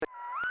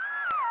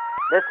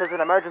This is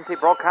an emergency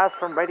broadcast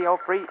from Radio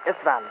Free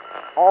Istvan.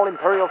 All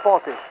Imperial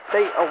forces,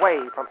 stay away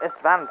from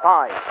Istvan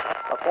 5.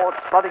 Reports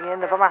flooding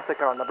in of a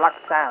massacre on the Black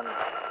Sands.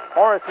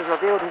 Horus has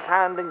revealed his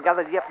hand and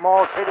gathered yet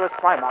more traitorous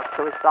Primarchs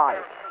to his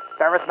side.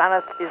 Ferrus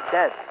Manus is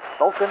dead.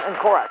 Vulcan and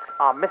Korax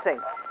are missing.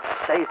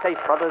 Stay safe,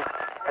 brothers,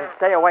 and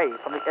stay away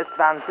from the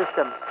Istvan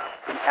system.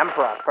 The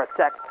Emperor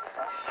protects.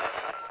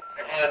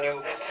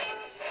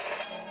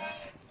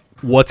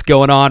 What's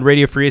going on,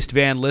 Radio Free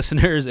Istvan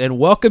listeners, and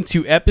welcome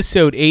to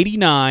episode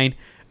 89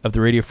 of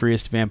the Radio Free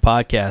Istvan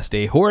podcast,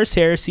 a Horus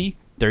Heresy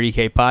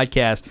 30K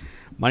podcast.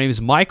 My name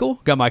is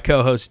Michael. Got my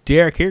co-host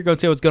Derek here. Go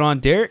tell what's going on,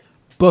 Derek.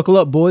 Buckle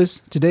up,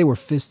 boys. Today we're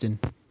fisting.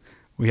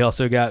 We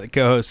also got the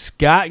co-host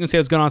Scott. You can say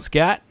what's going on,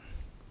 Scott.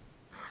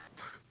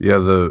 Yeah,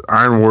 the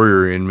Iron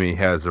Warrior in me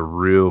has a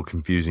real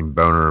confusing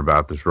boner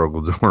about this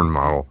Rogel Dorn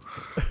model.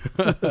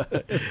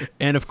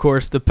 And, of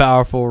course, the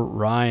powerful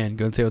Ryan.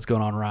 Go and say what's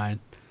going on, Ryan.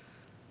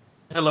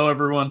 Hello,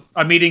 everyone.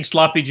 I'm eating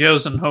Sloppy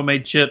Joes and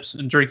homemade chips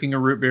and drinking a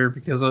root beer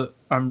because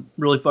I'm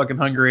really fucking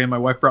hungry and my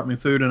wife brought me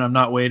food and I'm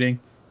not waiting.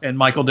 And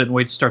Michael didn't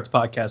wait to start the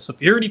podcast. So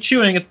if you're already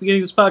chewing at the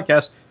beginning of this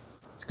podcast,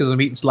 it's because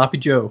I'm eating Sloppy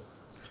Joe.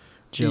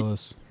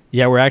 Jealous.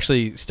 Yeah, we're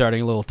actually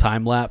starting a little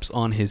time lapse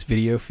on his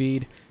video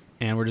feed,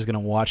 and we're just gonna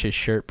watch his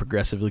shirt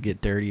progressively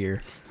get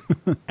dirtier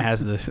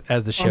as the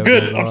show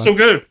goes on. I'm so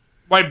good.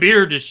 My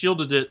beard has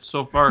shielded it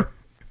so far.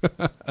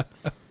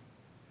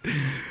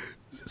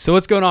 So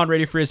what's going on,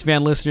 Radio Free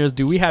Istvan listeners?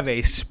 Do we have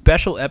a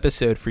special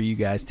episode for you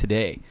guys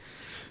today?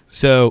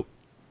 So,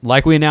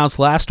 like we announced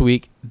last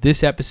week,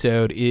 this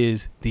episode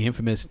is the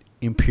infamous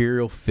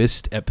Imperial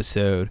Fist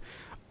episode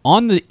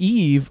on the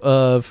eve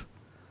of,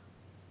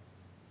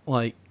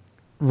 like,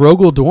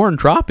 Rogel Dorn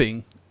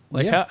dropping.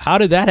 Like, Yeah. how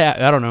did that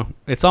happen? I don't know.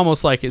 It's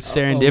almost like it's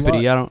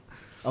serendipity.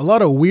 A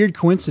lot of weird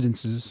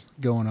coincidences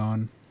going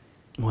on.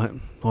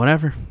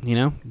 Whatever, you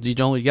know. You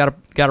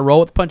gotta roll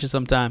with the punches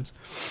sometimes.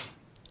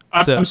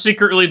 I'm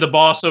secretly the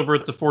boss over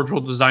at the Forge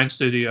World Design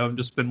Studio. I've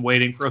just been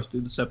waiting for us to do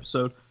this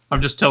episode.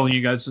 I'm just telling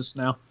you guys this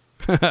now.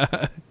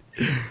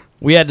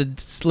 We had to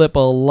slip a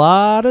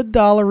lot of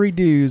dollary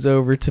dues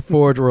over to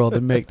Forge World to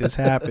make this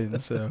happen.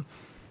 So,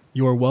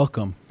 You're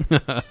welcome.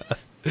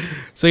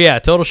 so yeah,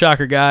 total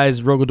shocker,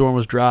 guys. Rogel Dorn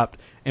was dropped.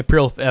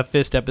 Imperial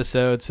Fist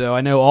episode. So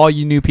I know all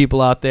you new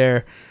people out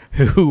there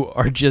who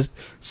are just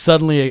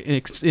suddenly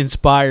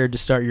inspired to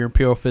start your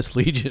Imperial Fist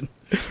Legion.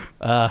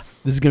 This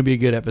is going to be a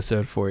good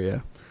episode for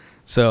you.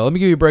 So let me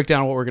give you a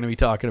breakdown of what we're going to be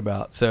talking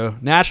about. So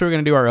naturally, we're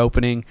going to do our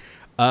opening.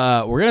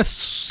 We're going to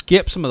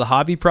skip some of the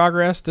hobby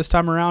progress this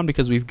time around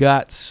because we've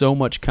got so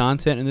much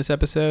content in this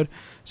episode.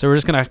 So we're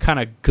just going to kind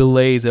of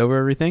glaze over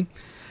everything.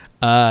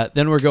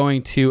 Then we're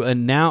going to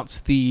announce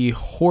the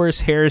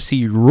Horus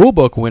Heresy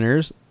rulebook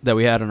winners that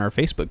we had on our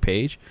Facebook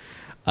page.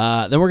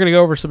 Then we're going to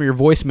go over some of your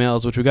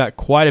voicemails, which we got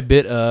quite a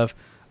bit of,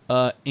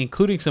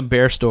 including some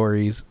bear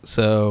stories.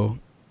 So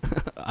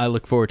I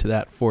look forward to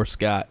that for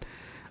Scott.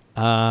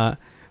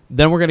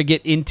 Then we're going to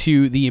get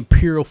into the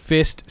Imperial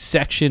Fist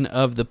section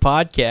of the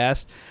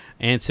podcast.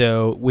 And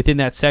so within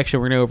that section,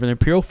 we're going to go over the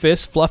Imperial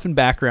Fist fluff and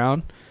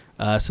background,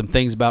 some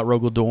things about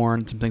Rogel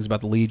Dorn, some things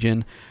about the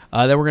Legion.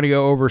 Then we're going to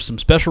go over some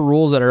special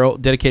rules that are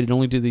dedicated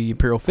only to the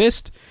Imperial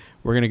Fist.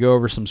 We're going to go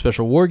over some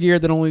special war gear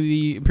that only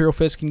the Imperial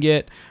Fist can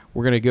get.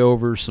 We're going to go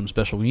over some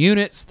special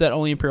units that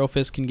only Imperial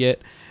Fist can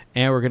get.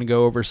 And we're going to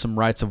go over some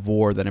rights of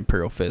war that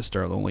Imperial Fist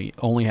are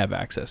only have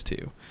access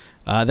to.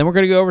 Then we're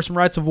going to go over some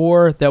rights of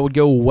war that would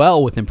go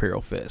well with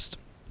Imperial Fist.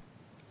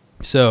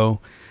 So,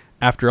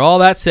 after all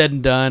that said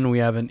and done, we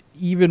have an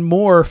even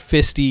more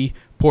fisty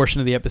portion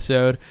of the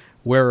episode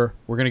where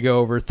we're going to go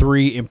over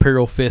 3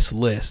 Imperial Fist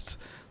lists.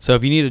 So,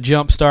 if you need a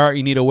jump start,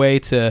 you need a way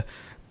to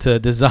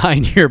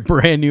design your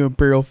brand new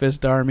Imperial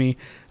Fist army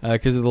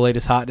because of the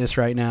latest hotness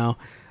right now,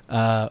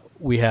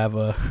 we have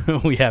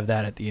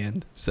that at the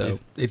end. So,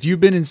 if you've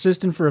been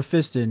insisting for a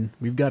fisting,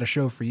 we've got a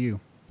show for you.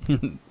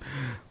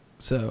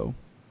 So,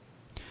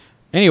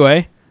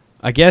 anyway,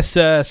 I guess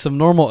some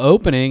normal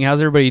opening.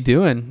 How's everybody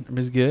doing?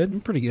 Everybody's good?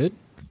 I'm pretty good.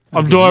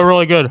 I'm doing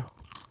really good.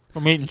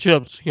 I'm eating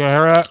chips. You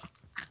hear that?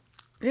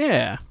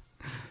 Yeah.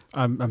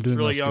 I'm doing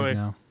really less yummy. good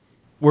now.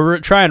 We're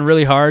trying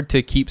really hard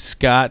to keep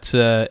Scott's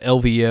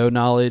LVO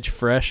knowledge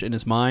fresh in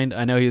his mind.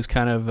 I know he was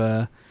kind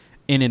of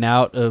in and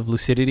out of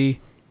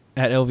lucidity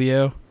at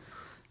LVO.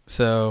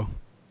 So,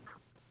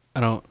 I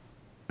don't...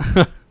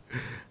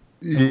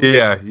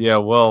 Yeah,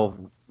 well,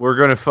 we're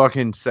going to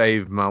fucking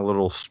save my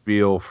little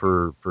spiel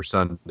for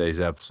Sunday's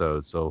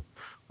episode, so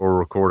we'll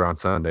record on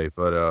Sunday.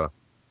 But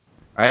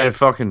I had a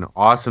fucking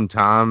awesome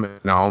time,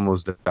 and I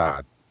almost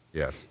died.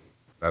 Yes,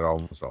 that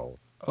almost all.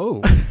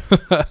 Oh.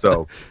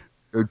 So,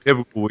 a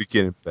typical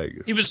weekend in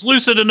Vegas. He was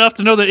lucid enough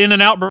to know that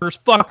In-N-Out Burger's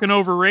fucking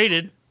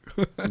overrated.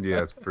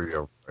 Yeah, it's pretty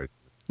overrated.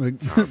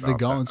 The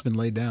gauntlet's been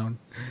laid down.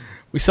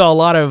 We saw a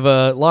lot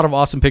of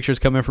awesome pictures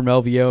coming from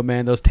LVO,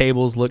 man. Those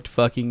tables looked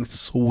fucking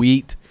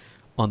sweet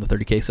on the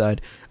 30K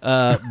side.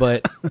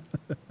 But,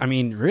 I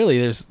mean,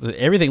 really,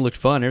 everything looked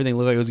fun. Everything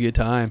looked like it was a good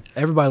time.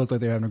 Everybody looked like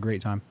they were having a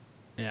great time.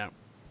 Yeah.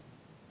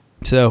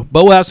 So,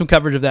 but we'll have some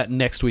coverage of that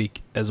next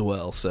week as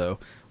well. So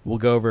we'll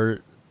go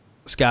over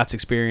Scott's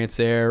experience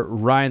there.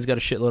 Ryan's got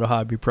a shitload of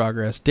hobby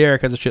progress.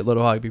 Derek has a shitload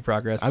of hobby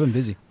progress. I've been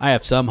busy. I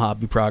have some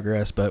hobby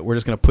progress, but we're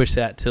just going to push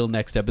that till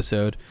next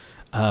episode,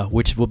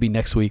 which will be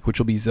next week, which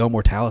will be Zone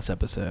Mortalis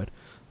episode.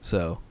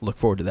 So look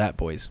forward to that,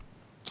 boys.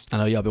 I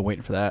know y'all been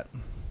waiting for that.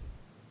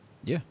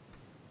 Yeah.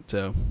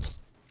 So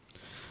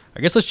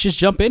I guess let's just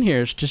jump in here.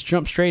 Let's just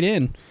jump straight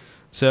in.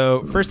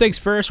 So first things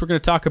first, we're going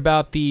to talk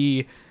about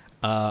the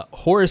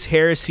Horus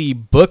Heresy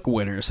book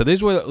winner. So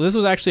this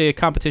was actually a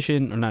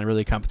competition, or not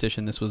really a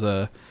competition. This was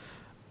a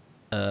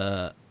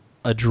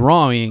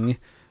drawing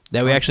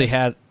that we actually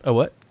had. A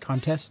what?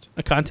 Contest?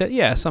 A contest?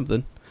 Yeah,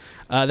 something.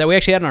 That we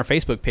actually had on our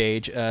Facebook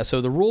page.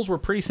 So the rules were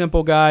pretty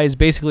simple, guys.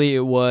 Basically,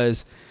 it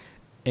was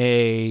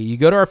you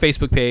go to our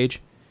Facebook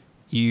page,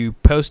 you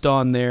post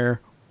on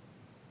there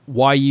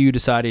why you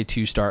decided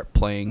to start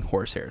playing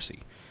Horus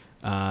Heresy.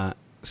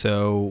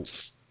 So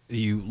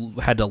you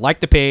had to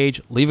like the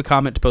page, leave a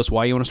comment to post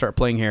why you want to start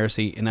playing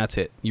Heresy, and that's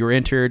it. You were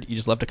entered. You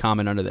just left a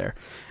comment under there.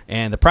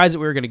 And the prize that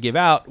we were going to give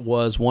out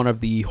was one of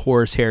the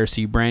Horus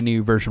Heresy brand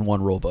new version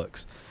 1 rule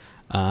books.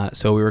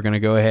 So we were going to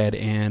go ahead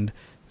and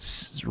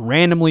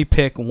randomly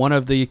pick one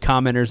of the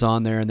commenters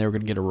on there, and they were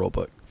going to get a rule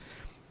book.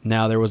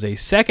 Now, there was a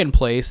second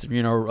place,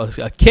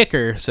 a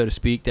kicker, so to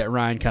speak, that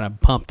Ryan kind of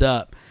pumped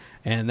up,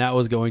 and that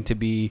was going to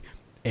be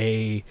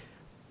a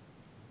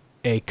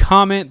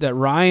comment that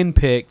Ryan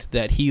picked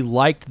that he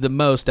liked the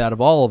most out of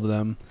all of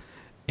them,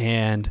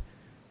 and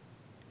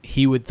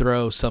he would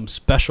throw some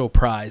special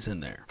prize in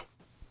there.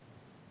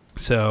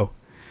 So,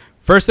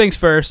 first things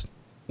first,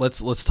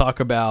 let's talk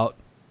about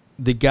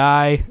the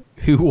guy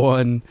who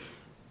won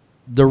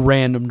the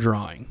random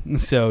drawing.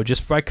 So,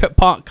 just by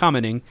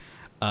commenting,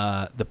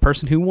 the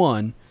person who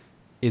won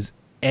is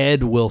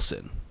Ed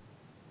Wilson.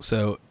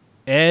 So,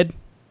 Ed,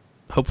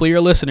 hopefully you're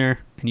a listener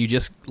and you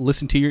just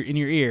listen to in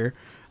your ear.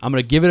 I'm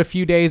going to give it a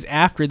few days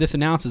after this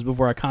announces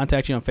before I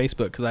contact you on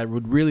Facebook, because I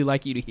would really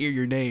like you to hear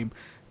your name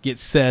get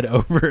said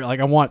over.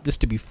 Like, I want this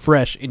to be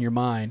fresh in your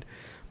mind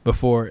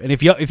before. And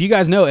if you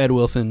guys know Ed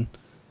Wilson,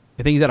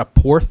 I think he's out of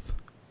Porth,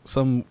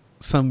 some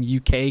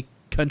UK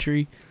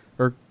country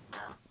or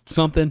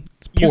something.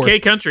 It's Porth.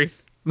 UK country.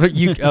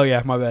 Oh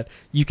yeah, my bad.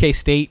 UK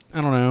state.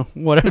 I don't know.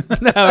 Whatever.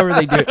 However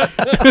they do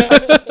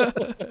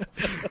it.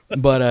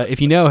 But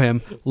if you know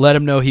him, let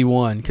him know he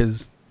won,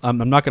 because I'm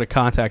not going to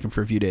contact him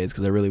for a few days,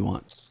 because I really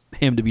want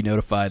him to be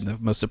notified in the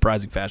most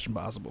surprising fashion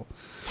possible.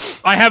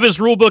 I have his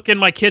rule book in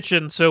my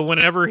kitchen, so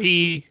whenever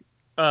he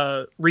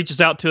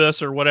reaches out to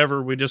us or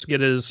whatever, we just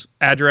get his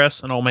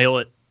address and I'll mail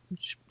it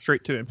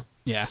straight to him.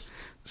 Yeah.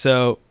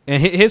 So,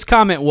 and his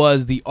comment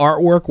was the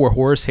artwork where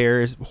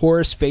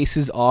Horus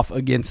faces off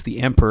against the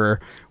Emperor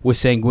with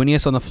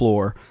Sanguinius on the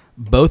floor.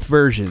 Both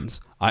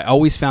versions. I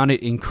always found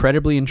it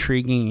incredibly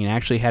intriguing and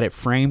actually had it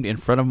framed in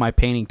front of my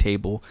painting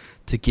table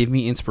to give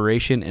me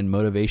inspiration and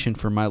motivation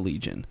for my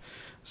Legion.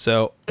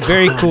 So,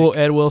 very cool,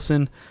 Ed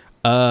Wilson.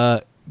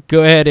 Go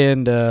ahead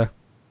and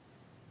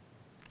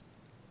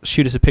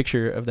shoot us a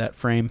picture of that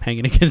frame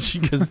hanging against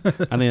you, because I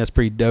think that's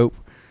pretty dope.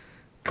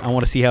 I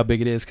want to see how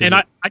big it is. And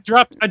I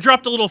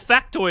dropped a little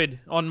factoid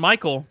on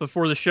Michael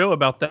before the show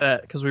about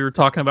that, because we were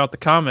talking about the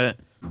comment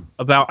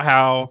about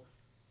how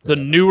the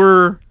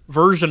newer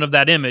version of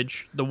that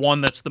image, the one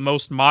that's the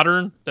most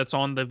modern, that's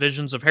on the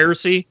Visions of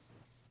Heresy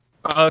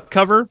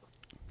cover,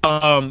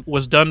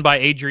 was done by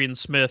Adrian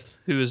Smith,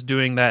 who is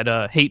doing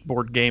that hate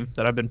board game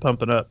that I've been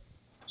pumping up.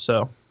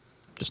 So,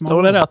 just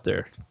throwing that out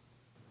there.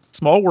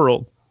 Small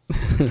world.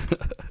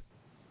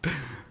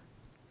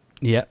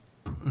 Yep.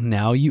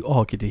 Now you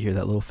all get to hear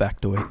that little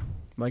factoid.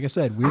 Like I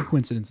said, weird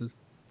coincidences.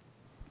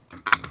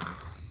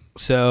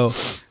 So,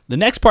 the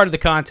next part of the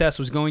contest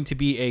was going to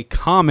be a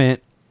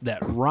comment that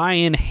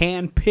Ryan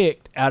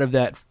handpicked out of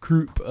that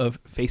group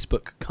of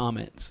Facebook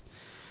comments.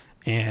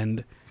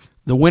 And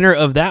the winner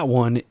of that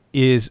one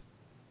is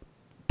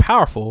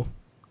powerful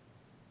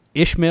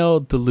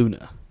Ishmael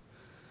DeLuna.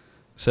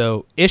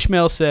 So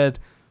Ishmael said,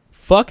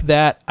 "Fuck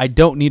that, I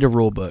don't need a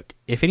rule book.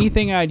 If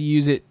anything, I'd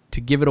use it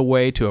to give it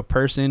away to a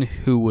person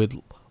who would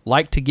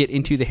like to get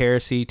into the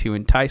heresy to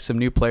entice some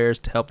new players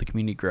to help the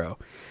community grow.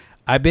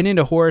 I've been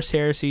into Horus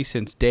Heresy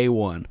since day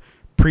one,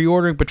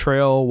 pre-ordering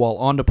Betrayal while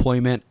on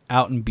deployment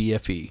out in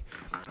BFE.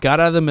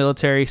 Got out of the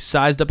military,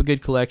 sized up a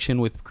good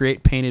collection with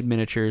great painted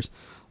miniatures.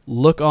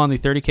 Look on the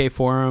 30K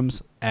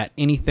forums at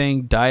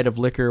anything Diet of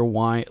Liquor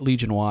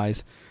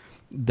Legion-wise.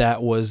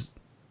 That was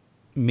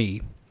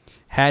me.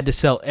 Had to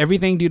sell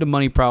everything due to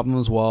money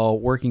problems while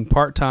working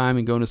part-time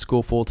and going to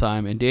school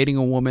full-time and dating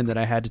a woman that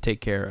I had to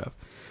take care of.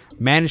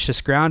 Managed to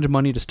scrounge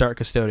money to start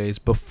Custodes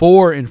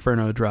before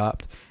Inferno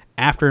dropped.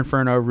 After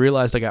Inferno,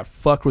 realized I got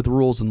fucked with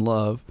rules and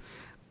love.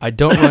 I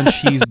don't run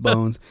cheese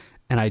bones,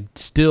 and I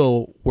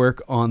still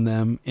work on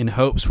them in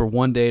hopes for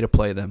one day to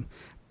play them.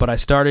 But I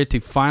started to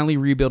finally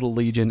rebuild a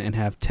Legion and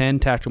have 10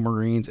 Tactical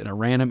Marines and a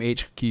random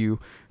HQ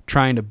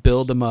trying to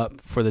build them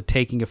up for the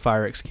Taking of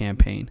Firex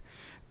campaign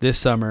this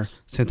summer,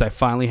 since I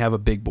finally have a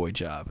big boy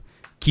job.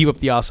 Keep up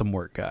the awesome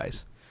work,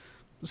 guys."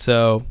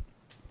 So,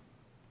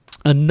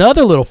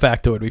 another little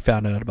factoid we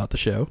found out about the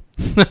show.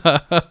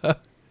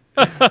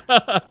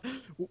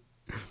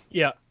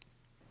 Yeah.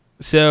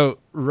 So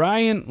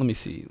Ryan, let me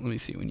see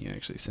when you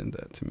actually sent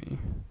that to me.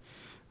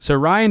 So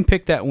Ryan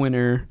picked that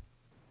winner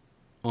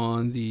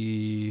on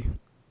the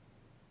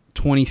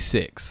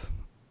 26th.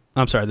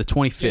 I'm sorry, the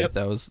 25th. Yep.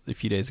 That was a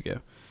few days ago.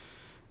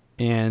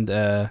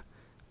 And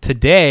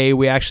today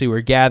we actually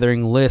were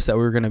gathering lists that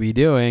we were going to be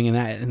doing,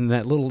 and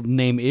that little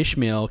name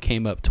Ishmael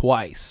came up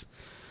twice.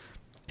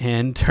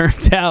 And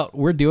turns out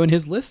we're doing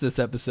his list this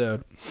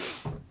episode.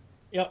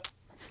 Yep.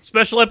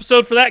 Special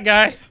episode for that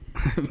guy.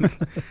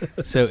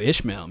 So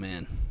Ishmael,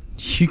 man,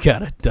 you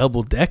got a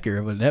double decker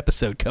of an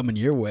episode coming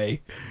your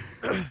way.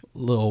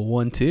 Little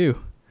 1-2.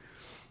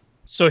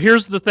 So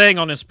here's the thing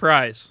on his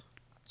prize.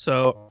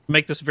 So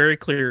make this very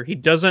clear. He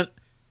doesn't.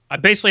 I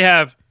basically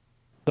have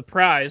the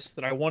prize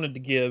that I wanted to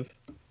give,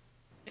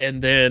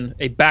 and then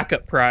a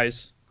backup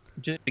prize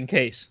just in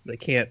case they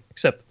can't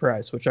accept the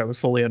prize, which I would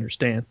fully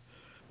understand.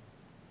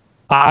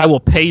 I will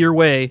pay your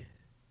way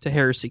to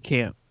Heresy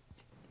Camp.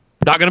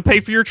 Not going to pay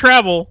for your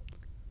travel.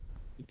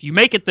 If you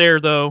make it there,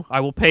 though, I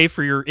will pay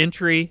for your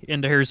entry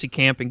into Heresy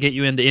Camp and get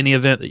you into any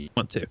event that you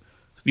want to.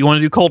 If you want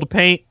to do Cold to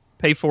Paint,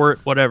 pay for it,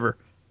 whatever.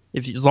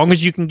 As long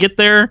as you can get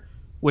there,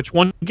 which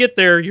once you get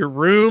there, your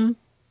room,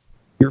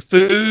 your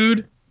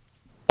food,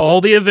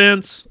 all the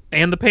events,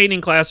 and the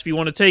painting class, if you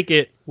want to take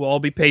it, will all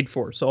be paid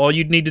for. So all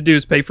you'd need to do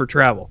is pay for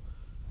travel.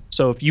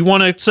 So if you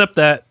want to accept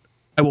that,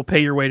 I will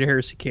pay your way to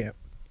Heresy Camp.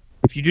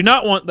 If you do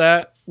not want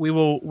that, we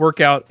will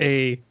work out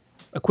a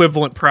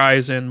equivalent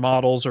prize in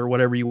models or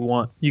whatever you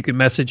want. You can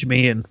message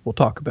me and we'll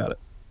talk about it.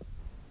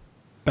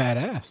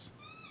 Badass.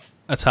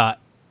 That's hot.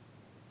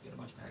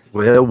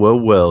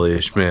 Well,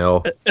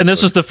 Ishmael. And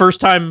this is the first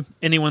time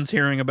anyone's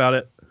hearing about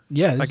it.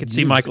 Yeah, I can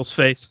see Michael's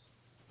face.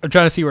 I'm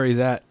trying to see where he's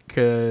at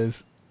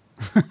because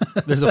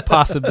there's a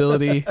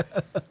possibility,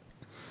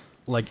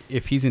 like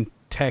if he's in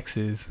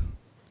Texas,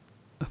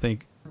 I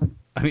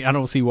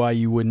don't see why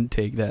you wouldn't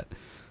take that.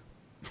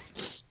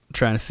 I'm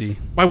trying to see.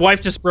 My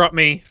wife just brought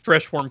me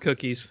fresh warm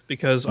cookies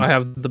because I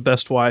have the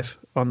best wife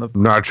on the.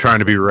 I'm not trying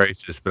to be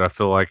racist, but I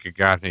feel like a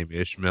guy named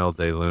Ishmael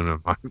De Luna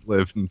might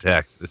live in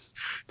Texas.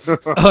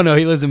 Oh no,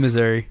 he lives in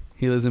Missouri.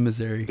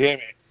 Damn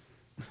it.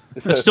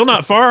 It's still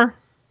not far.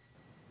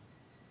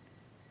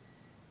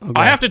 Okay.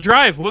 I have to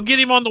drive. We'll get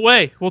him on the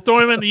way. We'll throw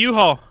him in the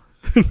U-Haul.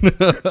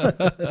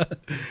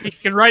 He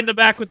can ride in the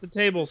back with the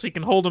tables. He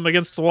can hold them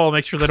against the wall,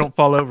 make sure they don't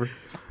fall over.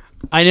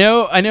 I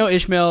know,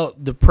 Ishmael,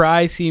 the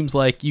prize seems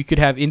like you could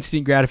have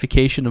instant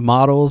gratification of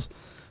models,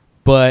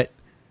 but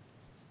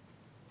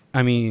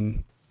I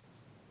mean,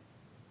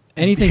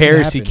 anything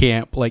Heresy can happen.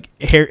 Camp, like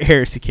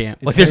Heresy Camp.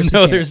 It's Like there's Heresy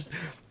no Camp.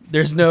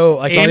 there's no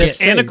like And it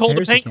say, a it's cold to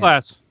Heresy paint Camp.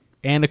 class.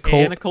 and a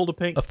And a cult cold to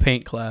paint. of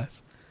paint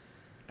class.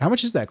 How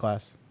much is that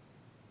class?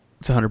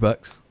 It's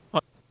 $100.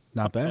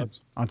 Not bad.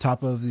 On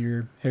top of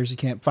your Heresy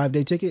Camp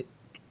 5-day ticket,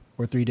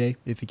 or 3-day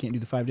if you can't do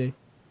the 5-day.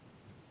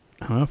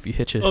 I don't know if you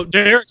hitch it. Oh,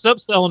 Derek's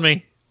upselling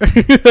me.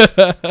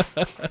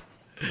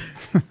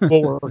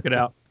 We'll work it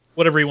out.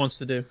 Whatever he wants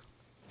to do.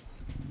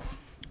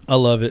 I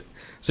love it.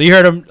 So you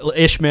heard him,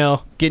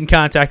 Ishmael. Get in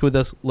contact with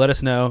us. Let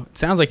us know. It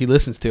sounds like he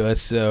listens to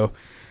us. So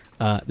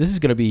this is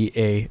going to be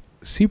a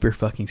super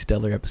fucking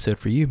stellar episode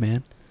for you,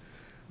 man.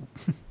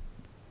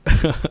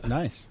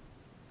 Nice.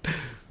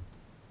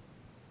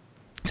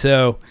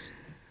 So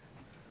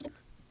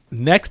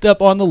next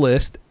up on the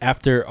list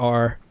after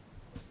our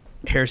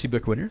Heresy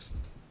Book winners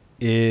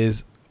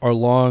is our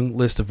long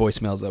list of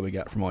voicemails that we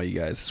got from all you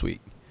guys this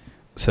week.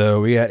 So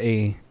we got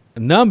a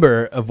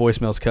number of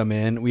voicemails come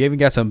in. We even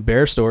got some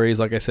bear stories,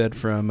 like I said,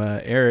 from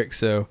Eric.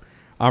 So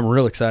I'm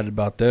real excited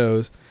about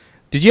those.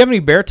 Did you have any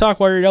bear talk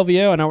while you're at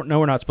LVO? I know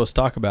we're not supposed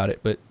to talk about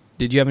it, but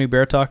did you have any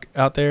bear talk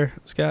out there,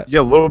 Scott? Yeah,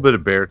 a little bit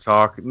of bear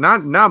talk.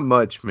 Not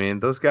much, man.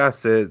 Those guys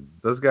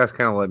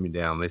kind of let me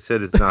down. They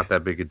said it's not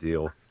that big a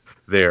deal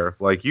there.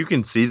 Like, you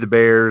can see the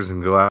bears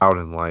and go out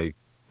and like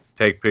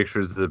take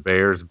pictures of the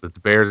bears, but the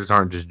bears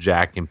aren't just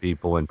jacking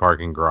people in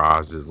parking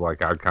garages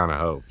like I'd kind of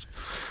hoped.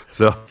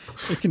 So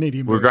The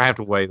Canadian we're bear. gonna have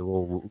to wait a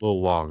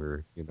little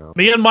longer, you know.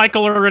 Me and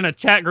Michael are in a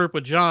chat group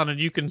with John,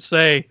 and you can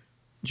say,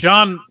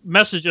 John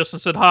messaged us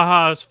and said,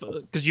 haha,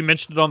 because you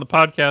mentioned it on the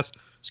podcast,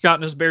 Scott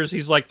and his bears.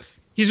 He's like,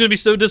 he's going to be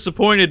so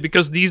disappointed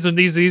because these and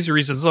these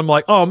reasons. I'm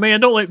like, oh,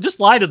 man, just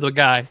lie to the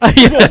guy.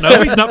 You won't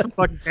know. He's not from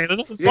fucking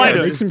Canada. Just lie to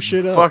Make him. some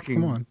shit up. Fucking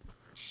Come on.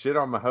 shit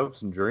on my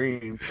hopes and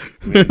dreams.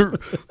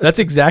 That's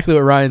exactly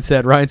what Ryan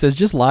said. Ryan says,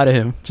 just lie to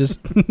him. Just,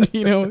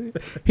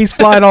 he's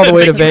flying all the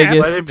way to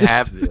Vegas. Let him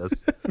have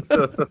this.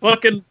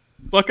 Fucking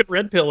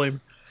red pill him.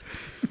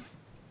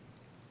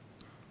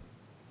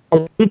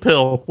 Or blue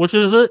pill. Which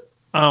is it?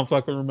 I don't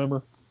fucking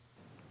remember.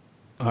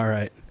 All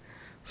right.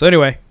 So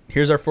anyway,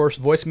 here's our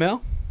first voicemail.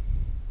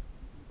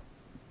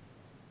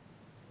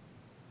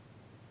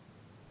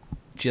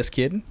 Just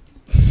kidding.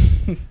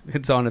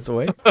 It's on its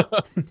way.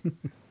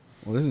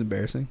 Well, this is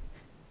embarrassing.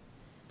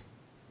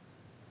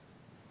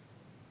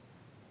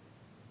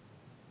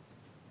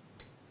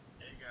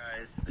 Hey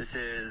guys, this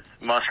is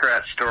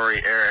Muskrat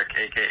Story Eric,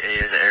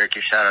 aka the Eric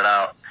you shouted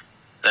out.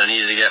 That I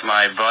needed to get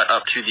my butt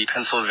up to the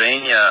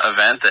Pennsylvania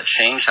event that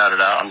Shane shouted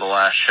out on the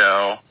last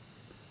show.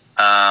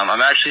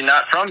 I'm actually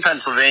not from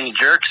Pennsylvania,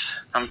 jerks.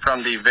 I'm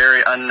from the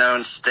very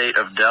unknown state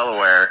of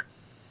Delaware.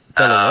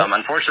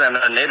 Unfortunately, I'm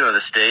not a native of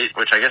the state,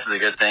 which I guess is a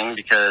good thing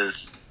because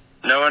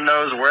no one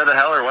knows where the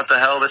hell or what the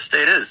hell this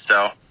state is.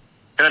 So,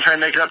 gonna try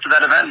and make it up to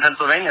that event in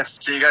Pennsylvania.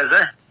 See you guys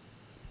there.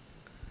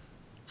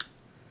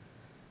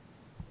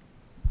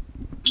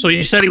 So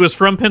you said he was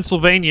from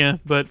Pennsylvania,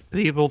 but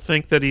people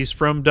think that he's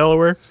from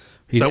Delaware?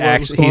 He's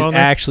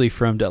actually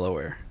from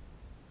Delaware.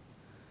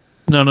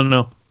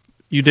 No.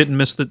 You didn't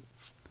miss the...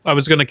 I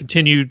was going to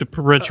continue to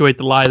perpetuate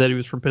the lie that he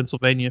was from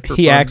Pennsylvania.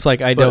 He acts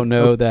like I don't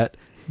know that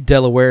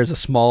Delaware is a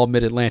small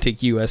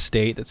mid-Atlantic U.S.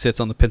 state that sits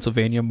on the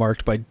Pennsylvania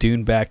marked by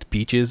dune-backed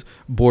beaches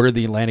border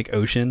the Atlantic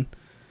Ocean.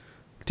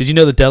 Did you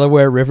know the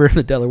Delaware River and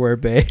the Delaware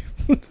Bay?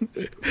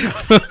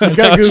 He's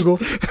got Google.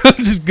 I'm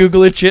just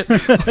Googling shit.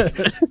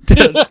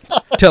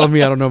 Telling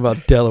me I don't know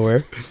about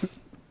Delaware.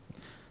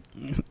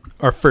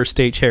 Our first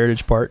state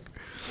heritage park.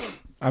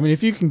 I mean,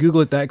 if you can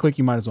Google it that quick,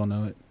 you might as well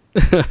know it.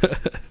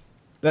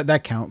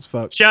 That counts.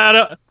 Fuck. Shout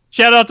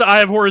out to I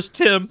Have Horus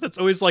Tim. That's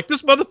always like,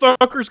 this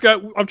motherfucker's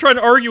got... I'm trying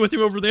to argue with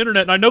him over the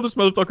internet, and I know this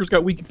motherfucker's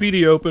got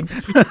Wikipedia open.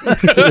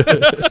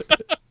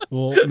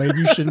 Well, maybe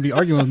you shouldn't be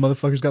arguing with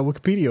motherfuckers got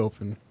Wikipedia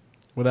open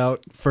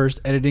without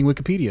first editing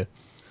Wikipedia.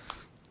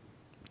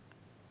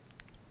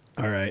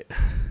 All right.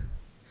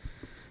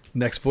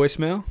 Next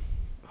voicemail.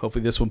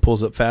 Hopefully this one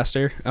pulls up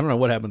faster. I don't know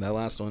what happened to that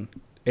last one.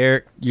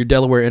 Eric, your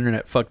Delaware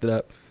internet fucked it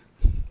up.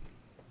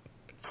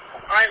 All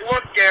right,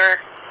 look, Derek.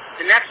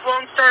 The next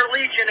Lone Star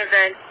Legion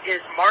event is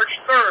March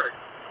 3rd.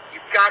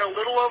 You've got a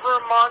little over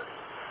a month.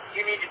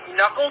 You need to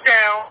knuckle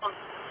down,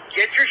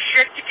 get your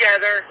shit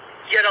together,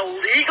 get a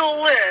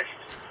legal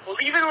list. We'll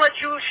even let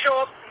you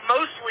show up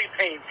mostly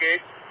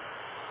painted,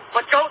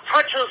 but don't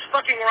touch those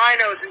fucking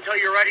rhinos until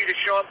you're ready to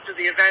show up to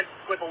the event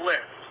with a list.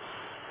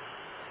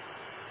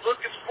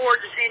 Looking forward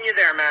to seeing you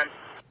there, man.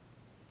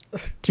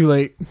 Too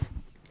late.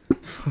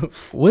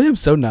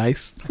 William's so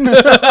nice.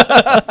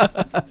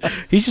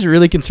 He's just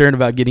really concerned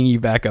about getting you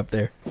back up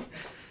there.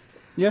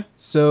 Yeah.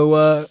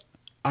 So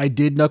I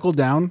did knuckle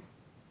down.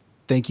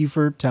 Thank you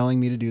for telling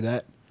me to do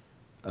that.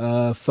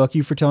 Fuck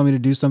you for telling me to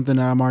do something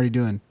that I'm already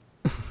doing.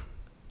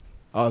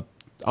 I'll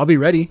be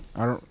ready.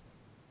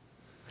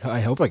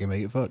 I hope I can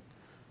make it. Fuck.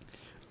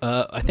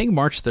 I think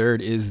March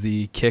 3rd is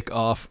the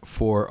kickoff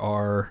for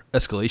our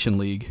Escalation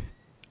League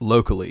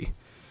locally.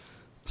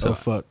 So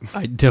fuck.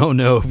 I don't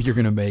know if you're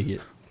going to make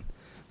it.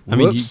 I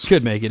mean, you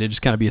could make it. It'd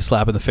just kind of be a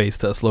slap in the face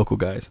to us local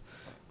guys.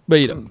 But,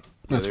 you know,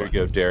 that's there fine.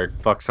 you go, Derek.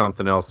 Fuck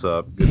something else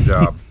up. Good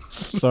job.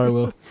 Sorry,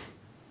 Will.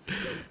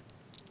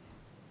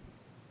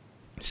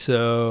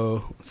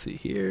 So, let's see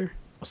here.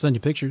 I'll send you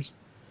pictures.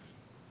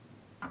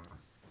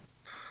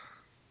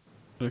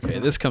 Okay,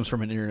 this comes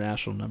from an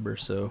international number,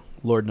 so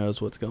Lord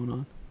knows what's going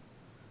on.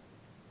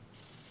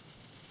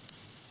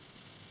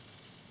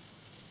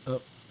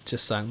 Oh,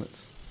 just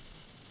silence.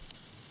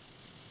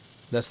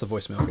 That's the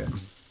voicemail,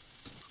 guys.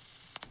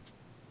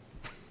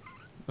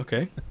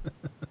 Okay.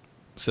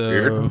 So,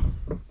 Weird.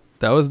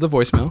 that was the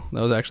voicemail.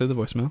 That was actually the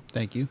voicemail.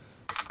 Thank you.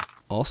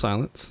 All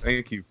silence.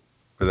 Thank you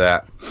for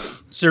that.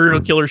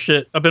 Serial killer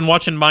shit. I've been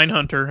watching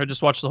Mindhunter. I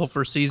just watched the whole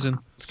first season.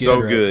 It's So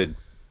right? good.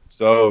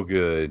 So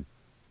good.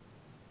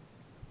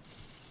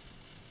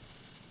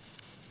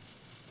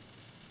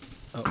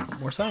 Oh,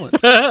 more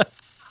silence. No,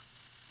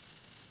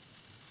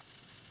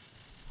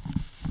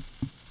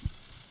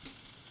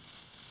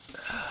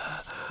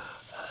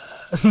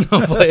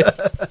 play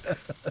it.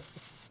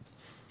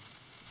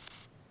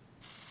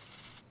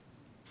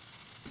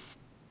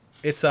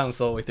 It's silence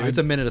all the way through. It's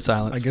a minute of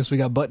silence. I guess we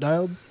got butt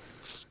dialed.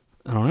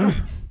 I don't know.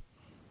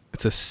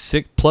 It's a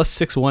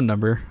 +61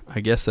 number.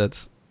 I guess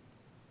that's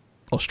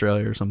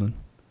Australia or something.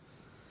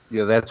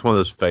 Yeah, that's one of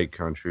those fake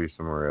countries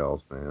somewhere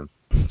else, man.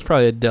 It's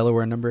probably a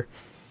Delaware number.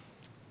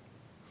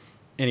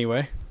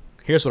 Anyway,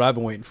 here's what I've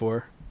been waiting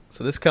for.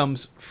 So this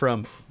comes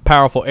from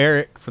Powerful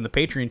Eric from the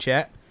Patreon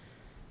chat.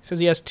 He says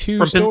he has two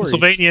From stories.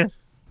 Pennsylvania.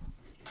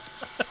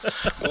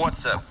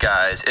 What's up,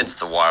 guys? It's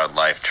the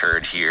Wildlife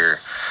Turd here.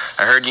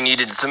 I heard you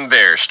needed some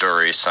bear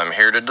stories, so I'm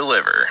here to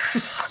deliver.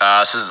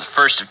 This is the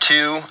first of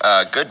two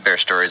good bear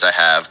stories I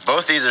have.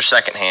 Both these are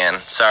secondhand.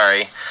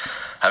 Sorry.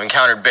 I've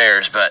encountered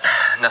bears, but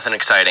nothing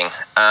exciting.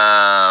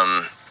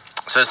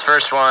 So this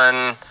first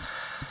one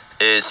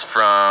is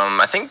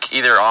from, I think,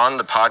 either on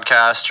the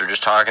podcast or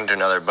just talking to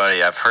another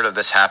buddy. I've heard of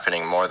this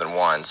happening more than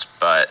once,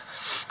 but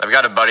I've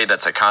got a buddy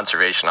that's a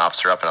conservation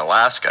officer up in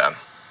Alaska,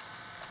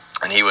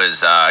 and he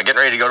was getting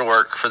ready to go to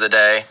work for the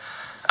day.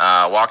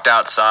 Walked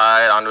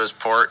outside onto his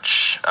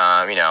porch,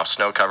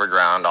 snow-covered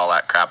ground, all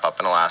that crap up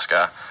in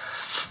Alaska,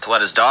 to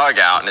let his dog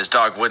out, and his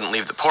dog wouldn't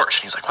leave the porch.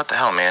 And he's like, what the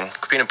hell, man?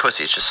 Quit being a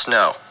pussy, it's just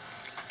snow.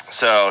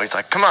 So he's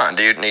like, come on,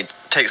 dude. And he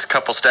takes a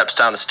couple steps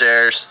down the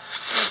stairs,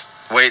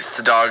 waits,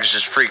 the dog's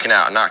just freaking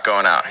out, not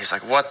going out. He's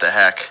like, what the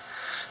heck?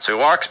 So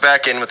he walks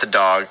back in with the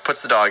dog,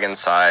 puts the dog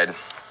inside.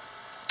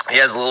 He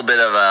has a little bit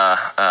of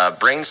a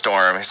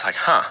brainstorm. He's like,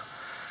 huh.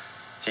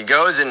 He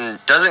goes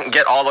and doesn't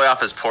get all the way off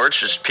his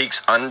porch, just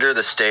peeks under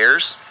the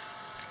stairs.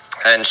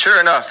 And sure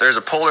enough, there's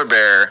a polar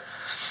bear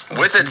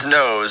with its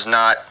nose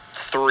not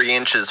 3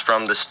 inches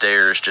from the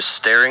stairs, just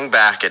staring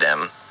back at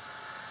him.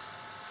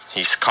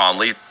 He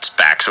calmly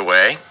backs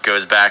away,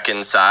 goes back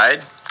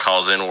inside,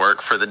 calls in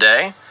work for the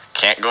day.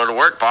 Can't go to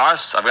work,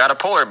 boss. I've got a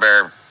polar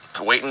bear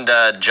waiting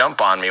to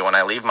jump on me when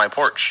I leave my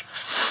porch.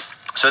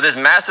 So this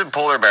massive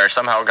polar bear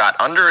somehow got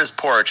under his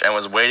porch and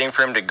was waiting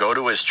for him to go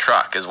to his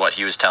truck, is what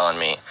he was telling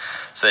me,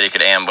 so that he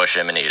could ambush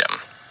him and eat him.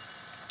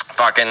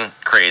 Fucking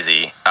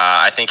crazy.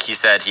 I think he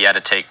said he had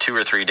to take 2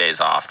 or 3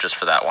 days off just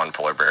for that one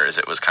polar bear, as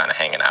it was kind of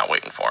hanging out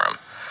waiting for him.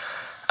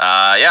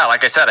 Yeah,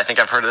 like I said, I think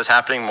I've heard of this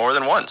happening more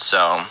than once,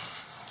 so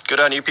good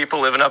on you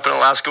people living up in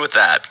Alaska with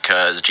that,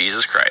 because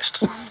Jesus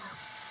Christ.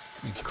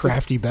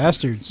 Crafty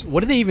bastards. What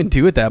do they even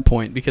do at that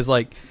point? Because,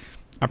 like,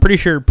 I'm pretty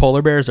sure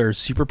polar bears are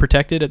super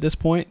protected at this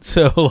point.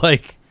 So,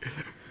 like,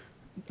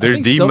 They're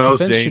think the most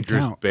self-defense should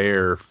dangerous count.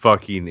 bear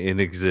fucking in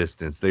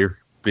existence. They're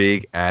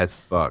big as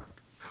fuck.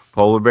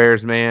 Polar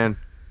bears, man,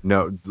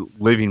 no,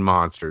 living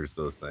monsters,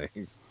 those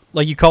things.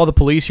 like you call the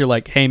police, you're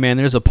like, hey, man,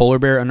 there's a polar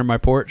bear under my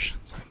porch.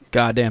 It's like,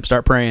 goddamn,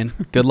 start praying.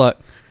 Good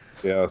luck.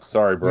 Yeah,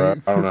 sorry, bro.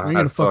 I don't know We ain't how to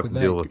gonna fuck fucking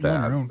with deal that. with Get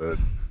on our that.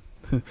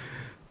 own. But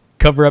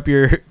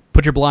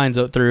Put your blinds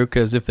up through,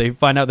 because if they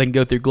find out they can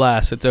go through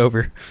glass, it's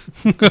over.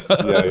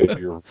 yeah,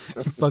 you're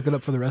Fuck it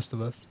up for the rest of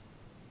us.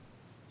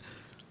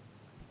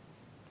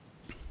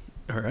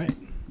 All right.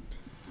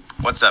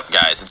 What's up,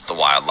 guys? It's the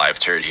Wildlife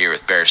Turd here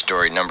with bear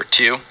story number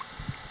 2.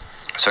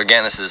 So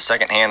again, this is a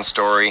secondhand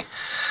story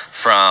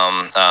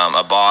from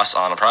a boss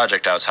on a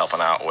project I was helping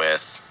out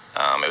with.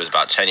 It was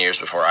about 10 years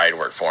before I had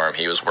worked for him.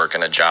 He was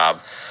working a job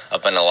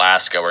up in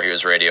Alaska where he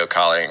was radio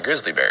collaring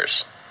grizzly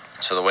bears.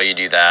 So the way you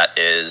do that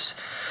is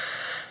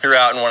you're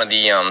out in one of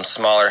the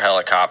smaller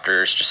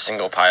helicopters, just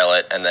single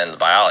pilot, and then the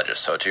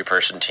biologist. So a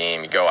 2-person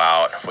team. You go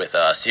out with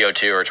a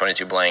CO2 or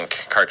 22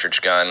 blank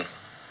cartridge gun,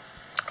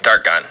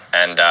 dart gun,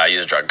 and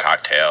use a drug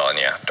cocktail, and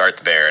dart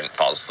the bear and it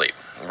falls asleep.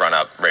 Run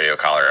up, radio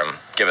collar him,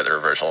 give it the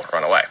reversal,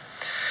 run away.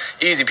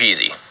 Easy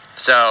peasy.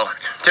 So,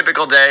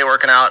 typical day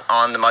working out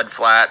on the mud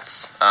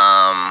flats,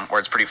 where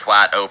it's pretty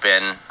flat,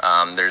 open.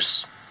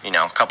 There's,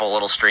 a couple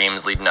little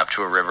streams leading up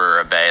to a river or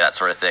a bay, that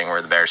sort of thing,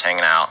 where the bear's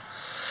hanging out.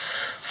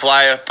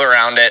 Fly up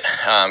around it,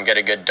 get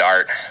a good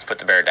dart, put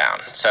the bear down.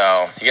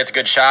 So, he gets a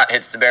good shot,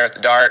 hits the bear with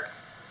the dart.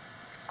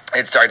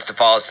 It starts to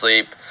fall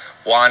asleep,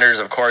 wanders,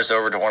 of course,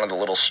 over to one of the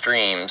little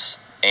streams,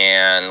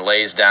 and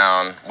lays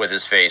down with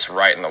his face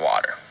right in the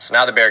water. So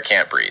now the bear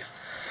can't breathe.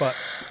 But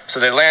So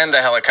they land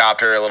the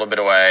helicopter a little bit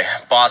away.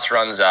 Boss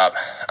runs up,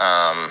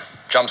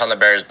 jumps on the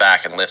bear's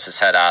back, and lifts his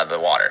head out of the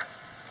water.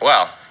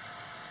 Well,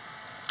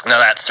 now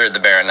that stirred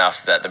the bear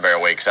enough that the bear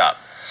wakes up.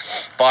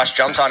 Boss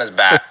jumps on his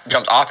back,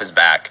 jumps off his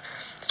back,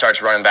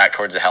 starts running back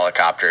towards the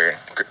helicopter.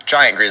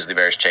 Giant grizzly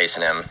bear's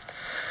chasing him.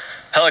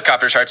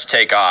 Helicopter starts to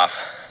take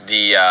off.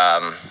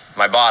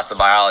 My boss, the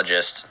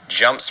biologist,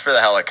 jumps for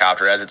the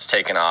helicopter as it's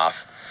taking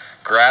off,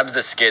 grabs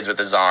the skids with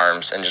his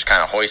arms, and just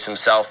kind of hoists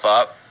himself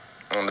up.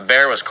 And the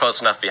bear was close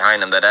enough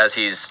behind him that as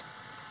he's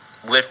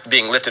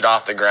being lifted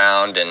off the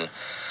ground and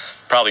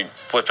probably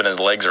flipping his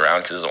legs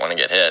around because he doesn't want to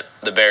get hit,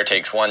 the bear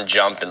takes one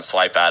jump and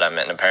swipe at him,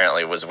 and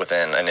apparently was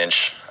within an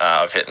inch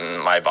of hitting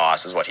my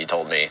boss, is what he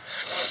told me.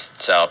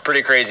 So,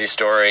 pretty crazy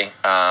story.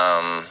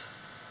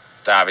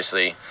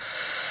 Obviously,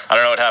 I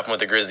don't know what happened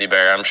with the grizzly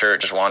bear. I'm sure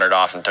it just wandered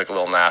off and took a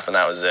little nap, and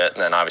that was it.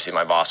 And then obviously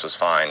my boss was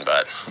fine.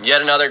 But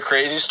yet another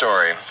crazy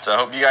story. So I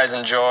hope you guys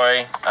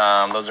enjoy.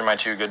 Those are my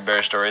 2 good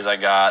bear stories I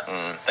got.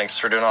 And thanks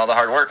for doing all the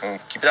hard work, and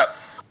keep it up.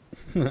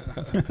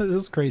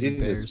 Those crazy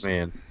Jesus, bears.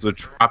 man. It's a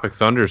Tropic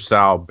Thunder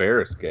style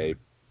bear escape.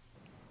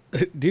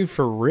 dude,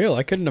 for real,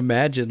 I couldn't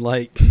imagine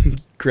like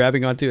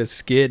grabbing onto a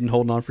skid and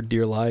holding on for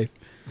dear life.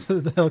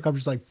 The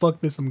helicopter's like,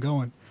 fuck this, I'm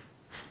going.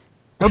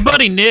 My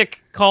buddy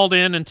Nick called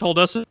in and told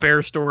us a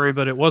bear story,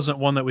 but it wasn't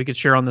one that we could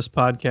share on this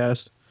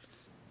podcast.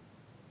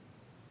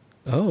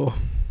 Oh,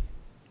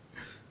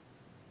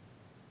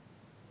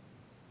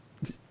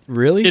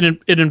 really?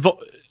 It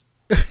involved,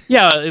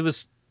 yeah,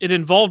 it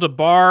involved a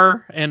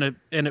bar and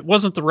it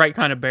wasn't the right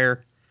kind of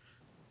bear.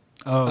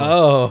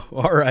 Oh. Oh,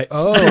 all right.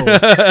 Oh.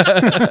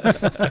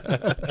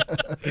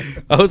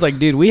 I was like,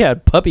 dude, we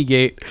had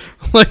Puppygate.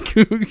 Like,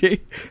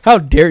 okay, how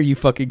dare you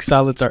fucking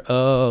silence our...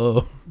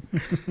 Oh.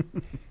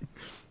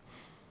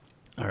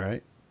 All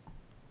right.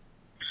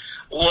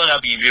 What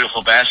up, you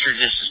beautiful bastards?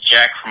 This is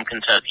Jack from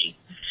Kentucky.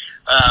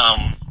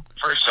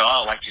 First of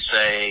all, I'd like to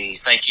say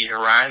thank you to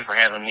Ryan for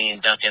having me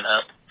and Duncan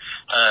up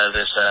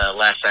this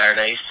last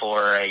Saturday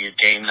for your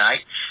game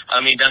night.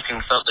 Me and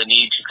Duncan felt the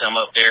need to come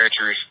up there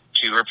to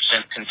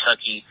represent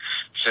Kentucky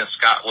since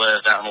Scott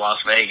was out in Las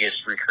Vegas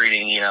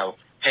recruiting,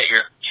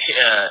 Hitler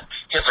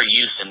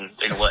youth and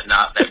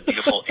whatnot, that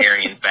beautiful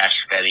Aryan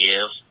bastard that he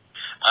is.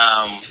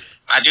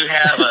 I do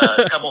have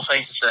a couple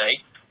things to say.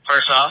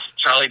 First off,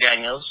 Charlie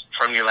Daniels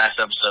from your last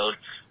episode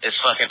is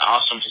fucking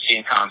awesome to see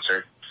in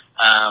concert.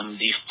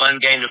 The fun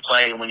game to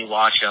play when you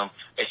watch him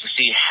is to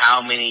see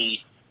how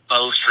many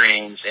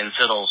bowstrings and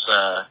fiddles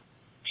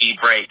he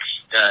breaks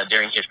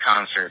during his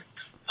concert,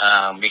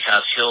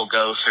 because he'll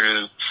go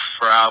through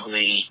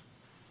probably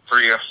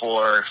 3 or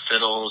 4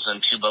 fiddles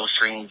and 2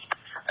 bowstrings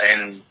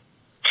and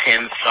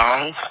 10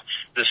 songs.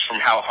 This is from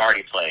how hard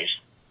he plays.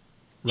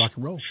 Rock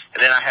and roll.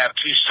 And then I have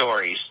 2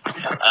 stories.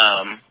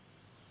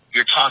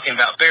 You're talking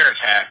about bear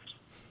attack.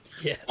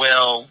 Yes.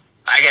 Well,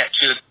 I got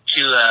two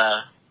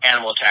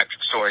animal attack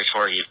stories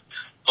for you.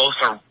 Both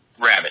are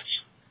rabbits.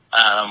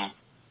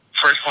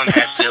 First one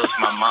has to do with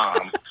my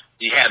mom.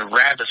 We had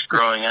rabbits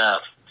growing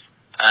up,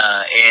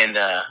 and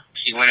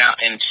she went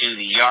out into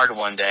the yard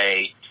one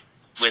day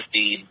with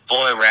the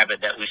boy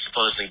rabbit that we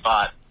supposedly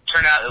bought.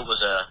 Turned out it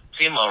was a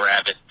female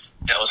rabbit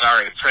that was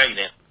already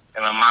pregnant,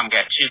 and my mom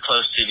got too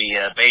close to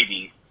the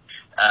baby,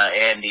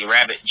 and the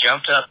rabbit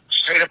jumped up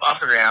straight up off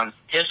the ground,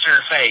 hit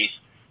her face,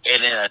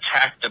 and then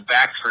attacked the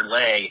back of her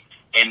leg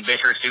and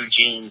bit her through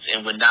jeans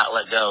and would not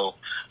let go.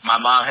 My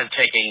mom had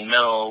taken a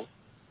metal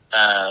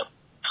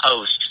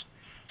post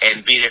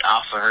and beat it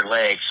off of her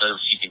leg so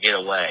she could get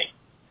away.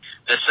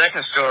 The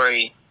second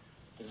story,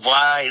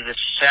 why this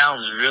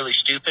sounds really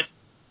stupid,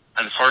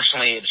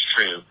 unfortunately it's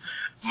true.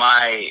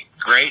 My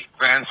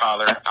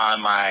great-grandfather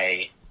on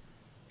my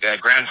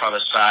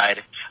grandfather's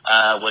side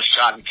was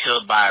shot and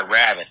killed by a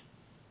rabbit.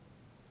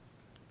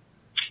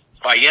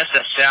 Well, yes,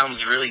 that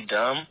sounds really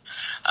dumb.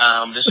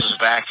 This was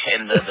back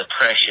in the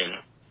Depression.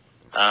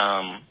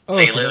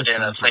 They lived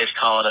in a place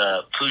called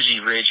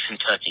Poozy Ridge,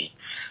 Kentucky,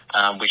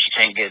 which you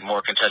can't get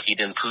more Kentucky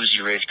than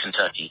Poozy Ridge,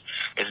 Kentucky.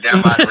 It's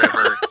down by the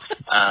river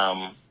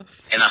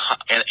in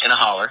a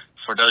holler.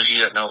 For those of you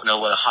that know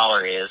what a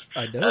holler is,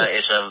 I know.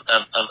 It's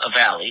a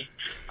valley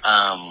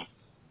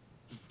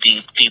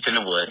deep in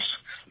the woods.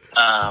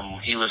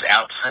 He was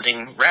out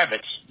hunting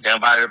rabbits down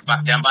by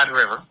the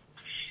river,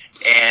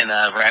 and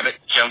a rabbit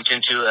jumped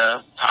into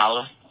a pile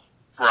of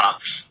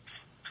rocks.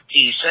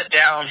 He set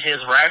down his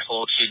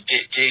rifle to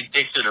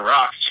dig through the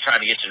rocks to try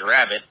to get to the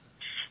rabbit.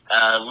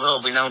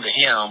 Little beknown to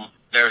him,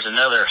 there was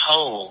another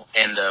hole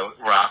in the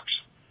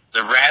rocks.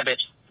 The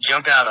rabbit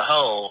jumped out of the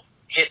hole,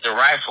 hit the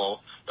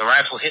rifle. The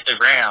rifle hit the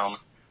ground,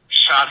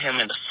 shot him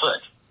in the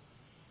foot.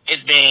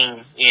 It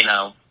being,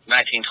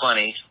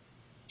 1920s,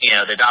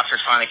 the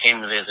doctors finally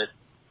came to visit,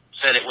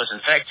 said it was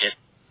infected,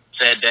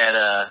 said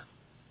that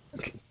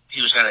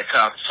he was going to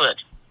cut off the foot.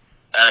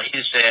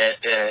 He said,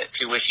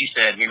 to which he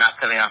said, "You're not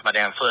cutting off my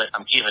damn foot.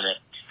 I'm keeping it."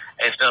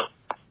 And so,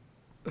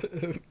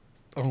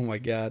 Oh my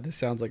god, this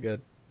sounds like a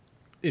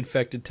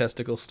infected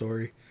testicle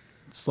story.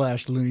 /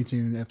 Looney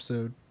Tune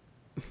episode.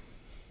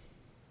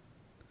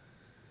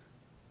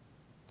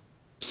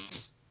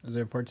 Is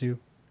there a part 2?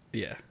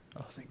 Yeah.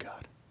 Oh, thank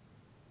God.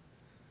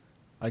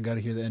 I got to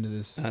hear the end of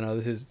this. I know,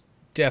 this is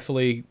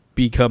definitely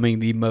becoming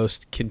the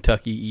most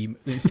Kentucky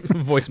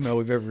voicemail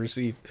we've ever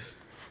received.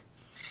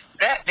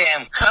 that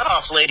damn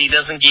cutoff lady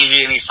doesn't give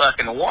you any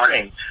fucking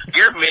warning.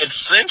 You're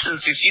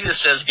mid-sentence. She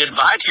just says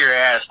goodbye to your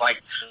ass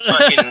like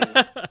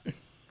fucking...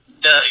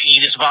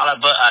 you just bought a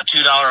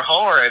 $2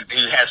 whore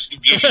who has to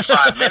give you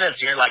 5 minutes.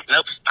 And you're like,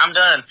 nope, I'm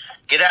done.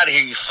 Get out of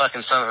here, you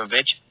fucking son of a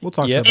bitch. We'll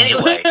talk Yep. about it.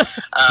 Anyway,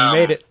 He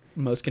made it.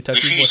 Most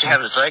Kentucky he used to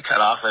have his leg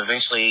cut off.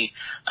 Eventually,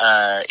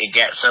 it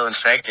got so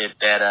infected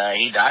that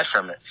he died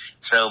from it.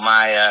 So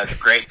my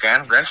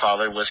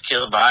great-grandfather was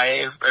killed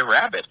by a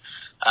rabbit.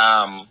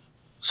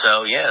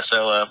 So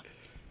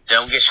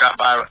don't get shot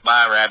by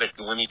a rabbit.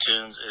 Looney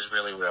Tunes is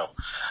really real.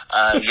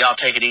 Y'all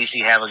take it easy.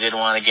 Have a good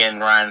one. Again,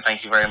 Ryan,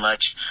 thank you very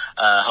much.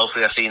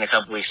 Hopefully I'll see you in a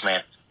couple weeks,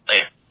 man.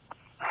 Later.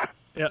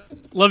 Yeah.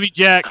 Love you,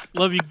 Jack.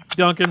 Love you,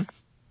 Duncan.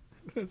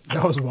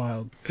 That was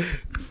wild.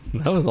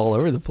 That was all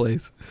over the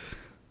place.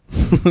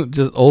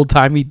 Just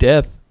old-timey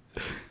death.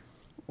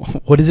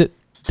 What is it?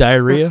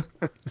 Diarrhea?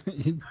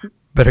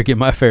 Better get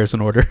my affairs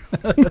in order.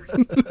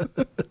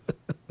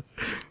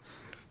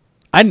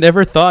 I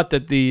never thought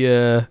that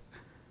the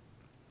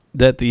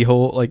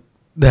whole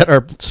that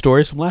our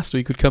stories from last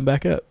week would come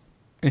back up,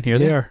 and here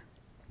they are.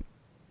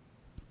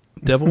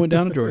 Devil went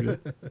down to Georgia.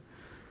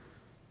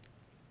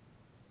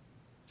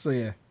 So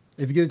yeah,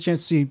 if you get a chance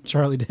to see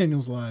Charlie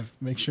Daniels live,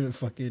 make sure to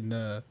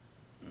fucking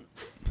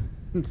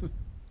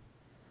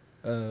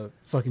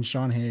fucking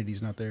Sean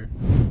Hannity's not there.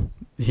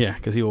 Yeah,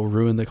 because he will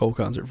ruin the whole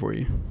concert for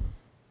you.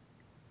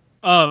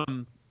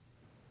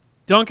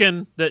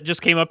 Duncan, that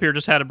just came up here,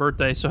 just had a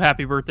birthday, so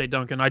happy birthday,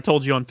 Duncan. I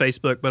told you on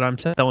Facebook, but I'm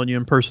telling you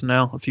in person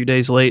now, a few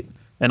days late,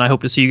 and I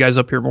hope to see you guys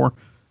up here more.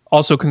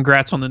 Also,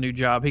 congrats on the new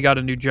job. He got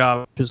a new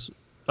job, which is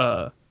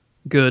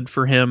good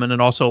for him, and it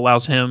also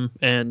allows him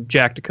and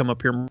Jack to come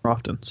up here more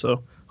often.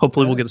 So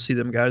hopefully we'll get to see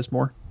them guys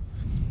more.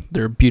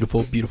 They're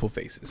beautiful, beautiful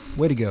faces.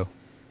 Way to go.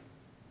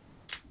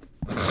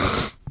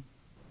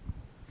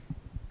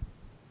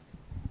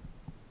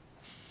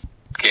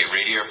 Okay,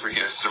 Radio Free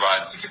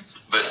Esteban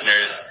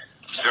listeners,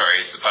 sorry,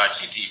 it's the Bot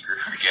GT crew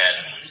again.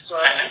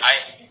 And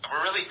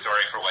we're really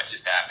sorry for what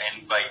just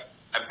happened.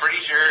 I'm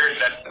pretty sure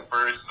that's the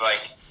first,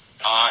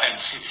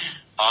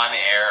 on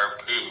air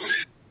poo.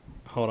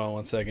 Hold on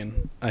one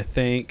second. I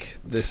think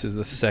this is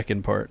the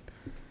second part.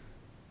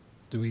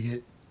 Do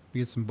we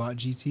get some Bot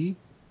GT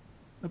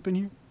up in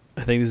here?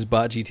 I think this is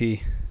Bot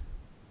GT.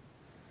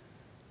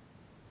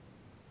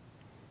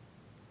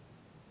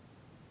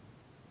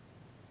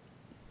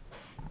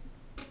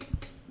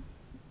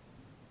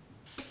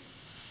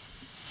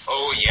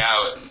 Oh,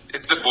 yeah,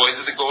 It's the boys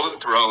of the Golden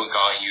Throne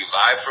calling you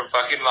live from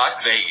fucking Las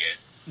Vegas.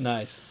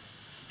 Nice.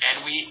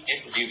 And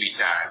it's doobie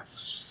time.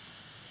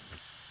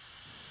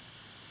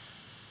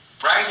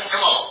 Right?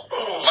 Come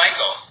on.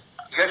 Michael,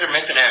 you guys are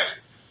missing out.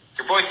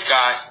 Your boy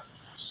Scott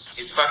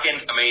is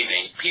fucking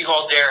amazing.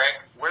 P-hole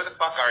Derek, where the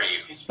fuck are you?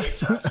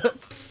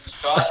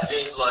 Scott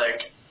is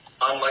like,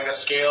 on like a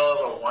scale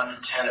of a 1 to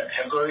 10 at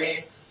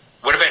pimplery.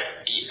 What about...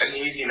 It's an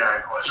easy 9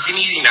 question. It's an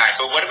easy 9,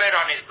 but what about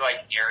on his,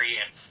 like,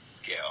 Aryan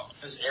scale?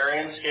 His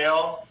Aryan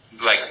scale?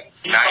 Like,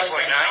 9.9?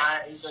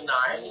 Like he's a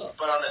 9,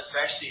 but on the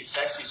sexy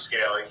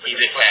scale, he's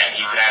a 10.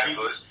 He's an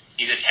absolute...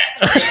 He's a 10.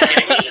 Are you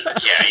kidding me?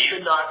 Yeah, he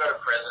could not go to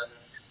prison.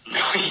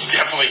 No, he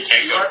definitely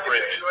can't go to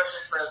prison. He went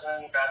to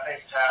prison, bad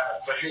things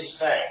happen. But here's the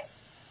thing.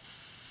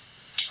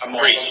 I'm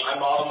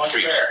all like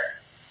a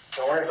bear.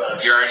 Don't worry about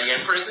it. You're already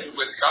in prison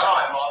with No,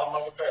 Scott? I'm all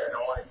like a bear.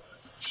 Don't worry about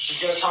it.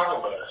 She's going to talk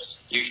about us.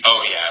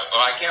 Oh, yeah.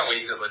 Well, I can't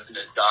wait to listen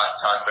to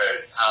Scott talk about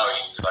how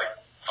he, like,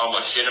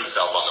 almost shit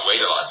himself on the way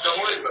to Las Vegas. Don't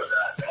worry about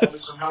that.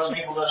 Sometimes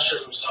people don't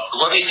shit themselves.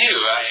 Well, they do.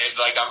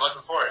 I'm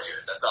looking forward to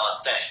it. That's all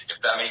I'm saying. If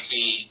that makes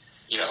me,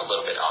 a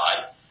little bit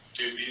odd,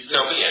 Dude,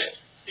 so be it.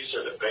 These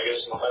are the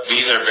biggest ones.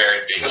 These are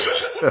very big.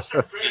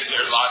 These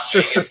are Las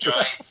Vegas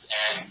joints,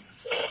 and,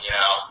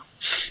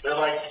 They're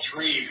like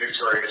 3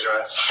 Victoria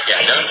joints.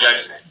 yeah, no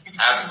judgment.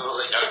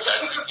 Absolutely no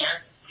judgment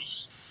here.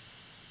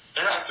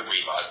 They're not 3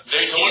 bucks.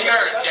 These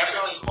are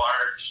definitely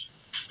large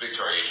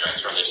Victoria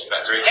joints from the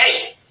dispensary.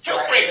 Hey,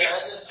 Joe Break.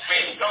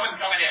 Wait, someone's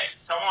coming in.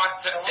 Someone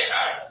wants to say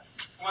hi.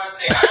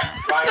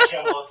 Ryan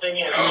Kimball, the thing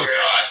is, Oh,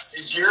 God.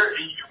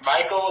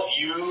 Michael,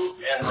 you,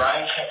 and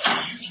Ryan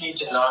Kimball, you need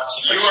to not...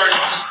 You are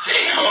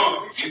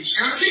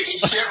taking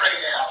shit right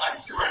now. I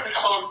swear.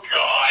 Oh,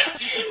 God.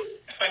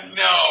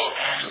 No.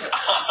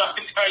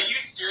 Are you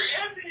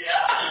serious?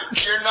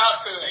 Yeah. You're not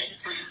pooing.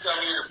 Please tell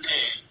me you're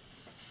peeing.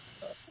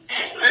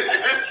 This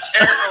is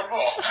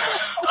terrible.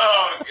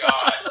 Oh,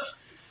 God.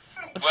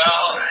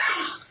 Well,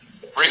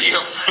 Radio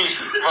Free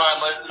Spawn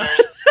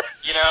listeners,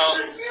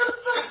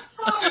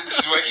 this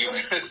is what you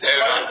missed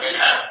out on.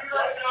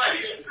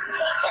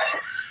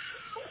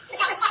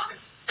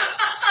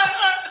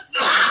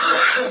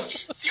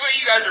 See what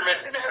you guys are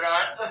missing out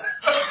on?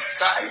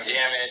 God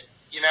damn it.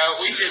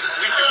 We should,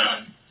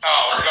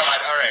 oh, God,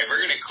 all right, we're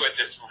going to quit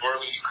this before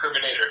we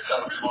incriminate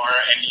ourselves more,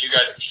 and you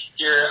guys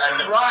hear an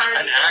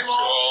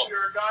actual...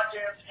 You're a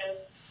goddamn 10.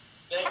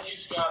 Thank you,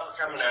 Scott,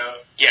 for coming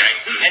out. Yeah,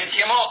 and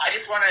Kimmel, I'm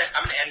going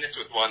to end this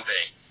with one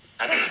thing.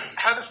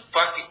 How the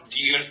fuck do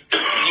you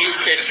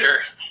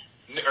picture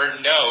or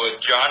know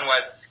John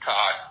West's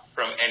cock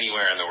from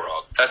anywhere in the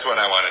world? That's what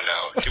I want to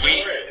know.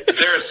 Is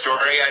there a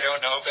story I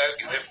don't know about?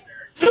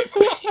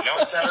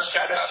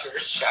 Shut up.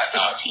 Shut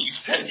up. You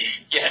said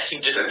yes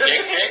and just a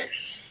dick pic.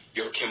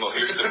 Yo, Kimmel,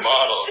 here's the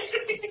model.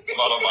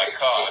 Model my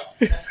cock.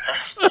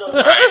 All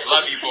right,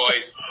 love you,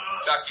 boys.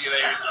 Talk to you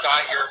later.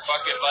 Scott, you're a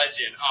fucking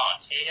legend. Oh,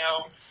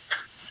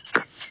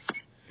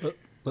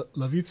 Tino.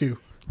 Love you too.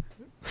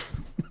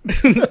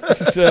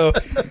 so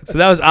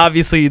that was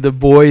obviously the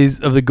boys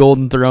of the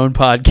Golden Throne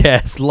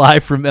podcast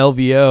live from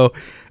LVO,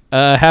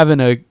 having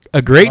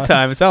a great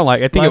time. It sounded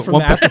like, I think Live at from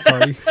one the point, after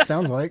party.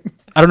 Sounds like.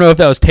 I don't know if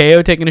that was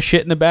Teo taking a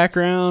shit in the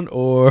background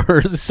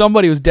or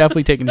somebody was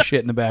definitely taking a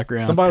shit in the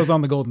background. Somebody was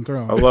on the Golden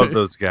Throne. I love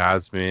those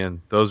guys, man.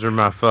 Those are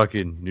my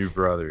fucking new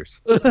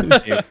brothers.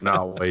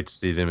 Cannot wait to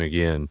see them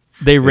again.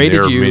 They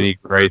rated you. Many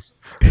greats.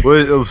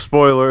 Well,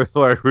 spoiler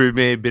alert: we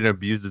may have been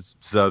abusing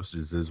some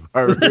substances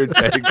while we were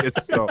taking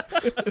it. So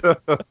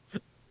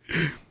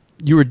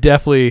You were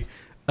definitely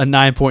a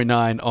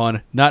 9.9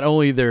 on not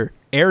only their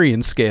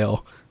Aryan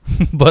scale,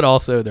 but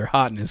also their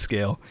hotness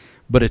scale,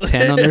 but a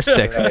 10 on their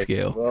sexy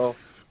scale.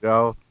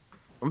 Well,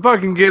 I'm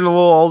fucking getting a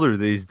little older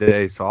these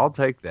days, so I'll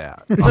take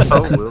that. I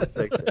will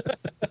take that.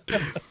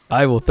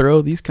 I will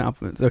throw these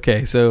compliments.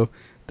 Okay, so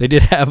they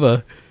did have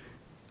a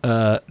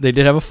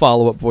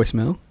follow-up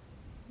voicemail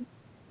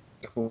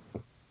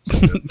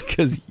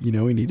because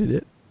we needed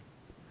it.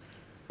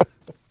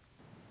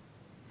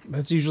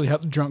 That's usually how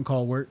the drunk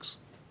call works.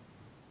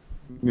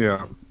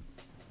 Yeah.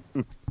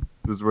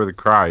 This is where the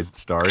cry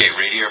starts. Okay,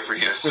 Radio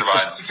Free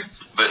Savant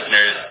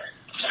listeners,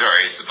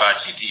 sorry, it's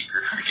Apache T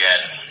crew again.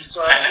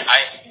 And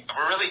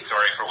we're really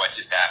sorry for what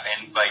just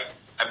happened. Like,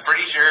 I'm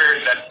pretty sure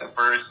that's the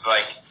first,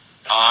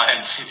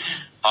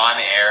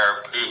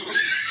 on-air poo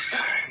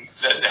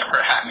that's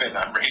ever happened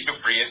on Radio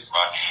Free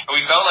Savant. And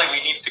we felt like we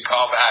needed to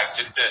call back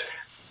just to,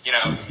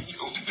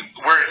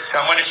 we're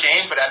somewhat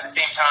ashamed, but at the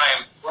same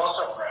time, We're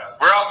also proud.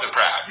 we're also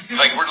proud.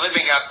 Like, we're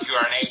living up to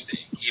our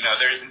namesake.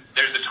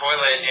 There's a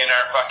toilet in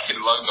our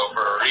fucking logo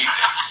for a reason,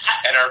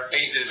 and our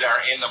faces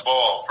are in the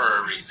bowl for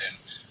a reason.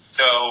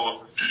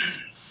 So,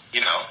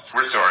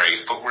 we're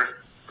sorry, but we're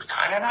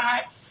kind of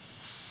not.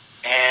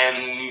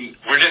 And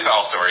we're just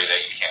all sorry that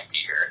you can't be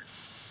here,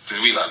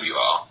 because we love you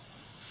all.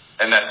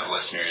 And that's the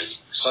listeners.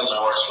 Sons and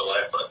horse for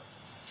life, but...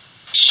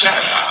 Shut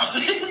up.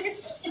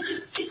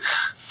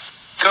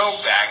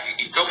 Go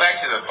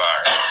back to the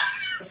bar.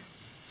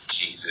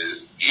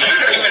 Jesus. You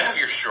don't even have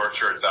your short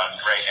shorts on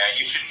right now.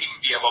 You shouldn't even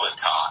be able to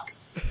talk.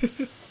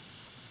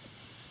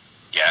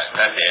 Yeah,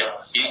 that's it.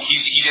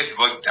 he just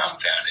looked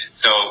dumbfounded.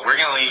 So we're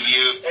gonna leave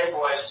you. Hey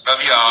boys.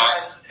 Love you all.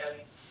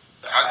 And,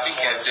 Hugs and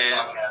kisses.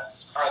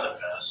 Are the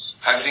best.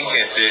 Hugs and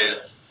kisses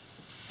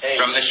Hey,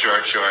 from the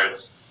short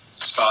shorts.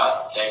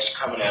 Scott, thanks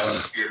for coming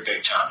out. You're a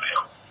big time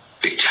male.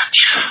 Big time.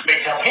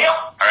 Big time male.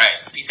 All right.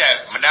 Peace out.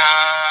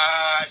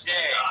 Menage.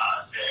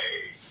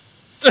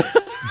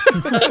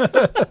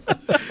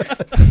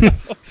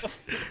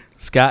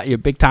 Scott, you're a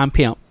big time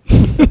pimp.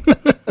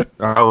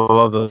 I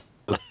love those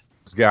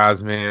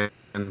guys, man.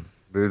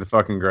 They're the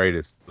fucking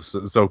greatest.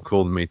 It's so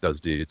cool to meet those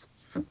dudes.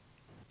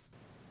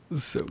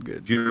 So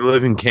good. If you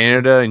live in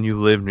Canada and you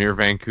live near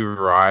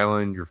Vancouver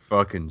Island, you're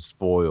fucking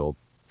spoiled.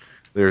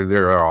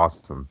 They're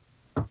awesome.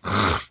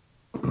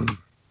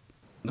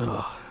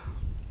 Oh.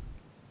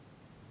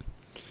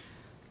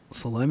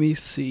 So let me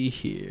see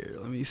here.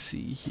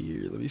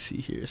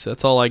 So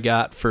that's all I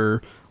got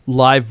for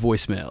live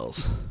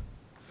voicemails.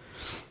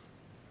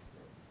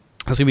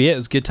 That's gonna be it. It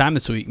was a good time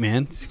this week,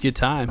 man. It's a good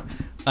time.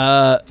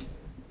 Let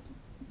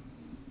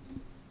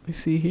me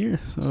see here.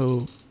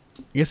 So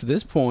I guess at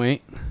this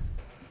point,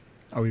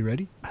 Are we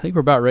ready? I think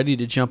we're about ready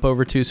to jump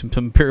over to some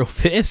Imperial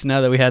Fist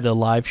now that we had the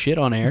live shit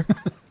on air.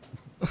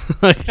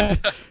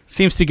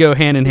 Seems to go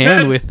hand in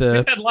hand with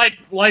We've had live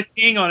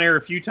peeing on air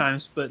a few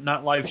times, but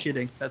not live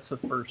shitting. That's the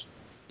first.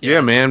 Yeah,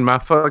 man. I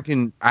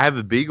have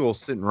a beagle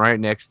sitting right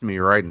next to me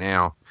right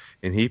now,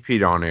 and he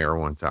peed on air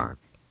one time.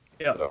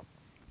 Yeah. So.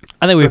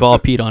 I think we've all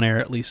peed on air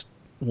at least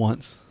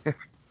once.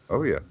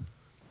 Oh yeah.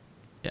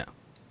 Yeah.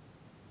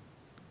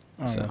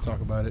 I don't want to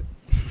talk about it.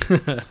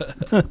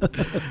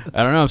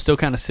 I don't know. I'm still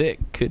kind of sick.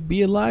 Could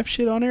be a live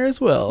shit on air as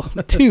well,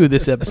 too,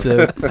 this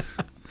episode.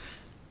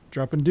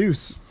 Dropping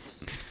deuce.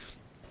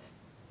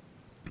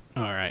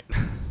 All right.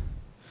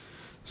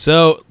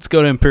 So let's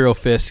go to Imperial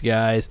Fist,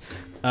 guys.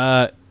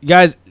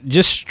 Guys,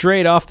 just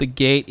straight off the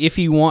gate, if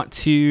you want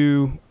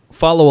to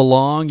follow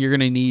along, you're going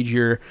to need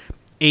your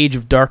Age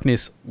of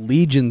Darkness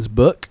Legions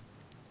book,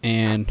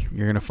 and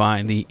you're going to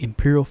find the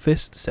Imperial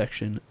Fist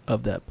section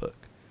of that book.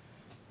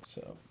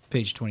 So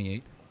Page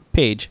 28.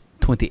 Page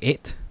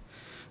 28.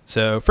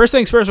 So first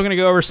things first, we're going to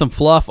go over some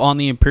fluff on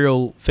the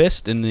Imperial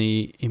Fist and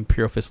the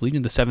Imperial Fist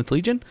Legion, the 7th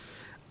Legion.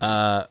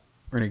 We're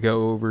going to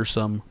go over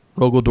some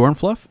Rogel Dorn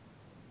fluff,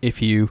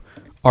 if you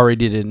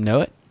already didn't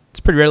know it. It's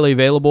pretty readily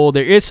available.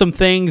 There is some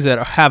things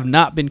that have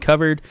not been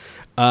covered.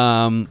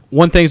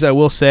 One thing I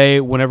will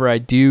say, whenever I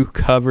do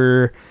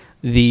cover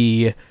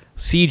the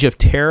Siege of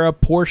Terra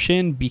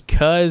portion,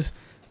 because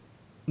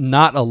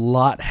not a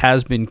lot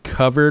has been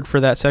covered for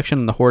that section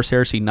in the Horus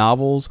Heresy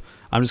novels,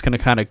 I'm just going to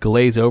kind of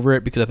glaze over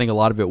it because I think a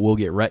lot of it will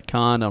get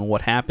retconned on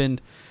what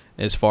happened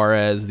as far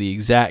as the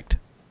exact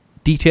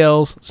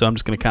details. So I'm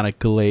just going to kind of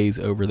glaze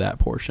over that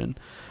portion.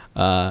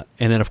 And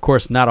then, of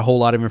course, not a whole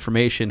lot of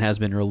information has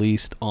been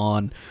released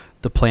on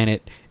the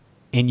planet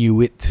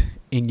Inuit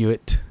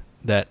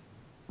that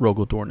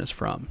Rogel Dorn is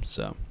from.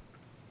 So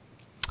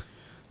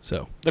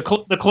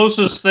The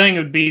closest thing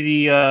would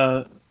be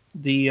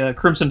the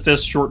Crimson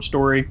Fist short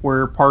story,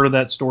 where part of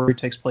that story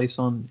takes place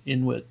on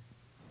Inuit.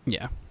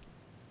 yeah.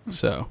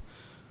 So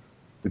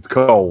It's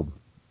cold.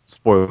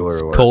 Spoiler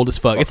it's alert. cold as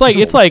fuck. It's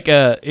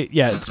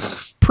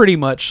pretty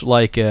much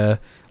like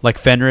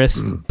Fenris,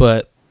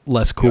 but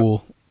less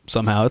cool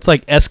somehow. It's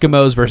like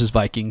Eskimos versus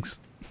Vikings.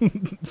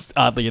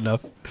 Oddly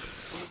enough.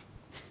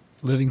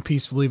 Living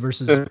peacefully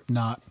versus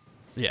not.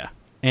 Yeah.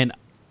 And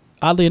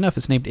oddly enough,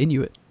 it's named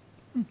Inuit.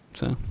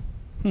 So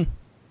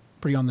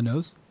Pretty on the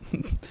nose.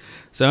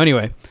 So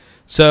anyway,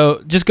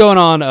 just going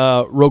on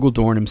Rogel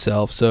Dorn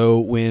himself. So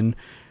when,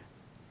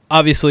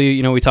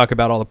 obviously, we talk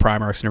about all the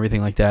Primarchs and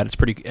everything like that, it's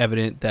pretty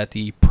evident that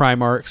the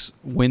Primarchs,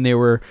 when they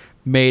were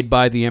made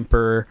by the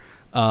Emperor,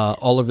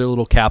 all of their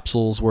little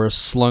capsules were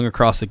slung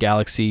across the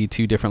galaxy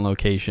to different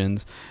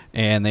locations,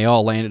 and they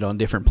all landed on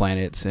different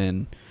planets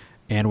and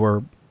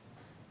were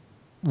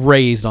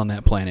raised on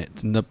that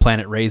planet, and the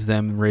planet raised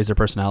them and raised their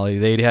personality.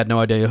 They had no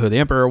idea who the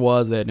Emperor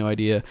was. They had no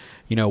idea,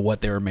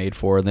 what they were made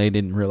for. And they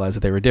didn't realize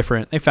that they were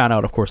different. They found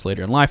out, of course,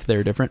 later in life they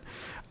were different.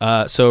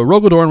 So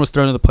Rogel Dorn was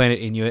thrown to the planet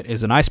Inuit.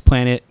 It's an ice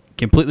planet,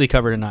 completely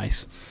covered in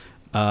ice.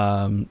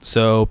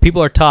 So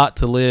people are taught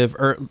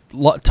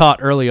taught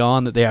early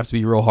on that they have to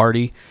be real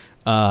hardy.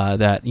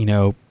 That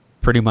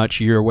pretty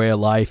much your way of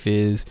life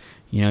is,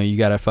 you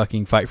got to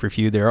fucking fight for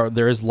food.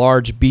 There is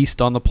large beasts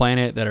on the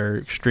planet that are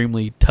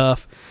extremely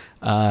tough.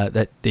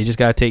 That they just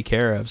got to take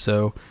care of.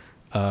 So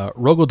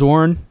Rogel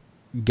Dorn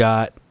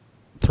got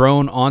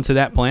thrown onto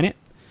that planet,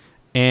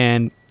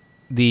 and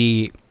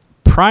the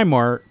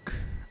patriarch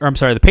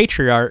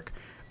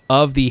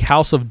of the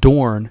House of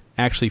Dorn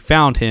actually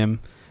found him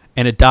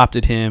and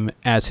adopted him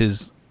as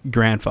his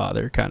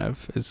grandfather, kind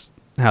of is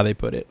how they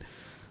put it.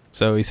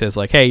 So he says,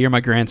 like, hey, you're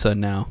my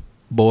grandson now,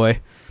 boy.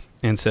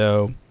 And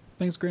so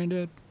Thanks,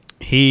 Granddad.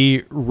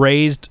 he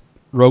raised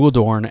Rogel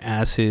Dorn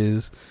as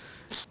his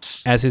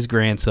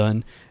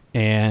grandson,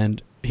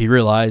 and he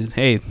realized,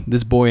 hey,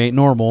 this boy ain't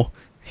normal.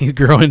 He's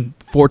growing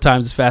 4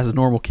 times as fast as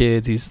normal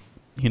kids. He's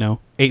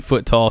 8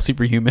 foot tall,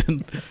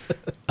 superhuman.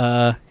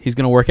 He's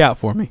gonna work out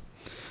for me.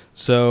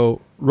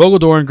 So Rogel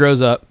Dorn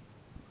grows up,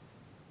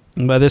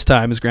 By this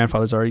time, his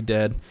grandfather's already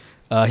dead.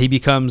 He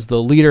becomes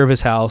the leader of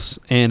his house,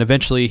 and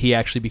eventually he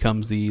actually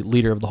becomes the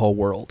leader of the whole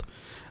world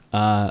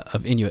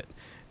of Inuit.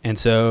 And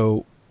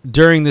so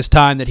during this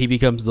time that he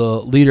becomes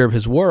the leader of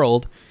his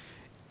world,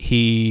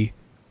 he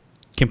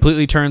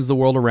completely turns the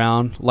world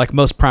around, like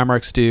most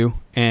Primarchs do,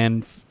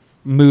 and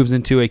moves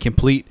into a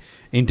complete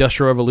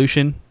industrial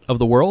revolution of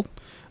the world,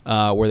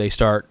 where they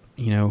start,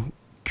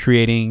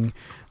 creating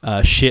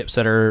ships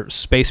that are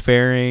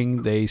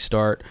spacefaring. They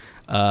start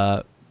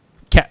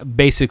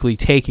basically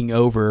taking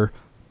over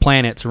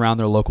planets around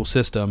their local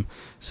system.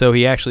 So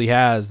he actually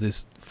has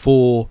this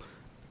full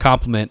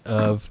complement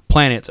of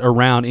planets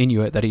around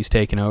Inuit that he's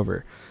taken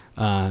over.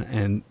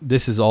 And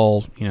this is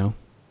all,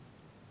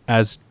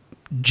 as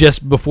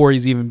just before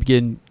he's even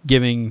begin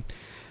giving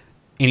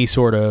any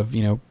sort of,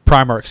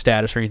 Primarch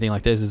status or anything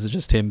like this. This is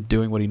just him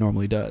doing what he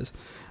normally does.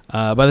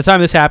 By the time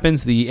this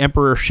happens, the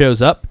Emperor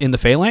shows up in the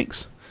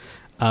Phalanx,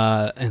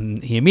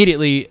 and he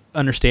immediately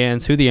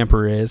understands who the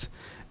Emperor is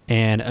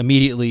and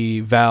immediately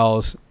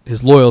vows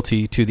his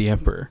loyalty to the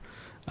Emperor.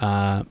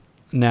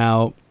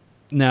 Now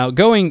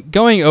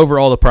going over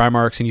all the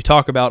Primarchs, and you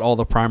talk about all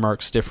the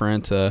Primarchs'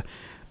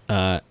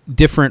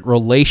 different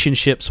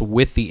relationships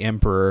with the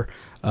Emperor.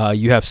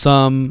 You have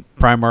some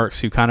Primarchs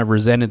who kind of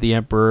resented the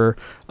Emperor,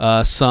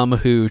 some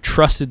who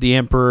trusted the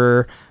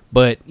Emperor,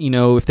 but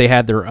if they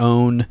had their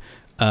own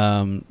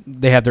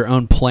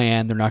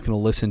plan, they're not going to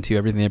listen to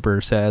everything the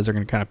Emperor says. They're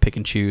going to kind of pick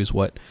and choose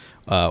what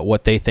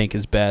they think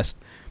is best.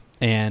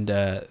 And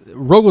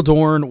Rogal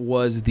Dorn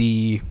was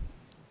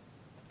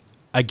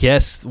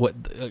what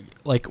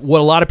a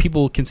lot of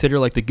people consider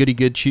like the goody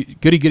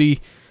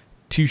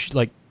two,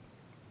 like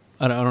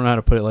I don't know how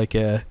to put it,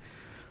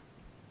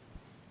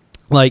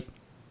 like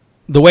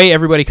the way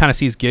everybody kind of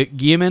sees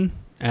Guilliman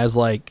as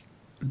like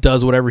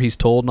does whatever he's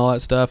told and all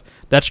that stuff.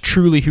 That's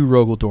truly who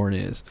Rogal Dorn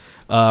is.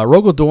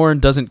 Rogal Dorn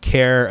doesn't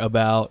care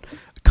about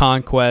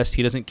conquest.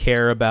 He doesn't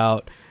care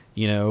about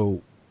he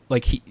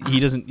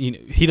doesn't.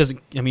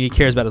 I mean, he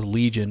cares about his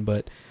legion,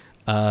 but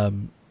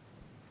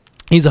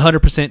he's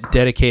 100%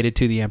 dedicated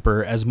to the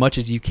Emperor, as much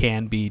as you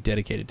can be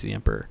dedicated to the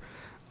Emperor.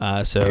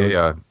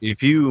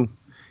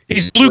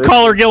 He's blue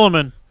collar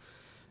Guilliman.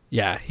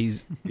 Yeah,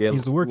 he's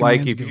the working like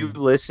man's if you Guilliman.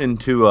 listen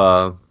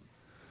to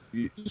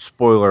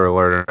spoiler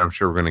alert, I'm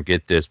sure we're gonna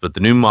get this, but the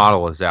new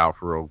model is out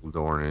for Rogal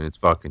Dorn, and it's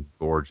fucking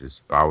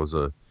gorgeous. If I was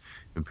a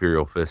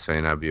Imperial Fist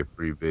fan, I'd be a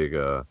pretty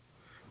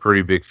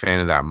big fan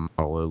of that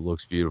model. It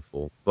looks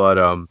beautiful. But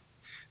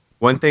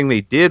one thing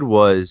they did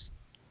was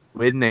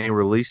when they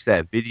released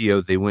that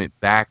video, they went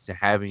back to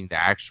having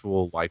the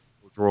actual like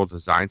World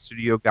Design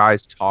Studio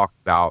guys talk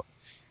about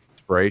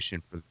inspiration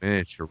for the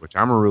miniature, which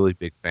I'm a really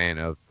big fan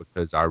of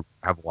because I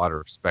have a lot of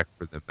respect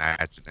for the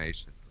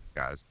imagination those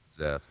guys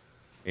possess.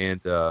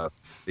 And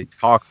they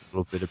talk a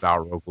little bit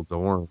about Rogal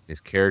Dorn, his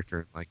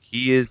character. Like,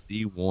 he is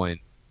the one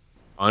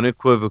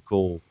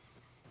unequivocal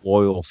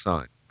loyal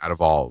son out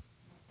of all of them.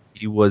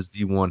 He was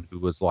the one who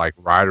was like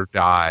ride or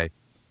die,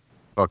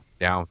 fucking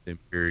down with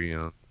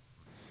Imperium,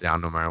 down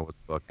no matter what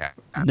the fuck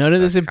happened. none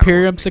of this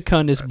Imperium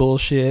Secundus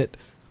bullshit.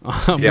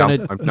 I'm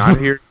not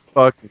here to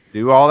fucking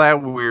do all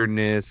that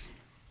weirdness.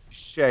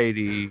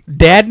 Shady.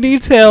 Dad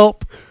needs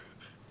help.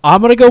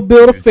 I'm gonna go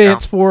build a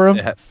fence for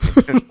him.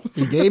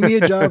 He gave me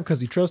a job because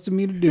he trusted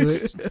me to do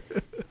it.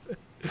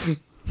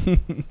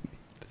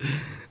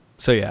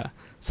 So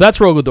that's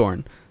Rogal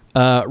Dorn.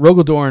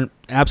 Rogal Dorn,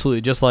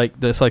 absolutely, just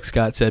like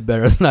Scott said,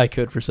 better than I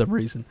could for some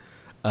reason.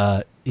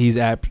 He's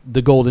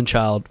the golden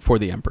child for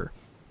the Emperor.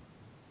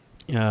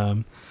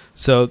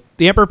 So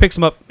the Emperor picks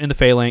him up in the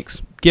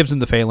Phalanx, gives him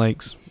the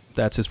Phalanx.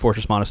 That's his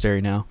fortress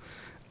monastery now.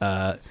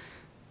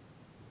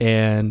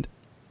 And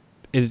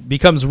it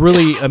becomes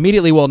really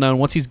immediately well known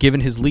once he's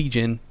given his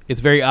legion. It's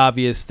very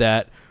obvious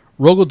that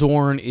Rogal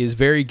Dorn is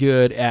very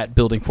good at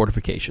building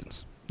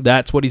fortifications.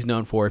 That's what he's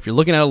known for. If you're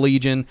looking at a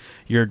legion,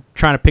 you're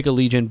trying to pick a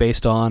legion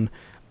based on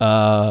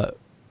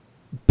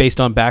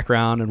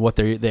background and what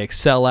they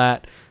excel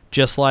at.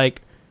 Just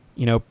like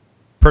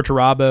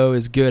Perturabo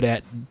is good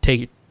at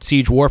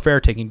siege warfare,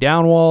 taking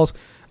down walls.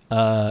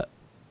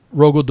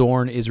 Rogal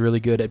Dorn is really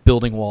good at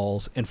building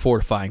walls and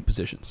fortifying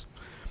positions.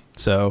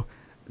 So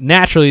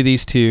naturally,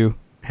 these two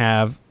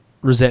have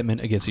resentment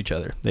against each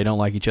other. They don't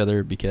like each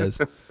other because,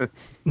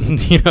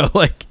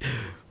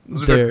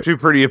 Those are two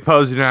pretty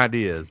opposing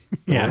ideas.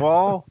 Yeah. Want a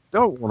wall?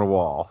 Don't want a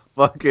wall.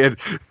 Fucking,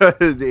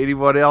 does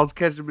anyone else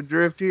catch them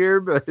adrift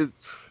here? But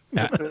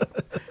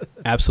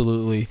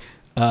absolutely.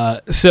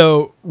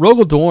 So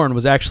Rogal Dorn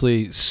was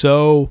actually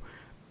so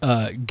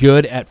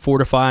good at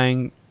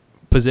fortifying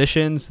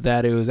positions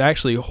that it was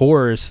actually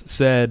Horus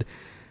said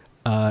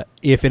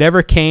if it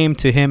ever came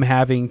to him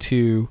having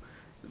to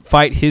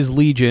fight his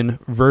legion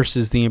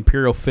versus the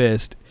Imperial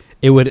Fist,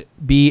 it would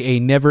be a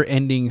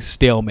never-ending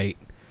stalemate,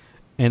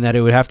 and that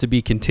it would have to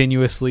be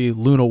continuously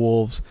Luna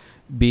Wolves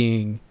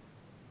being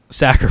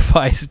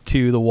sacrificed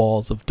to the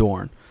walls of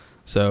Dorn.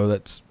 So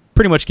that's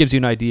pretty much gives you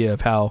an idea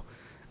of how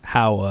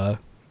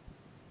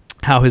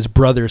his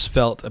brothers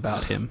felt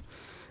about him.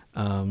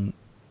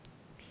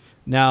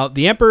 Now,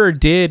 the Emperor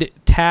did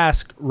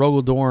task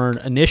Rogel Dorn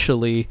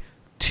initially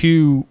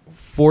to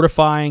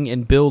fortifying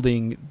and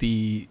building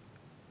the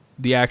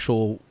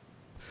actual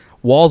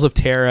walls of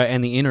Terra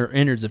and the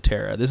innards of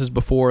Terra. This is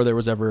before there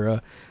was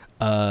ever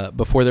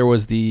before there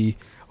was the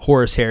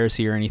Horus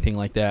Heresy or anything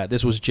like that.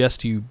 This was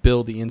just to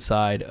build the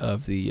inside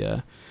of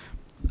the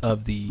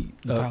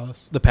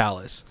palace. The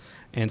palace.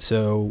 And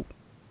so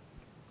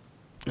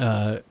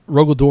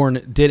Rogel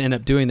Dorn did end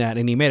up doing that,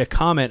 and he made a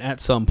comment at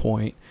some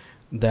point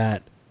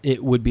that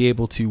it would be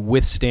able to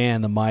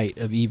withstand the might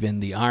of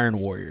even the Iron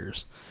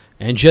Warriors.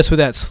 And just with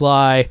that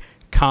sly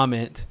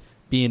comment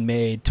being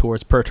made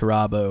towards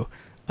Perturabo,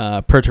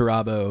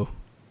 Perturabo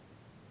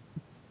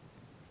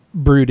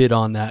brooded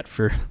on that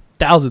for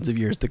thousands of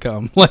years to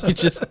come. Like, it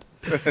just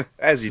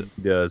as he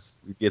does,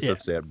 he gets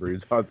upset,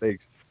 broods on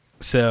things.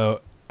 So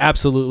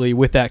absolutely,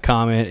 with that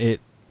comment,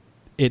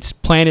 it's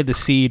planted the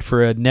seed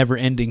for a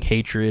never-ending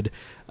hatred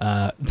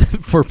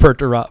for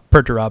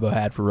Perturabo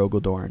had for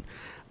Rogel Dorn.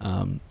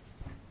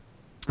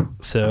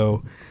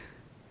 So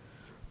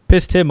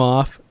pissed him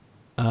off.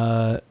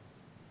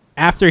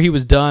 After he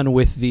was done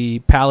with the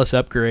palace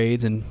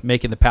upgrades and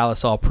making the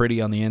palace all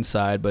pretty on the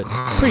inside, but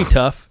pretty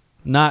tough,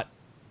 not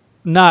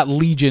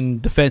Legion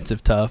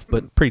defensive tough,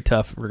 but pretty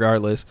tough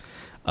regardless,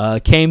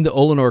 came the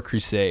Olenor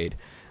Crusade.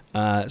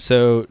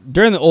 So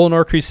during the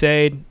Olenor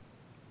Crusade,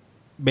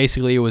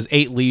 basically it was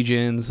 8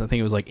 legions. I think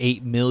it was like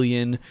 8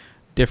 million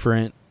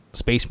different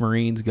Space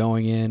Marines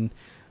going in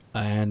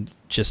and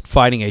just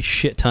fighting a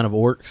shit ton of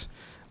orcs.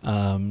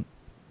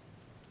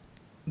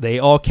 They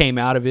all came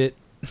out of it.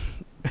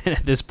 And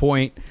at this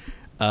point,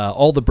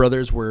 all the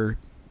brothers were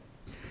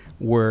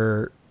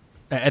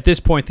at this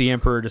point, the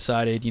Emperor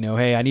decided,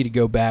 hey, I need to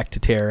go back to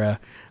Terra.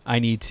 I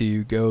need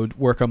to go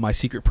work on my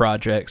secret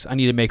projects. I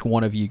need to make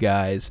one of you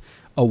guys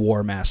a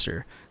War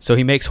Master. So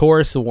he makes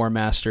Horus the War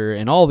Master,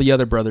 and all the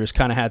other brothers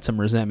kind of had some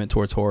resentment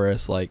towards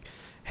Horus, like,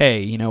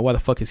 hey, why the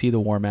fuck is he the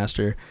War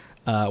Master?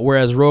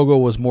 Whereas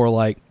Rogel was more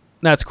like,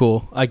 that's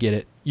cool, I get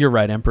it. You're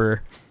right,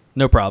 Emperor.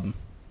 No problem.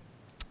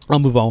 I'll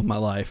move on with my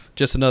life.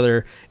 Just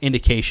another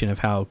indication of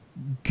how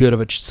good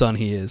of a son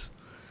he is.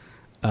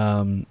 He's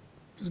a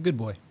good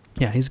boy.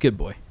 Yeah, he's a good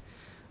boy.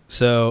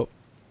 So,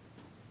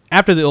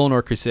 after the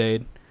Olenor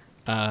Crusade,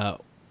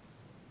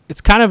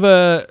 it's kind of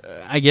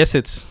I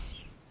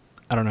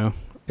don't know.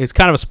 It's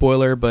kind of a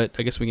spoiler, but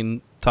I guess we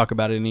can talk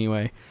about it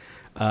anyway.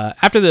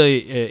 After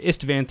the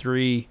Istvan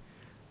III,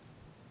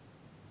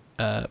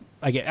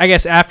 I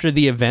guess after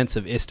the events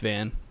of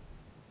Istvan,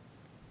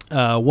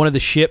 one of the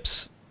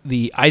ships,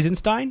 the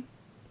Eisenstein,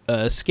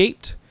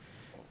 escaped,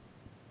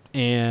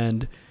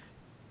 and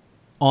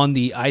on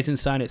the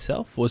Eisenstein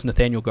itself was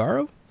Nathaniel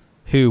Garro,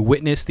 who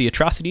witnessed the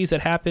atrocities that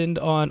happened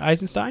on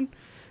Eisenstein,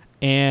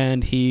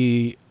 and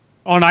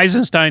on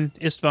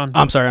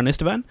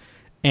Istvan,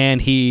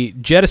 and he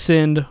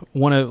jettisoned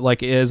one of,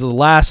 like, as the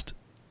last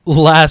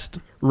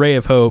ray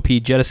of hope, he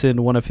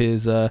jettisoned one of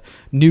his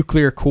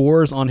nuclear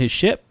cores on his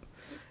ship.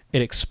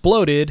 It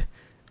exploded,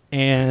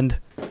 and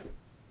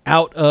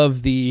out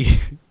of the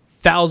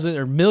thousands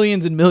or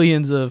millions and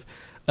millions of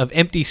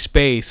empty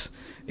space,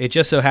 it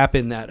just so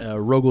happened that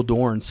Rogel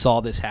Dorn saw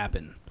this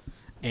happen.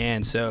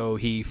 And so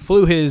he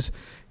flew his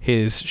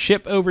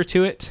ship over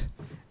to it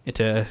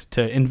to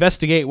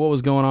investigate what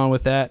was going on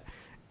with that,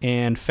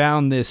 and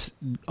found this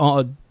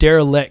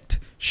derelict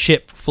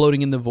ship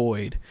floating in the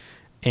void.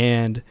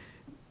 And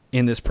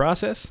in this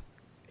process,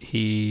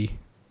 him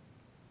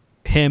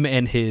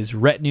and his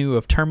retinue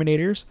of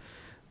Terminators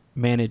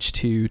managed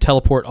to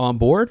teleport on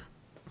board,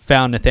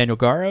 found Nathaniel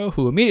Garro,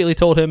 who immediately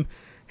told him,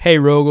 hey,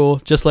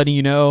 Rogel, just letting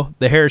you know,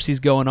 the heresy's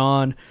going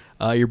on.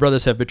 Your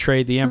brothers have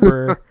betrayed the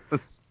Emperor.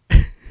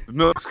 The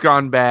milk's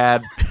gone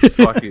bad.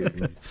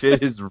 Fucking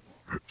shit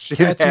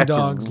Cats and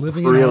dogs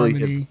living in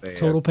harmony.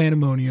 Total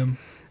pandemonium.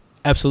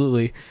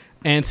 Absolutely.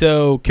 And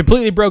so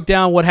completely broke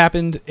down what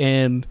happened,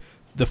 and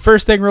the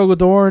first thing Rogel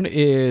Dorn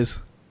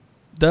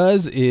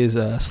does is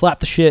slap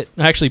the shit,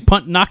 actually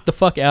knock the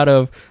fuck out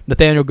of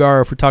Nathaniel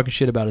Garro for talking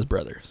shit about his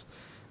brothers.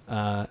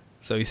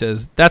 So he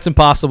says, that's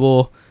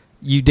impossible.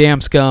 You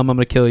damn scum, I'm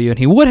going to kill you. And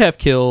he would have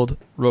killed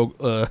Nathaniel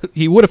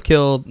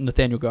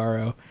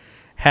Garro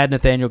had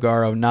Nathaniel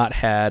Garro not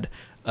had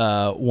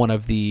one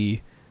of the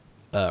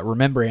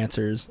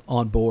remembrancers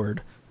on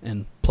board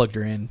and plugged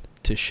her in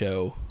to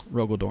show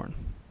Rogel Dorn.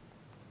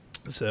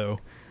 So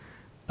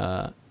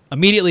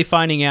immediately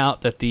finding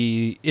out that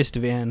the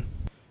Istvan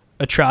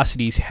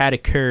atrocities had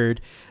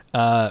occurred,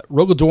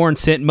 Rogel Dorn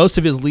sent most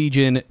of his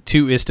legion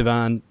to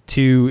Istvan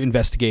to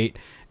investigate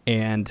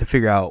and to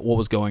figure out what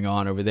was going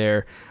on over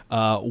there,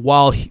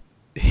 while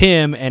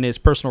him and his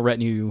personal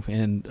retinue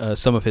and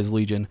some of his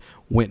legion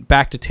went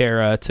back to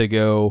Terra to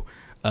go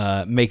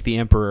make the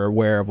Emperor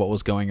aware of what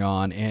was going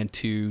on and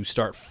to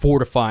start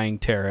fortifying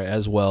Terra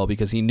as well,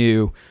 because he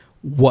knew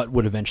what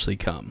would eventually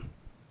come.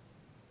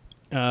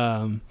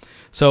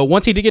 So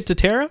once he did get to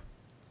Terra,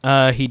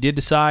 he did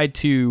decide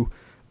to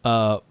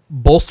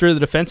bolster the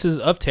defenses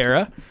of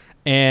Terra,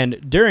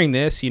 and during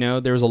this,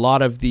 there was a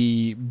lot of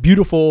the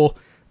beautiful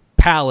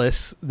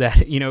palace that,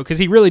 because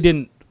he really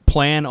didn't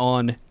plan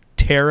on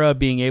Terra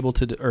being able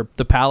to, or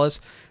the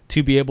palace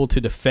to be able to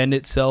defend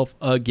itself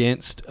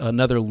against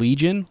another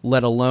legion,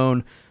 let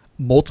alone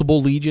multiple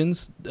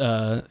legions.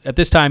 At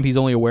this time, he's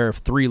only aware of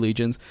 3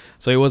 legions,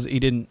 so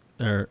 4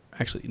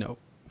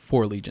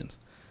 legions.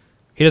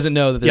 He doesn't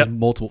know that there's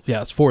multiple.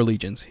 Yeah, it's 4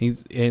 legions.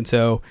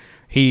 So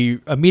he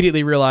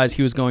immediately realized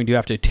he was going to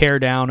have to tear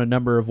down a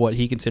number of what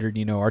he considered,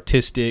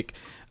 artistic,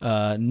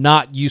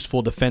 not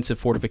useful defensive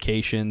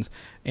fortifications,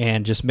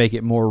 and just make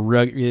it more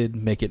rugged,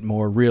 make it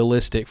more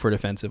realistic for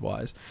defensive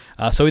wise.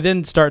 So he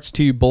then starts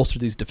to bolster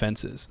these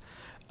defenses.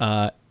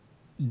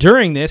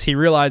 During this, he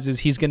realizes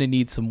he's going to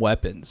need some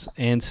weapons.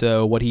 And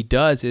so what he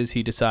does is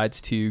he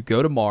decides to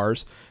go to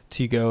Mars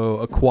to go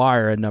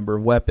acquire a number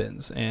of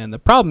weapons. And the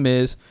problem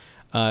is,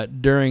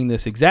 during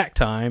this exact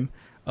time,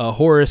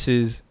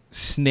 Horus's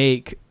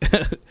snake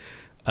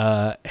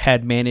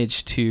had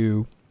managed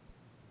to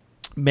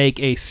make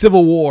a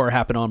civil war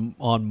happen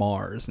on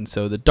Mars. And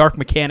so the Dark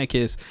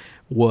Mechanicus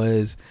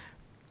was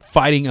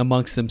fighting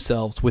amongst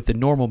themselves with the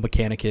normal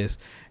Mechanicus.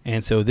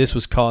 And so this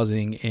was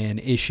causing an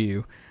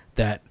issue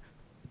that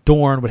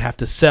Dorn would have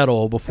to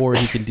settle before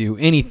he can do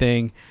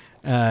anything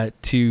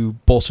to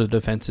bolster the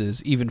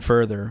defenses even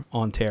further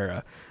on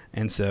Terra.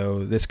 And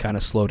so this kind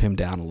of slowed him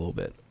down a little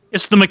bit.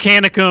 It's the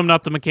Mechanicum,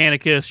 not the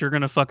Mechanicus. You're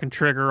going to fucking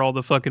trigger all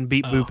the fucking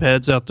beat boop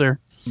heads out there.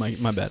 My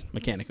bad.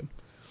 Mechanicum.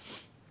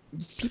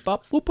 Beep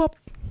up, whoop up.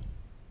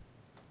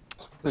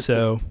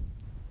 So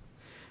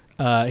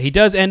he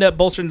does end up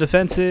bolstering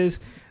defenses.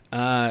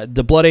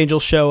 The Blood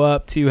Angels show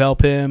up to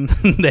help him.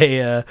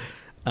 The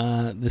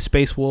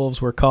Space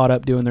Wolves were caught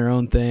up doing their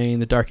own thing.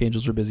 The Dark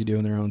Angels were busy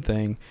doing their own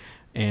thing.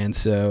 And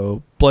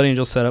so Blood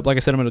Angels set up. Like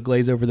I said, I'm going to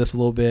glaze over this a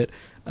little bit.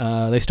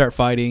 They start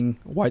fighting.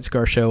 White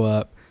Scar show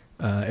up.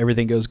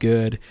 Everything goes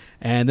good.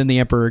 And then the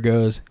Emperor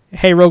goes,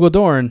 "Hey, Rogel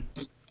Dorn,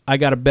 I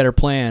got a better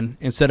plan.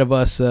 Instead of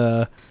us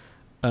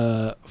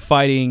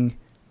fighting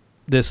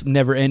this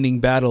never-ending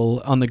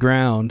battle on the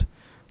ground,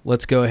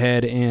 let's go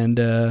ahead.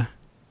 I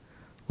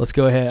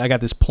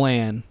got this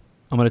plan.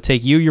 I'm going to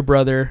take you, your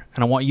brother,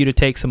 and I want you to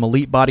take some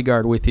elite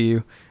bodyguard with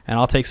you, and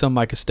I'll take some of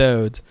my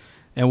custodes,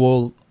 and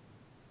we'll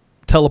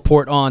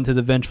teleport on to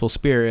the Vengeful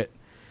Spirit."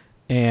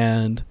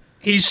 And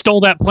he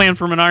stole that plan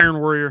from an Iron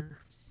Warrior.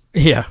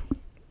 Yeah,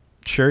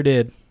 sure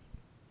did.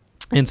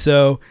 And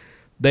so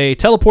they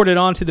teleported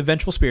on to the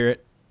Vengeful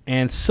Spirit,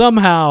 and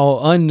somehow,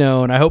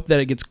 unknown, I hope that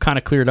it gets kind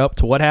of cleared up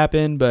to what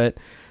happened, but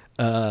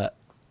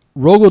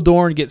Rogel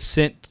Dorn gets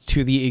sent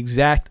to the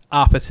exact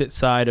opposite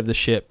side of the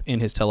ship in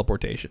his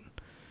teleportation.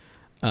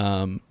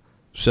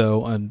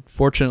 So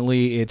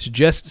unfortunately, it's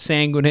just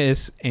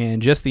Sanguinius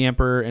and just the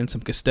Emperor and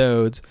some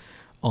custodes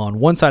on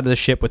one side of the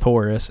ship with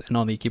Horus, and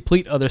on the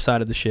complete other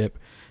side of the ship,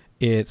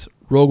 it's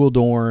Rogel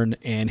Dorn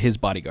and his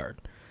bodyguard.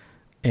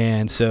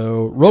 And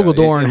so Rogel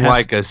Dorn has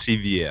like a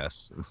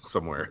CVS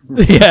somewhere.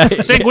 Yeah,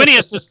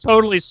 Sanguinius is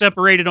totally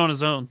separated on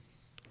his own.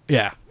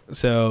 Yeah,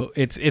 so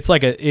it's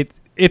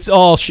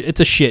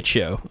a shit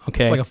show.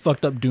 Okay, It's like a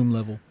fucked up Doom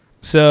level.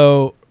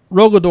 So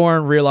Rogel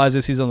Dorn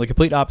realizes he's on the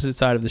complete opposite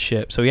side of the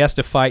ship, so he has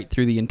to fight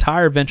through the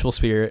entire Vengeful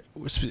Spirit.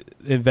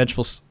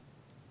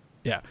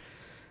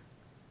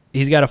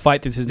 He's got to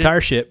fight through his entire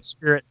ship.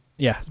 Spirit.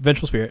 Yeah,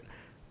 Vengeful Spirit.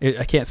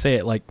 I can't say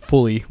it like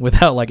fully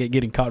without like it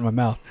getting caught in my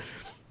mouth.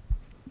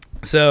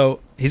 So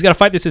he's got to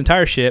fight this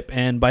entire ship,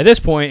 and by this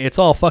point, it's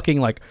all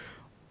fucking like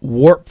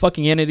warp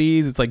fucking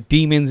entities. It's like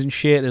demons and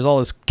shit. There's all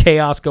this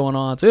chaos going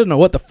on, so he doesn't know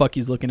what the fuck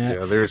he's looking at.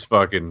 Yeah, there's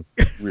fucking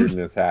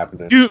weirdness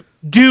happening.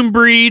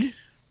 Doombreed.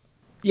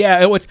 Yeah,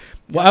 I always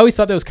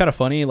thought that was kind of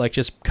funny, like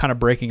just kind of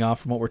breaking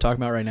off from what we're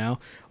talking about right now.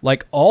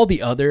 Like all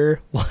the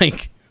other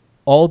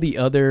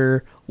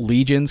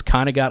legions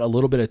kind of got a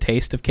little bit of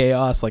taste of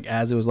chaos. Like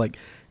as it was like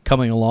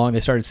coming along, they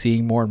started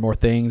seeing more and more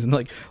things, and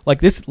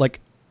like this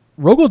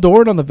Rogel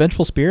Dorn on the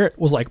Vengeful Spirit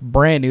was like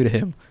brand new to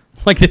him.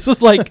 Like this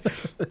was like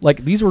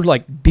these were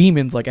like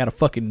demons like out of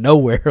fucking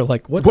nowhere.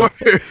 Like what?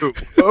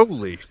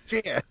 Holy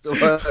shit!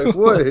 Like,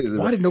 what is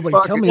Why did nobody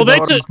tell me Well,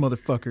 about these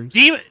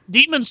motherfuckers?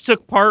 Demons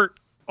took part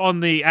on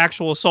the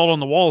actual assault on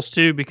the walls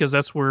too, because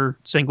that's where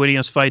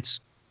Sanguinius fights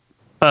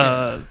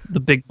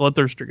the big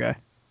bloodthirster guy.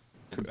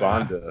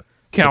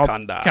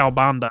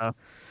 Kalbanda.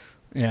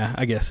 Yeah,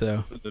 I guess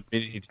so. The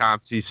many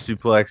times he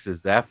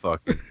suplexes that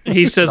fucking.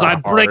 He says,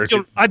 "I'd break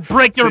your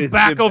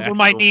back over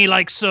my knee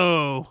like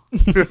so."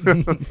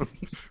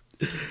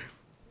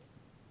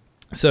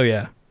 So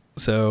yeah,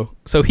 so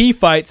he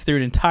fights through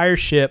an entire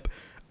ship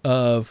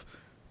of,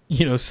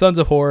 Sons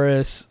of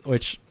Horus,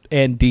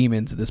 and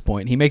demons at this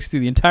point. He makes it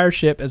through the entire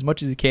ship as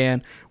much as he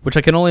can, which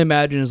I can only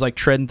imagine is like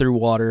treading through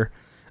water,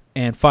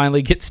 and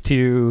finally gets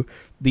to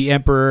the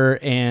Emperor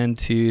and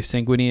to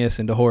Sanguinius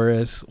and to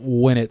Horus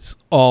when it's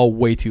all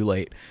way too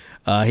late.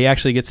 He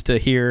actually gets to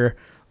hear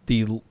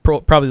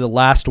probably the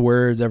last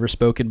words ever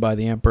spoken by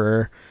the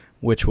Emperor,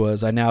 which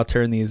was, "I now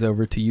turn these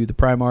over to you, the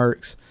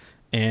Primarchs,"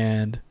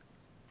 and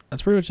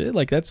that's pretty much it.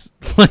 Like that's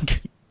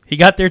like he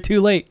got there too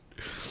late.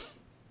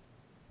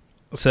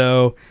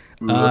 So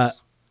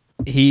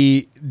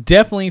he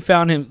definitely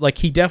found him, like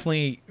he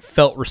definitely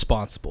felt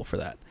responsible for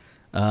that.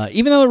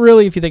 Even though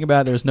really, if you think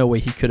about it, there's no way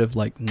he could have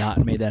like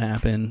not made that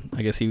happen.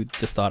 I guess he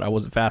just thought I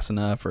wasn't fast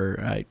enough,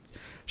 or I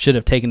should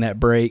have taken that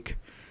break.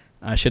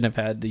 I shouldn't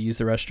have had to use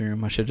the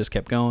restroom. I should have just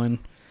kept going.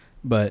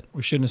 But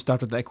We shouldn't have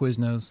stopped at that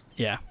Quiznos.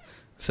 yeah,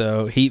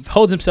 so he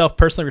holds himself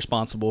personally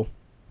responsible.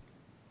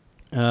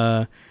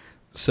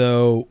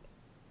 So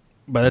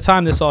by the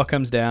time this all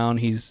comes down,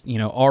 he's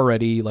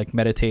already like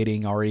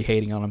meditating, already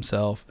hating on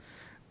himself,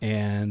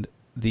 and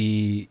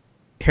the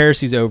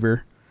heresy's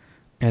over.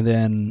 And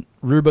then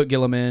Rubik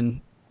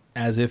Gilliman,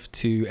 as if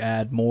to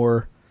add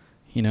more,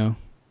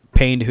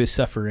 pain to his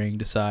suffering,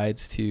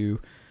 decides to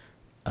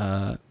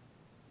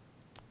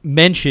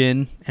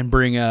mention and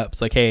bring up,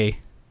 it's like, hey,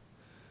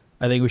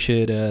 I think we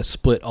should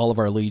split all of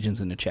our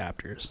legions into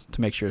chapters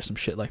to make sure some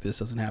shit like this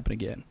doesn't happen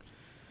again.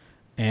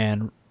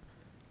 And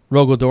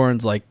Rogel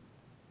Doran's like,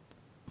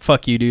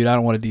 fuck you, dude, I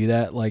don't want to do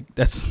that. Like,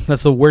 that's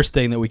the worst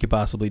thing that we could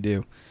possibly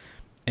do.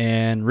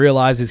 And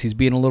realizes he's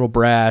being a little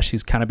brash.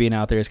 He's kind of being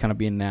out there. He's kind of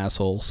being an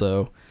asshole.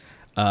 So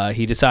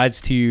he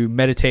decides to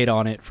meditate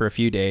on it for a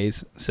few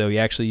days. So he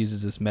actually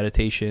uses this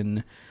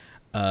meditation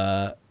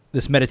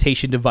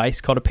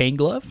device called a pain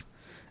glove.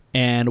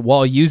 And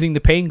while using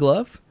the pain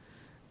glove,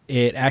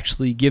 it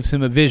actually gives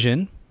him a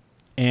vision.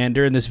 And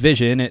during this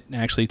vision, it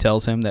actually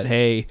tells him that,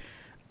 hey,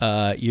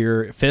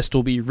 your fist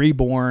will be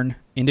reborn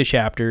into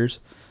chapters,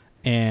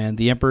 and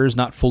the Emperor's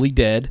not fully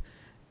dead,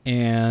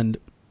 and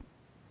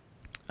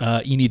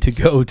you need to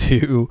go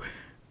to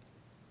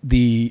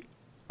the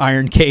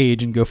Iron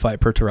Cage and go fight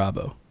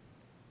Perturabo.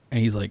 And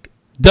he's like,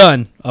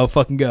 done. I'll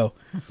fucking go.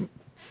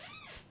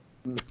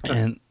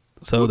 And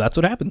so that's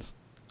what happens.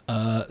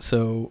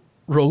 So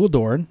Rogel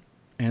Doran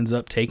ends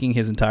up taking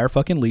his entire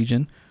fucking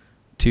legion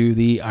to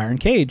the Iron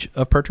Cage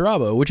of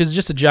Perturabo, which is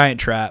just a giant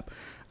trap.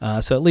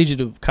 So it leads you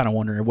to kind of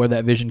wonder where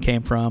that vision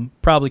came from.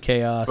 Probably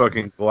chaos.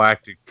 Fucking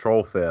galactic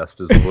troll fest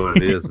is what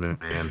it is,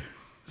 man.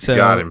 So,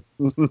 got him.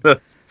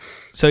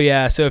 So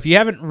if you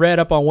haven't read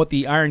up on what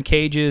the Iron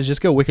Cage is,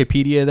 just go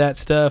Wikipedia that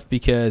stuff,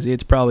 because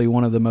it's probably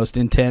one of the most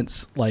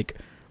intense like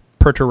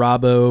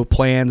Perturabo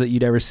plans that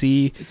you'd ever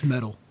see. It's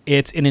metal.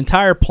 It's an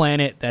entire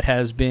planet that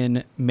has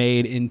been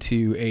made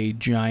into a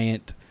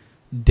giant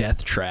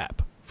death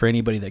trap for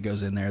anybody that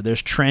goes in there.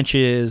 There's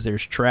trenches,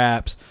 there's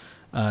traps,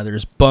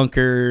 there's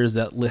bunkers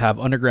that have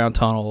underground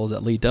tunnels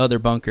that lead to other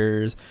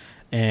bunkers,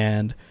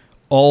 and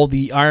all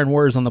the Iron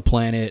Warriors on the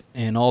planet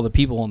and all the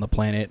people on the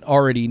planet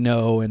already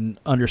know and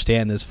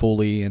understand this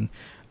fully, and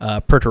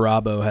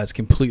Perturabo has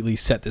completely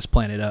set this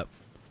planet up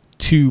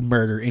to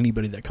murder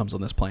anybody that comes on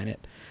this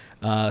planet.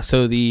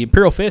 So the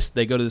Imperial Fist,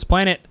 they go to this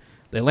planet,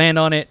 they land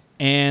on it,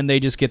 and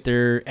they just get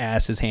their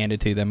asses handed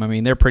to them. I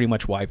mean, they're pretty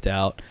much wiped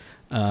out.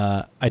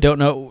 I don't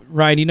know,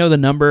 Ryan, you know the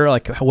number,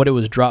 like what it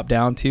was dropped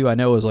down to? I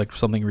know it was like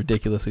something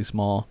ridiculously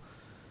small.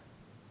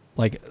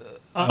 Like,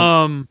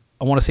 I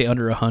want to say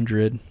under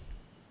 100.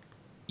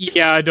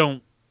 Yeah, I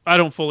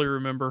don't fully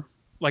remember.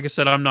 Like I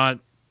said,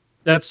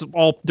 that's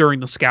all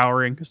during the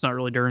scouring. It's not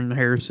really during the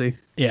heresy.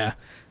 Yeah.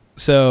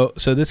 So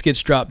this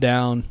gets dropped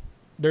down.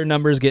 Their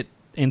numbers get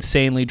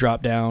insanely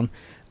dropped down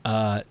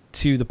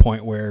to the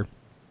point where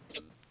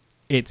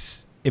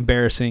it's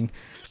embarrassing.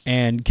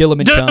 And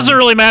Gilliman doesn't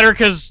really matter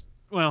because,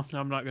 well,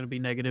 I'm not going to be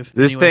negative.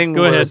 This anyway, thing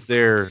go ahead.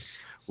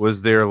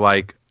 was there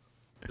like,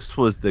 this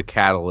was the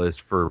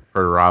catalyst for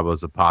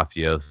Perturabo's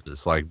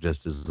apotheosis, like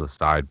just as a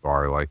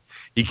sidebar. Like,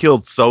 he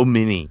killed so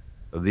many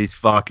of these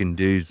fucking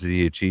dudes that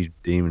he achieved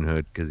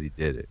demonhood because he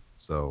did it.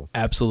 So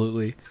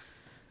absolutely.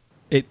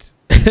 It's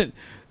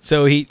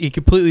so he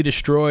completely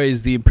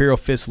destroys the Imperial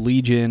Fist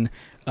Legion.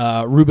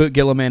 Rubik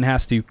Gilliman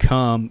has to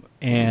come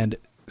and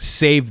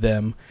save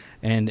them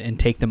and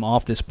take them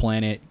off this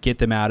planet, get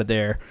them out of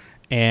there.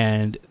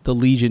 And the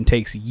Legion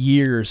takes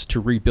years to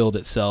rebuild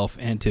itself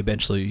and to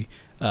eventually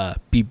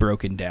be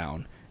broken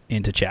down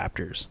into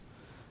chapters.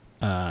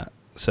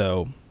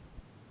 So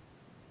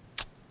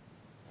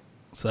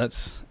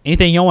that's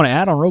anything y'all want to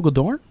add on Rogel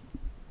Dorn?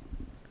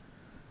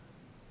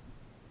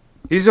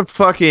 he's a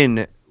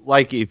fucking,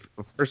 like,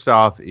 first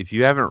off, if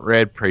you haven't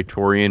read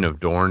Praetorian of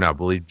Dorn, I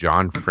believe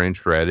John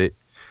French read it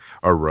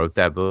or wrote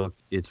that book.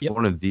 It's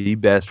one of the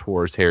best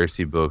Horus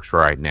Heresy books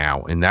right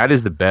now, and that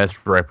is the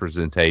best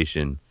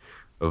representation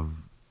of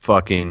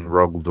fucking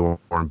Rogel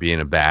Dorn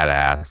being a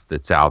badass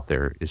that's out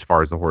there as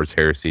far as the Horus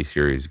Heresy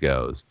series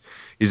goes.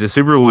 He's a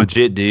super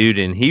legit dude,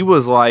 and he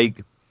was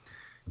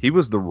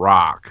the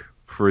rock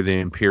for the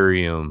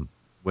Imperium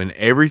when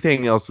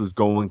everything else was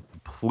going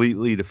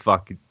completely to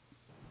fucking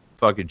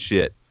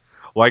shit.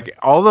 Like,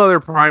 all the other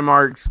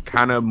Primarchs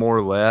kind of more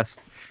or less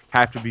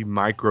have to be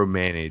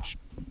micromanaged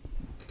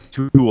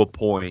to a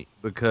point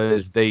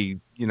because they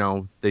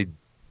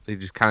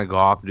just kind of go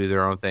off and do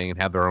their own thing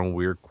and have their own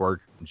weird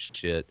quirks and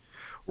shit.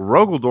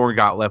 Rogel Dorn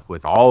got left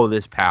with all of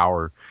this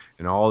power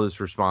and all this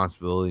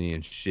responsibility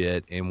and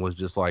shit, and was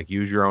just like,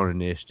 use your own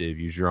initiative,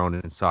 use your own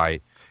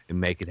insight, and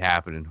make it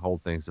happen and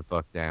hold things the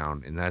fuck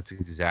down. And that's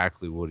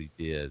exactly what he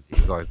did.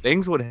 He's like,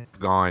 things would have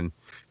gone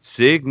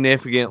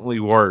significantly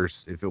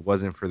worse if it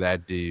wasn't for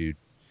that dude,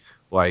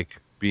 like,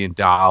 being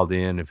dialed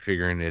in and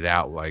figuring it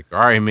out. Like, all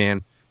right,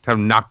 man, Time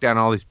to knock down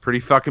all these pretty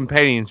fucking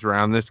paintings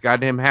around this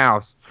goddamn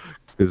house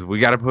because we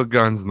got to put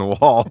guns in the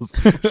walls.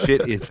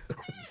 Shit is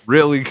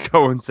really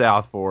going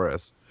south for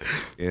us.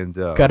 And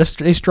gotta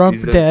stay strong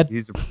for Dad.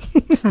 He's a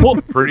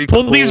pretty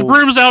Pull cool... these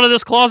brooms out of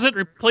this closet,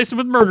 replace them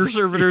with murder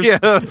servitors. Yeah,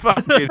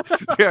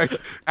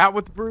 out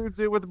with the brooms,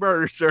 in with the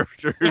murder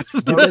servitors.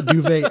 Get that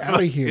duvet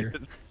out of here.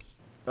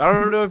 I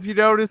don't know if you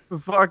noticed,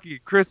 but fucking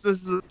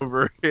Christmas is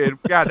over and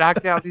we got to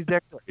knock down these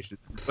decorations.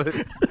 But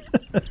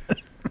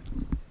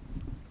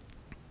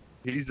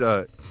he's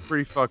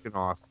pretty fucking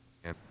awesome,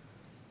 man.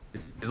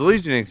 His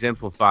Legion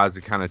exemplifies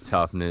the kind of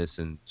toughness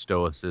and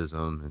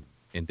stoicism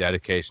and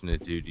dedication to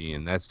duty,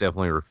 and that's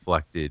definitely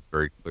reflected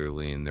very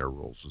clearly in their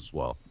rules as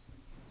well.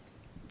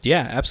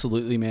 Yeah,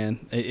 absolutely,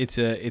 man. It's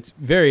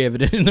very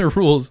evident in their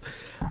rules.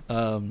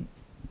 But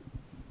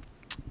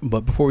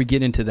before we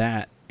get into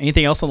that,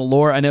 anything else on the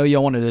lore? I know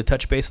y'all wanted to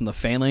touch base on the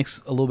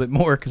Phalanx a little bit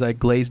more because I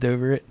glazed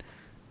over it,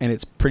 and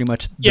it's pretty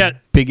much the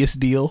biggest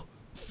deal.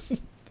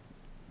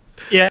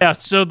 Yeah,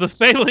 so the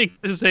Phalanx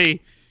is a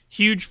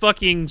huge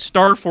fucking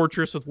star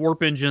fortress with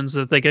warp engines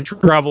that they can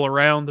travel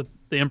around that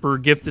the Emperor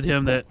gifted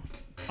him. That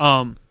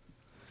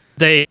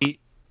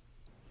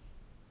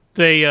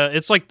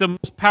it's like the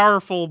most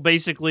powerful,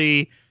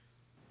 basically,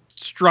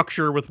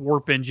 structure with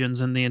warp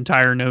engines in the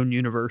entire known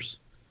universe.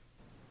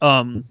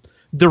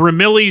 The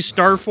Ramilli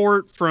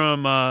Starfort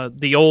from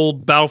the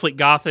old Battlefleet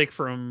Gothic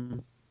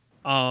from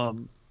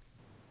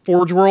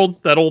Forge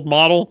World, that old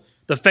model.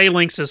 The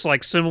Phalanx is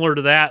like similar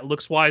to that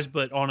looks-wise,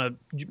 but on a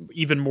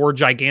even more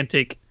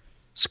gigantic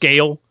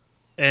scale,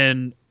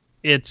 and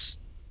it's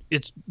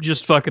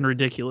just fucking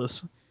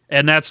ridiculous.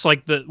 And that's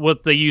like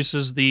what they use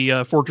as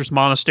the Fortress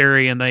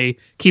Monastery, and they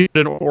keep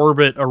it in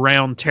orbit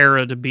around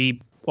Terra to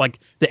be like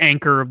the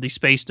anchor of the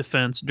space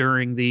defense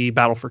during the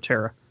Battle for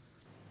Terra.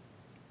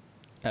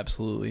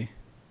 Absolutely.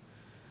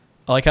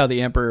 I like how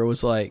the Emperor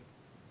was like,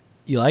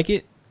 "You like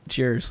it?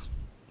 Cheers.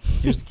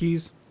 Here's the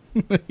keys.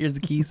 Here's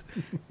the keys.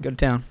 Go to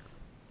town."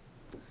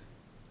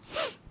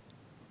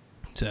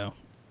 So,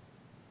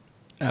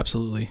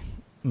 absolutely,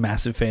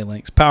 massive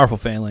Phalanx, powerful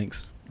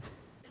Phalanx.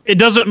 It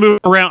doesn't move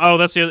around. Oh,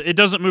 that's the other. It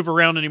doesn't move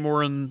around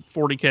anymore in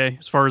 40K,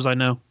 as far as I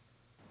know.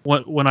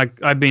 When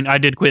I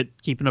did quit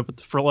keeping up with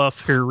the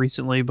fluff here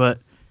recently, but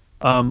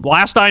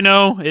last I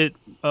know, it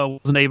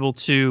wasn't able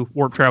to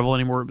warp travel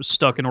anymore. It was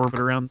stuck in orbit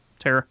around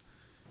Terra.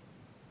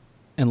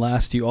 And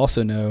last, you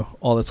also know,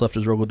 all that's left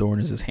is Rogal Dorn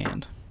is his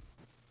hand,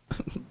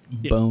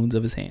 bones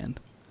of his hand.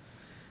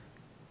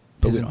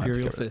 But His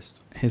Imperial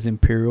Fist. His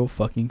Imperial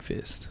fucking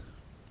fist.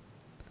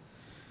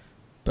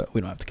 But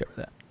we don't have to cover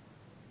that.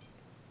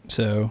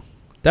 So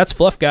that's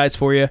fluff, guys,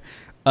 for you.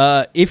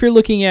 If you're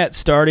looking at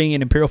starting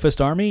an Imperial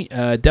Fist army,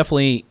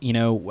 definitely,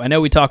 I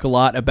know we talk a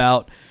lot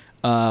about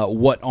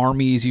what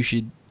armies you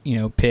should,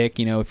 pick.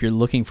 If you're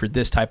looking for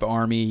this type of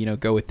army,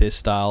 go with this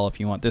style. If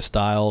you want this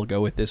style,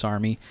 go with this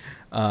army.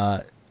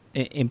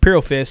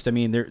 Imperial Fist, I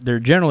mean, they're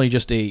generally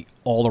just a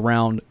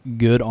all-around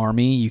good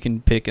army. You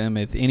can pick them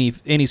with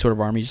any sort of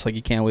army, just like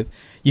you can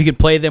you can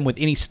play them with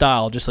any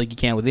style, just like you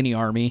can with any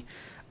army.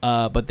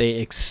 But they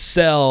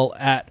excel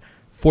at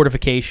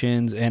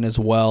fortifications and as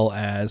well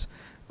as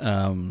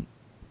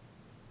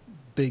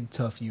big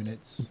tough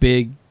units.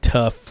 Big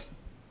tough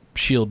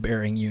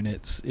shield-bearing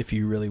units. If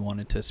you really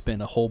wanted to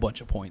spend a whole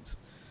bunch of points.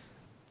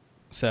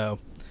 So,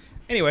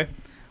 anyway.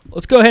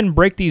 Let's go ahead and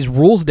break these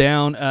rules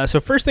down. So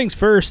first things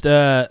first,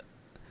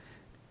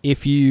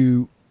 if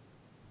you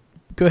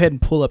go ahead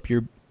and pull up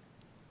your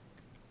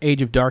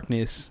Age of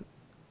Darkness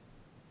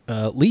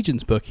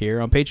Legions book here,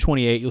 on page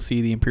 28, you'll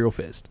see the Imperial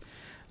Fist.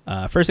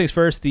 First things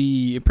first,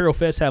 the Imperial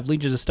Fists have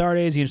Legions of Star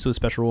Days. Units with a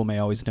special rule may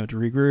always attempt to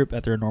regroup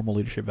at their normal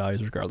leadership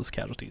values regardless of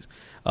casualties.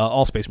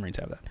 All Space Marines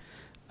have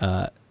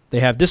that. They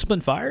have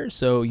Disciplined Fire,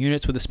 so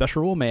units with a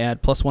special rule may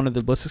add +1 to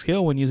the ballistic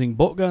skill when using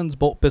bolt guns,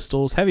 bolt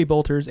pistols, heavy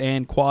bolters,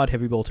 and quad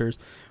heavy bolters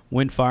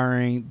when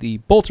firing the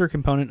bolter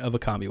component of a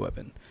combi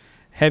weapon.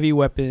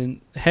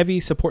 Heavy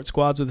support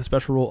squads with a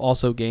special rule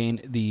also gain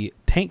the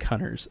Tank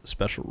Hunters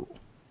special rule.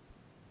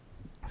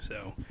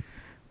 So,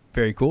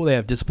 very cool. They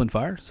have Disciplined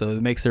Fire, so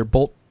it makes their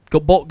bolt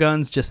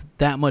guns just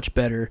that much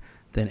better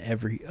than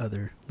every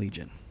other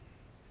Legion.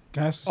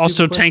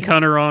 Also, Tank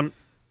Hunter on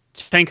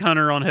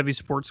heavy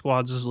support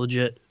squads is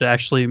legit. It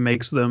actually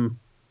makes them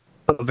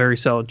a very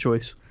solid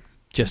choice.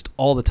 Just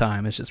all the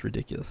time. It's just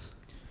ridiculous.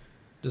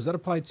 Does that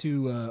apply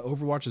to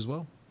Overwatch as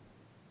well?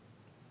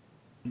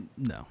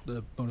 No.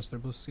 The bonus to their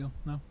ballistic skill?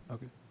 No?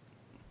 Okay.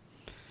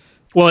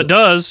 Well, it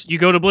does. You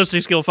go to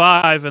ballistic skill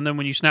 5, and then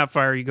when you snap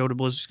fire, you go to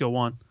ballistic skill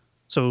 1.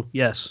 So,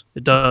 yes,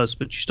 it does,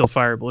 but you still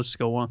fire ballistic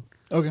skill 1.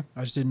 Okay.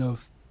 I just didn't know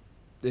if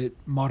it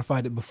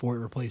modified it before it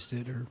replaced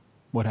it or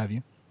what have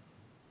you.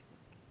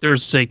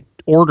 There's a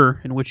order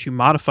in which you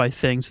modify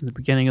things in the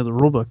beginning of the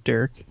rulebook,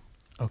 Derek.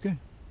 Okay.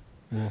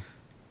 Well,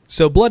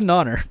 so Blood and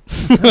Honor.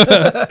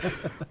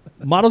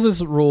 Models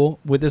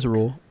with this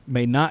rule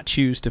may not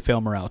choose to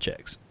fail morale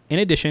checks. In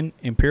addition,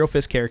 Imperial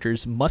Fist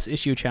characters must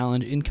issue a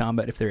challenge in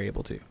combat if they're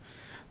able to.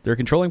 Their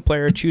controlling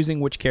player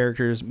choosing which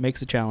characters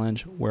makes a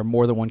challenge where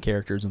more than one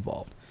character is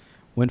involved.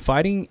 When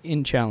fighting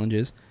in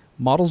challenges,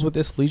 models with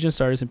this Legion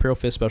Astartes Imperial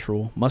Fist special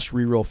rule must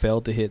reroll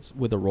failed to hits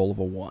with a roll of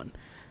a 1.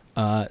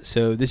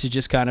 So this is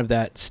just kind of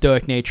that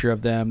stoic nature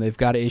of them. They've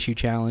got to issue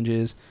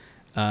challenges,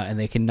 and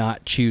they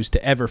cannot choose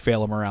to ever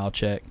fail a morale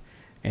check.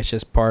 It's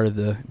just part of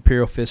the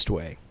Imperial Fist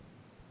way.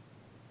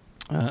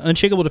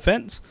 Unshakable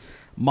Defense.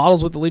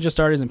 Models with the Legion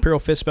Astartes Imperial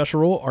Fist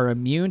special rule are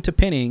immune to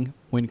pinning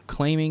when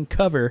claiming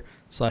cover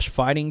 /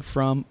 fighting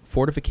from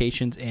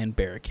fortifications and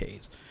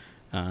barricades.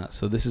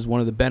 So this is one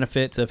of the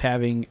benefits of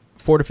having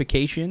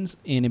fortifications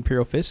in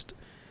Imperial Fist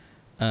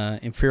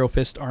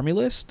Army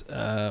list.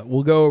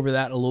 We'll go over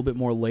that a little bit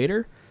more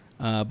later,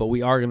 but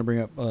we are going to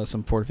bring up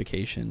some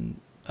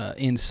fortification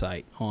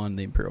insight on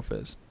the Imperial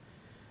Fist.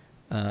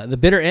 The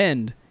Bitter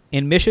End.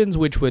 In missions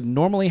which would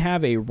normally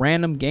have a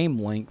random game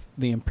length,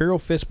 the Imperial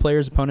Fist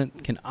player's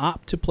opponent can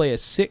opt to play a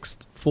 6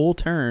 full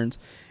turns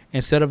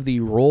instead of the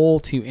roll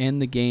to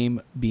end the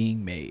game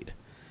being made.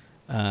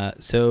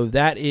 So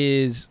that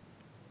is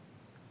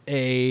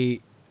a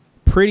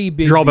pretty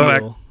big drawback.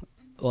 deal.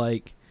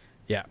 Like,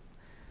 yeah.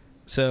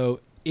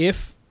 So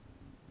if,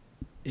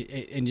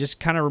 and just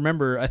kind of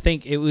remember, I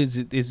think is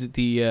it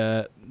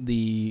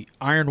the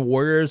Iron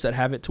Warriors that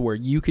have it to where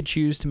you could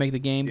choose to make the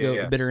game go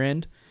yes. Bitter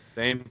End?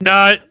 Same.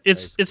 No,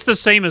 it's the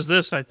same as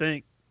this, I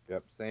think.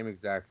 Yep, same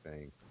exact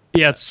thing.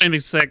 Yeah, it's the same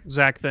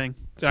exact thing.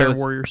 The So Iron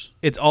Warriors.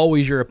 It's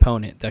always your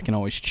opponent that can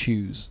always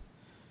choose.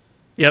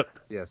 Yep.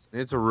 Yes,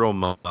 it's a real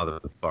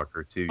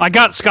motherfucker too. I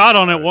got Scott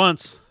on it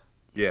once.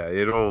 Yeah,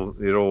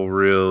 it'll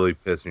really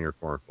piss in your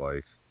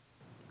cornflakes.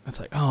 It's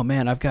like, oh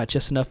man, I've got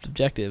just enough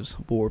objectives.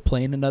 But we're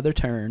playing another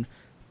turn.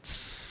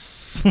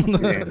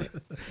 Yeah.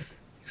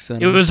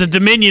 It was a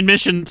Dominion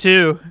mission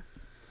too.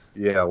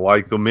 Yeah,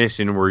 like the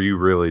mission where you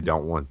really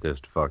don't want this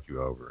to fuck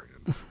you over.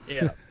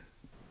 Yeah.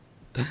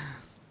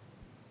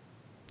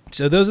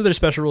 So those are their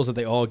special rules that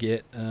they all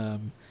get.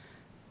 That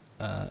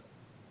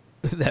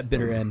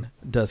Bitter End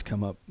does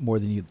come up more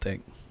than you'd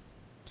think.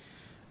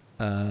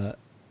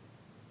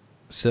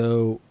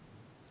 So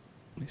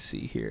let me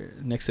see here.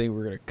 Next thing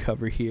we're going to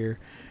cover here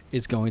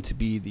is going to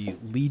be the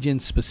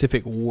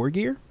Legion-specific war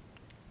gear.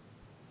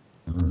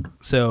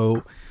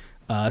 So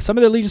some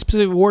of the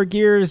Legion-specific war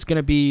gear is going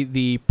to be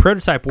the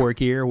prototype war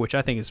gear, which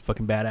I think is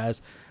fucking badass.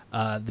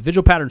 The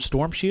Vigil Pattern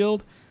Storm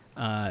Shield.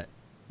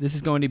 This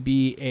is going to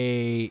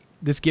be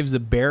this gives the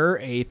bearer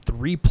a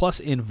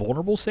 3+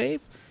 invulnerable save,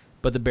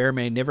 but the bearer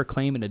may never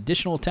claim an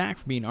additional attack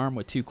for being armed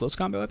with 2 close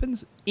combat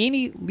weapons.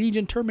 Any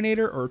Legion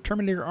Terminator or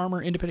Terminator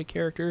Armor independent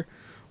character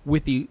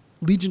with the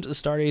Legion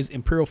Astartes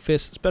Imperial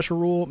Fist special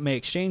rule may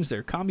exchange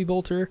their Combi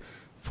Bolter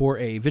for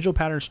a Vigil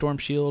Pattern Storm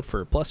Shield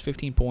for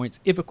 +15 points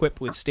if equipped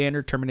with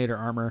standard Terminator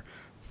Armor,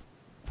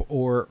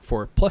 or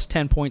for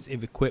 +10 points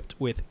if equipped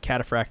with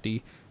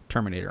Cataphractii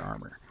Terminator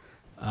Armor.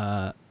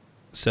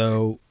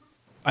 So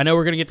I know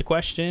we're going to get the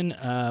question.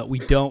 We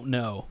don't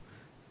know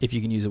if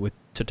you can use it with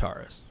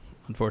Tataris.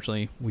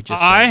 Unfortunately, we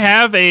just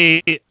I'm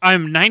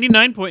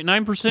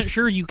 99.9%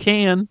 sure you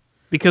can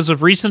because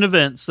of recent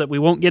events that we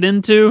won't get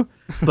into,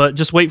 but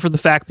just wait for the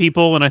fact,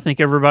 people, and I think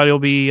everybody will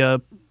be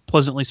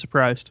pleasantly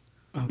surprised.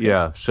 Okay.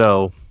 Yeah,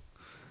 so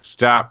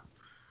stop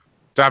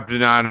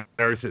denying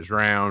Earth is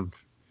round.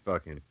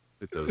 Fucking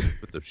put those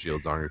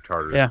shields on your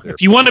Tartarus. Yeah, there.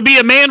 if you want to be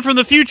a man from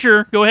the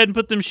future, go ahead and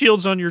put them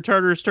shields on your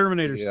Tartarus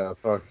Terminators. Yeah,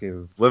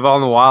 fucking live on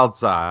the wild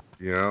side,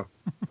 you know?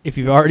 If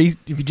you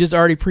just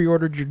already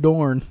pre-ordered your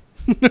Dorn,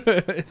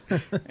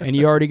 and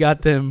you already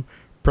got them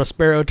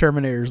Prospero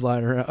Terminators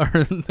lying around,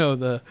 or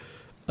no,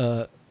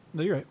 No,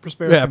 you're right.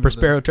 Prospero. yeah, comes with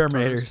Prospero the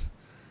Terminators.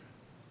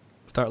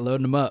 Start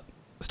loading them up.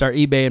 Start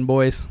eBaying,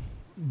 boys.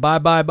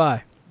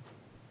 Bye.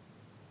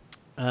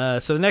 So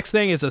the next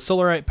thing is a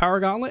Solarite Power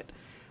Gauntlet.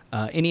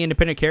 Any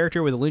independent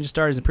character with a Legion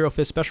Astartes Imperial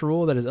Fist special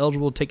rule that is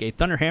eligible to take a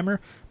Thunder Hammer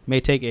may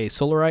take a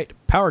Solarite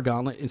Power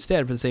Gauntlet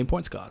instead for the same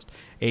points cost.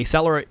 A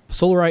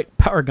Solarite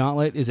Power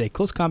Gauntlet is a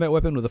close combat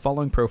weapon with the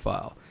following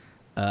profile.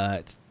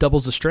 It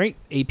doubles the strength,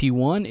 AP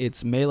 1.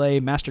 It's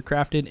melee,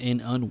 mastercrafted,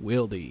 and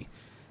unwieldy.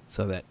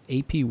 So that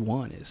AP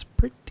 1 is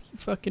pretty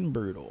fucking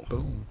brutal.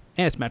 Boom.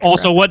 And it's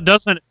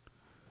mastercrafted.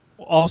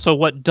 Also,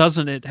 what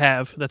doesn't it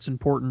have that's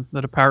important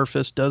that a Power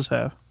Fist does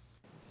have?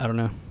 I don't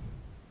know.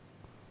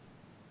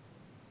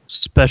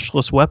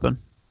 Specialist weapon.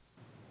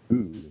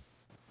 Ooh.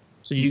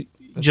 So you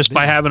That's just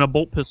by big. having a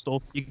bolt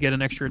pistol, you get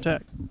an extra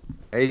attack.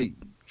 Hey,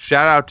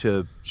 shout out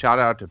to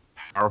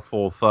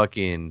powerful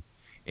fucking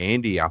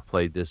Andy I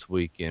played this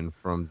weekend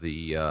from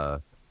the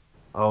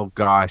oh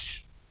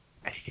gosh.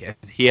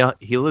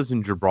 He lives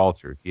in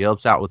Gibraltar. He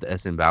helps out with the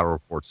SN Battle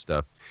Report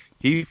stuff.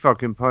 He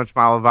fucking punched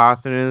my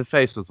Leviathan in the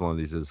face with one of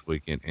these this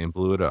weekend and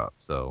blew it up.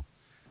 So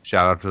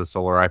shout out to the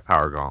Solarite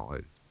Power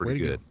Gauntlet. It's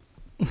pretty Way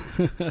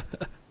good.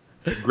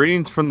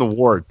 Greetings from the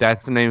Ward.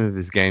 That's the name of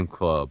his game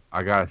club.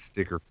 I got a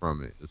sticker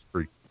from it. It's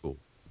pretty cool.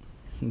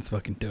 It's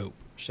fucking dope.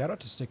 Shout out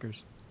to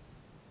stickers.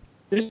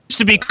 It used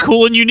to be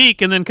cool and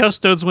unique, and then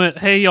Custodes went,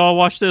 "Hey, y'all,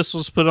 watch this.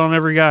 Let's put it on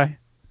every guy."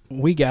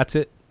 We got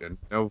it. And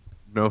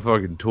no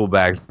fucking tool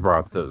bags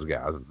brought those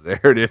guys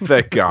there if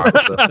they got.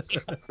 So.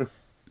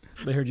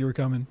 They heard you were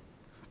coming.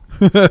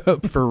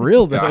 For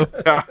real, though.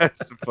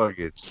 That's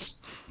fucking.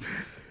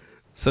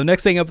 So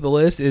next thing up the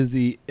list is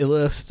the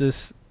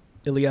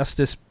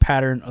Iliastus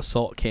Pattern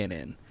Assault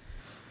Cannon.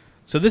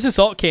 So this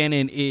assault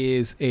cannon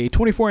is a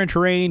 24-inch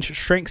range,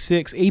 strength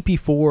 6, AP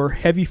 4,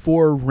 heavy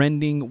 4,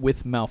 rending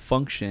with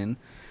malfunction.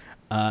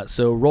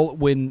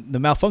 When the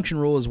malfunction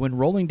rule is when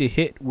rolling to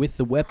hit with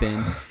the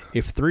weapon,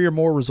 if 3 or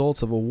more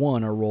results of a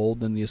 1 are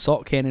rolled, then the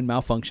assault cannon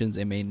malfunctions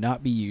and may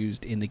not be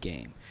used in the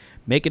game.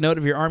 Make a note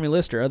of your army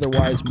list or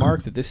otherwise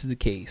mark that this is the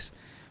case.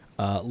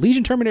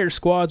 Legion Terminator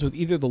squads with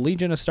either the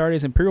Legion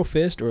Astartes Imperial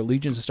Fist or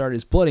Legion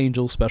Astartes Blood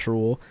Angel special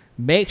rule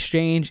may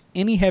exchange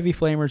any heavy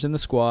flamers in the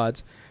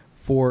squads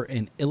for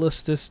an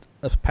Iliastus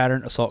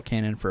Pattern Assault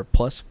Cannon for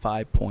plus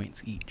 5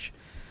 points each.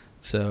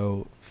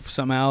 So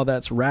somehow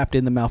that's wrapped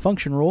in the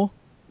malfunction rule,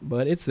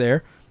 but it's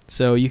there.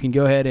 So you can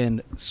go ahead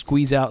and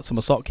squeeze out some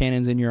assault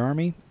cannons in your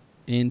army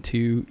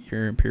into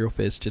your Imperial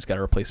Fist. Just got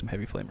to replace some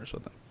heavy flamers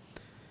with them.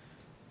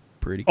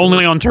 Pretty cool.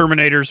 Only on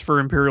Terminators for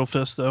Imperial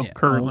Fist, though, Yeah,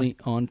 currently.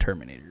 only on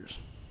Terminators.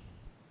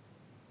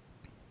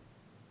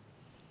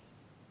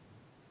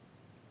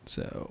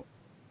 So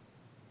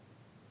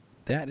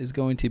that is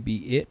going to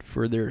be it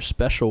for their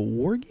special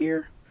war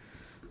gear.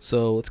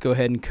 So let's go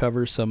ahead and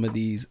cover some of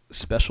these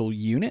special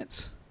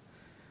units.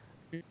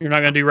 You're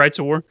not going to do Rights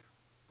of War?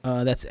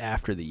 That's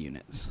after the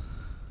units.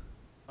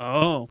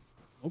 Oh,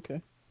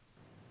 okay.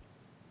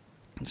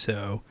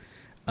 So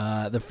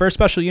the first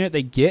special unit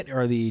they get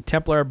are the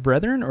Templar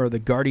Brethren, or the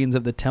Guardians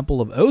of the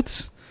Temple of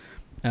Oaths.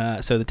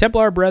 So the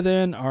Templar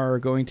Brethren are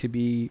going to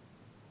be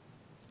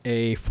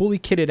a fully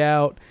kitted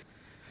out.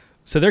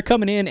 So they're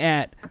coming in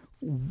at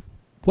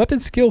Weapon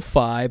Skill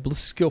 5,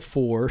 Ballistic Skill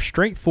 4,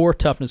 Strength 4,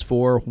 Toughness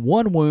 4,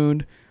 1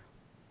 Wound,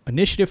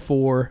 Initiative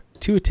 4,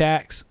 2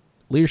 Attacks,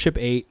 Leadership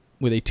 8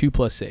 with a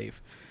 2+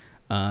 save.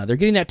 They're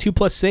getting that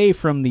 2+ save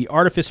from the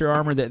Artificer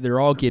armor that they're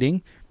all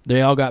getting.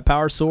 They all got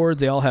power swords.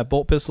 They all have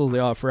bolt pistols. They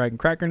all have frag and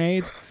crack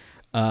grenades.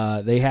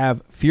 They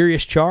have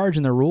Furious Charge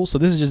in their rules. So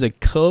this is just a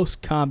close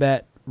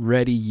combat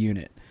ready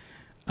unit.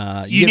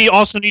 You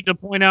also need to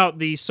point out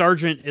the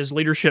Sergeant is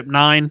Leadership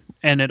 9,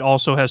 and it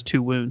also has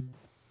 2 wound.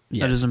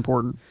 Yes. That is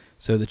important.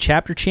 So the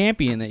Chapter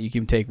Champion that you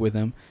can take with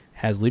him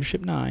has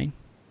Leadership 9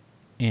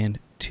 and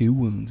 2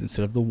 wounds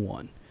instead of the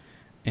 1.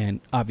 And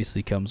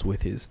obviously comes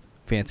with his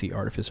fancy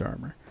Artificer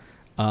armor.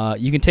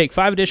 You can take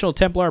 5 additional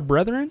Templar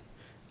Brethren.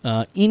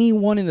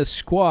 Anyone in the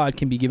squad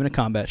can be given a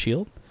combat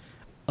shield.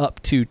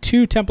 Up to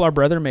 2 Templar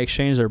Brethren may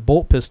exchange their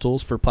bolt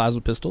pistols for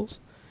plasma pistols.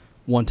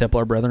 1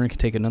 Templar Brethren can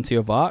take a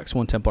Nuncio Vox.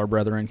 1 Templar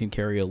Brethren can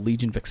carry a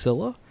Legion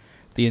Vexilla.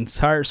 The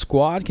entire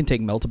squad can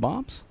take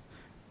Melta-Bombs.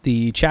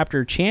 The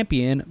Chapter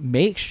Champion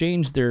may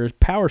exchange their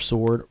Power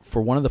Sword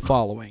for one of the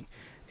following: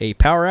 a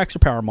Power Axe or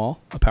Power Maul,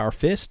 a Power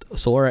Fist, a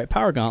Solarite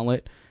Power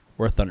Gauntlet,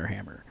 or a Thunder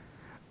Hammer.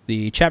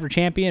 The Chapter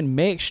Champion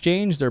may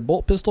exchange their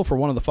Bolt Pistol for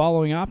one of the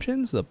following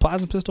options: the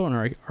Plasma Pistol and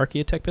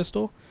Archaeotech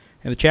Pistol.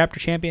 And the Chapter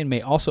Champion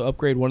may also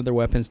upgrade one of their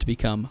weapons to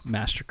become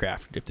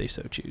Mastercrafted if they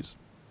so choose.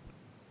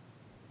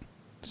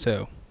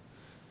 So,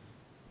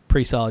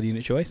 pretty solid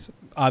unit choice.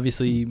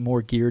 Obviously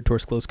more geared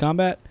towards close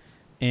combat,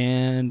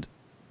 and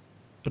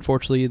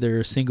unfortunately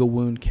their single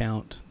wound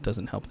count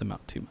doesn't help them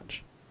out too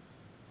much.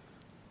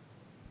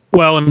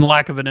 Well, and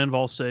lack of an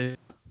invul save.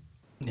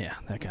 Yeah,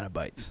 that kind of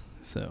bites.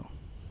 So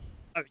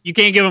you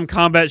can't give them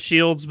combat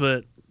shields,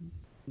 but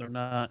they're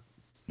not.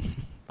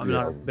 I'm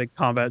not a big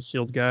combat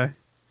shield guy.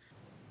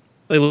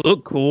 They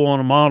look cool on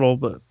a model,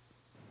 but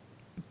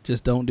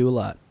just don't do a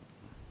lot.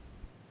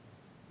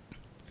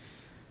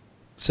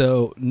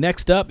 So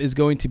next up is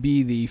going to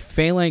be the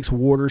Phalanx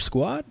Warder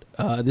Squad.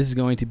 This is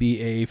going to be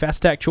a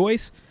fast attack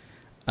choice.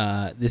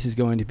 This is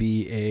going to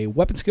be a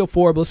Weapon Skill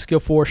 4, Ballistic Skill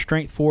 4,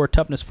 Strength 4,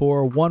 Toughness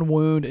 4, 1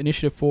 Wound,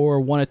 Initiative 4,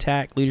 1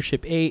 Attack,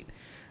 Leadership 8.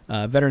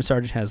 Veteran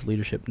Sergeant has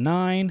Leadership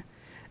 9.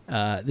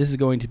 This is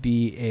going to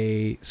be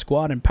a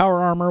squad in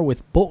power armor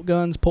with bolt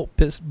guns, bolt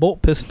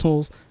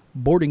pistols,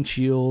 boarding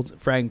shields,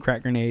 frag and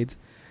crack grenades.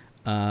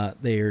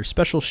 Their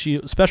special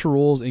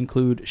rules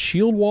include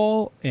Shield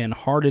Wall and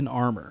Hardened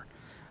Armor.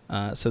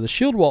 So the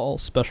Shield Wall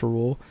special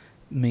rule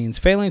means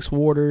Phalanx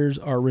Warders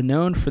are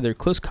renowned for their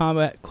close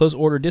combat, close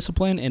order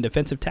discipline, and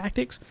defensive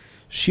tactics,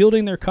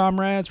 shielding their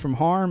comrades from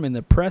harm in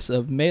the press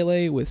of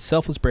melee with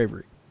selfless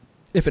bravery.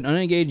 If an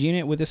unengaged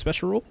unit with this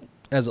special rule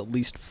has at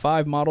least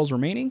 5 models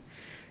remaining,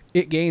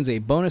 it gains a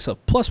bonus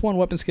of +1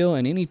 weapon skill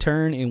in any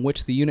turn in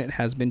which the unit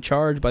has been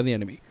charged by the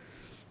enemy.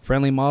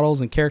 Friendly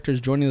models and characters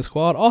joining the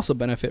squad also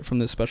benefit from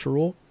this special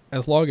rule,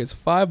 as long as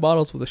 5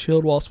 models with a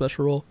Shield Wall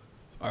special rule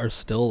are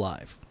still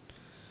alive.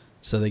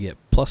 So they get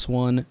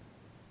 +1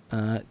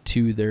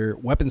 to their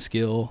weapon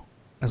skill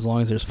as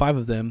long as there's 5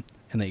 of them,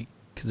 and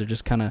because they're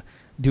just kind of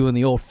doing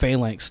the old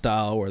Phalanx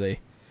style where they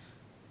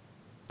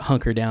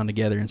hunker down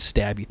together and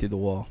stab you through the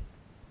wall.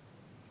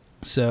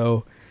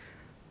 So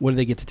what do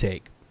they get to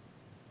take?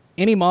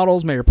 Any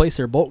models may replace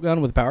their bolt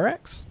gun with Power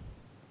Axe.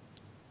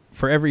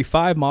 For every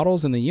 5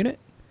 models in the unit,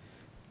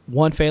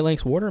 1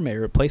 Phalanx Warder may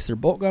replace their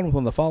bolt gun with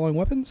one of the following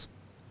weapons: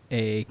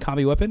 a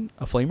combi weapon,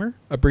 a flamer,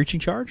 a breaching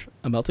charge,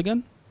 a melta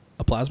gun,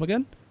 a plasma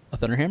gun, a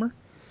thunder hammer.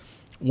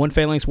 One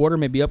Phalanx Warder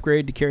may be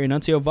upgraded to carry a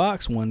Nuncio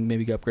Vox. One may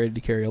be upgraded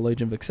to carry a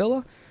Legion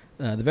Vexilla.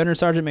 The Veteran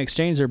Sergeant may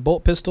exchange their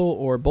bolt pistol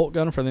or bolt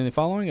gun for the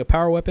following: a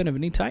power weapon of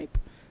any type,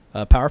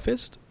 a Power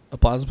Fist, a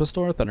Plasma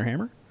Pistol, or a Thunder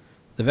Hammer.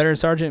 The Veteran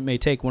Sergeant may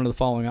take one of the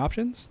following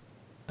options.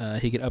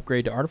 He can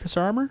upgrade to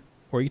Artificer Armor,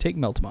 or you can take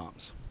Melt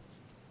Bombs.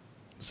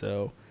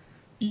 So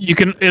You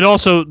can. It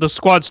also, the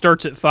squad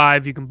starts at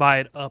 5. You can buy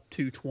it up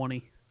to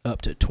 20.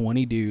 Up to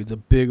 20 dudes, a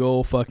big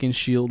old fucking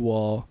shield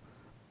wall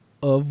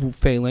of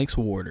Phalanx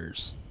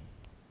Warders.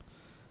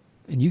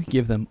 And you can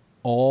give them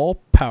all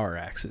power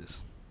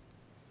axes.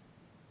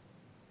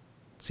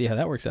 See how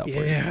that works out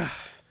for you.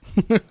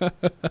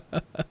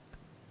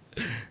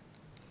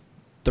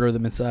 Throw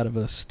them inside of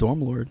a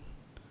Stormlord.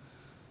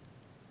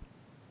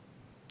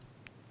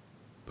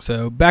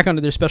 So back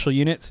onto their special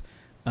units.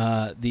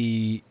 At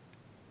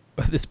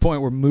this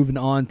point, we're moving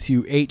on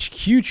to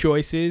HQ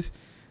choices.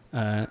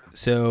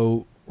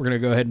 So we're going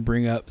to go ahead and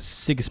bring up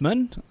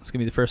Sigismund. That's going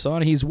to be the first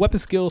on. He's weapon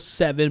skill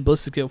 7,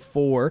 ballistic skill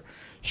 4,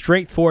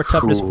 strength 4,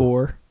 toughness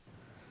 4,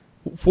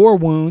 4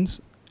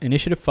 wounds,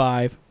 initiative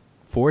 5,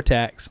 4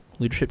 attacks,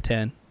 leadership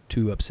 10,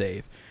 2 up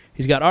save.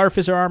 He's got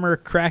Artificer Armor,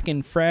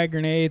 Kraken frag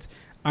grenades,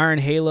 Iron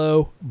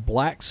Halo,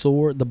 Black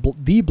Sword, the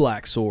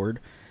Black Sword,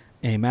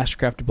 and a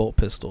Mastercrafted Bolt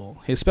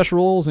Pistol. His special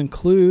roles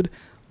include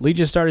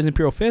Legion Astartes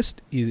Imperial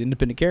Fist. He's an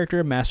independent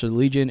character, Master of the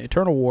Legion,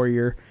 Eternal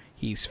Warrior.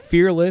 He's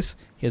fearless.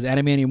 He has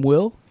Adamantium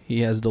Will.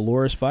 He has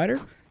Dolorous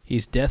Fighter.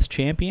 He's Death's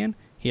Champion.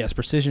 He has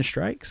Precision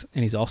Strikes,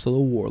 and he's also the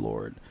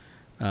Warlord.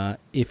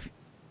 If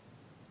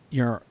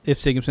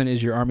Sigismund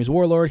is your army's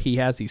warlord, he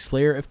has the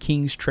Slayer of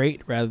Kings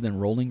trait rather than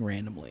rolling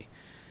randomly.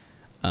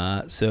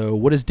 So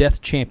what does Death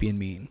Champion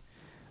mean?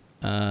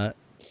 A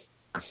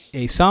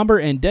somber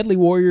and deadly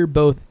warrior,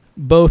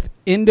 both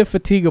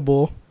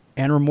indefatigable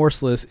and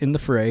remorseless in the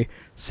fray.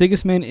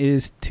 Sigismund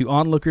is to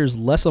onlookers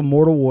less a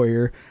mortal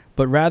warrior,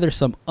 but rather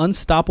some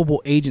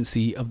unstoppable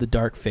agency of the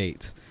dark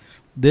fates.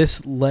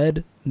 This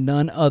led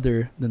none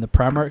other than the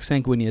Primarch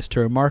Sanguinius to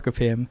remark of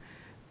him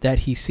that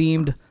he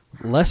seemed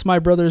less my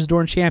brother's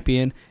Dorn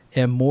champion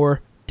and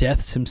more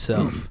Death's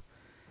himself.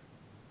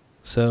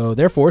 So,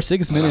 therefore,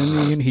 Sigismund and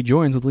the unit he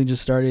joins with Legion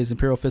Astartes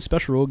Imperial Fist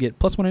Special Rule get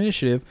 +1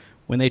 initiative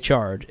when they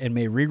charge, and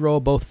may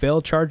reroll both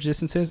failed charge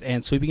distances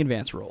and sweeping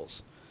advance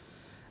rolls.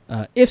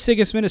 If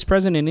Sigismund is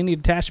present in any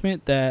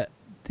detachment, then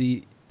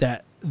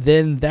that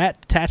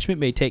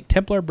detachment may take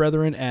Templar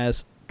Brethren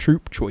as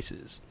troop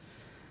choices.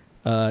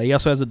 He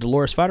also has the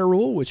Dolorous Fighter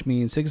rule, which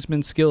means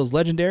Sigismund's skill is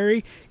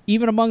legendary,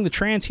 even among the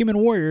transhuman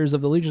warriors of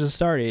the Legion of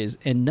Astartes,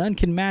 and none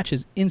can match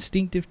his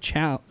instinctive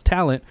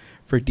talent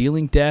for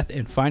dealing death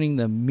and finding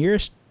the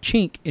merest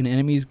chink in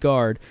enemy's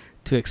guard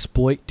to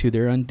exploit to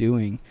their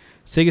undoing.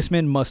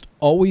 Sigismund must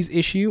always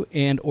issue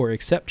and or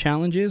accept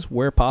challenges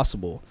where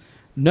possible.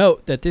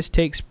 Note that this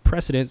takes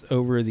precedence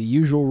over the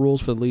usual rules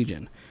for the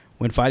Legion.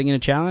 When fighting in a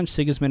challenge,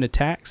 Sigismund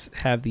attacks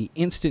have the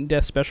instant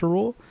death special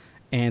rule,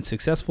 and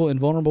successful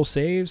invulnerable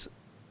saves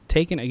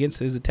taken against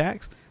his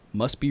attacks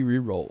must be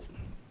re-rolled.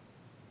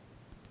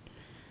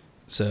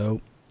 So,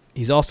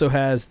 he also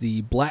has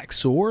the Black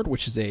Sword,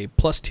 which is a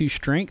 +2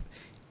 strength,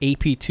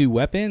 AP2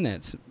 weapon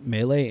that's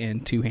melee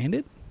and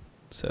two-handed.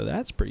 So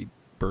that's pretty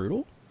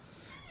brutal.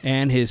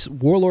 And his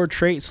Warlord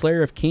trait,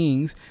 Slayer of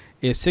Kings.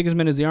 If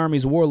Sigismund is the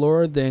army's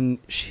warlord, then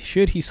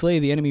should he slay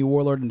the enemy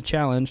warlord in a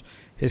challenge,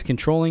 his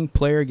controlling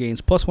player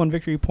gains +1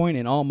 victory point,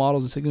 and all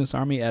models of Sigismund's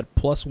army add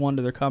 +1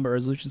 to their combat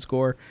resolution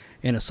score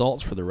and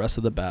assaults for the rest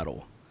of the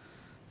battle.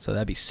 So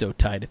that'd be so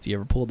tight if you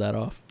ever pulled that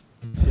off.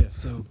 Yeah,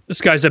 so This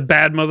guy's a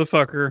bad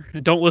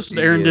motherfucker. Don't listen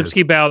to Aaron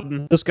Dipsky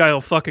Bowden. This guy will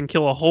fucking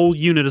kill a whole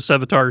unit of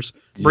Sevitars.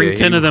 Bring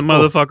 10 of them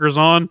motherfuckers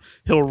on.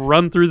 He'll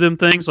run through them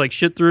things like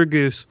shit through a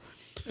goose.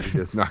 He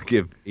does not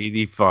give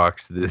 80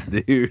 fucks to this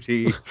dude.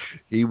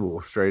 He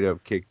will straight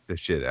up kick the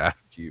shit out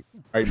of you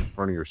right in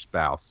front of your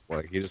spouse.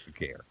 Like, he doesn't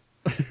care.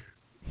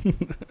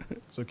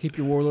 So keep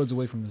your warlords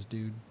away from this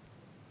dude.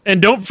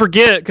 And don't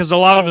forget, because a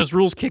lot of his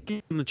rules kick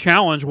in the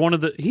challenge.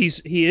 He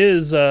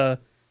is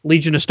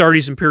Legion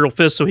Astartes Imperial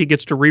Fist, so he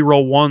gets to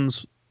reroll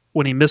ones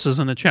when he misses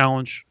in a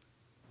challenge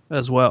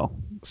as well.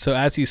 So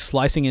as he's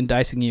slicing and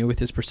dicing you with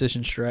his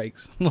precision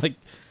strikes, like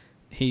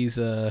he's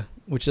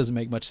which doesn't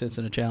make much sense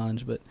in a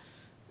challenge, but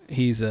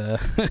he's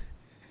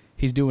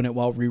he's doing it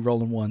while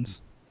re-rolling ones.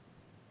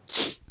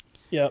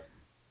 Yep.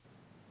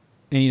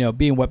 And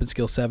being weapon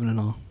skill 7 and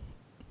all.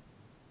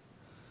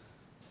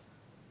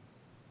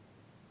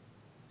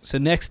 So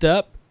next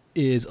up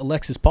is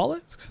Alexis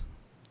Pollux.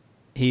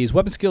 He's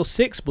weapon skill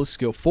 6, ballistic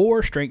skill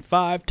 4, strength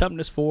 5,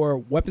 toughness 4,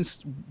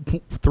 weapons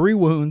 3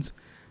 wounds,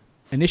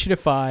 initiative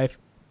 5,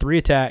 3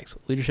 attacks,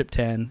 leadership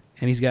 10,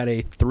 and he's got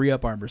a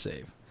 3-up armor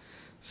save.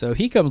 So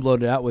he comes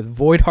loaded out with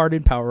Void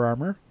Hardened Power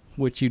Armor,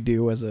 which you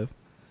do as a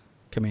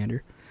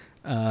commander,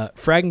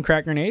 Frag and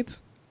Crack Grenades,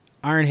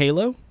 Iron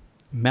Halo,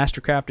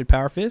 Mastercrafted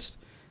Power Fist,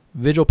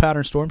 Vigil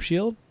Pattern Storm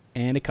Shield,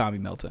 and a Kami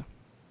Melta.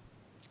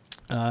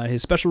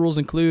 His special rules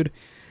include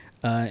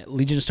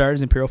Legion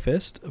Astartes Imperial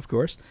Fist, of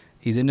course.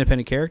 He's an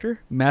independent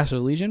character, Master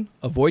of the Legion,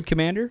 a Void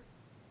Commander.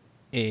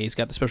 He's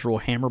got the special rule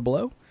Hammer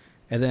Blow,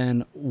 and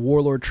then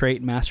Warlord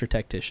trait Master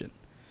Tactician.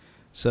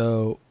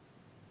 So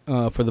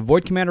for the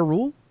Void Commander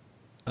rule,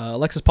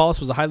 Alexis Paulus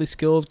was a highly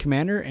skilled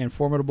commander and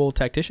formidable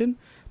tactician,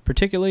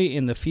 particularly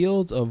in the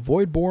fields of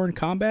Voidborn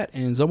combat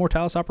and Zone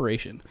Mortalis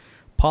operation.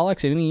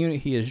 Pollux and any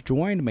unit he has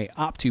joined may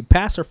opt to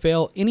pass or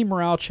fail any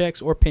morale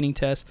checks or pinning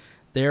tests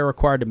they are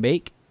required to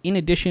make. In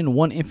addition,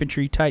 one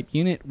infantry type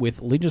unit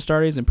with Legion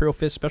Astartes Imperial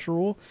Fist special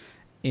rule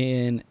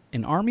in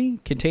an army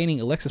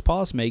containing Alexis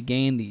Paulus may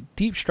gain the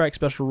Deep Strike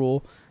special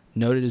rule,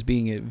 noted as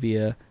being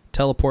via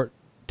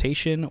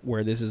teleportation,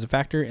 where this is a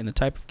factor in the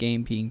type of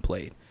game being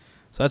played.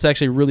 So that's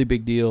actually a really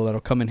big deal.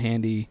 That'll come in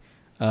handy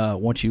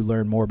once you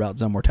learn more about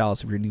Zone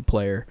Mortalis if you're a new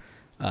player.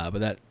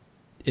 But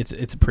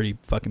it's a pretty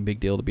fucking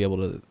big deal to be able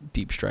to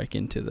deep strike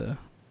into the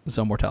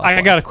Zone Mortalis.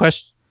 I got a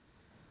question.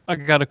 Are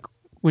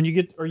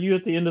you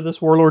at the end of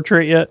this Warlord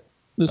trait yet?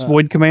 This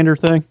Void Commander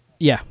thing?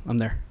 Yeah, I'm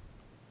there.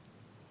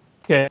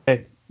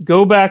 Okay.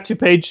 Go back to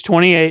page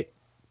 28.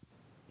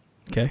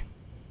 Okay.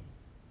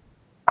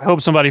 I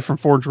hope somebody from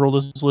Forge World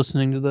is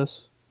listening to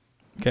this.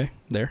 Okay,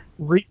 there.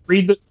 Read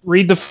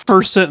the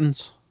first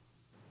sentence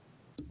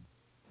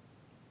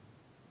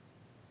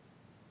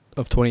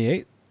of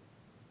 28.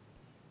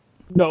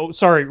 No,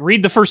 sorry.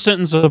 Read the first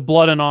sentence of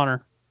Blood and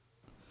Honor.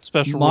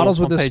 Special models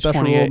with this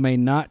special 28. rule may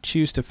not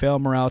choose to fail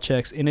morale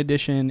checks. In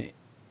addition,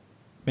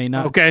 may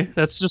not. Okay,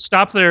 let's just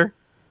stop there.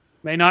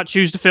 May not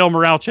choose to fail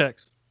morale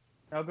checks.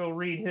 Now go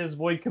read his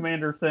Void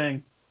Commander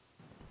thing.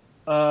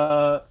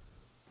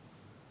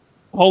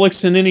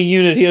 Pollux in any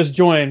unit he has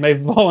joined may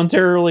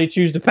voluntarily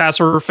choose to pass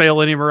or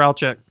fail any morale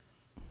check.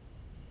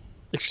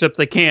 Except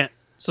they can't.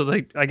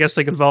 So I guess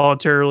they can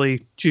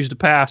voluntarily choose to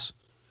pass.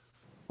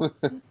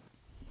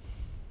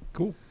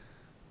 Cool.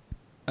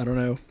 I don't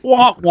know.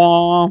 Wah,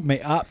 wah.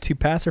 May opt to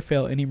pass or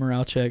fail any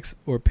morale checks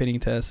or pinning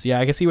tests. Yeah,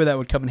 I can see where that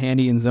would come in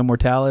handy in Zone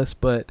Mortalis,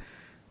 but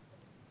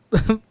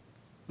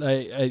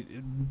I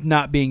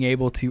not being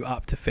able to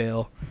opt to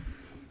fail.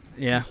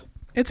 Yeah,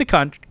 it's a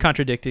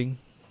contradicting.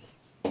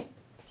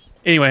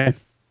 Anyway,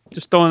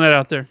 just throwing that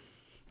out there.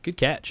 Good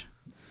catch.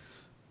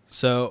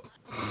 So,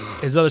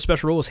 his other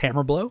special rule was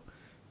Hammer Blow.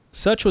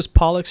 Such was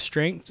Pollux's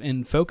strength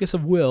and focus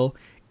of will,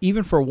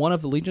 even for one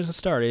of the Legions of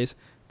Astartes,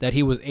 that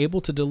he was able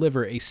to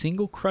deliver a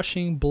single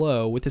crushing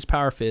blow with his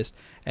Power Fist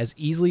as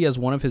easily as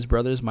one of his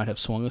brothers might have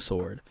swung a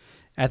sword.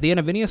 At the end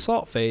of any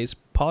assault phase,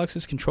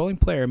 Pollux's controlling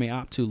player may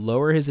opt to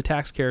lower his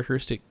attack's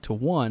characteristic to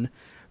 1,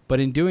 but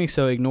in doing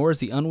so ignores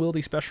the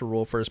unwieldy special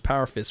rule for his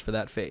Power Fist for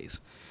that phase.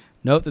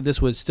 Note that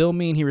this would still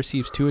mean he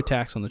receives 2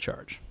 attacks on the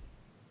charge.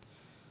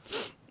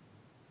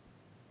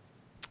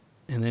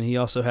 And then he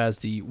also has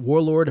the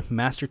Warlord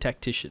Master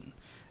Tactician.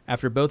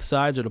 After both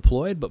sides are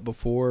deployed, but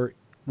before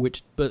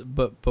which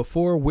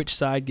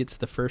side gets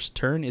the first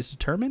turn is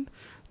determined,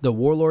 the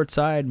Warlord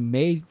side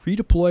may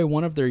redeploy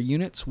one of their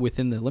units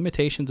within the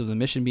limitations of the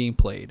mission being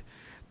played.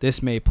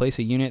 This may place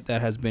a unit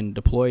that has been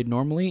deployed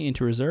normally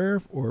into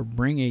reserve or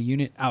bring a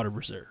unit out of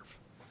reserve.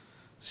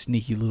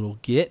 Sneaky little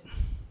git.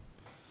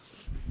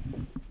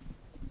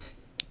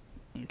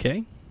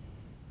 Okay.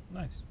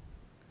 Nice.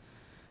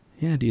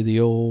 Yeah, do the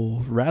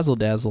old razzle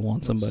dazzle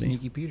on somebody.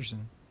 Sneaky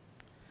Peterson.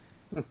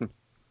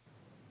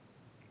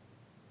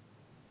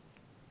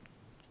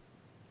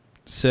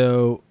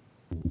 So,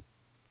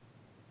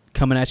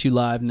 coming at you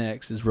live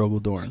next is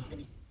Rogal Dorn.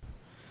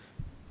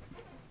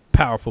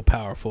 Powerful,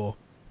 powerful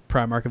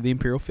Primarch of the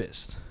Imperial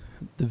Fist.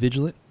 The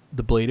Vigilant,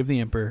 the Blade of the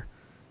Emperor,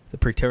 the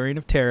Praetorian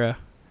of Terra,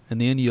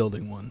 and the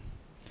Unyielding One.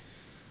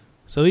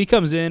 So he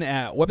comes in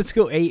at Weapon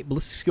Skill 8,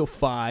 Ballistic Skill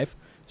 5,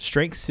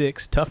 Strength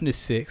 6, Toughness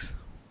 6,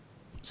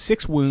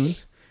 6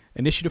 wounds,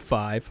 Initiative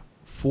 5,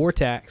 4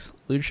 attacks,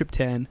 Leadership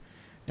 10,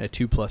 and a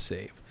 2+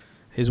 save.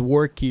 His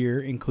war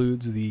gear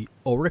includes the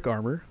Ulrich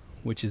Armor,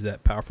 which is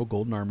that powerful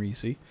golden armor you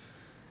see,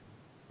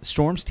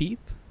 Storm's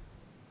Teeth,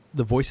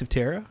 the Voice of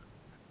Terra,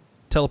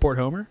 Teleport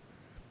Homer,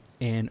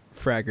 and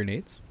Frag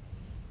Grenades.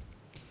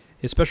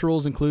 His special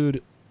rules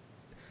include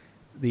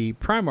the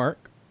Primarch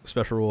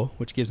special rule,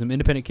 which gives him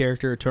Independent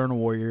Character, Eternal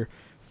Warrior,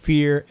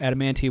 Fear,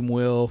 Adamantium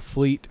Will,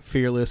 Fleet,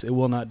 Fearless, It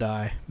Will Not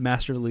Die,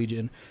 Master of the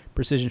Legion,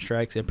 Precision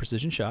Strikes, and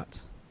Precision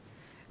Shots.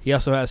 He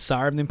also has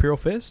Sire of the Imperial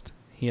Fist.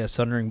 He has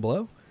Sundering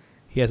Blow.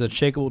 He has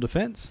Unshakable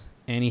Defense.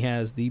 And he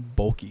has the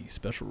Bulky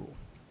special rule.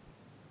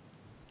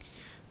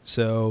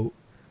 So,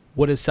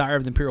 what does Sire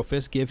of the Imperial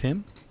Fist give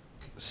him?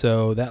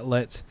 So, that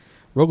lets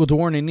Rogal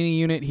Dorn in any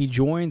unit he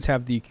joins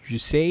have the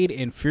Crusade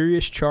and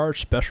Furious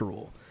Charge special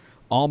rule.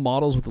 All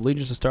models with the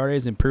Legions of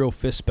Astartes Imperial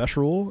Fist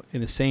special rule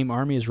in the same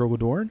army as Rogal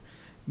Dorn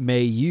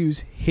may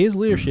use his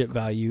leadership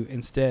value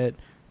instead,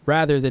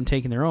 rather than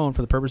taking their own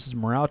for the purposes of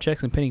morale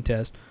checks and pinning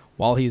tests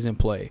while he is in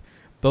play.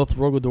 Both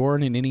Rogal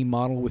Dorn and any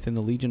model within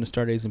the Legion of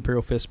Astartes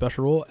Imperial Fist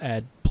special rule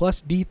add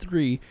plus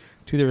D3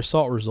 to their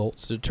assault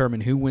results to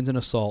determine who wins an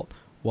assault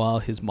while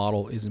his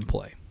model is in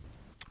play.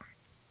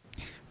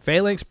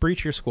 Phalanx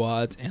Breacher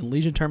squads and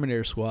Legion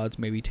Terminator squads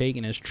may be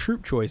taken as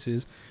troop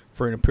choices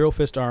for an Imperial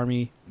Fist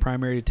army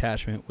primary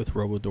detachment with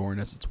Rogal Dorn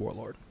as its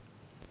warlord.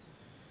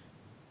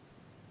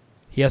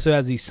 He also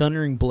has the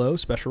Sundering Blow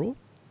special rule.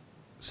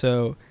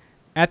 So,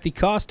 At the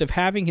cost of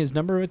having his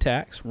number of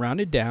attacks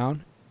rounded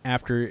down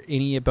after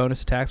any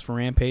bonus attacks for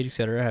Rampage,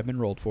 etc. have been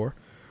rolled for,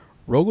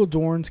 Rogel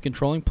Dorn's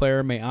controlling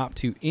player may opt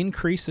to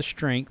increase the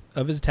strength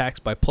of his attacks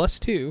by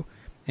 +2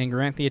 and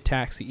grant the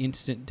attacks the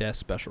instant death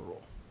special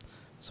roll.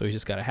 So he's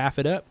just got to half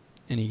it up,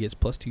 and he gets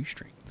 +2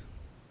 strength.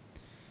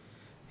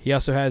 He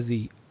also has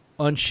the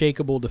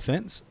Unshakable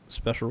Defense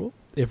special rule.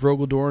 If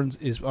Rogel Dorn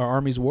is our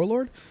army's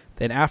warlord,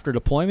 then after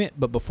deployment,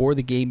 but before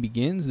the game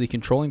begins, the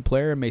controlling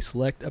player may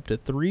select up to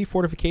 3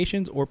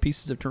 fortifications or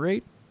pieces of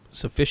terrain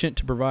sufficient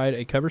to provide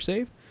a cover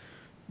save.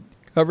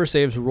 Cover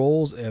saves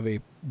rolls of a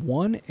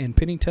 1 and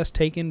pinning tests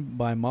taken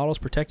by models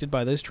protected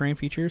by those terrain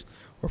features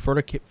or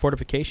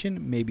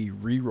fortification may be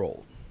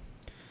re-rolled.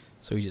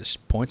 So he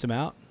just points them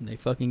out, and they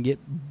fucking get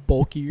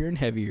bulkier and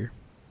heavier.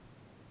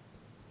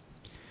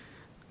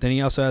 Then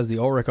he also has the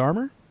Ulrich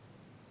armor.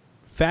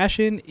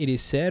 Fashioned, it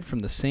is said, from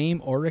the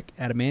same Ulrich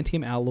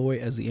adamantium alloy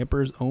as the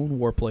Emperor's own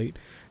warplate,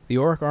 the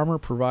Ulrich armor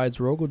provides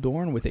Rogel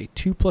Dorn with a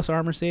 2+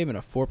 armor save and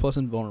a 4+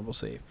 invulnerable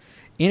save.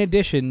 In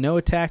addition, no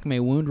attack may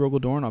wound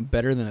Rogel Dorn on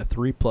better than a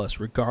 3+,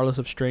 regardless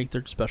of strength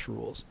or special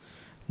rules.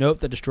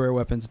 Note that destroyer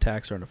weapons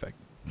attacks are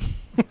unaffected.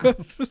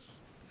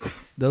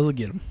 Those will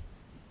get him.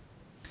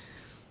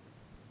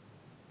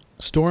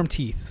 Storm's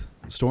Teeth.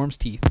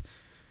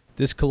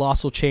 This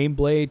colossal chain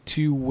blade,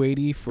 too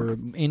weighty for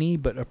any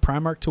but a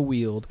Primarch to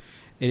wield.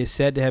 It is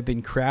said to have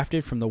been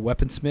crafted from the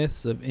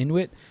weaponsmiths of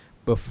Inuit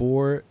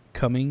before the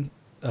coming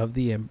of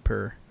the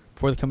Emperor.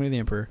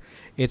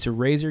 Its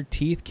razor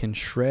teeth can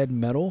shred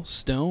metal,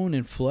 stone,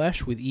 and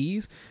flesh with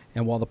ease,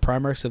 and while the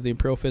Primarchs of the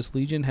Imperial Fist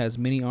Legion has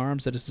many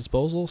arms at its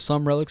disposal,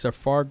 some relics are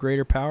far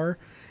greater power.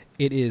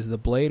 It is the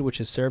blade which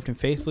has served him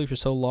faithfully for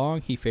so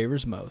long he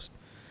favors most.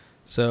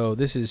 So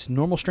this is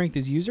normal strength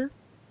as user,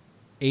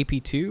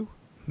 AP2,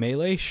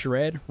 melee,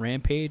 shred,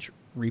 rampage,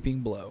 reaping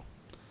blow.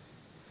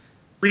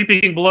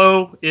 Reaping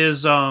blow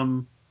is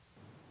 -1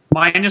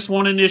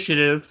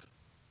 initiative,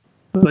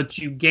 but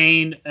you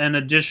gain an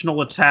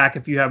additional attack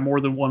if you have more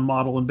than one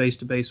model in base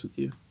to base with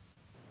you.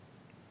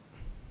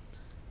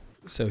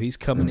 So he's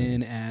coming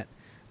in at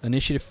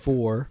initiative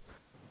 4,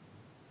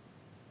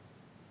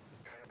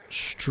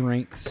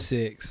 strength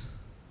 6,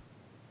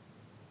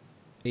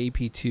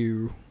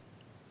 AP2,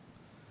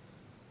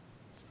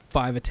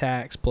 5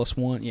 attacks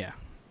 +1. Yeah,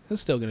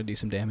 that's still going to do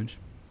some damage.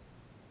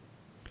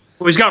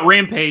 Well, he's got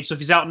rampage, so if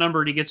he's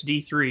outnumbered, he gets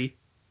D3. If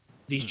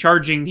he's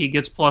charging, he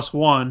gets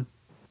 +1,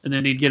 and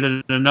then he'd get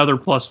another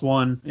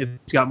 +1 if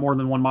he's got more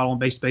than one model in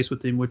base to base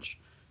with him, which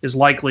is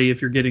likely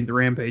if you're getting the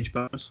rampage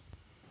bonus.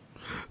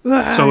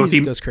 So if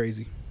he goes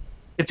crazy.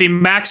 If he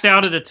maxed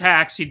out at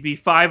attacks, he'd be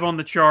 5 on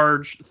the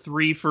charge,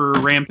 3 for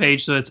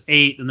rampage, so that's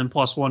 8, and then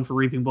 +1 for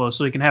reaping blow,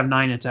 so he can have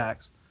 9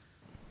 attacks.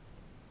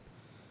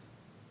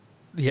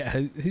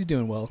 Yeah, he's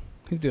doing well.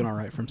 He's doing all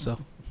right for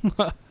himself.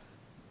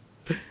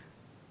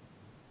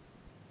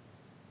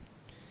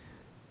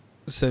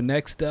 So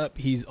next up,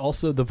 he's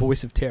also the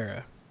Voice of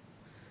Terra.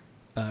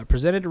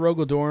 Presented to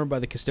Rogel Dorn by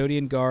the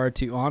Custodian Guard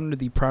to honor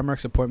the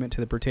Primarch's appointment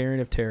to the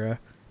Praetorian of Terra.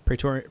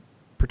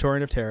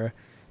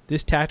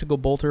 This tactical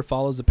bolter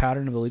follows the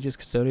pattern of the Legion's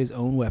Custodian's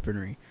own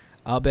weaponry,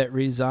 albeit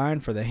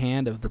redesigned for the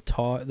hand of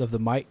the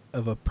might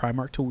of a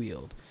Primarch to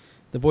wield.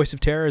 The Voice of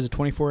Terra is a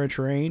 24-inch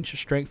range,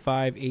 strength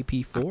 5,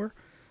 AP 4.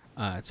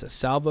 It's a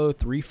salvo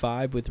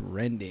 3/5 with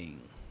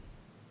rending.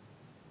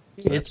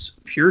 So it's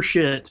pure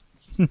shit.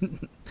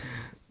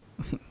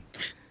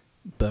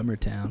 Bummer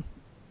town.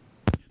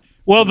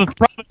 Well, the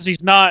problem is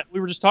he's not. We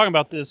were just talking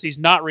about this. He's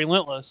not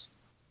relentless.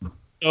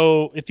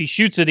 So if he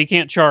shoots it, he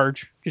can't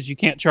charge because you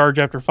can't charge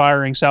after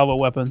firing salvo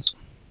weapons.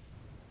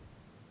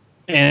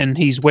 And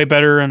he's way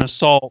better in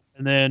assault.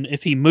 And then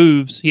if he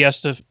moves, he has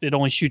to. It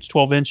only shoots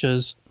 12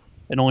 inches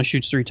and only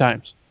shoots 3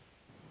 times.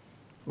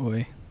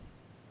 Boy,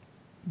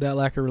 that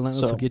lack of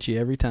relentless will get you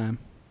every time.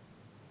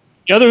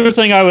 The other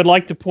thing I would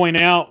like to point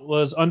out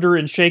was under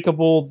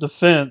Unshakable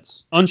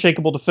Defense,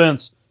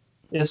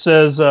 it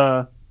says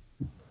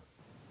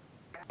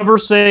cover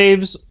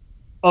saves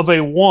of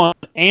a 1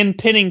 and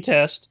pinning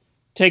test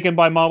taken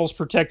by models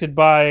protected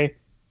by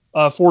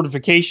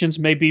fortifications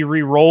may be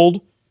re-rolled.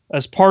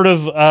 As part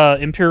of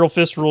Imperial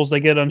Fist rules, they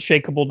get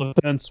Unshakable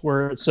Defense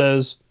where it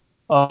says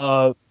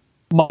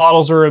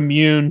models are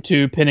immune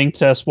to pinning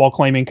tests while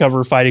claiming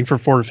cover fighting for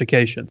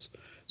fortifications.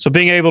 So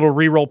being able to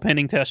re-roll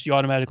pinning tests you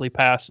automatically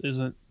pass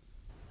isn't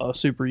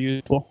super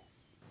useful.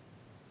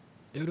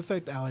 It would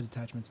affect allied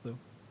attachments, though.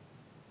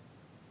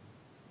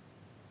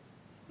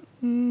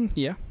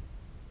 Yeah.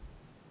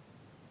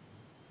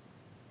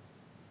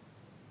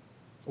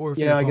 Or if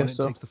Yeah, your I opponent guess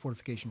so. takes the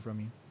fortification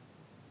from you.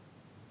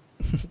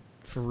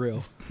 For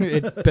real.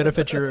 It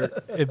benefits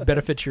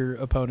your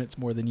opponents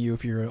more than you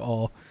if you're an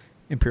all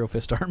Imperial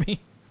Fist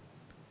army.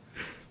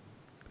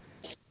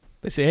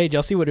 They say, "Hey, did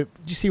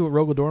you see what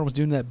Rogel Dorn was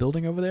doing in that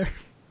building over there?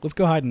 Let's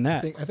go hide in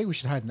that." I think we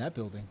should hide in that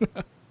building.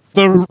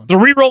 The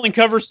re-rolling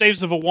cover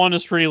saves of a 1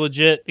 is pretty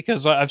legit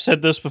because I've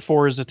said this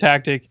before as a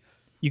tactic.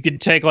 You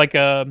could take like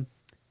a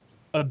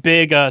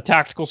big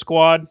tactical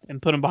squad and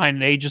put them behind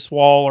an Aegis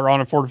wall or on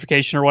a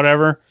fortification or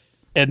whatever.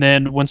 And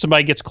then when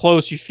somebody gets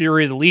close, you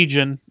Fury the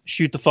Legion,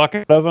 shoot the fuck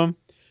out of them.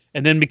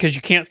 And then because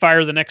you can't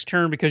fire the next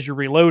turn because you're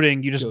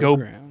reloading, you just go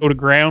to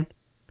ground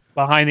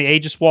behind the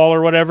Aegis wall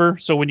or whatever.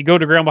 So when you go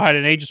to ground behind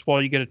an Aegis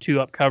wall, you get a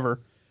 2-up cover.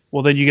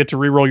 Well, then you get to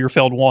reroll your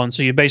failed 1.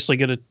 So you basically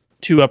get a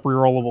 2-up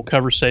rerollable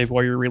cover save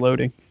while you're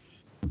reloading.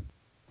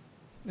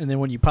 And then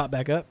when you pop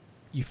back up,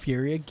 you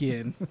Fury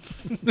again.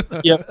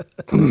 Yep.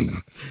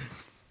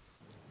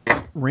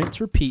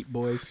 Rinse, repeat,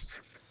 boys.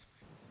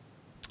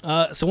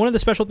 So one of the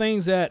special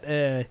things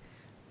that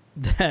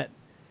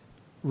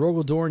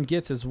Rogal Dorn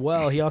gets as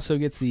well, he also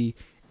gets the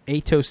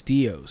Atos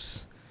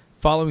Dios.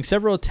 Following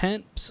several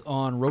attempts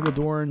on Rogal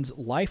Dorn's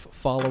life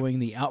following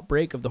the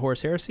outbreak of the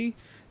Horus Heresy,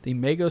 the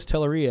Magos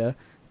Telleria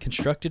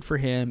constructed for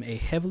him a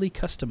heavily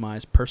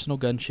customized personal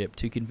gunship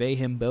to convey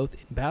him both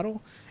in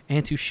battle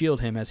and to shield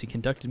him as he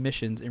conducted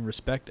missions in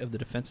respect of the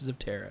defenses of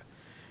Terra.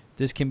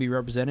 This can be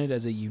represented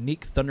as a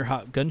unique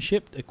Thunderhawk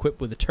gunship equipped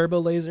with a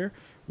turbo laser,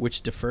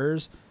 which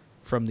differs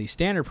from the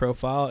standard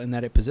profile in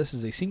that it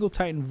possesses a single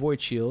Titan void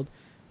shield,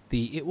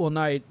 the it will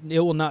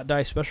not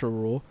die special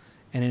rule,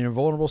 and an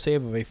invulnerable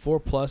save of a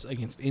 4+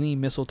 against any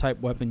missile-type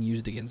weapon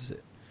used against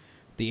it.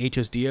 The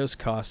Atos Dios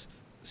costs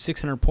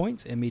 600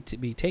 points and may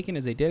be taken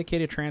as a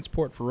dedicated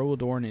transport for Rogal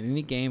Dorn in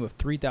any game of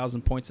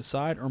 3,000 points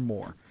aside or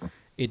more.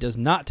 It does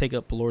not take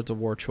up the Lords of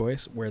War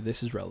choice where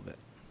this is relevant.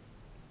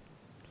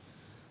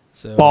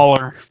 So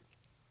Baller.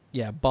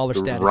 Yeah, baller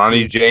status.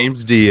 Ronnie kids.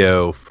 James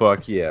Dio.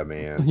 Fuck yeah,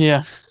 man.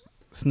 Yeah.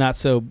 It's not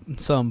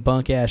some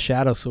bunk-ass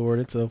Shadow Sword.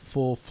 It's a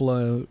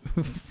full-fledged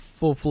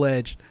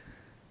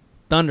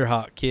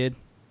Thunderhawk, kid.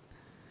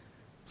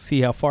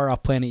 See how far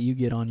off planet you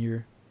get on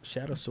your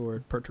Shadow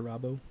Sword,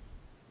 Perturabo.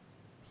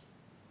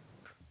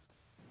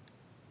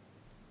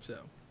 So,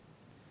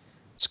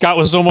 Scott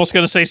was almost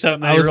going to say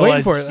something. I was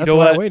waiting for it. That's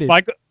why I waited.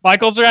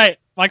 Michael's right.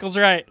 Michael's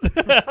right.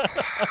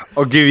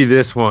 I'll give you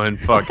this one,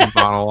 fucking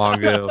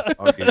Monolongo.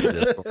 I'll give you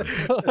this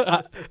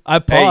one. I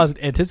paused,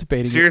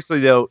 anticipating Seriously,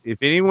 though,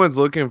 if anyone's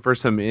looking for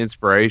some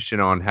inspiration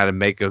on how to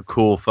make a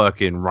cool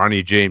fucking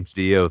Ronnie James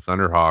Dio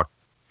Thunderhawk,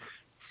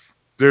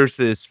 there's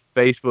this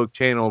Facebook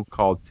channel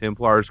called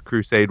Templars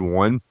Crusade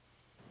 1.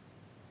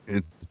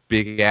 It's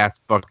big-ass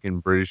fucking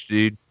British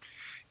dude.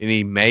 And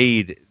he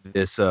made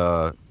this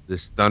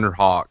this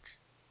Thunderhawk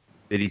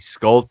that he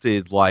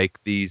sculpted like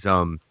these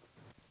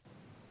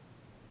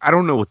I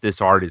don't know what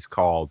this art is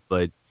called,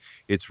 but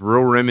it's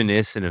real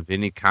reminiscent of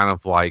any kind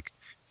of like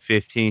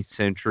 15th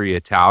century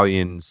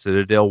Italian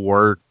citadel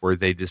work where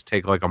they just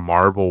take like a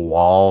marble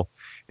wall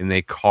and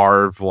they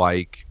carve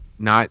like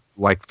not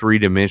like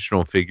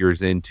 3-dimensional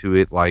figures into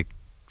it, like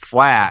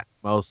flat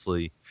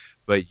mostly,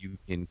 but you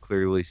can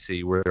clearly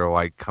see where they're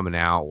like coming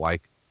out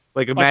like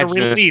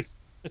imagine a relief.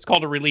 It's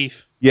called a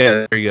relief.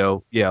 Yeah, there you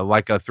go. Yeah,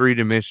 like a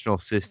 3-dimensional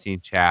Sistine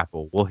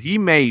Chapel. Well, he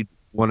made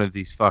one of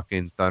these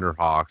fucking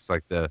Thunderhawks,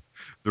 like the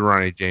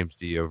Ronnie James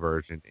Dio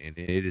version, and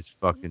it is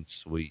fucking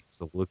sweet.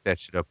 So look that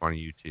shit up on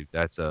YouTube.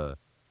 That's a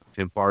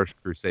Templars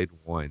Crusade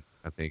 1,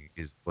 I think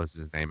was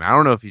his name. I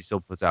don't know if he still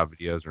puts out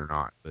videos or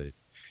not, but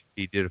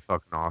he did a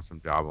fucking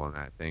awesome job on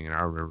that thing, and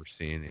I remember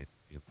seeing it.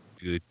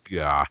 Good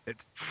God,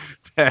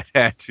 that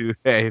had to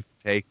have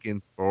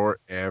taken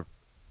forever.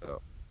 So.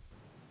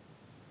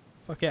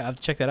 Fuck yeah, I have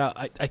to check that out.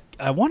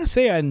 I want to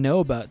say I know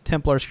about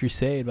Templars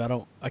Crusade,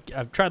 but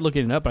I've tried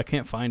looking it up, but I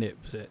can't find it.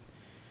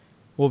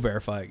 We'll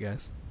verify it,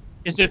 guys.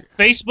 Is it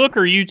Facebook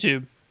or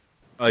YouTube?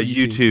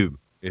 YouTube.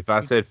 If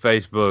I said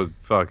Facebook,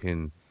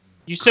 fucking.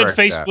 You said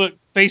Facebook.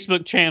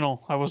 Facebook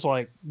channel. I was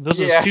like, this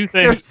is two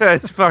things.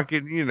 That's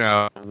fucking,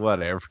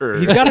 whatever.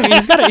 He's got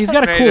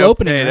a cool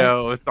opening.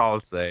 Right? It's all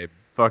the same.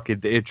 Fucking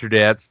the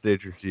internet's the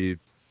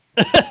intertubes.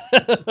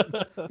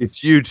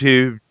 It's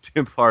YouTube,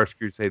 Templars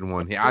Crusade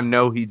 1. I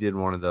know he did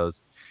one of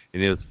those,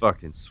 and it was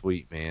fucking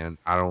sweet, man.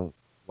 I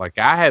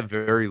have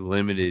very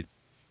limited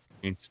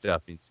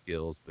stuffing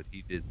skills, but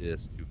he did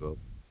this to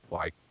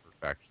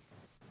perfection.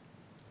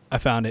 I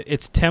found it.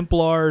 It's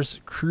Templars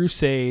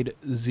Crusade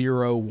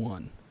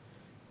 01.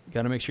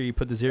 Got to make sure you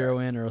put the 0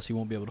 in, or else you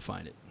won't be able to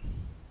find it.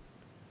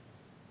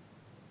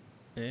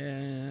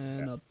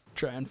 And I'll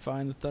try and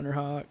find the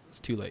Thunderhawk. It's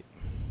too late.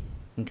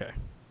 Okay.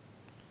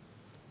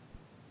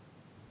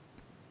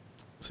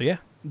 So yeah,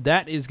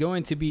 that is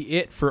going to be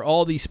it for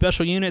all the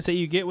special units that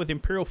you get with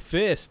Imperial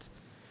Fist.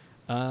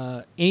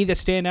 Any that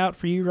stand out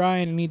for you,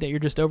 Ryan? Any that you're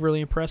just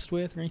overly impressed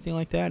with, or anything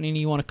like that? Any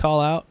you want to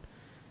call out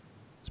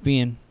as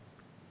being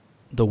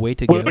the way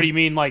to go? What do you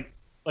mean, like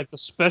the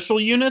special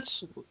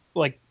units,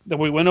 like that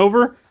we went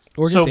over?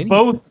 Or just any?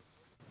 Both.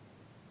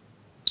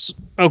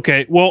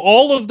 Okay, well,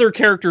 all of their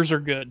characters are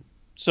good.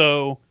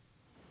 So,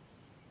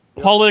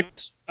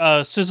 Pollick,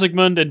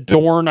 Sigismund, and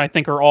Dorn, I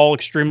think, are all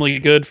extremely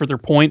good for their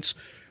points.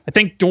 I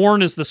think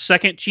Dorn is the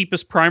second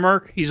cheapest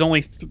Primarch. He's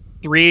only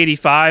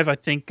 385. I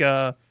think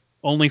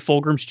only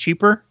Fulgrim's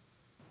cheaper.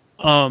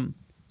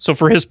 So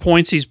for his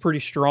points, he's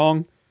pretty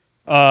strong.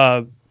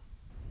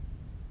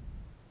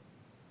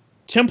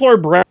 Templar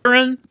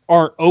Brethren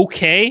are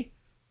okay.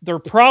 Their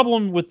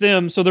problem with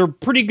them, so they're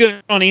pretty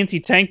good on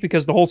anti-tank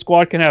because the whole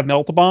squad can have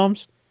melt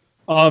bombs.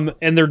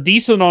 And they're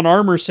decent on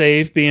armor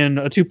save, being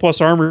a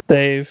 2+ armor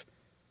save.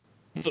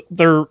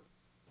 Their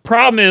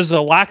problem is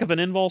a lack of an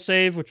invul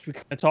save, which we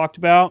kind of talked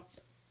about,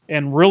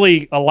 and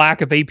really a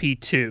lack of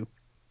AP2.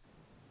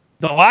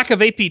 The lack of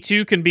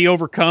AP2 can be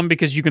overcome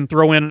because you can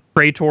throw in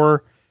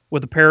Praetor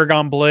with a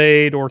Paragon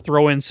Blade or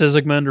throw in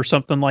Sigismund or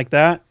something like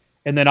that.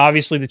 And then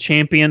obviously the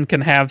champion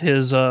can have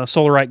his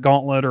Solarite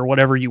Gauntlet or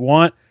whatever you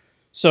want.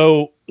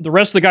 So the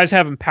rest of the guys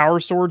having power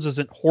swords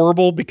isn't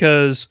horrible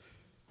because,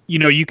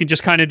 you can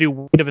just kind of do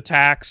weight of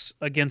attacks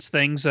against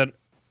things that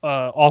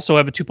also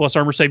have a 2+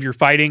 armor save you're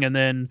fighting, and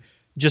then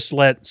just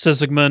let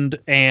Sigismund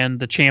and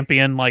the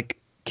champion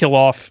kill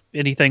off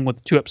anything with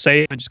the 2-up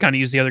save and just kind of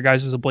use the other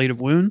guys as a blade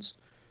of wounds.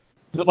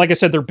 But like I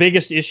said, their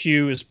biggest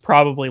issue is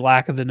probably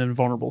lack of an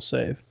invulnerable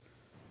save.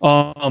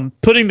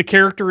 Putting the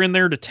character in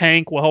there to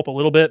tank will help a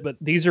little bit, but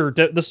this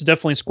is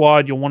definitely a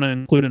squad you'll want to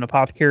include an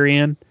apothecary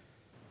in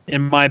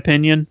my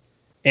opinion,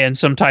 and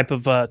some type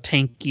of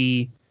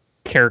tanky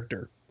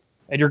character.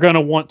 And you're going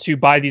to want to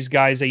buy these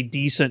guys a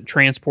decent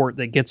transport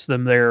that gets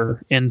them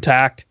there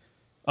intact,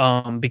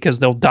 because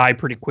they'll die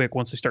pretty quick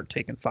once they start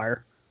taking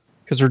fire,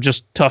 because they're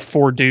just tough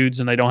 4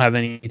 dudes and they don't have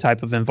any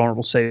type of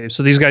invulnerable save.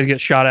 So these guys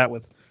get shot at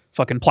with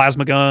fucking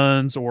plasma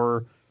guns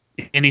or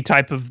any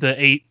type of the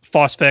 8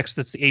 Phosphex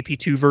that's the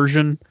AP2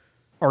 version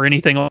or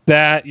anything like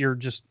that. You're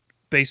just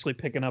basically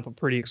picking up a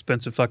pretty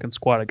expensive fucking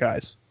squad of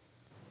guys.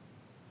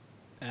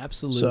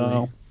 Absolutely.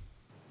 So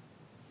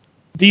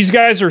these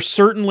guys are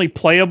certainly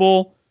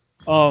playable.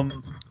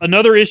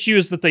 Another issue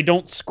is that they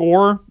don't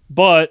score,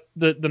 but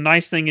the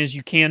nice thing is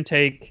you can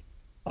take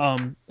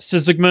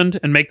Sigismund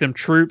and make them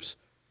troops.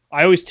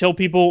 I always tell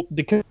people,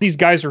 because these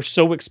guys are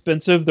so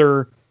expensive,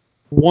 they're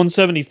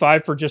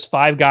 175 for just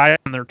 5 guys,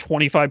 and they're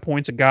 25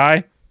 points a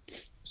guy.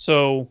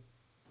 So,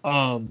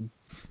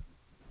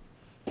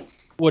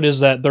 what is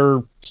that?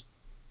 They're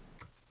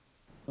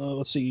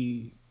let's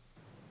see,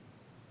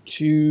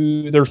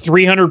 they're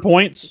 300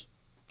 points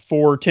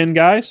for 10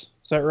 guys.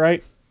 Is that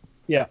right?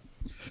 Yeah.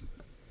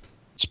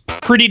 It's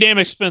pretty damn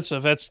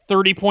expensive. That's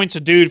 30 points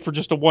a dude for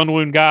just a 1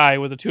 wound guy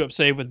with a 2-up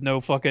save with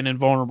no fucking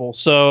invulnerable.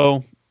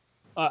 So,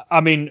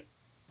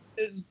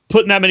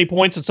 putting that many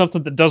points in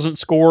something that doesn't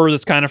score,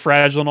 that's kind of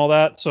fragile and all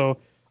that. So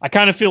I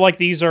kind of feel like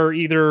these are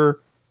either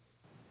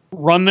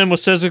run them with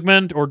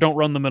Sigismund or don't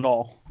run them at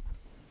all.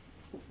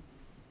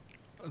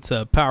 It's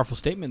a powerful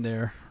statement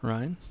there,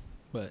 Ryan,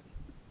 but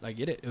I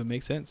get it. It would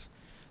make sense.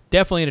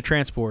 Definitely in a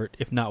transport,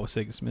 if not with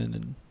Sigismund,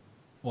 and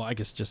I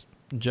guess just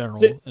in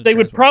general.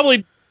 They'd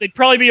probably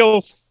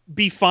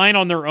be fine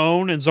on their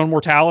own in Zone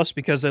Mortalis,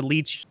 because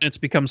elite units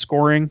become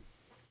scoring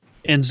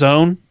in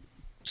Zone.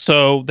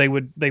 So they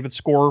would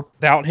score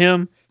without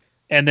him,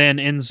 and then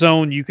in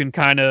Zone you can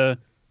kind of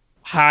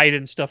hide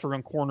and stuff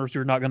around corners.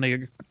 You're not going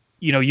to,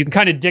 you can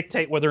kind of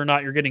dictate whether or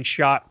not you're getting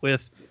shot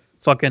with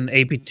fucking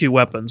AP2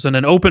 weapons. In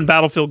an open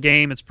battlefield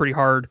game, it's pretty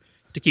hard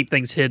to keep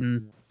things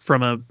hidden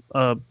from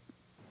a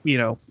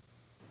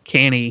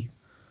canny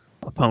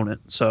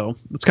opponent. So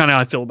that's kind of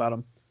how I feel about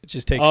them. It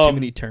just takes too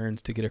many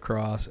turns to get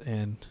across,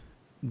 and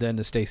then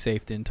to stay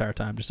safe the entire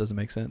time just doesn't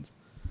make sense.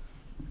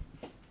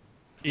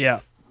 Yeah.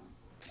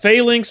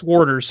 Phalanx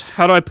Warders.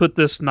 How do I put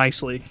this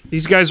nicely?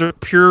 These guys are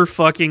pure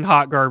fucking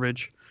hot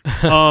garbage. They're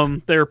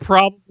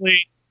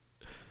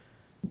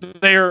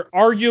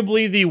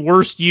arguably the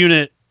worst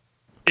unit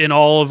in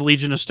all of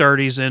Legion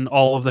Astartes and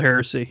all of the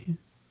Heresy.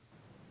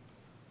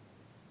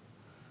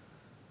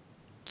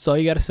 That's all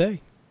you got to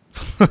say.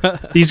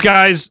 These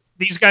guys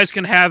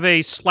can have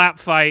a slap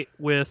fight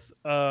with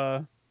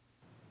Pyroclast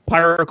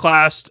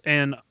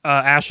and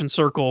Ashen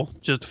Circle.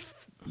 Just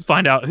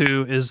find out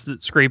who is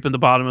scraping the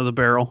bottom of the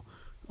barrel.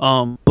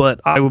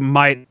 But I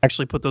might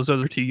actually put those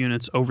other 2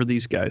 units over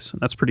these guys.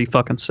 That's pretty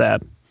fucking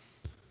sad.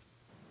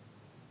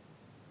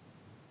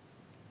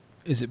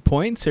 Is it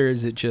points, or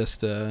is it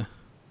just...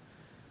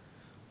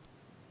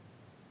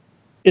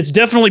 It's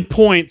definitely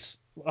points,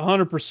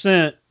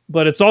 100%,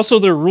 but it's also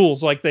their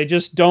rules. They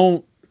just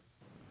don't...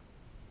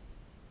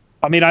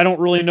 I don't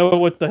really know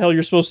what the hell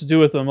you're supposed to do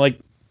with them.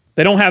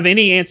 They don't have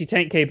any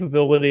anti-tank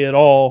capability at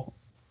all,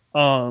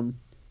 other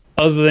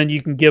than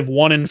you can give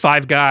 1 in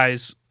 5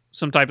 guys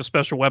some type of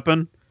special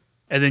weapon,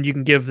 and then you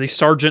can give the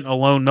sergeant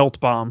alone melt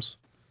bombs.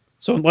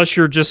 So unless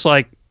you're just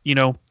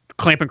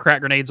clamping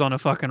crack grenades on a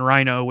fucking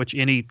rhino, which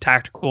any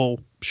tactical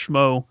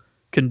schmo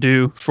can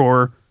do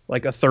for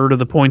a third of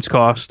the points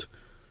cost,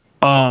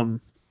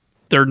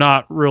 they're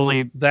not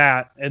really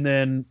that. And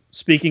then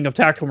speaking of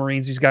tactical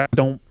marines, these guys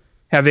don't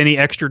have any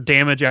extra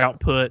damage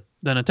output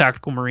than a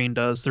tactical marine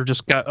does. They're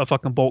just got a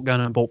fucking bolt gun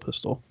and a bolt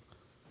pistol.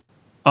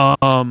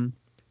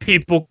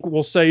 People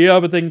will say, yeah,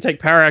 but they can take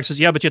power axes.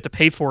 Yeah, but you have to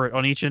pay for it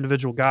on each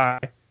individual guy.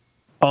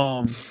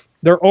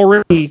 They're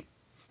already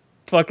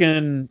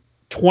fucking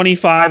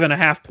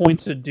 25.5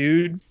 points a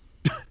dude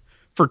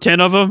for 10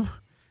 of them.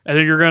 And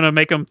then you're going to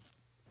make them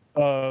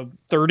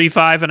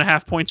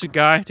 35.5 points a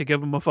guy to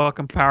give them a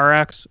fucking power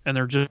axe. And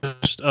they're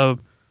just a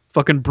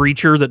fucking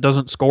breacher that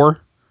doesn't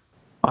score.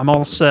 I'm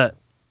all set.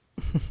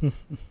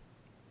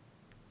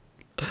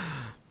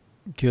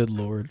 Good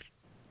Lord.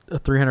 a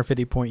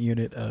 350 point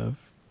unit of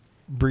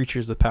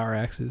breachers with power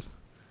axes.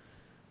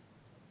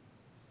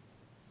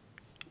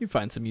 You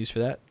find some use for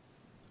that.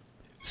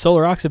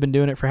 Solar Ox have been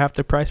doing it for half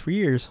the price for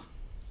years.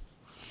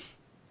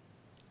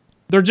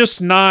 They're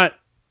just not.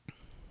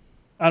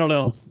 I don't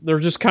know. They're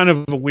just kind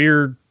of a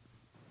weird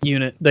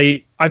unit.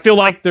 I feel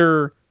like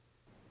their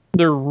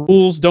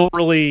rules don't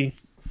really.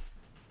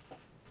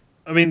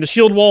 I mean, the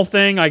shield wall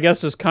thing, I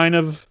guess, is kind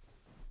of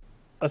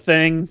a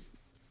thing,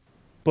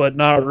 but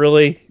not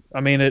really.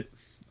 I mean,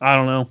 I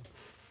don't know.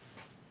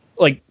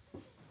 Like,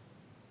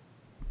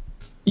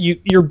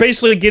 you're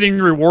basically getting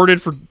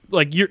rewarded for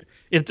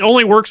it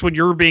only works when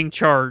you're being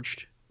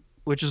charged,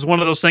 which is one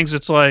of those things.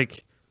 It's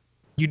like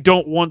you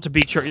don't want to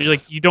be charged.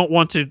 Like, you don't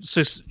want to,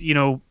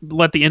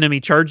 let the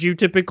enemy charge you.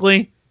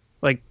 Typically,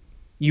 like,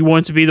 you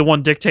want to be the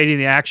one dictating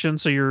the action.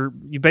 So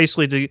you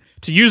basically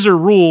to use a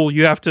rule,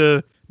 you have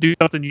to do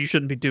something you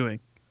shouldn't be doing.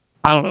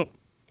 I don't know.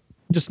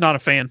 Just not a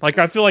fan. Like,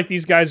 I feel like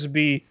these guys would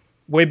be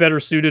way better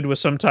suited with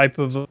some type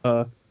of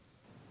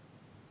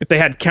if they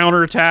had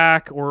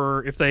counterattack,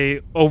 or if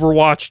they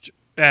overwatched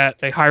at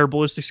a higher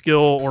ballistic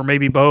skill, or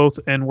maybe both,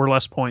 and were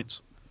less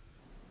points.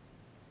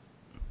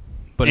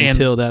 But and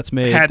until that's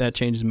made, that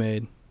change is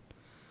made.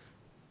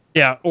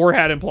 Yeah, or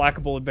had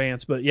implacable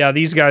advance. But yeah,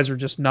 these guys are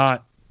just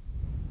not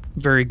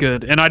very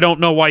good. And I don't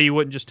know why you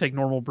wouldn't just take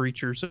normal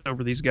breachers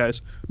over these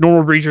guys.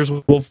 Normal breachers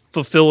will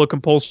fulfill a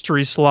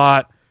compulsory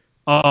slot.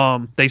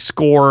 They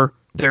score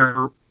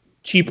their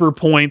cheaper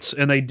points,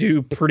 and they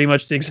do pretty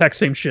much the exact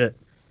same shit.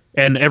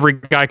 And every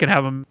guy can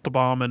have them to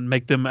bomb and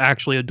make them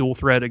actually a dual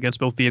threat against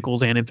both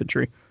vehicles and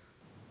infantry.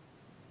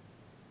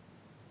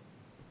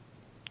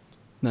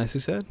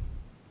 Nicely said.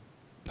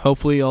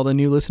 Hopefully all the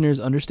new listeners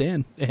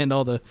understand, and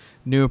all the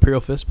new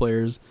Imperial Fist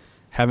players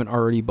haven't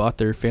already bought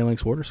their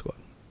Phalanx Warder Squad.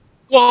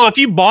 Well, if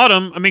you bought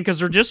them, I mean, because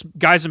they're just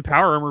guys in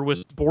power armor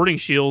with boarding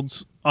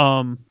shields,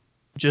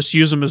 just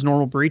use them as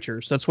normal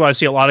breachers. That's what I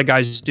see a lot of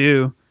guys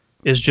do,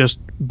 is just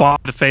buy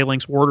the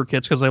Phalanx Warder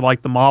kits because they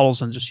like the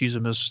models and just use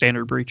them as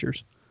standard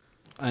breachers.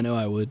 I know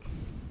I would.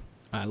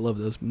 I love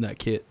that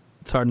kit.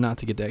 It's hard not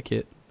to get that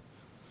kit.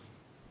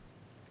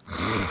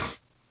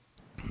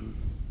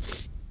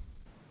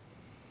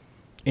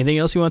 Anything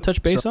else you want to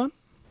touch base on?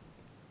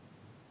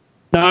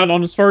 Not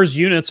on as far as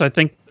units. I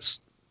think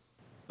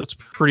that's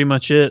pretty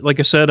much it.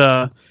 Like I said,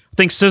 I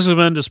think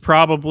Sigismund is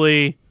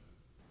he's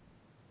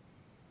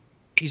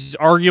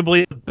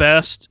arguably the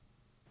best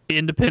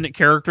independent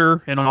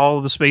character in all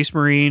of the Space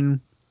Marine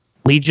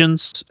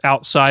legions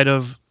outside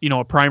of,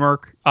 a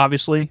Primarch,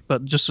 obviously.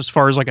 But just as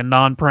far as like a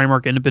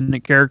non-Primarch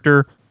independent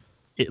character,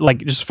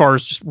 just as far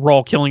as just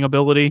raw killing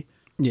ability.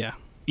 Yeah.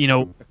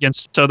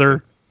 Against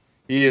other.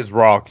 He is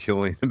raw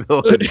killing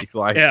ability.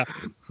 Like, yeah.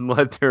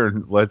 Let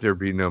there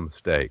be no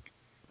mistake.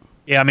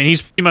 Yeah, I mean,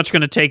 he's pretty much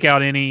going to take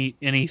out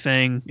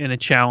anything in a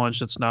challenge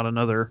that's not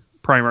another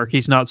Primarch.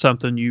 He's not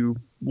something you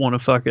want to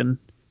fucking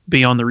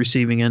be on the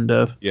receiving end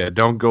of. Yeah,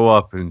 don't go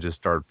up and just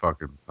start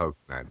fucking poking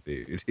that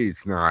dude.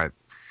 It's not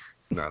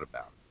about it.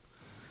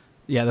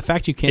 Yeah, the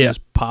fact you can't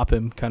just pop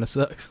him kind of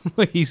sucks.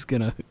 Like, he's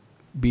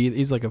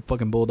like a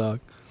fucking bulldog.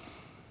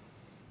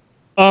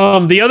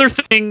 The other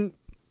thing,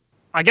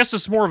 I guess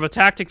it's more of a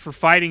tactic for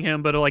fighting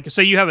him, but like,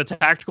 say you have a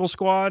tactical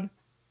squad.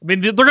 I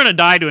mean, they're going to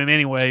die to him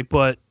anyway,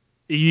 but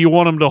you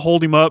want them to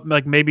hold him up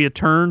like maybe a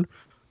turn.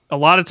 A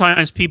lot of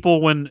times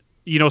people, when,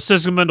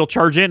 Sigismund will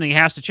charge in and he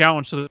has to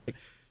challenge. So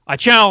I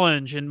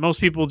challenge, and most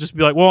people will just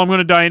be like, well, I'm going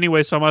to die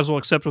anyway, so I might as well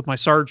accept with my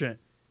sergeant.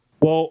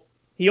 Well,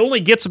 he only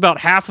gets about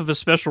half of his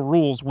special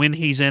rules when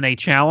he's in a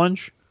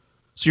challenge.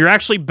 So you're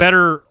actually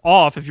better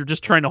off if you're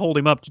just trying to hold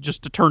him up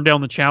to turn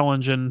down the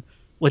challenge and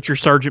let your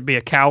sergeant be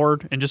a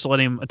coward and just let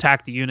him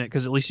attack the unit,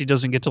 because at least he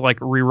doesn't get to like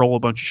re-roll a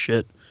bunch of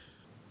shit.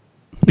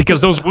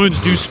 Because those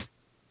wounds do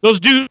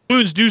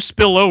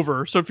spill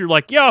over. So if you're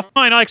like, yeah,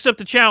 fine, I accept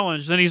the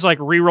challenge, then he's like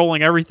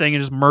re-rolling everything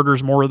and just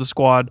murders more of the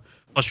squad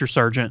plus your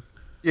sergeant.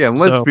 Yeah, and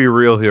let's be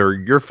real here.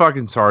 Your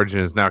fucking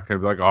sergeant is not going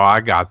to be like, oh, I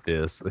got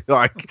this.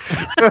 Like,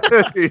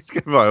 he's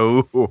going to be like,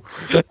 ooh.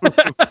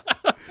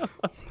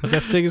 Is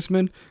that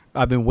Sigismund?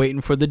 I've been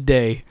waiting for the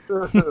day.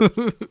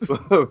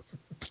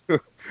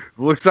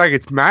 Looks like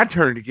it's my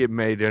turn to get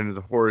made into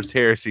the Horus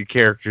Heresy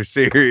character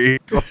series.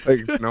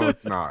 Like, no,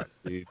 it's not,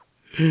 dude.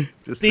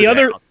 Just the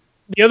other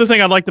thing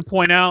I'd like to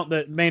point out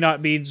that may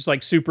not be just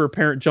like super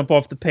apparent jump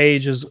off the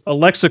page is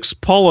Alexis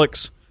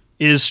Pollux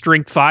is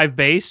strength 5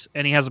 base,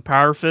 and he has a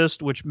power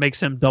fist, which makes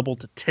him double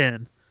to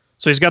 10.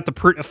 So he's got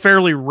a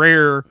fairly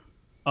rare,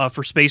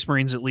 for Space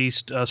Marines at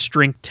least,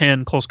 strength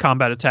 10 close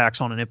combat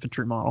attacks on an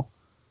infantry model.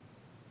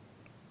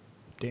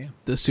 Damn.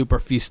 The Super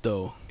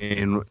Fisto.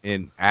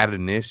 And add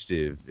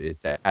initiative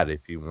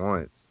if he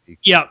wants.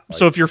 Yeah.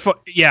 So if you're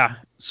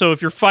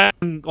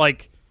fighting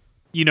like,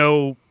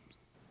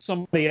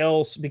 somebody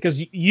else,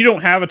 because you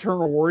don't have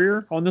Eternal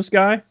Warrior on this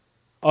guy.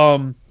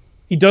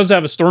 He does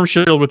have a Storm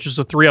Shield, which is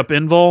a 3-up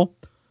invul,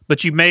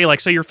 but you may, like,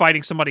 say you're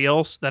fighting somebody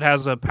else that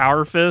has a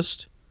Power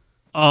Fist,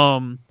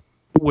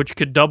 which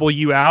could double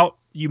you out.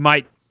 You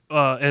might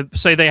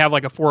say they have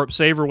like a 4-up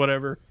save or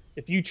whatever.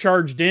 If you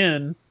charged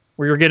in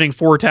where you're getting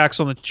 4 attacks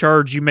on the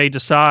charge, you may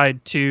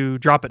decide to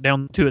drop it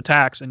down 2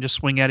 attacks and just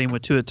swing at him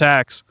with 2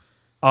 attacks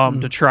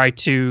to try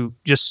to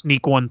just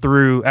sneak one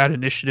through at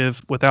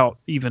initiative without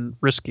even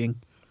risking.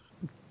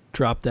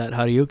 Drop that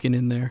Hadouken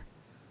in there.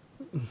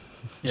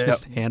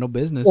 Just handle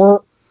business.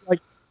 Or like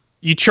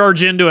you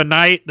charge into a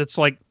knight that's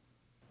like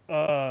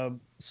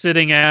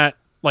sitting at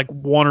like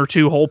 1 or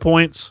 2 hull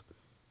points.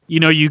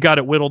 You know you got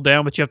it whittled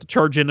down, but you have to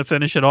charge in to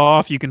finish it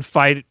off. You can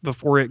fight it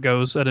before it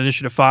goes at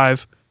initiative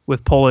 5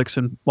 with Pollux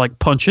and like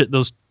punch it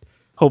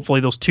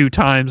hopefully those 2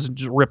 times and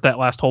just rip that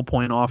last hull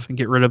point off and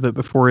get rid of it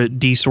before it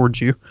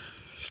de-swords you.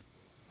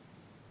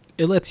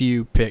 It lets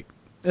you pick.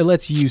 It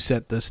lets you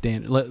set the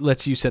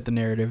lets you set the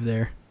narrative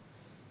there.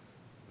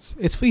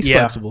 He's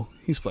flexible.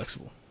 He's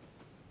flexible.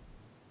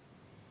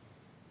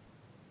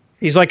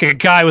 He's like a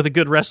guy with a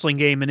good wrestling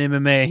game in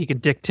MMA. He can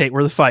dictate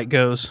where the fight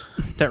goes.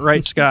 That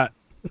right, Scott?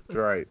 That's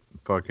right.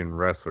 Fucking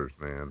wrestlers,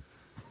 man.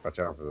 Watch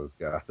out for those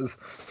guys.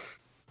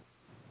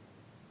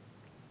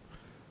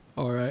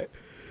 All right.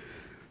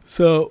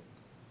 So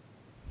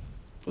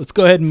let's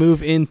go ahead and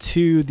move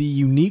into the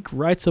unique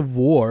rights of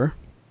war.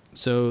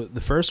 So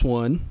the first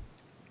one,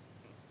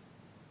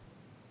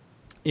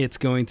 it's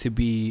going to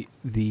be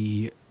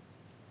the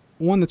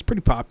one that's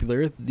pretty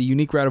popular, the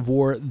unique right of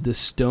war, the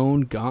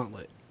Stone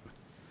Gauntlet.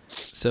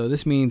 So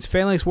this means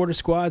Phalanx Warder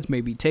squads may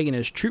be taken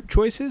as troop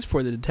choices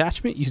for the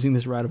detachment using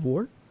this right of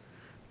war.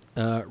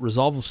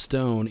 Resolve of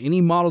Stone.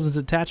 Any models in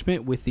this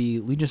detachment with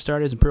the Legion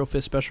Astartes Imperial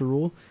Fist special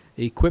rule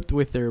equipped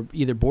with their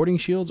either boarding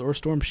shields or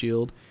storm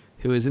shield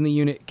who is in the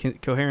unit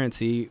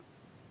coherency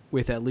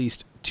with at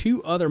least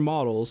 2 other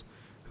models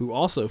who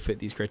also fit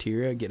these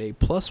criteria get a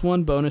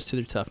 +1 bonus to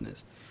their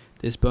toughness.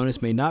 This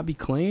bonus may not be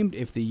claimed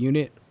if the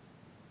unit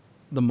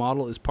the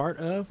model is part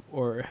of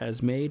or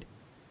has made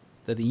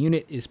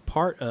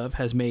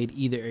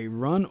either a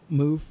run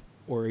move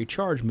or a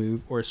charge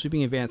move or a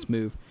sweeping advance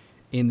move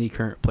in the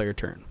current player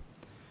turn.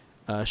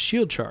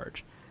 Shield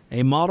Charge.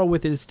 A model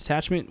with its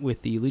detachment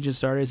with the Legion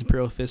Astartes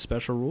Imperial Fist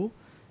special rule,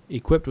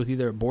 equipped with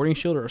either a boarding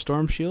shield or a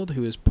storm shield,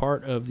 who is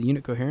part of the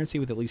unit coherency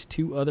with at least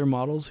 2 other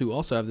models who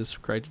also have this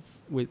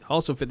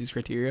also fit these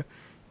criteria,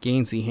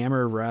 gains the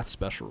Hammer of Wrath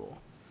special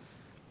rule.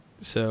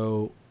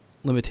 So,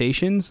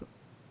 limitations.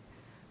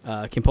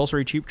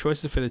 Compulsory troop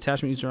choices for the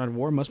detachment using Rite of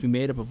War must be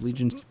made up of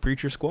Legion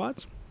Breacher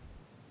squads.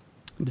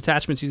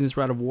 Detachments using this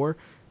Rite of War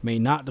may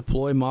not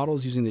deploy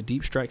models using the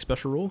Deep Strike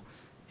special rule,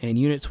 and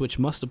units which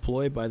must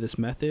deploy by this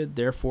method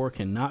therefore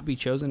cannot be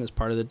chosen as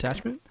part of the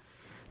detachment.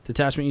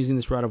 Detachment using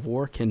this Rite of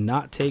War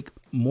cannot take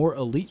more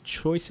elite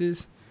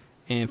choices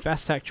and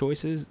fast attack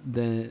choices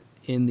than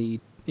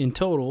in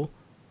total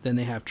than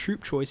they have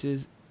troop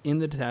choices in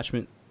the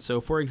detachment. So,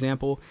 for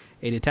example,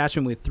 a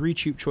detachment with 3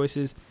 troop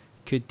choices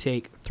could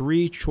take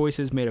 3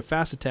 choices made of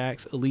fast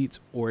attacks, elites,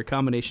 or a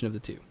combination of the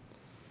 2.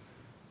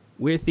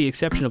 With the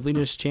exception of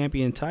Legion's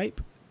Champion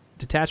type,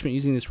 detachment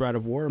using this Rite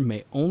of War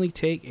may only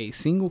take a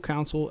single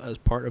council as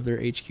part of their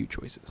HQ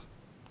choices.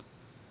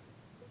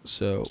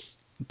 So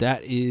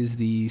that is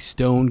the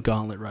Stone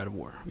Gauntlet Rite of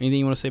War. Anything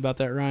you want to say about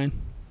that, Ryan?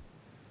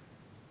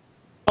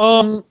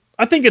 I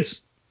think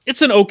it's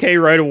an okay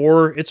Rite of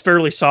War. It's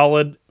fairly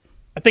solid.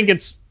 I think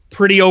it's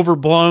pretty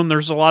overblown.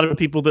 There's a lot of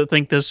people that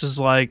think this is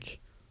like,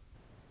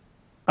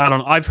 I don't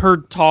know. I've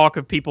heard talk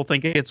of people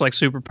thinking it's like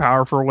super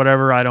powerful or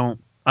whatever. I don't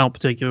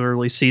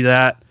particularly see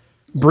that.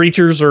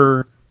 Breachers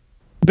are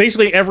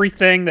basically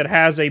everything that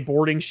has a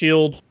boarding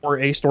shield or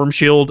a storm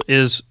shield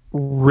is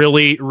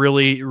really,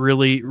 really,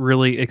 really,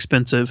 really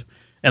expensive.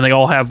 And they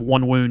all have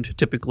 1 wound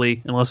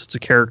typically, unless it's a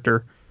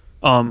character.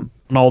 On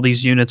all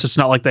these units, it's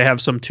not like they have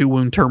some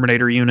 2-wound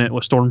Terminator unit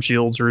with storm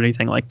shields or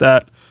anything like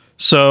that.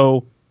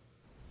 So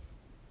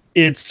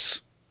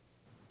it's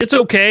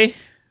okay.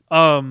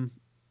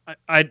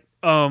 It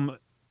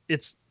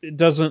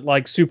doesn't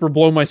like super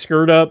blow my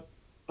skirt up.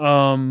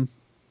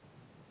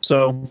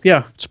 So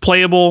yeah, it's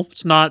playable.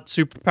 It's not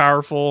super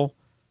powerful.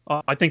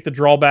 I think the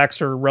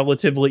drawbacks are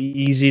relatively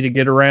easy to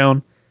get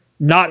around.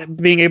 Not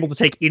being able to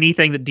take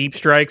anything that deep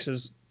strikes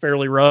is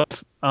fairly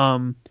rough.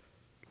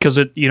 Because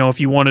if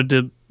you wanted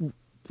to,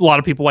 a lot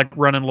of people like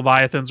running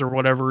Leviathans or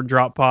whatever and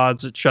drop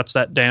pods, it shuts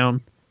that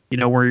down.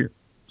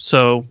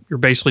 So you're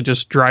basically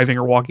just driving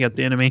or walking at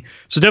the enemy.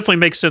 So it definitely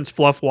makes sense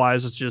fluff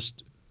wise. It's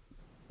just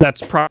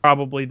that's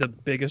probably the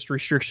biggest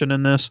restriction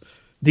in this.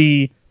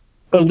 The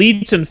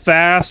elites and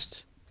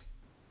fast,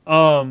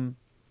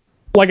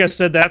 like I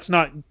said, that's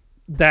not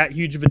that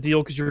huge of a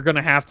deal because you're going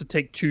to have to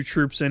take 2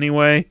 troops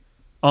anyway,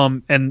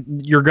 and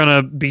you're going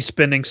to be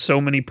spending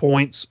so many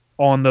points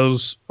on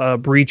those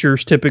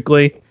breachers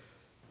typically.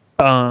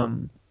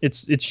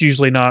 It's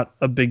usually not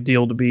a big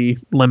deal to be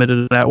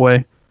limited that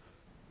way.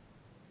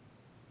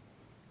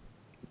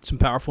 Some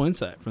powerful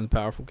insight from the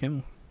powerful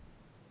Kimmel.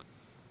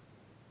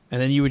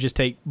 And then you would just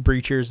take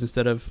breachers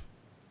instead of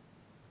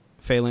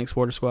Phalanx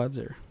Warder squads,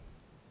 or?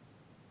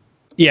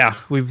 Yeah,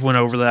 we've went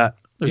over that.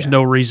 There's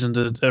no reason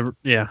to ever.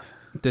 Yeah,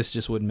 this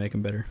just wouldn't make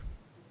them better.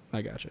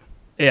 I gotcha.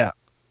 Yeah,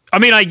 I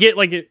mean, I get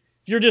like if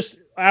you're just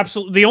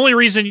absolutely the only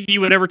reason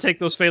you would ever take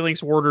those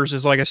Phalanx Warders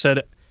is like I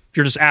said, If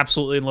you're just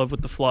absolutely in love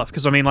with the fluff,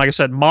 because I mean, like I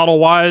said, model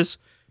wise,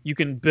 you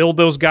can build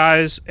those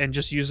guys and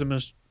just use them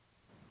as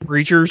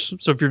breachers.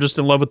 So if you're just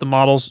in love with the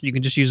models, you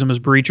can just use them as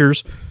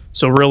breachers.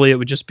 So really, it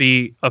would just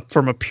be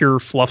from a pure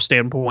fluff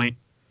standpoint.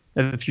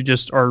 And if you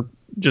just are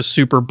just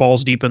super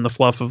balls deep in the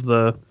fluff of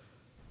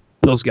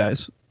those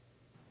guys,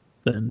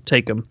 then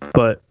take them.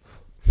 But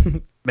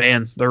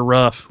man, they're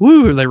rough.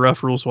 Woo, are they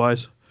rough rules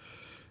wise?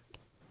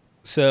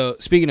 So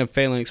speaking of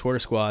Phalanx Water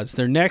Squads,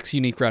 their next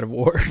unique rite of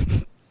war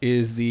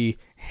is the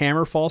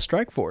Hammerfall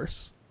Strike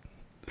Force.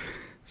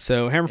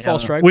 So Hammerfall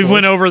Strike Force. We've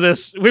went over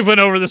this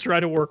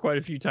rite of war quite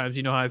a few times.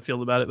 You know how I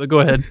feel about it, but go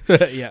ahead.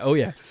 Yeah. Oh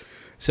yeah.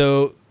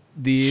 So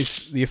the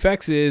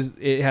effects is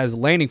it has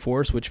landing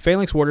force, which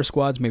Phalanx Water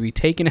Squads may be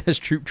taken as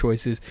troop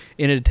choices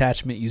in a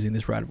detachment using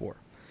this rite of war.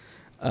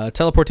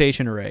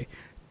 Teleportation array.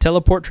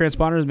 Teleport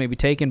transponders may be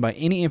taken by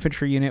any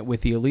infantry unit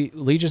with the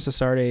Allegiance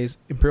Astartes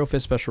Imperial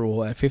Fist special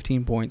rule at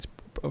 15 points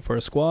for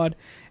a squad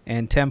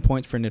and 10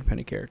 points for an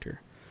independent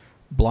character.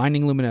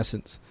 Blinding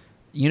luminescence.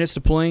 Units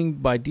deploying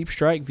by deep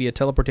strike via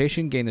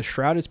teleportation gain the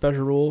shrouded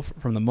special rule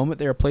from the moment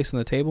they are placed on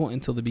the table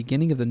until the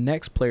beginning of the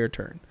next player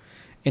turn.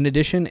 In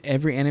addition,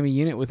 every enemy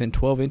unit within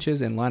 12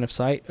 inches in line of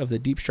sight of the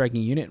deep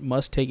striking unit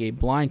must take a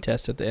blind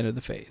test at the end of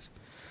the phase.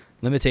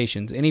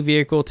 Limitations. Any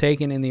vehicle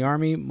taken in the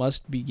army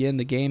must begin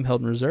the game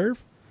held in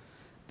reserve.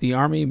 The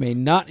army may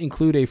not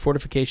include a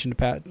fortification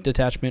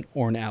detachment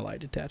or an allied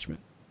detachment.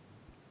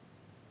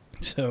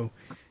 So,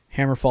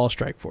 Hammerfall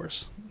Strike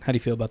Force. How do you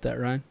feel about that,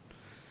 Ryan?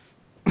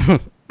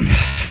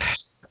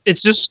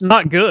 It's just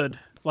not good.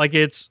 Like,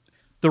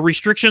 the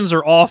restrictions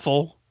are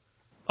awful,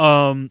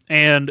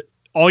 and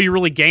all you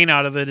really gain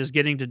out of it is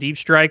getting to deep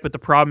strike, but the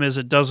problem is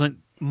it doesn't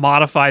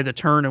modify the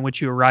turn in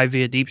which you arrive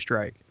via deep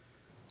strike.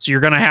 So you're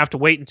going to have to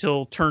wait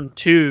until turn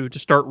 2 to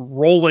start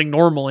rolling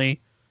normally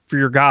for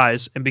your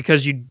guys, and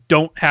because you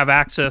don't have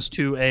access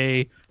to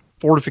a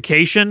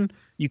fortification,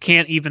 you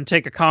can't even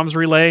take a comms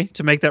relay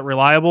to make that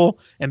reliable,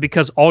 and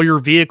because all your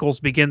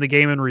vehicles begin the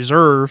game in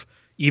reserve,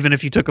 even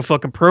if you took a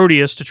fucking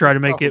Proteus to try to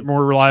make it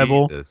more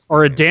reliable,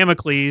 or a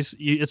Damocles,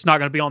 it's not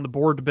going to be on the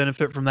board to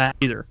benefit from that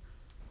either.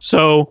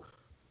 So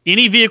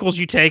any vehicles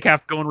you take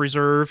have to go in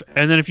reserve,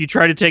 and then if you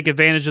try to take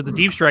advantage of the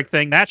deep strike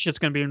thing, that shit's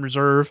going to be in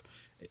reserve.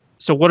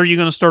 So what are you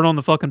going to start on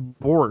the fucking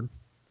board?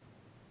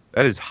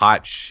 That is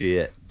hot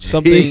shit.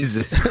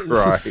 Jesus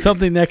Christ.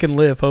 Something that can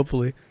live,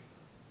 hopefully.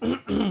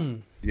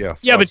 Yeah,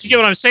 but you get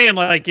what I'm saying.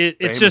 Like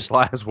it's just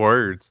last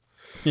words.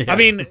 Yeah. I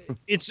mean,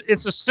 it's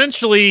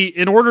essentially,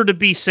 in order to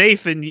be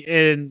safe and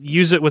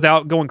use it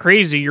without going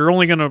crazy, you're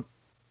only going to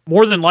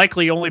more than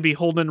likely only be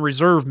holding in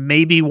reserve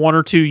maybe 1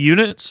 or 2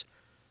 units.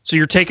 So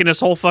you're taking this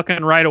whole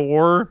fucking rite of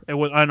war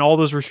and all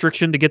those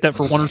restrictions to get that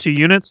for 1 or 2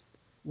 units.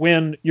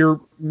 When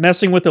you're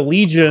messing with a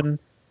Legion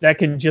that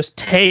can just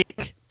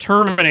take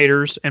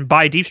Terminators and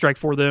buy deep strike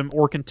for them,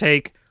 or can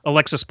take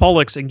Alexis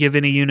Pollux and give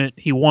any unit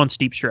he wants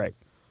deep strike.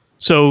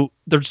 So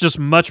there's just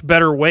much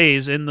better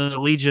ways in the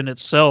Legion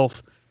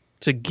itself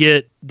to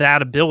get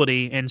that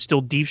ability and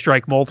still deep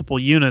strike multiple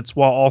units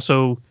while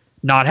also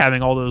not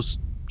having all those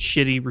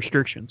shitty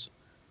restrictions.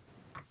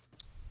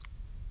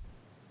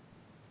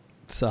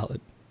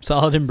 Solid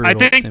and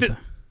brutal.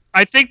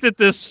 I think that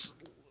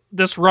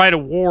this rite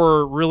of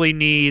war really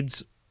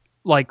needs,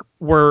 like,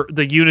 where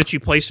the units you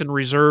place in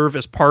reserve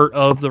as part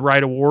of the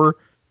rite of war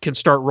can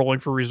start rolling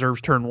for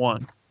reserves turn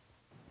 1.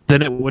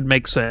 Then it would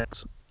make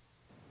sense.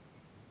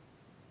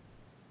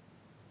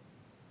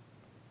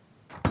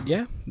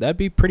 Yeah, that'd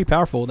be pretty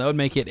powerful. That would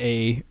make it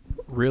a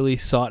really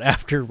sought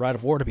after rite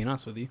of war, to be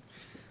honest with you.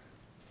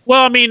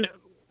 Well, I mean,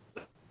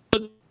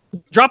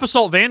 drop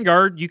Assault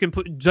Vanguard, you can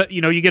put,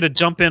 you get to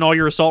jump in all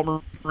your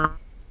Assault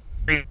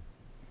Marines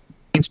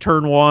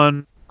turn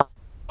 1.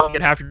 You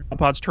get half your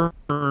pods turn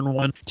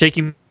 1,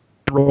 taking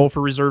roll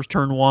for reserves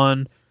turn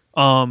 1.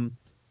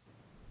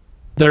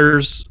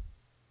 There's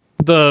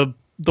the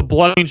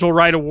Blood Angel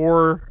Rite of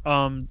War,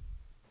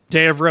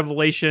 Day of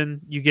Revelation.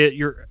 You get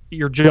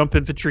your jump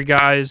infantry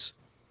guys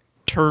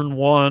turn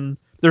 1.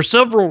 There's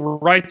several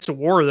rites of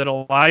war that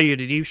allow you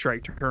to deep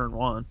strike turn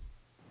 1,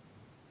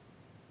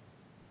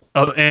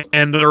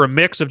 and they're a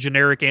mix of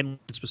generic and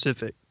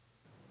specific.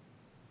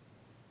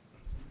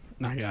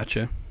 I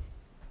gotcha.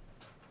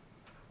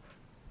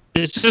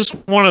 It's just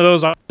one of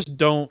those I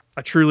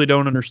truly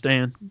don't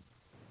understand.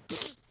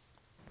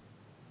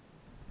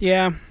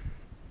 Yeah.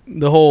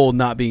 The whole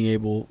not being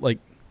able, like,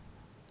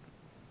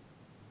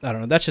 I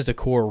don't know, that's just a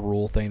core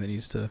rule thing that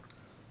needs to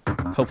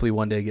hopefully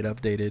one day get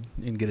updated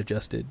and get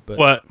adjusted. But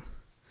what?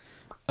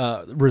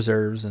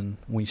 Reserves, and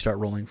when you start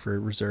rolling for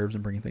reserves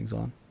and bringing things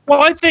on.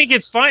 Well, I think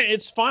it's fine.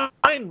 It's fine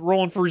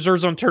rolling for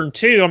reserves on turn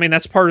 2. I mean,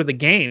 that's part of the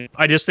game.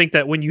 I just think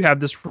that when you have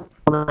this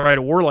rite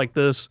of war like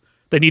this,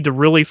 they need to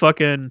really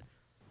fucking...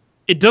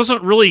 It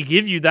doesn't really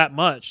give you that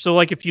much. So,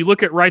 like, if you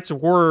look at rites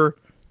of war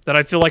that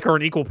I feel like are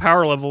an equal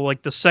power level,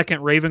 like the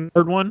second Raven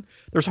Guard one,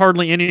 there's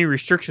hardly any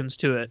restrictions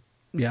to it.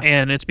 Yeah.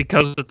 And it's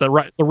because of the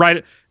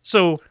right.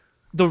 So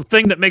the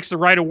thing that makes the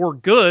rite of war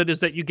good is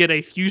that you get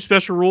a few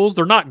special rules.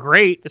 They're not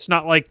great. It's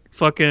not like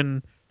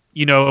fucking,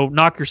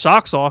 knock your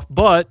socks off,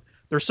 but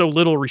there's so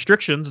little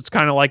restrictions. It's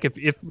kind of like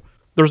if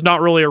there's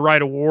not really a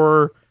right of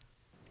war,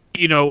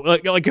 you know,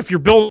 like if you're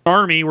building an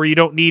army where you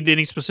don't need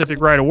any specific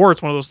right of war,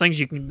 it's one of those things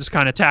you can just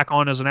kind of tack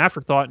on as an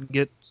afterthought and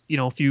get, you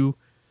know, a few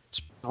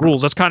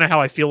rules. That's kind of how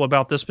I feel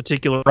about this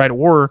particular right of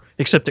war,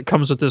 except it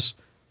comes with this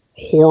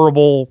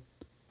horrible,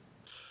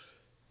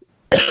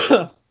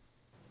 a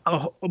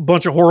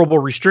bunch of horrible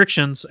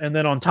restrictions. And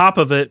then on top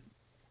of it,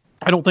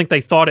 I don't think they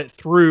thought it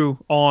through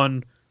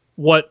on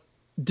what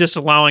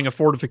disallowing a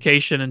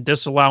fortification and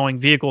disallowing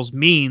vehicles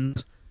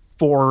means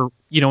for,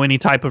 you know, any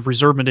type of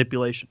reserve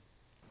manipulation.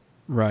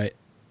 Right.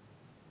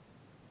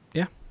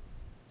 Yeah.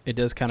 It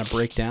does kind of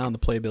break down the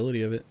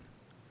playability of it.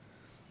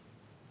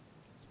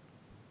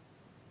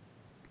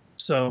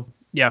 So,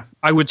 yeah,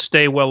 I would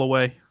stay well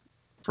away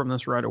from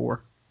this right of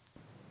war.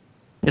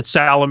 It's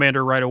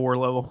Salamander right of war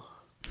level.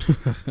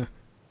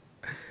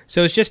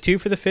 So it's just 2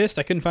 for the fist?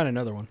 I couldn't find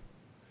another one.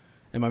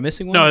 Am I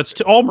missing one? No, it's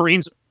all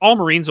Marines. All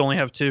Marines only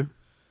have 2.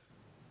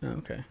 Oh,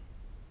 okay.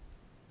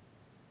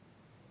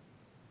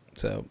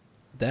 So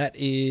that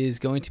is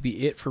going to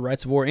be it for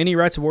Rights of War. Any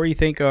Rights of War you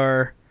think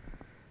are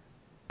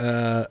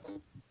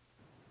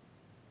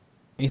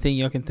anything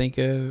you can think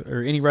of,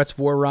 or any Rights of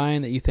War,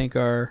 Ryan, that you think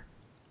are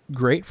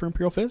great for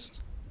Imperial Fist?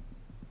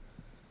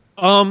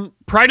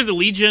 Pride of the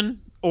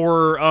Legion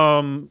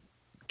or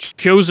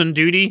Chosen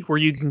Duty, where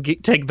you can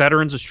take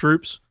veterans as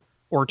troops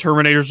or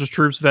Terminators as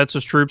troops, vets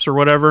as troops, or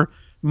whatever.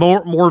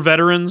 More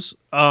veterans,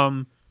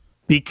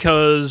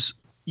 because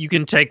you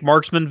can take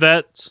marksman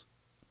vets,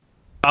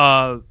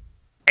 and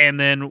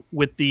then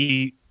with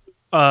the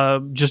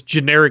just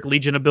generic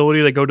Legion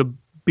ability, they go to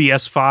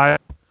BS5,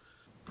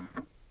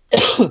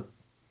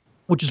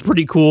 which is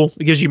pretty cool.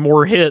 It gives you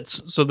more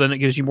hits, so then it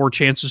gives you more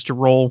chances to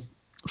roll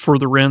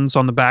further wins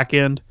on the back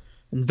end.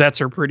 And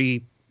vets are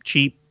pretty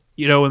cheap,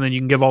 you know, and then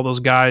you can give all those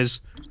guys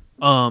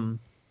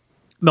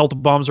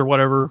melted bombs or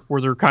whatever, where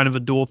they're kind of a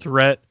dual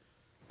threat.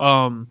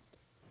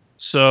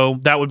 So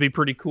that would be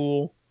pretty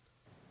cool.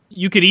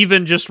 You could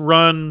even just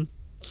run,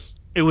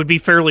 it would be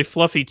fairly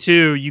fluffy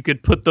too. You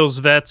could put those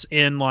vets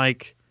in,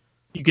 like,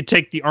 you could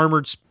take the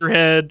Armored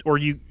Spearhead, or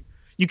you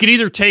could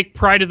either take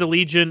Pride of the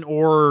Legion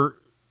or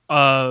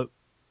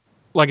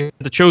like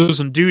the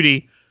Chosen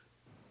Duty,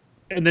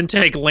 and then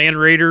take Land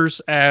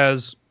Raiders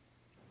as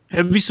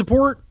heavy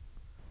support,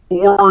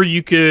 or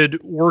you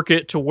could work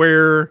it to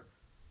where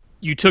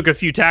you took a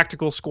few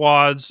tactical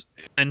squads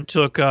and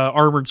took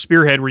Armored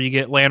Spearhead, where you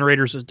get Land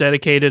Raiders as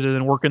dedicated and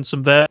then working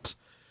some vets.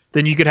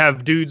 Then you could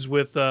have dudes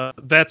with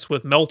vets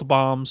with melt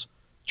bombs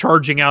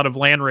charging out of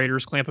Land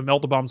Raiders, clamping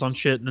melt bombs on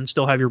shit, and then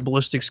still have your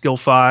ballistic skill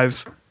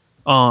 5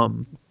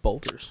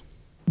 bolters.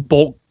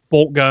 Bolt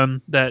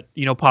gun that,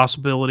 you know,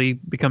 possibility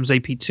becomes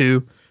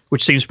AP2,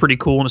 which seems pretty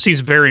cool, and it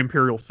seems very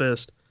Imperial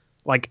Fist.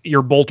 Like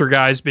your bolter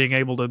guys being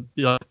able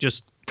to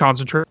just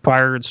concentrate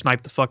fire and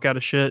snipe the fuck out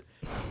of shit,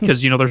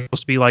 because, you know, they're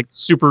supposed to be like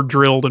super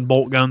drilled and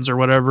bolt guns or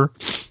whatever.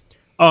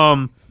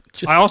 I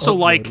also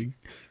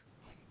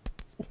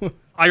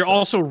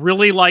also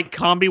really like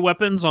combi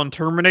weapons on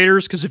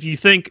Terminators, because if you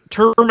think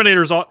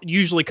Terminators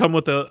usually come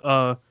with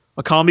a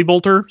combi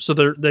bolter, so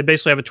they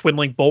basically have a twin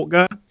link bolt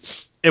gun,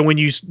 and when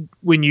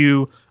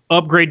you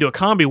upgrade to a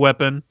combi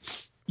weapon,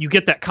 you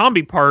get that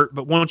combi part,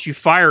 but once you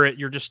fire it,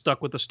 you're just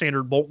stuck with a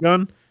standard bolt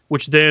gun,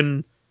 which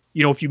then,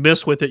 you know, if you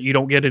miss with it, you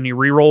don't get any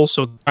rerolls.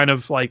 So it's kind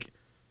of like,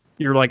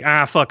 you're like,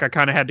 fuck, I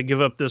kind of had to give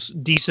up this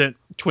decent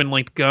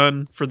twin-linked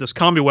gun for this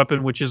combi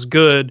weapon, which is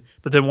good,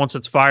 but then once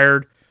it's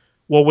fired,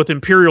 well, with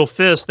Imperial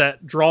Fist,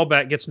 that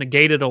drawback gets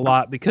negated a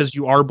lot, because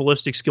you are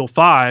ballistic skill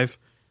 5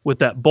 with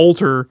that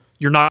bolter.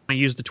 You're not going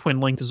to use the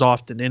twin-linked as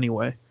often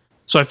anyway.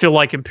 So I feel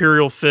like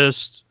Imperial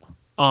Fist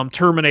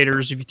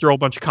Terminators, if you throw a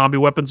bunch of combi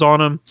weapons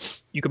on them,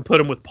 you can put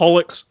them with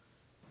Pollux,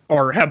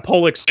 or have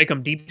Pollux make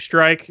them deep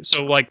strike.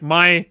 So like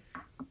my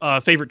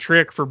favorite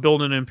trick for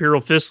building an Imperial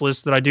Fist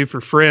list that I do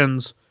for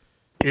friends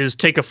is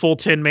take a full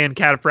 10-man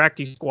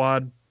Cataphractii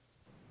squad,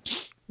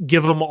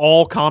 give them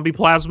all combi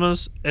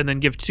plasmas, and then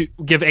give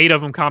 8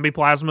 of them combi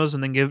plasmas,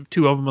 and then give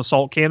 2 of them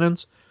assault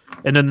cannons,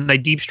 and then they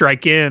deep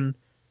strike in,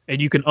 and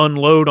you can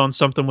unload on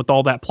something with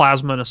all that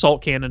plasma and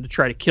assault cannon to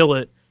try to kill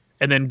it.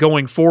 And then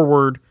going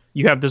forward,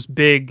 you have this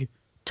big,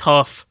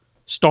 tough,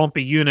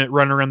 stompy unit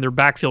running around their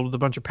backfield with a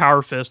bunch of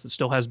power fists that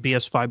still has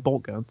BS5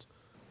 bolt guns.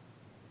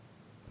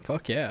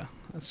 Fuck yeah,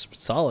 that's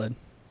solid.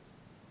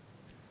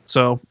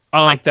 So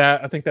I like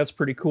that. I think that's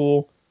pretty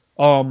cool.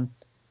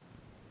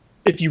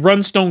 If you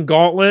run Stone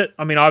Gauntlet,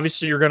 I mean,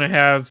 obviously you're going to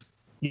have,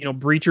 you know,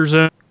 breachers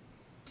in.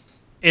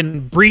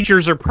 And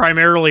breachers are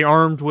primarily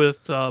armed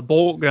with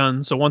bolt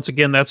guns. So once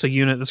again, that's a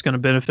unit that's going to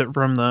benefit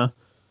from the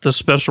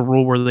special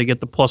rule where they get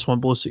the +1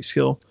 ballistic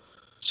skill.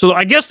 So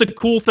I guess the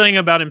cool thing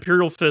about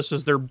Imperial Fist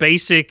is their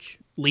basic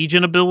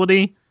Legion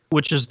ability,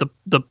 which is the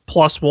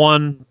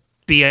 +1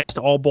 BS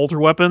to all bolter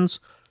weapons,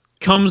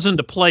 comes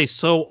into play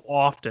so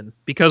often,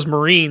 because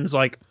Marines,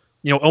 like,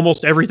 you know,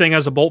 almost everything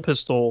has a bolt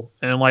pistol,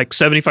 and like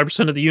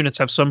 75% of the units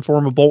have some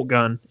form of bolt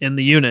gun in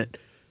the unit.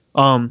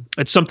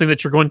 It's something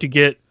that you're going to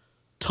get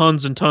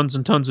tons and tons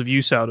and tons of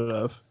use out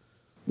of.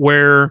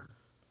 Where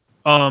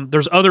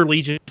There's other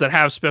legions that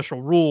have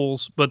special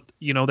rules, but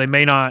they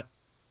may not,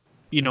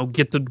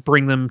 get to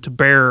bring them to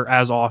bear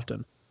as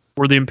often.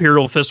 Where the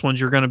Imperial Fist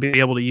ones, you're going to be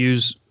able to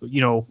use,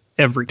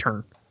 every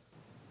turn.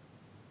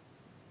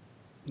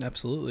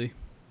 Absolutely.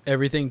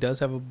 Everything does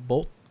have a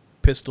bolt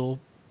pistol,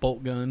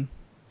 bolt gun.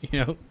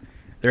 They're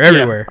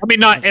everywhere. Yeah. I mean,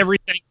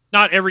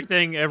 not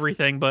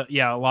everything, but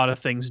yeah, a lot of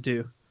things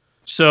do.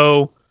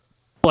 So,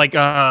 like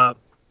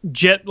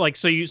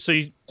so you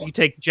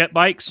take jet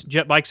bikes.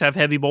 Jet bikes have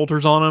heavy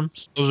bolters on them.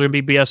 So those are going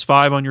to be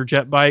BS5 on your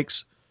jet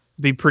bikes.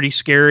 Be pretty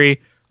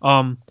scary.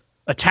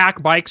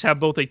 Attack bikes have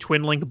both a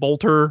twin link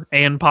bolter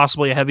and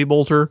possibly a heavy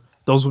bolter.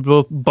 Those would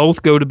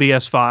both go to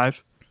BS5.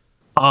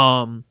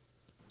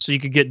 So you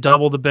could get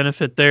double the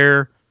benefit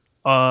there.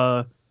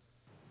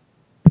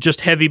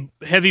 Just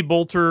heavy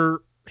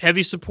bolter,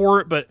 heavy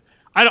support, but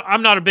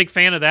I'm not a big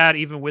fan of that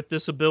even with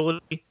this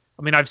ability.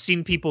 I mean, I've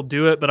seen people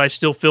do it, but I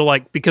still feel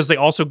like because they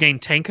also gain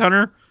Tank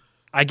Hunter,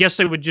 I guess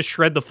they would just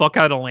shred the fuck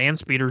out of land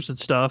speeders and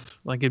stuff.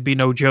 Like, it'd be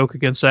no joke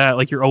against that.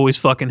 Like, you're always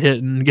fucking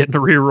hitting, getting a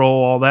reroll,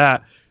 all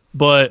that.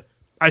 But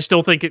I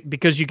still think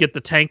because you get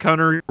the Tank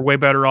Hunter, you're way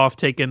better off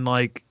taking,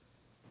 like,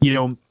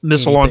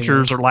 missile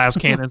launchers or las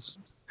cannons.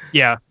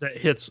 Yeah, that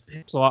hits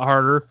a lot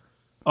harder.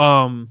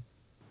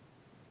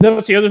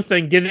 That's the other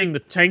thing, getting the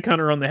Tank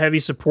Hunter on the heavy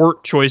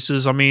support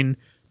choices. I mean,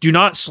 do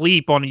not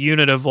sleep on a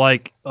unit of,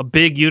 like, a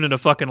big unit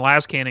of fucking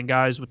las cannon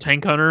guys with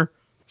Tank Hunter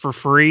for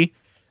free.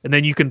 And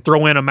then you can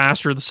throw in a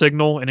Master of the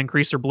Signal and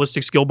increase their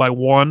ballistic skill by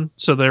 1.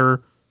 So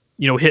they're,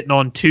 hitting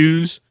on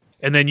 2s.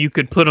 And then you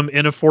could put them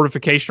in a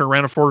fortification or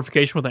around a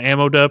fortification with an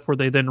ammo dump where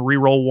they then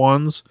reroll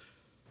 1s.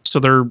 So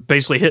they're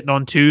basically hitting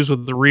on 2s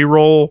with the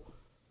reroll.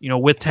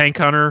 With Tank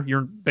Hunter,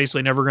 you're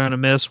basically never going to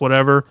miss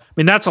whatever. I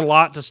mean, that's a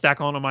lot to stack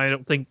on them. I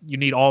don't think you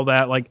need all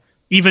that. Like,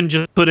 even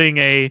just putting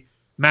a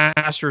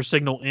Master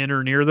Signal in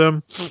or near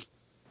them.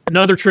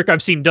 Another trick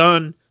I've seen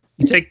done,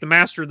 you take the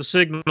Master of the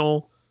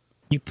Signal,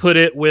 you put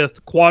it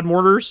with quad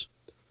mortars,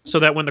 so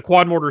that when the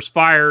quad mortars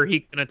fire,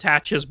 he can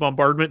attach his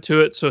bombardment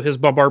to it, so his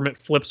bombardment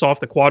flips off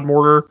the quad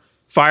mortar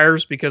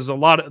fires, because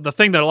the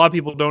thing that a lot of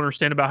people don't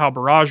understand about how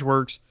barrage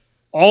works,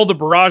 all the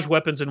barrage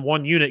weapons in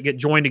one unit get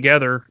joined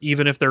together,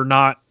 even if they're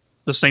not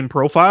the same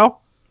profile.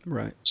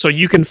 Right. So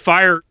you can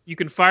fire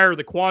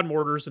the quad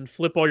mortars and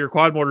flip all your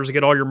quad mortars and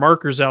get all your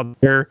markers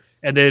out there,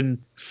 and then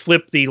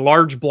flip the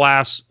large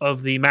blasts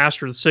of the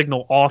Master of the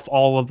Signal off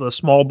all of the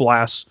small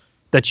blasts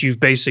that you've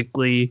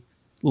basically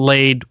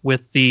laid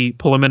with the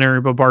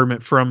preliminary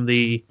bombardment from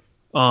the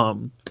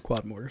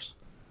quad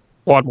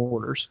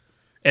mortars.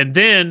 And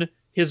then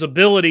his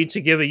ability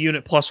to give a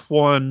unit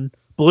 +1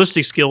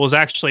 ballistic skill is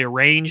actually a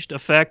ranged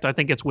effect. I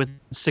think it's within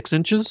 6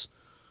 inches.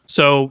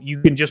 So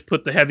you can just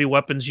put the heavy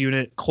weapons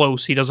unit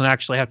close. He doesn't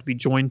actually have to be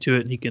joined to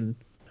it, and he can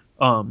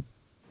throw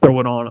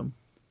it on him.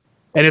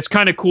 And it's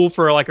kind of cool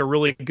for like a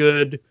really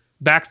good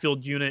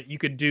backfield unit. You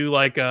could do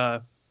like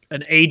an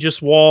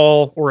Aegis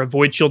wall or a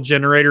void shield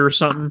generator or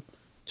something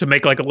to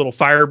make like a little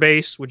fire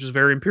base, which is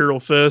very Imperial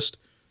Fist.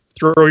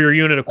 Throw your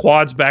unit of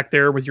quads back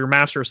there with your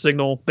Master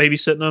Signal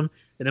babysitting them,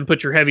 and then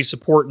put your heavy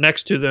support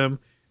next to them,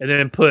 and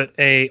then put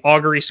a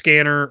augury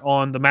scanner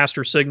on the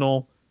Master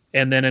Signal,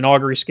 and then an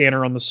augury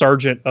scanner on the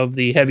sergeant of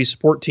the heavy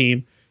support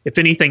team. If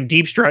anything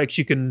deep strikes,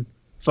 you can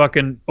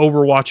fucking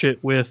overwatch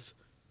it with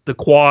the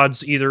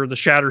quads, either the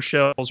shatter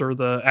shells or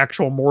the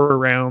actual mortar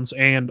rounds,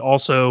 and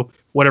also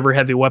whatever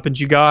heavy weapons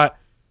you got.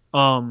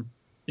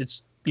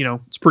 It's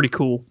it's pretty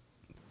cool.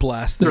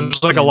 Blast them.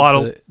 There's like a lot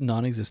of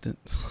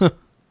non-existence.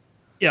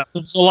 Yeah,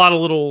 there's a lot of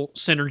little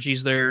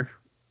synergies there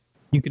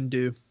you can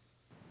do.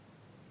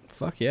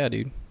 Fuck yeah,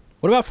 dude.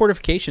 What about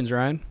fortifications,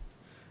 Ryan?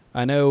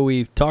 I know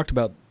we've talked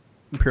about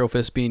Imperial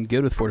Fist being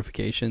good with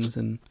fortifications,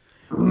 and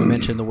we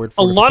mentioned the word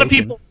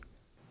fortification.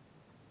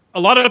 A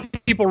lot of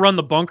people run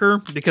the bunker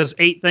because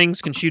 8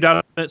 things can shoot out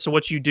of it. So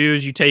what you do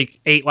is you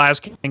take 8 las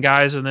cannon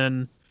guys, and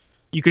then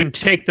you can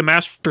take the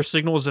Master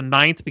Signal as a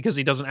 9th because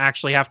he doesn't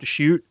actually have to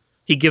shoot.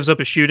 He gives up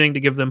his shooting to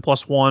give them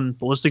 +1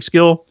 ballistic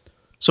skill.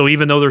 So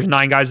even though there's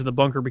 9 guys in the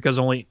bunker, because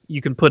only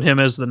you can put him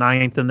as the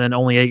 9th, and then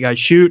only 8 guys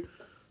shoot,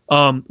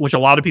 which a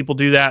lot of people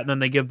do that, and then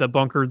they give the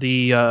bunker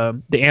the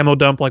ammo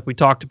dump like we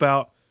talked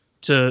about,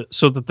 so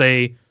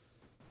that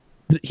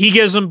he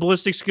gives them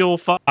ballistic skill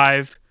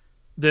 5.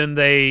 Then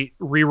they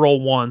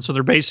reroll 1, so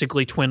they're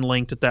basically twin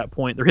linked at that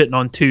point. They're hitting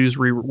on 2s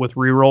with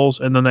rerolls,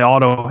 and then they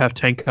auto have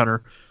Tank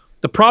Hunter.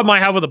 The problem I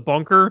have with a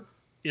bunker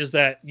is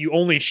that you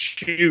only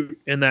shoot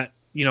in that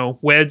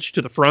wedge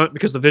to the front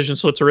because the vision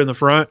slits are in the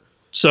front.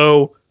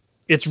 So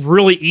it's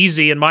really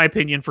easy, in my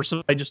opinion, for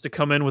somebody just to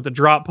come in with a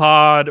drop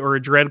pod or a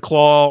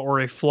Dreadclaw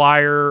or a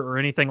flyer or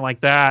anything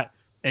like that,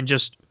 and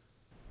just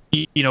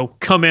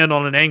come in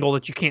on an angle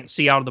that you can't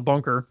see out of the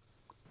bunker,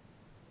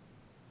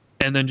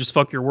 and then just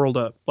fuck your world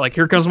up. Like,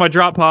 here comes my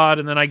drop pod,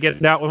 and then I get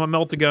it out with my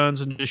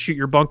melta-guns and just shoot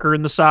your bunker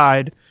in the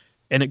side,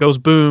 and it goes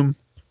boom,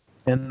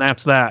 and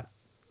that's that.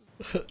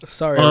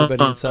 Sorry,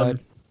 everybody inside.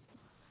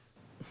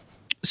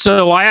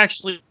 So I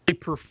actually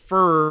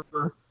prefer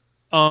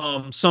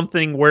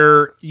something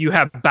where you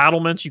have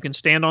battlements you can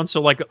stand on.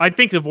 So, like, I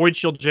think the Void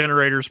Shield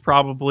generator is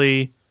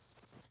probably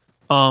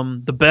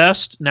the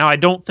best. Now, I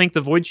don't think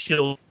the Void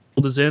Shield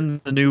is in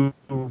the new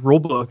rule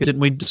book. Didn't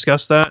we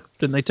discuss that?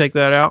 Didn't they take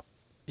that out?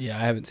 Yeah,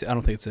 I haven't. I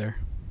don't think it's there.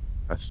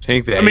 I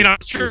think that I'm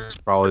sure is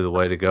probably the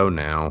way to go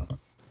now,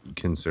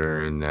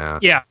 considering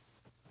that. Yeah,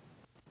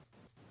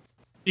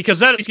 because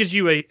that gives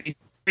you a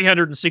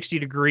 360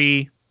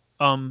 degree.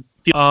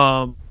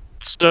 So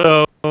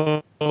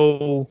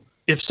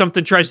if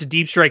something tries to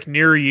deep strike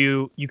near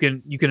you, you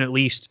can at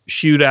least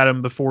shoot at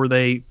them before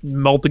they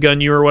multi-gun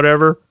you or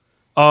whatever.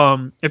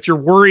 If you're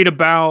worried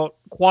about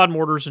quad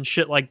mortars and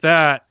shit like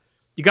that,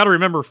 you got to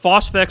remember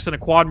Phosphex and a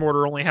quad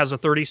mortar only has a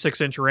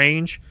 36-inch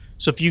range.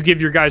 So if you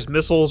give your guys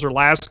missiles or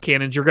las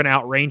cannons, you're going to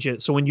outrange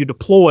it. So when you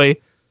deploy,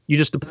 you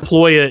just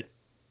deploy it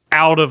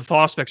out of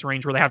Phosphex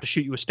range where they have to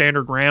shoot you with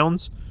standard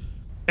rounds.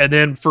 And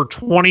then for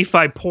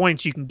 25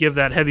 points, you can give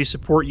that heavy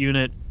support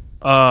unit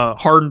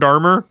hardened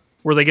armor,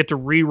 where they get to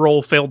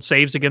re-roll failed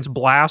saves against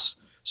blasts.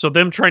 So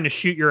them trying to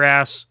shoot your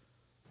ass,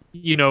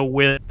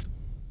 with,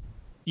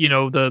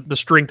 the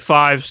strength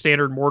 5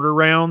 standard mortar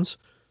rounds,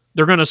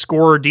 they're going to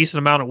score a decent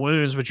amount of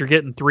wounds, but you're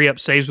getting 3-up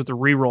saves with the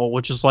re-roll,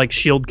 which is like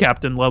shield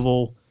captain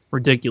level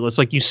ridiculous.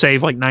 Like you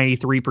save like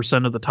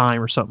 93% of the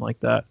time or something like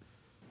that.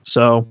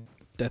 So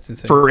that's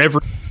insane. For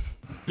every,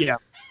 yeah.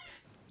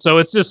 So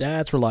it's just,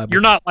 that's reliable. You're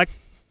not like,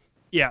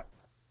 yeah.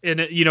 And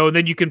and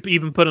then you can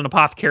even put an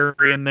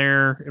apothecary in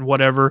there and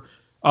whatever.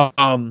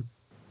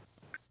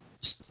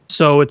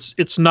 So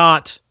it's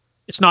not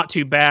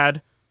too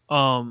bad.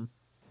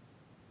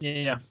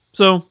 Yeah.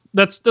 So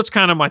that's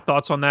kind of my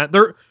thoughts on that.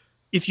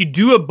 If you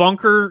do a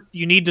bunker,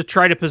 you need to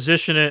try to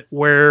position it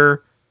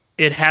where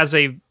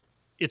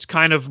it's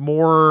kind of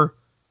more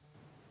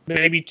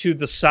maybe to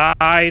the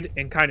side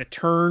and kind of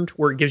turned,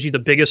 where it gives you the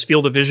biggest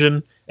field of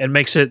vision and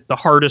makes it the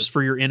hardest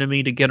for your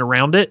enemy to get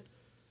around it.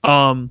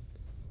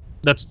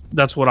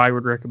 That's what I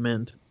would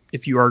recommend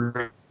if you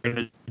are going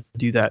to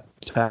do that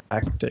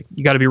tactic.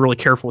 You got to be really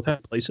careful with how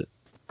to place it.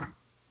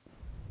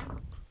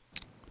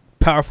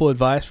 Powerful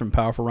advice from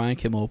powerful Ryan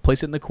Kimmel.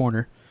 Place it in the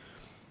corner.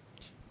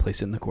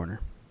 Place it in the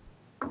corner.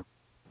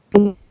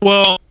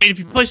 Well, if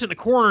you place it in the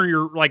corner,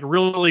 you're like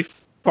really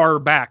far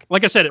back.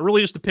 Like I said, it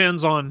really just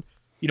depends on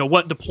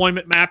what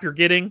deployment map you're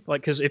getting.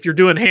 Like, because if you're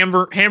doing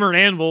hammer and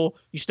anvil,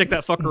 you stick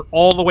that fucker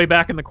all the way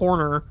back in the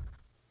corner.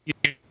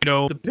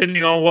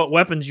 Depending on what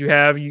weapons you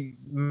have, you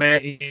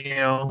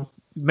may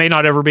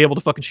not ever be able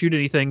to fucking shoot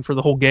anything for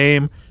the whole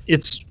game.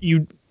 It's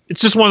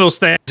just one of those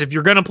things. If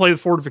you're gonna play with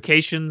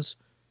fortifications,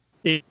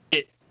 it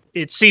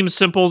seems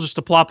simple just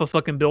to plop a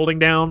fucking building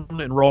down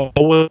and roll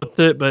with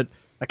it, but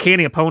a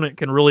canny opponent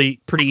can really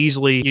pretty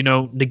easily,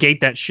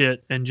 negate that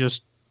shit and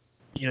just,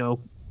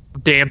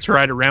 dance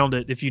right around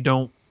it if you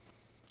don't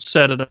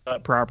set it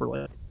up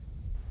properly.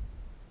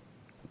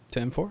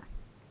 10-4.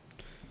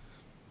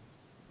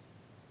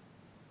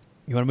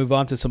 You want to move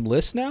on to some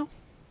lists now?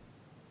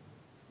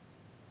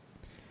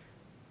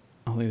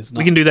 We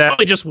can do that.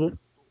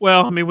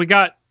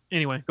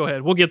 Anyway, go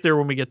ahead. We'll get there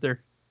when we get there.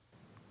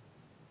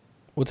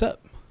 What's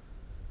up?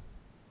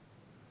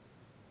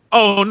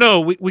 Oh,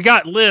 no, we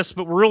got lists,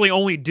 but we're really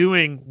only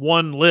doing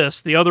one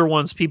list. The other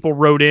ones people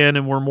wrote in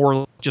and were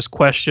more just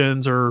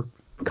questions or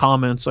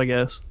comments, I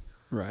guess.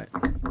 Right.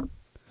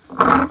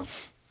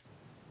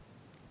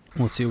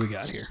 Let's see what we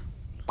got here.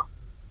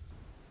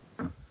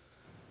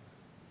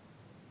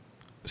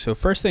 So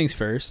first things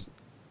first,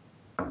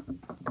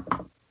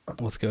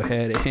 let's go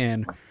ahead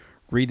and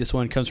read this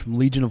one. It comes from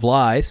Legion of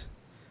Lies,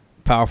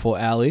 Powerful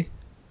Alley.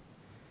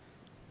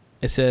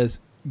 It says,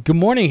 "Good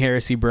morning,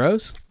 Heresy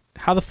Bros.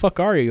 How the fuck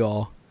are you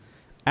all?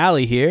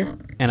 Allie here,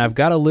 and I've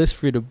got a list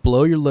for you to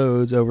blow your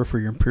loads over for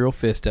your Imperial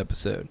Fist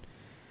episode.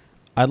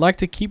 I'd like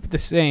to keep it the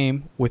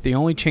same, with the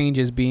only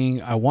changes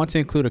being I want to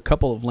include a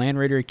couple of Land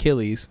Raider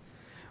Achilles,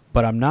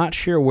 but I'm not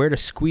sure where to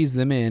squeeze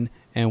them in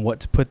and what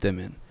to put them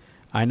in.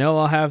 I know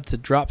I'll have to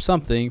drop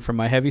something from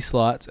my heavy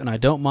slots, and I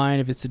don't mind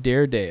if it's a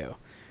Daredeo.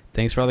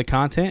 Thanks for all the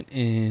content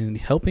and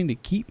helping to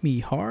keep me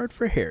hard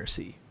for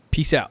heresy.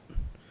 Peace out."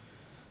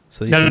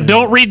 So now,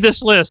 don't read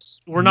this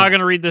list. We're not going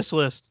to read this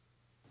list.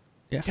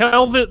 Yeah.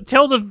 Tell the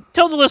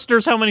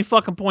listeners how many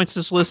fucking points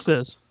this list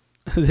is.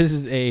 This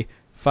is a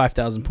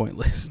 5,000 point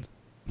list.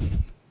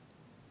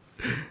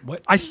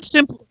 What? I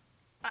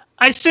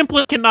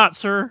simply cannot,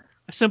 sir.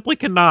 I simply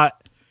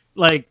cannot.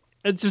 Like,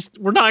 it's just,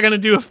 we're not going to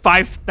do a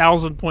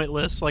 5,000 point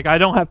list. Like, I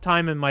don't have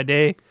time in my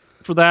day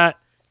for that.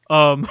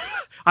 I've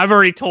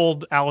already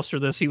told Alistair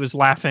this. He was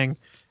laughing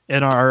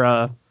in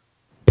our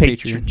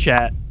Patreon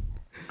chat.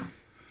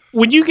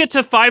 When you get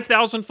to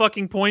 5,000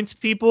 fucking points,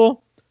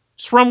 people,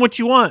 just run what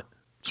you want.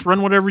 Just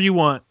run whatever you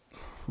want.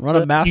 Run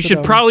a Macedon. You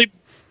should probably...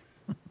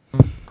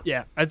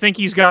 Yeah, I think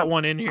he's got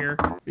one in here.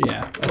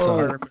 Yeah, I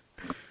saw it.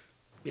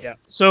 Yeah.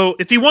 So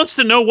if he wants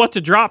to know what to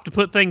drop to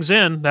put things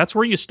in, that's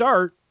where you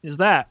start, is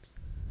that.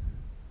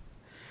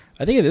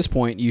 I think at this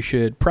point you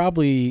should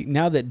probably,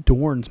 now that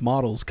Dorn's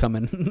model's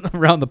coming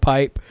around the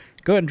pipe,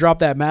 go ahead and drop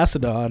that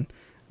Macedon,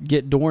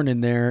 get Dorn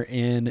in there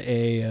in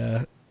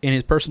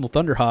his personal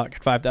Thunderhawk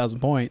at 5,000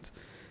 points,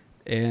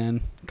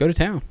 and go to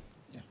town.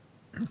 Yeah.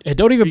 And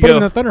don't even put him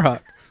in a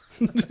Thunderhawk.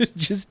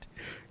 Just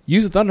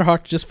use a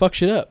Thunderhawk to just fuck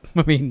shit up.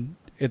 I mean,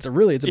 it's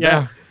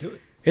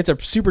a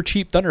super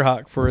cheap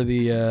Thunderhawk for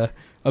the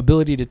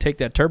ability to take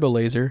that turbo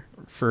laser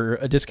for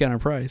a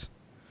discounted price.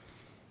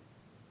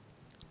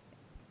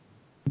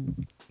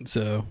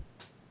 So,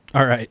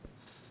 all right.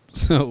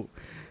 So,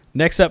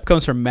 next up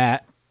comes from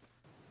Matt.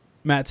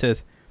 Matt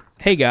says,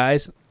 "Hey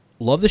guys,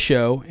 love the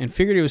show and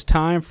figured it was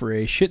time for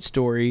a shit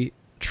story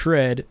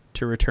tread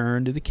to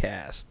return to the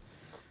cast."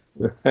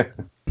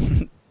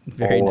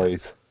 Very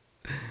Always.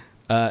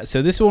 nice.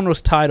 So this one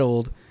was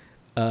titled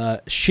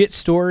 "Shit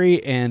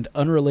Story and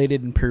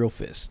Unrelated Imperial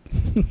Fist."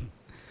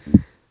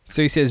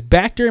 So he says,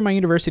 "Back during my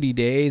university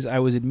days, I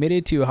was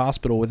admitted to a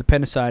hospital with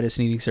appendicitis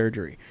needing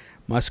surgery.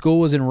 My school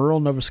was in rural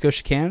Nova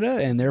Scotia, Canada,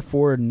 and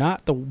therefore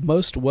not the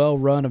most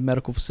well-run of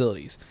medical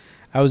facilities.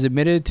 I was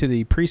admitted to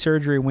the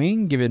pre-surgery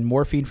wing, given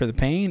morphine for the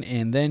pain,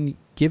 and then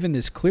given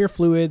this clear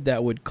fluid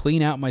that would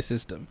clean out my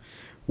system,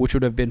 which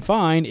would have been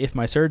fine if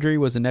my surgery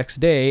was the next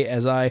day,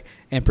 as I,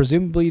 and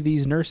presumably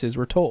these nurses,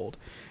 were told.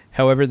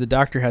 However, the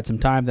doctor had some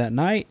time that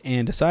night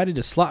and decided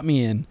to slot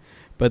me in.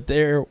 But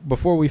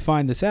before we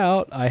find this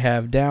out, I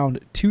have downed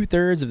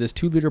 2/3 of this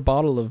 2-liter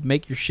bottle of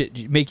make you shit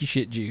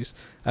juice.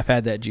 I've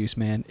had that juice,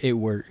 man. It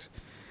works.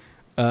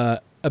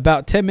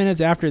 About 10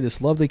 minutes after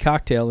this lovely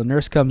cocktail, a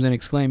nurse comes in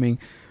exclaiming,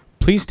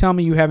 'Please tell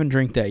me you haven't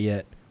drank that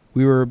yet.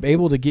 We were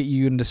able to get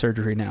you into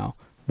surgery now.'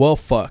 Well,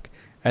 fuck.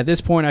 At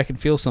this point, I can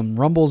feel some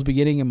rumbles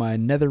beginning in my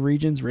nether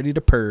regions, ready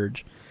to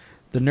purge.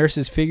 The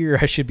nurses figure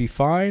I should be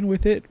fine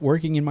with it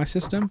working in my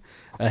system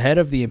ahead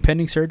of the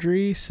impending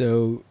surgery,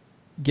 so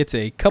gets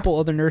a couple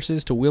other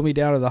nurses to wheel me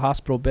down to the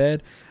hospital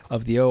bed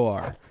of the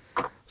OR.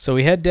 So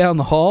we head down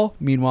the hall.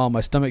 Meanwhile,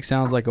 my stomach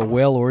sounds like a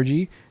whale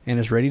orgy and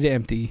is ready to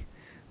empty.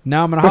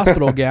 Now I'm in a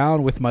hospital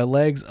gown with my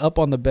legs up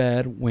on the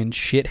bed when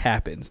shit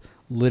happens.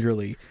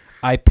 Literally.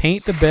 I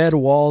paint the bed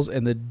walls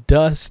and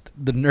dust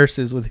the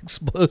nurses with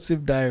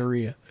explosive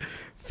diarrhea.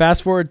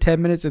 Fast forward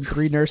 10 minutes and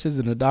 3 nurses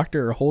and a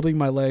doctor are holding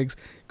my legs,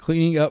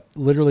 cleaning up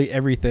literally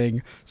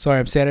everything so I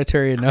am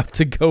sanitary enough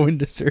to go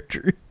into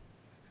surgery."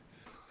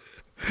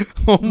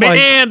 Oh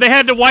man, they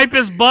had to wipe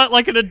his butt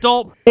like an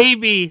adult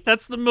baby.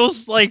 That's the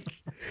most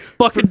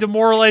fucking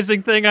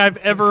demoralizing thing I've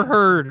ever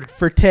heard.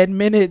 For 10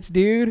 minutes,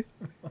 dude.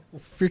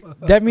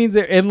 That means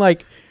that, and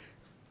like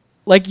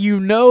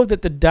that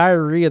the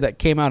diarrhea that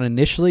came out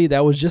initially,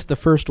 that was just the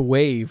first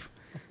wave.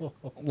 That's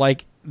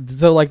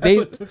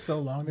what took so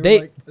long.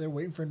 They're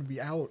waiting for him to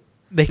be out.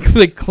 They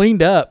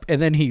cleaned up,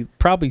 and then he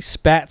probably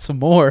spat some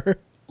more.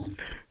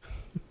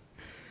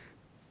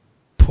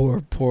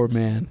 Poor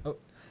man. Oh.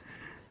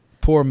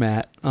 Poor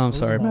Matt. Oh, I'm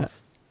sorry, Matt.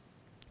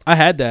 I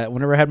had that.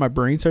 Whenever I had my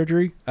brain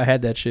surgery, I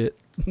had that shit.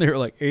 They were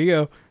like, "Here you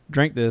go.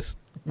 Drink this.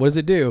 What does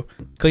it do?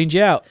 Cleans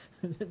you out."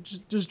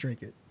 just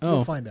drink it. Oh,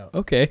 You'll find out.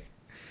 Okay.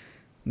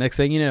 Next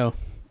thing you know,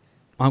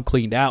 I'm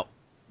cleaned out.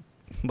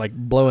 Like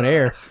blowing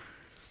air.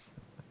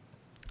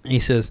 And he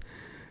says,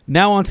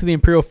 "Now on to the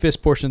Imperial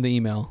Fist portion of the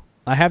email.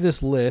 I have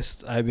this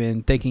list I've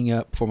been thinking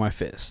up for my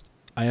fist.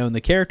 I own the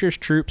characters,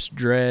 troops,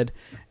 dread,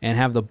 and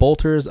have the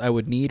bolters I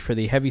would need for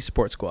the heavy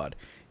support squad.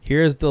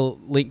 Here's the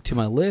link to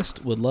my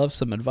list. Would love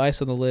some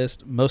advice on the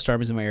list. Most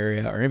armies in my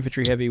area are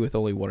infantry heavy with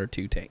only 1 or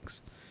 2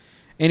 tanks.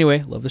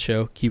 Anyway, love the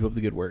show. Keep up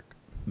the good work.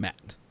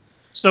 Matt."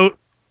 So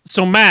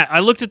Matt, I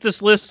looked at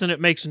this list and it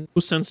makes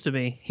no sense to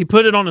me. He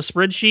put it on a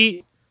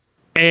spreadsheet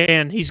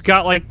and he's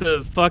got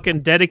the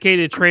fucking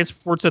dedicated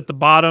transports at the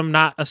bottom,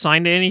 not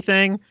assigned to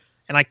anything.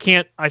 And I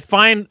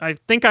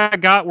think I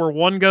got where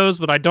one goes,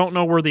 but I don't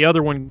know where the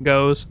other one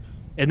goes.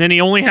 And then he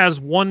only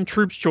has 1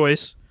 troops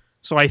choice.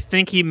 So I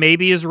think he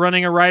maybe is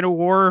running a Rite of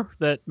War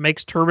that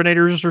makes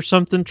Terminators or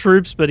something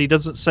troops, but he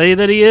doesn't say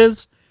that he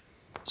is.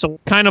 So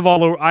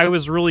I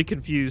was really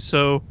confused.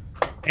 So,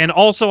 and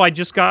also I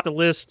just got the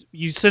list.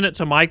 You sent it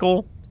to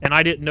Michael, and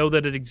I didn't know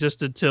that it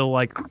existed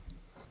till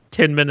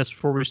 10 minutes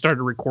before we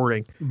started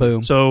recording.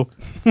 Boom. So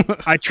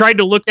I tried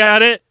to look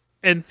at it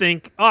and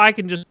think, oh, I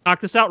can just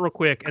knock this out real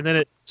quick. And then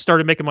it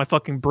started making my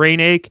fucking brain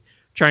ache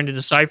trying to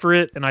decipher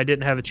it, and I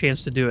didn't have a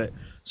chance to do it.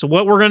 So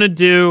what we're going to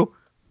do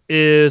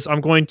is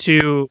I'm going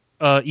to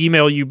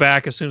email you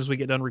back as soon as we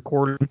get done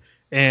recording,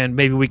 and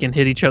maybe we can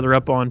hit each other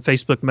up on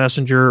Facebook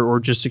Messenger or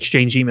just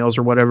exchange emails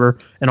or whatever,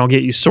 and I'll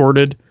get you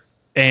sorted,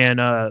 and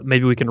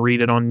maybe we can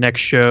read it on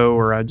next show,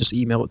 or I just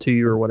email it to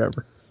you or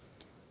whatever.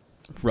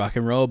 Rock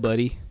and roll,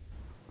 buddy.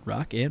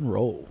 Rock and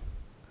roll.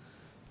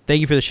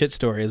 Thank you for the shit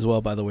story as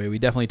well, by the way. We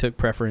definitely took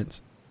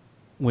preference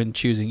when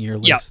choosing your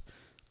list.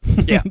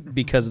 Yeah.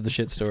 Because of the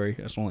shit story.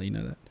 I just want to let you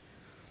know that.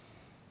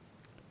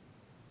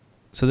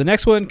 So the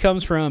next one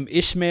comes from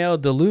Ishmael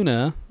De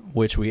Luna,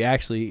 which we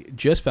actually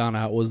just found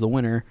out was the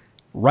winner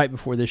right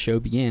before this show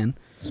began.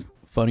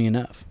 Funny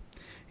enough.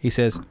 He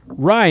says,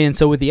 "Ryan,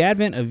 so with the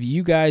advent of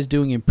you guys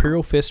doing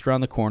Imperial Fist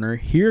around the corner,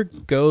 here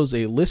goes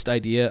a list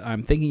idea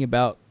I'm thinking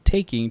about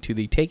taking to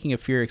the Taking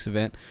of Fearix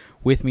event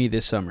with me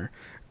this summer.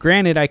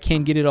 Granted, I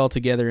can get it all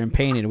together and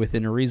painted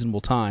within a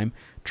reasonable time,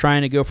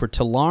 trying to go for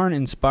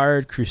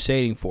Talarn-inspired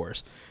crusading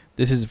force.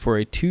 This is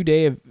for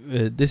day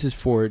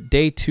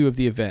 2 of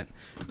the event.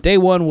 Day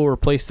 1 will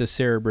replace the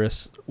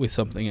Cerberus with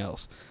something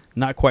else.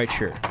 Not quite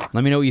sure.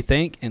 Let me know what you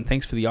think, and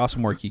thanks for the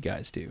awesome work you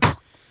guys do.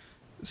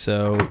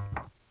 So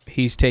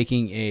he's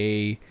taking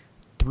a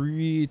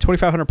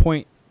 2,500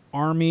 point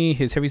army.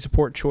 His heavy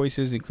support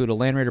choices include a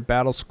Land Raider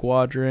Battle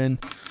Squadron.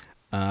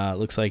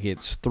 Looks like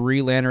it's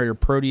 3 Land Raider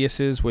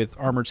Proteuses with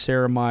Armored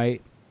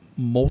Ceramite,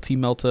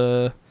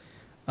 Multi-Melta,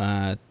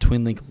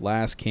 Twin Link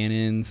Last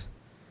Cannons.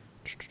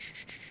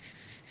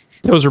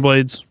 Dozer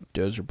blades.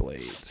 Dozer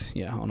blades.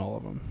 Yeah, on all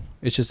of them.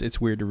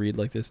 It's weird to read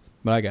like this,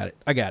 but I got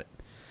it.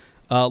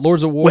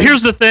 Lords of War. Well,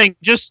 here's the thing.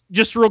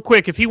 Just real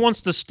quick, if he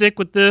wants to stick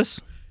with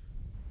this,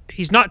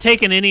 he's not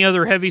taking any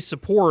other heavy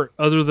support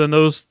other than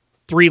those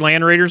 3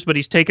 Land Raiders, but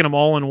he's taking them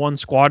all in one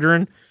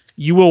squadron.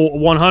 You will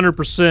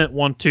 100%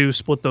 want to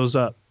split those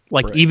up.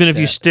 Like Right, even if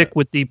you stick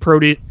with the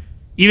Proteuses,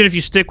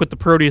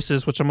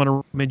 which I'm going to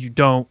recommend you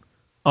don't,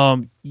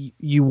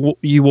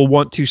 you will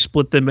want to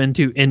split them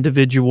into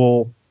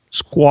individual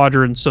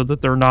squadrons so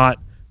that they're not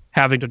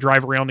having to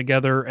drive around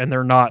together and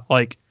they're not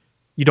like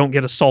you don't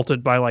get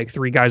assaulted by like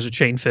 3 guys with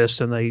chain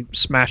fists and they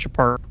smash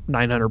apart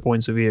 900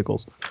 points of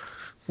vehicles.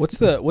 What's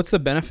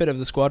the benefit of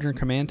the squadron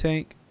command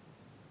tank?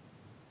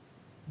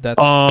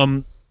 That's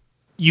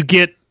you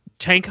get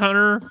Tank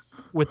Hunter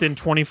within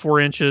 24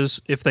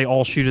 inches if they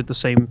all shoot at the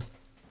same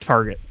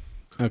target.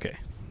 okay.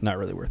 Not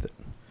really worth it.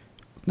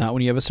 Not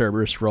when you have a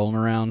Cerberus rolling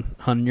around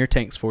hunting your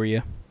tanks for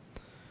you.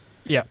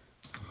 Yeah.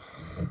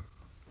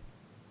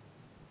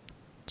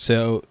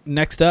 So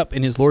next up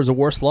in his Lords of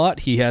War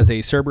slot, he has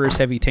a Cerberus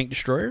Heavy Tank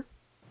Destroyer,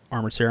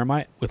 Armored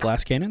Ceramite with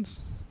Last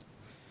Cannons.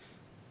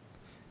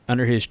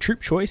 Under his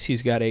troop choice,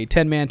 he's got a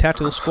 10-man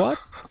tactical squad.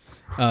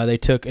 They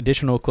took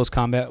additional close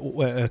combat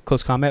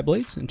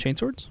blades and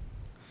chainswords.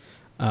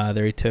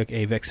 There he took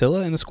a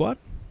Vexilla in the squad.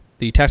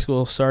 The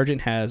tactical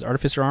sergeant has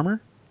Artificer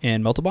Armor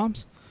and Melta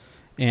Bombs,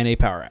 and a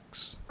Power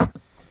Axe.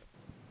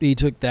 He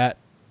took that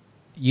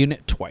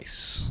unit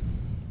twice.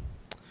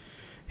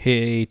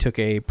 He took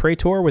a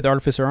Praetor with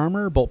Artificer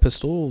Armor, Bolt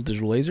Pistol,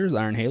 Digital Lasers,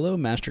 Iron Halo,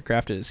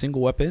 Mastercrafted a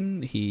single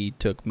weapon. He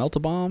took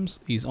Melta Bombs.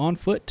 He's on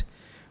foot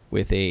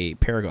with a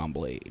Paragon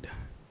Blade.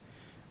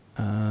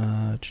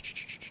 And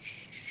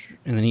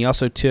then he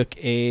also took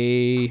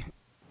this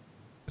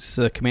is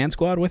a command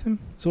squad with him,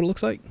 is what it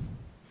looks like.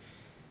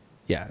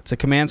 Yeah, it's a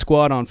command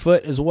squad on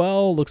foot as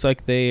well. Looks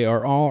like they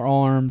are all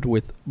armed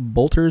with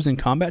bolters and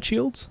combat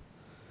shields.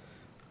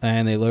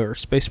 And they are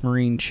Space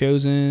Marine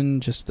Chosen,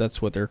 just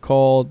that's what they're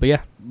called. But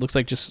yeah, looks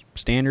like just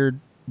standard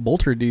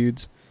bolter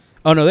dudes.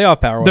 Oh no, they all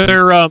have power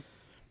weapons.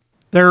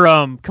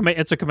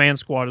 It's a command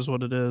squad is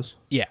what it is.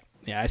 Yeah,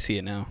 I see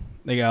it now.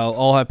 They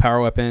all have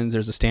power weapons.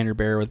 There's a standard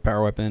bearer with a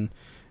power weapon,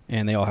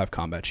 and they all have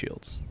combat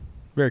shields.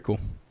 Very cool.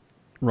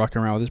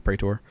 Rocking around with his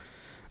Praetor.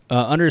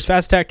 Under his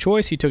fast attack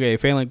choice, he took a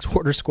Phalanx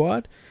Warder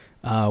squad,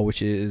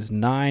 which is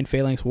 9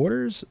 Phalanx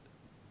Warders.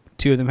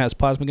 2 of them has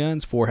plasma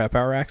guns, 4 have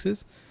power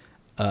axes.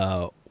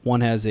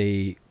 1 has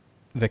a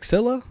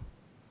Vexilla.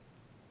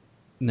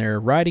 And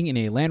they're riding in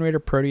a Land Raider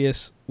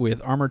Proteus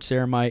with Armored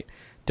Ceramite,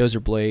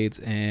 Dozer Blades,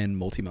 and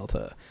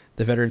Multi-Melta.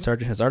 The Veteran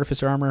Sergeant has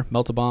Artificer Armor,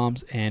 Melta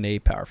Bombs, and a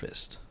Power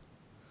Fist.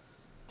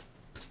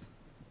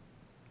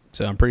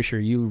 So I'm pretty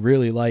sure you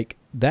really like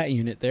that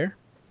unit there.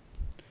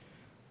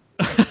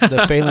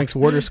 The Phalanx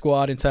Warder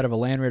squad inside of a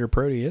Land Raider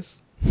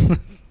Proteus.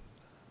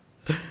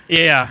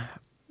 Yeah.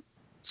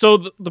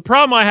 So the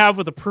problem I have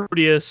with the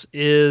Proteus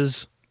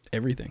is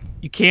everything.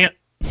 You can't.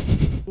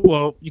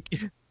 Well,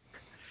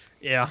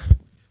 yeah.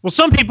 Well,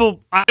 some people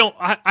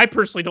I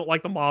personally don't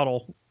like the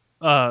model.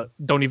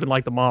 Don't even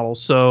like the model.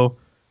 So,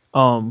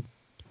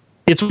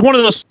 it's one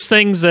of those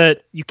things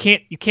that you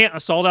can't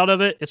assault out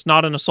of it. It's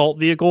not an assault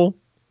vehicle.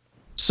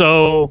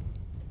 So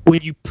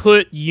when you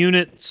put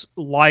units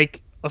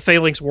like a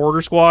Phalanx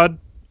Warder squad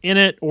in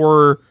it,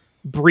 or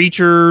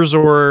breachers,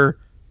 or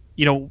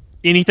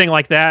anything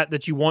like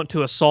that you want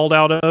to assault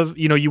out of,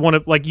 you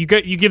want to you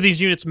give these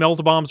units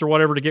Melta Bombs or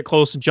whatever to get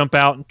close and jump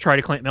out and try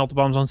to plant Melta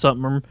Bombs on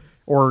something,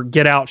 or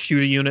get out,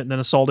 shoot a unit, and then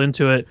assault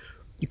into it.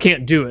 You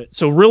can't do it.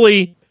 So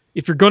really,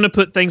 if you're going to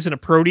put things in a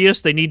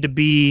Proteus, they need to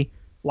be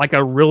like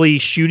a really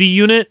shooty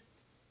unit.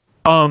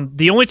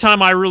 The only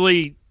time I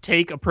really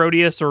take a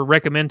Proteus or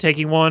recommend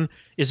taking one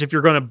is if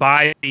you're going to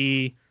buy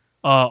the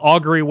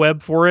augury web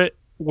for it,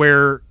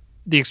 where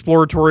the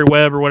exploratory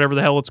web or whatever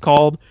the hell it's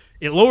called,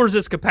 it lowers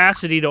its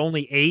capacity to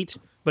only 8,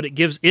 but it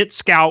gives it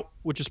scout,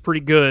 which is pretty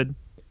good.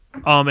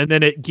 And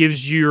then it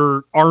gives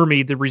your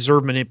army the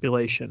reserve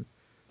manipulation,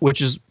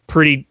 which is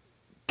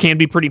can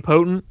be pretty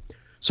potent.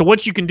 So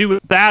what you can do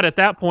with that at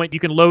that point, you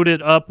can load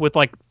it up with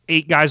like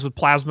 8 guys with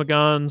plasma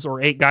guns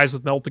or 8 guys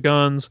with melta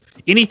guns,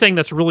 anything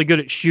that's really good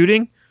at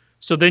shooting.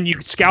 So then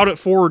you scout it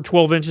forward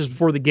 12 inches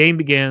before the game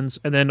begins,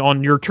 and then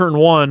on your turn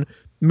 1,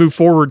 move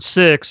forward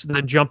 6, and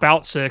then jump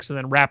out 6, and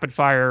then rapid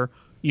fire,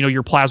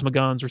 your plasma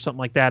guns or something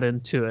like that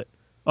into it.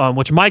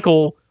 Which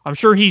Michael, I'm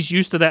sure he's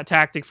used to that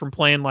tactic from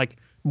playing like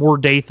more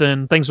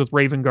Dathan, things with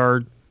Raven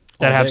Guard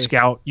that have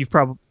scout. You've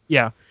probably,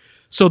 yeah.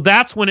 So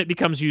that's when it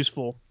becomes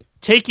useful.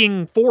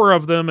 Taking 4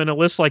 of them in a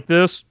list like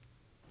this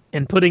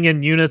and putting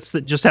in units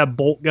that just have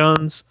bolt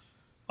guns,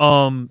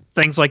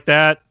 things like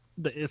that,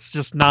 it's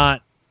just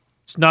not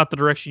it's not the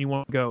direction you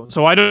want to go.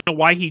 So I don't know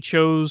why he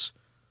chose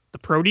the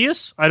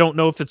Proteus. I don't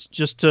know if it's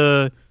just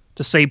to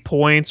save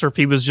points or if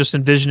he was just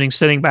envisioning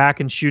sitting back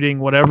and shooting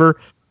whatever.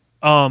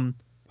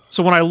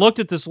 So when I looked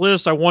at this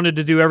list, I wanted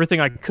to do everything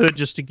I could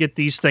just to get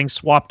these things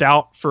swapped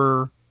out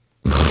for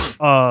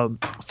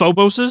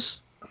Phoboses.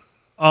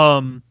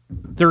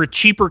 They're a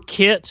cheaper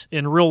kit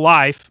in real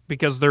life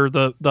because they're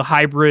the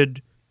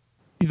hybrid.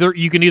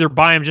 You can either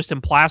buy them just in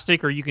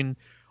plastic, or you can,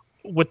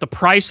 with the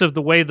price of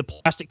the way the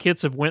plastic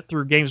kits have went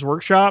through Games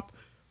Workshop,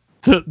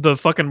 the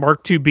fucking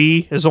Mark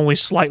IIB is only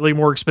slightly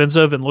more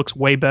expensive and looks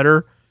way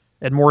better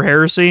and more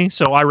heresy.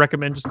 So I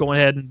recommend just going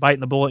ahead and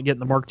biting the bullet and getting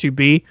the Mark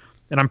IIB.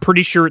 And I'm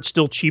pretty sure it's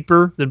still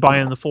cheaper than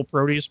buying the full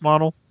Proteus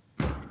model.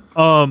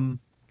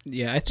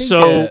 Yeah, I think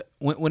so.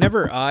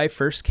 Whenever I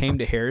first came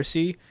to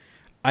Heresy,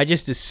 I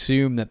just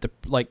assumed that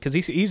because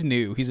he's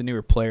new, he's a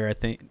newer player. I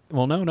think.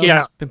 Well, no, yeah.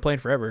 He's been playing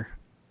forever.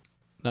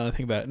 Now that I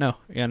think about it, no,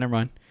 yeah, never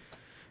mind.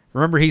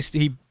 Remember,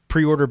 he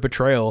pre-ordered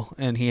Betrayal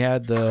and he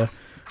had the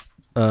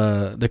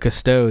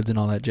Custodes and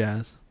all that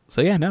jazz. So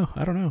yeah, no,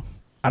 I don't know.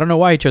 I don't know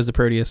why he chose the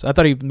Proteus. I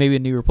thought he maybe a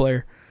newer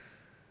player.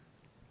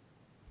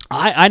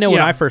 I know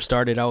when I first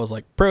started, I was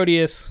like,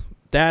 Proteus,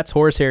 that's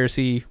Horus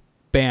Heresy.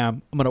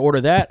 Bam, I'm going to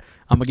order that.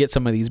 I'm going to get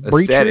some of these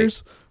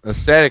breachers.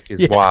 Aesthetic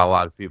is why a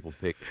lot of people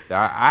pick it.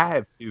 I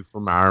have two for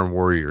my Iron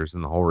Warriors,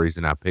 and the whole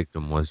reason I picked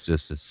them was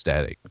just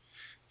aesthetic.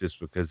 Just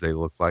because they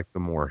look like the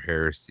more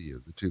Heresy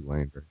of the two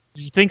Lander.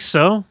 You think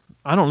so?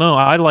 I don't know.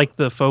 I like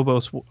the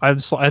Phobos. I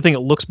think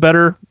it looks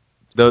better.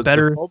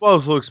 The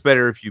Phobos looks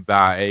better if you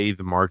buy A,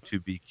 the Mark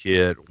IIB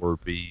kit, or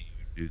B,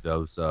 do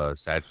those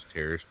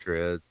Sagittarius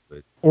treads,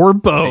 or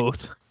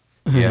both.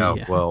 Yeah,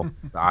 well,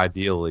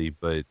 ideally,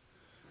 but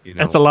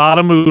that's a lot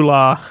of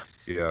moolah.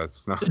 Yeah,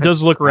 it's not. It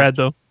does look rad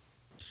though.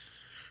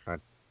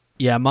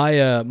 Yeah,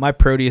 my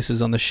Proteus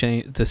is on the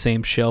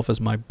same shelf as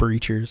my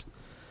breachers,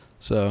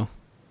 so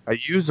I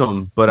use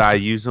them, but I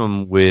use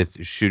them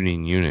with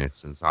shooting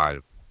units inside.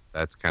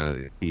 That's kind of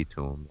the key to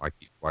them, like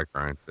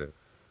Ryan said.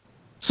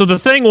 So the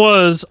thing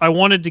was, I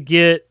wanted to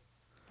get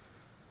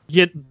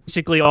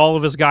basically all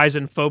of his guys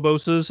in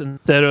Phoboses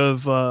instead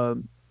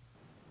of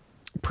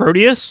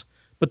Proteus.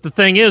 But the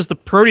thing is, the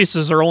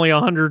Proteuses are only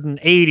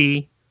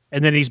 180,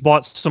 and then he's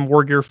bought some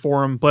war gear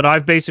for them. But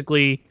I've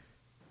basically,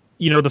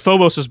 the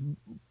Phobos is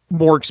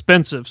more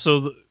expensive.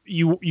 So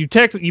you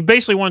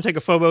basically want to take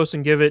a Phobos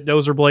and give it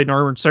Dozer Blade and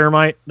Armored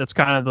Ceramite. That's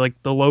kind of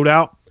like the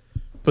loadout.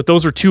 But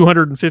those are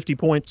 250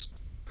 points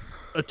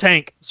a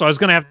tank. So I was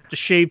going to have to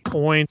shave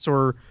points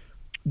or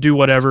do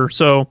whatever.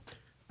 So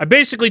I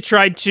basically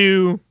tried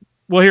to...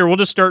 Well, here, we'll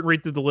just start and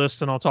read through the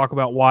list, and I'll talk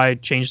about why I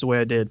changed the way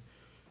I did.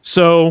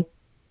 So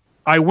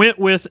I went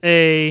with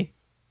a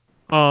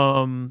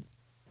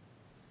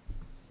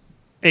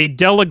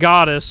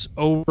Delegatus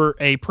over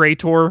a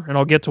Praetor, and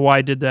I'll get to why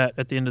I did that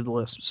at the end of the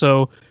list.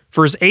 So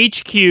for his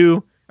HQ,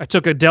 I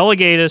took a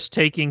Delegatus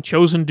taking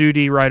Chosen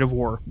Duty Rite of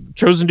War.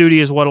 Chosen Duty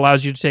is what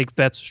allows you to take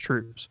vets as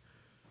troops.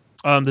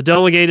 The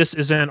Delegatus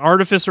is in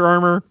Artificer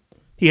armor.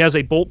 He has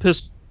a bolt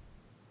pistol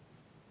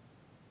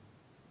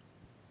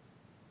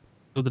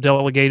with the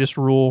Delegatus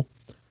rule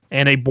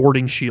and a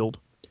boarding shield.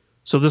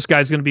 So this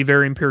guy's going to be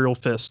very Imperial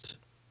Fist.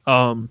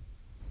 Got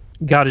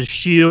his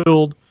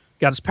shield,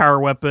 got his power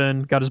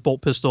weapon, got his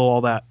bolt pistol,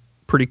 all that.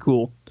 Pretty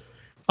cool.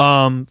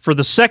 For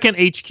the second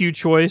HQ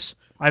choice,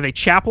 I have a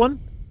Chaplain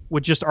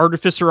with just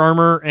Artificer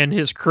armor and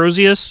his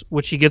Crozius,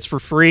 which he gets for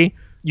free.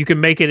 You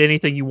can make it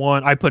anything you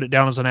want. I put it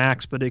down as an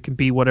axe, but it can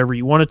be whatever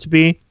you want it to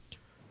be.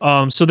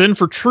 So then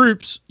for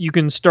troops, you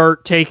can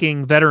start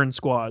taking veteran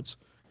squads.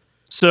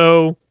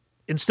 So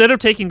instead of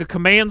taking a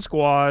command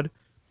squad,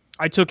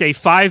 I took a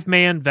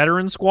 5-man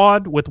veteran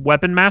squad with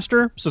Weapon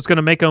Master. So it's going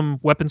to make them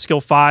weapon skill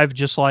 5,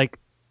 just like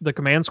the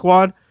command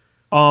squad.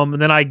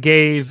 And then I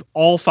gave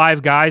all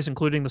 5 guys,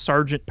 including the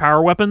sergeant,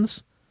 power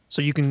weapons.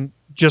 So you can,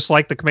 just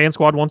like the command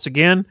squad once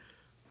again.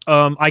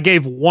 I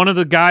gave one of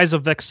the guys a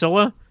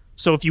Vexilla.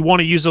 So if you want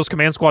to use those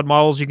command squad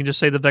models, you can just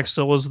say the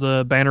Vexilla is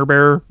the banner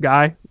bearer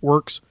guy.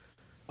 Works.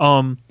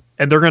 And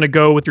they're going to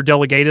go with your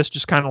Delegatus,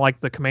 just kind of like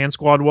the command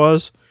squad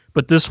was.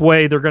 But this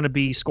way, they're going to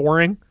be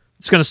scoring.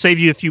 It's going to save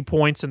you a few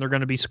points, and they're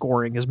going to be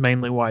scoring is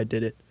mainly why I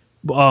did it.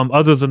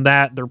 Other than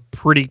that, they're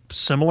pretty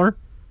similar.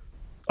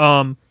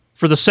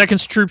 For the second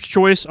troops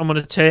choice, I'm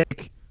going to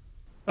take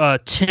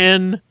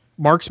 10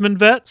 marksman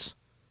vets.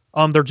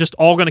 They're just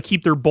all going to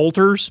keep their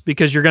bolters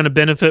because you're going to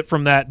benefit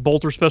from that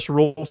bolter special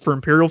rule for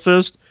Imperial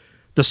Fist.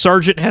 The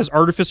sergeant has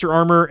Artificer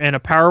armor and a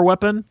power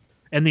weapon,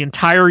 and the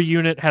entire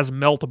unit has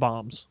melt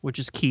bombs, which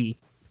is key.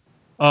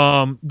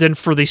 Then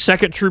for the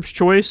second troops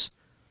choice,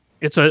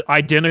 it's an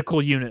identical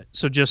unit.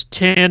 So just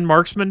 10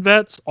 marksman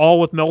vets,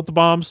 all with melt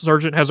bombs.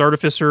 Sergeant has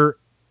Artificer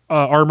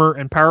armor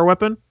and power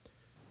weapon.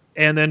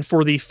 And then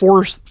for the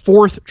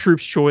fourth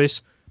troops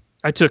choice,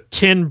 I took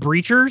 10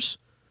 breachers.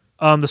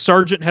 The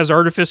sergeant has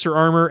Artificer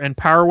armor and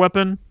power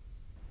weapon,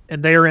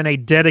 and they are in a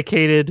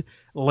dedicated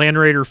Land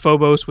Raider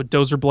Phobos with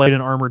Dozer Blade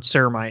and Armored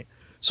Ceramite.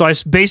 So I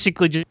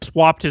basically just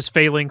swapped his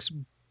phalanx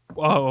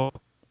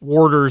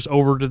warders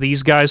over to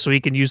these guys so he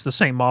can use the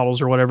same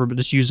models or whatever, but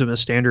just use them as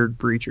standard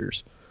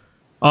breachers.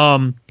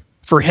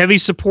 For heavy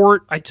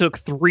support, I took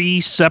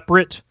 3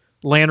 separate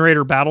Land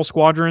Raider battle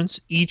squadrons.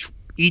 Each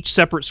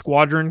separate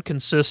squadron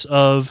consists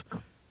of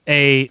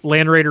a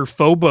Land Raider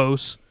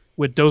Phobos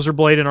with Dozer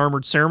Blade and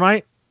Armored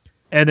Ceramite.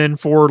 And then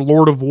for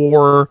Lord of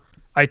War,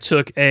 I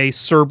took a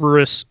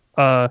Cerberus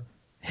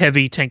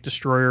heavy tank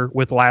destroyer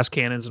with las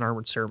cannons and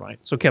Armored Ceramite.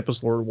 So kept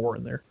us Lord of War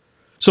in there.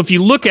 So if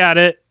you look at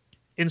it,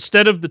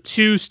 instead of the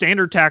 2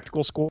 standard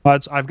tactical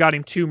squads, I've got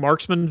him 2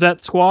 marksman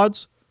vet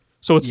squads.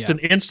 So it's an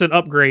instant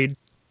upgrade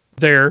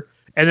there.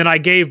 And then I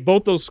gave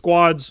both those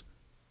squads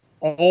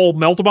all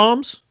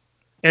melt-bombs.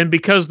 And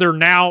because they're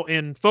now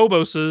in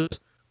Phoboses,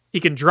 he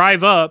can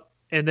drive up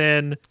and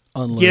then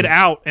get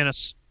out and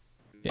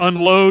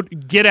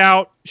unload, get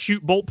out,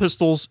 shoot bolt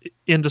pistols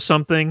into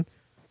something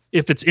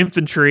if it's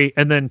infantry,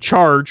 and then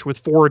charge with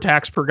 4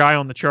 attacks per guy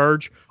on the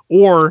charge,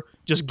 or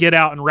just get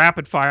out and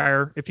rapid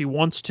fire if he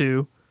wants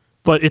to.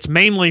 But it's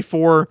mainly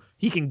for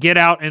he can get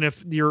out, and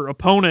if your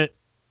opponent,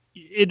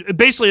 it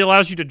basically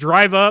allows you to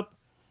drive up,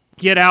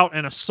 get out,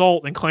 and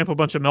assault and clamp a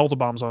bunch of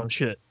melt-bombs on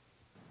shit.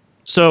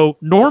 So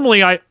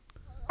normally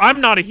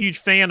I'm not a huge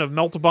fan of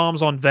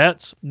melt-bombs on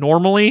vets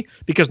normally,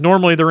 because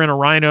normally they're in a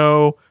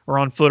Rhino or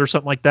on foot or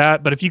something like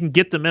that. But if you can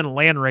get them in a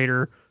Land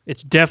Raider,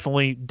 it's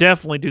definitely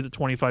do the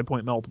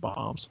 25-point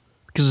melt-bombs,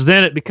 because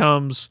then it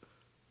becomes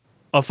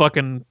a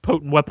fucking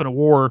potent weapon of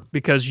war,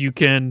 because you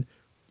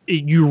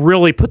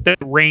really put that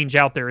range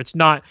out there. It's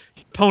not,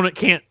 opponent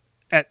can't,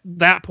 at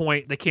that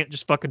point, they can't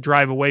just fucking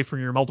drive away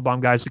from your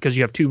melt-bomb guys because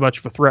you have too much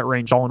of a threat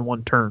range all in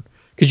one turn.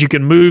 Because you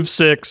can move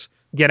 6,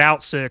 get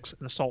out 6,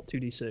 and assault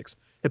 2d6.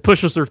 It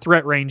pushes their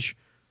threat range,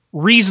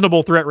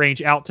 reasonable threat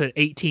range, out to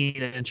 18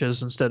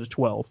 inches instead of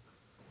 12.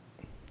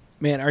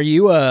 Man, are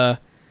you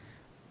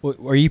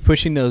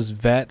pushing those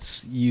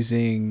vets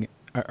using?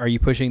 Are you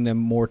pushing them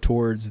more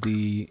towards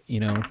the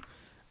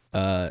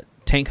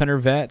tank hunter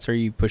vets, or are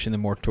you pushing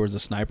them more towards the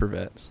sniper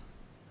vets?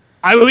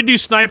 I would do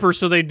sniper,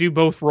 so they do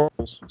both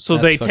roles. So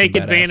That's they fucking take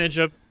advantage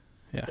badass. of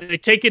they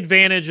take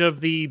advantage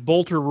of the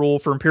bolter rule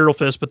for Imperial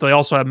Fist, but they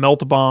also have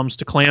melt-bombs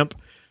to clamp.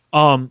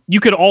 You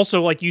could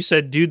also, like you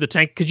said, do the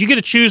tank, because you get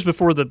to choose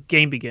before the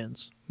game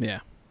begins. Yeah.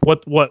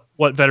 What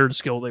veteran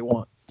skill they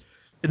want.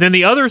 And then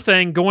the other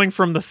thing, going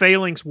from the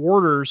Phalanx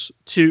Warders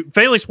to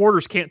Phalanx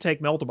Warders can't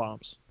take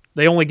melt-bombs.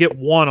 They only get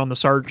 1 on the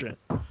sergeant.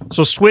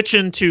 So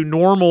switching to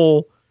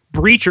normal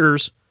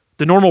breachers,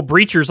 the normal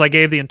breachers, I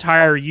gave the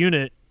entire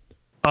unit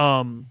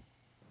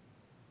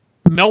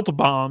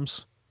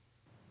melt-bombs.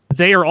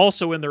 They are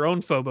also in their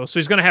own Phobos. So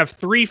he's going to have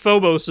 3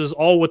 Phoboses,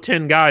 all with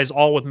 10 guys,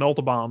 all with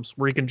melt-bombs,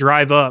 where he can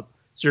drive up.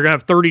 So you're going to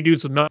have 30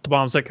 dudes with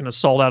melt-bombs that can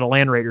assault out of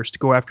Land Raiders to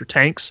go after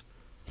tanks.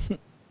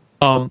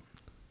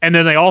 And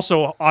then they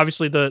also,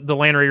 obviously, the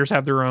Land Raiders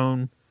have their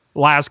own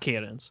las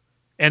cannons.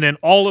 And then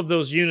all of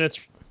those units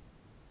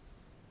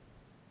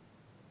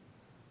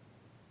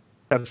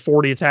have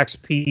 40 attacks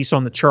apiece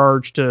on the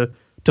charge to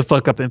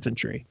fuck up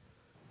infantry.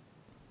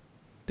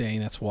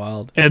 Dang, that's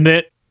wild.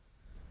 And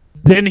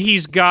then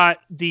he's got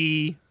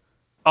the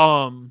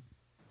 4th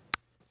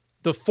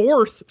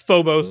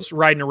Phobos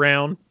riding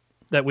around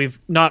that we've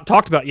not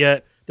talked about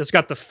yet. That's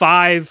got the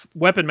 5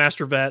 Weapon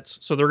Master vets,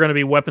 so they're going to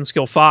be weapon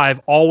skill 5,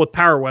 all with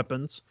power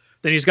weapons.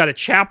 Then he's got a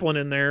chaplain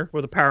in there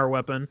with a power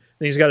weapon.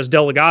 Then he's got his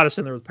Delegatus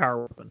in there with a power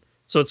weapon.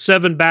 So it's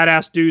 7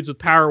 badass dudes with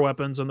power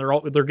weapons, and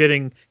they're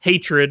getting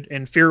hatred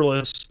and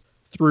fearless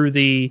through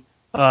the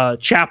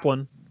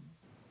chaplain.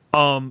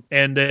 And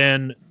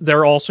then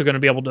they're also going to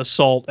be able to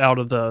assault out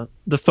of the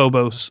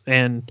Phobos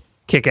and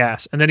kick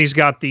ass. And then he's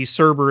got the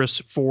Cerberus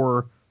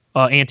for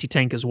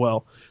anti-tank as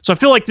well. So I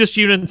feel like this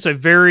unit's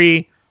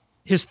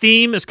his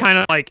theme is kind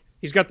of like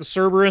he's got the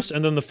Cerberus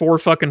and then the 4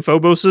 fucking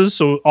Phoboses.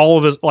 So all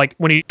of his, like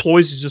when he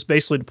deploys, he's just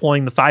basically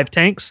deploying the 5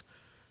 tanks.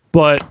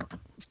 But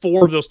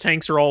 4 of those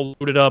tanks are all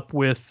loaded up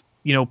with,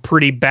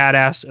 pretty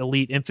badass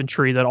elite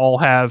infantry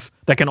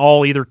that can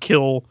all either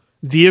kill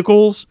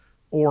vehicles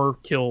or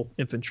kill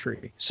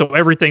infantry. So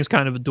everything's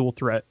kind of a dual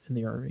threat in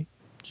the army.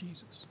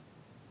 Jesus.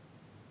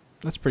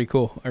 That's pretty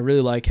cool. I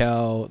really like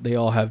how they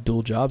all have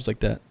dual jobs like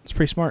that. It's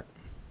pretty smart.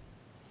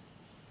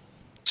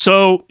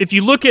 So if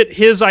you look at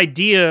his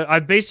idea, I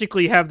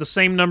basically have the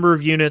same number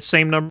of units,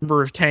 same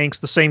number of tanks,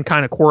 the same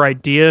kind of core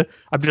idea.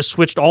 I've just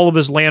switched all of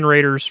his Land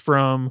Raiders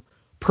from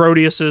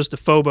Proteuses to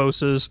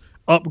Phoboses,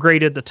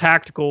 upgraded the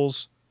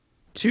tacticals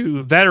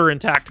to veteran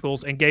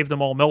tacticals, and gave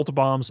them all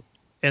melt-bombs,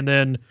 and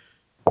then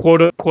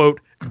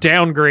quote-unquote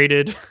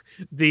downgraded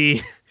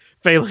the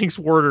Phalanx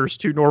Warders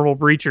to normal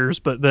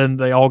breachers, but then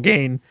they all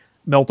gain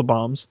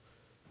melt-bombs.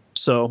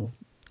 So,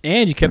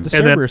 and you kept the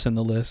Cerberus in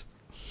the list.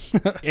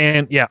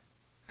 And, yeah.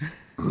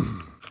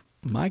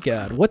 My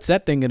God, what's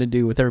that thing going to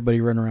do with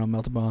everybody running around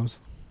melting bombs?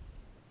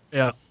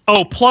 Yeah.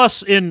 Oh,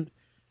 plus in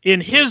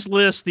his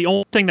list, the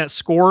only thing that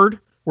scored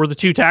were the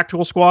 2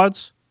 tactical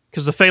squads,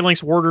 because the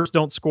Phalanx Warders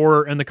don't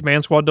score and the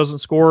command squad doesn't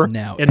score.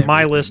 Now in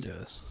my list,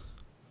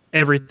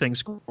 everything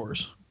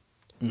scores.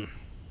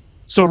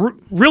 So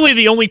really,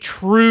 the only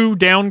true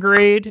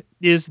downgrade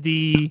is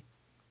the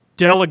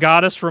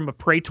Delegatus from a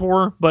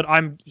Praetor, but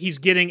he's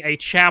getting a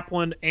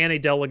Chaplain and a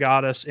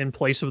Delegatus in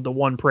place of the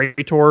one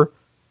Praetor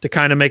to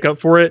kind of make up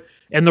for it.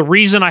 And the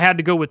reason I had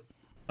to go with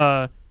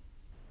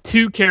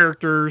 2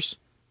 characters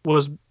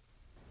was,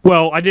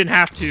 well, I didn't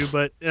have to,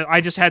 but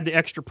I just had the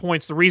extra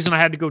points. The reason I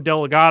had to go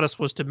Delegatus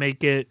was to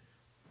make it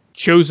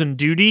chosen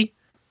duty,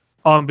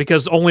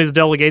 because only the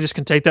Delegatus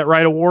can take that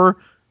right of war.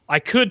 I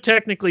could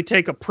technically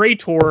take a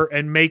Praetor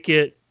and make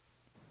it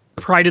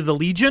Pride of the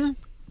Legion,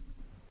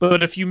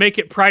 but if you make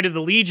it Pride of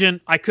the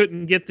Legion, I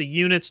couldn't get the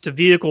units to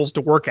vehicles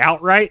to work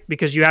out right,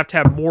 because you have to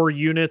have more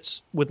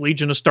units with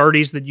Legion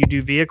Astartes than you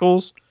do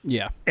vehicles.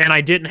 Yeah. And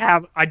I didn't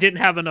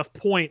have enough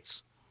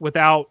points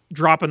without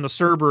dropping the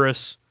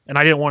Cerberus, and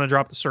I didn't want to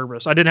drop the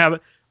Cerberus. I didn't have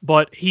it,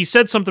 but he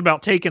said something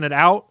about taking it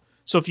out.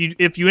 So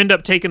if you end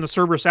up taking the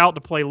Cerberus out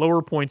to play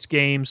lower points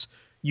games,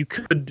 you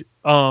could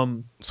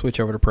switch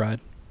over to Pride.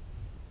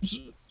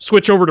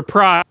 Switch over to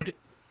Pride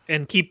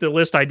and keep the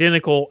list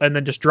identical, and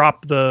then just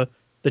drop the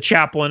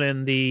Chaplain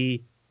and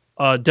the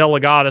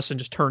Delegatus and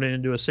just turn it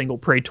into a single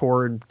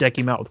Praetor and deck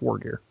him out with war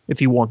gear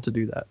if you want to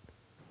do that.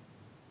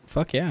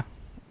 Fuck yeah.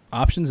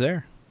 Options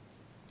there.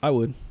 I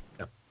would.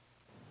 Yeah.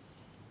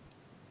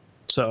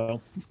 So.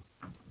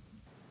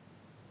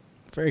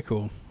 Very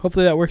cool.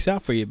 Hopefully that works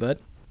out for you, bud.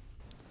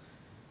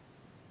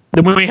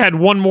 Then we had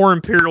one more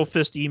Imperial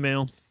Fist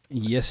email.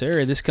 Yes,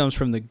 sir. This comes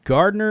from the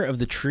Gardener of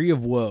the Tree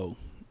of Woe.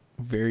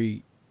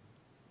 Very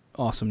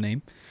awesome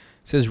name.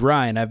 It says,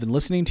 Ryan, I've been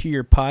listening to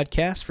your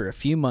podcast for a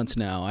few months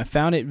now. I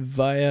found it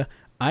via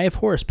Eye of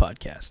Horus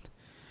podcast.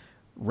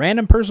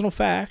 Random personal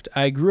fact,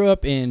 I grew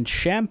up in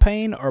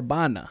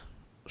Champaign-Urbana.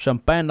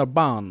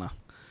 Champaign-Urbana.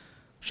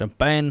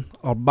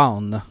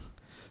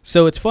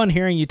 So it's fun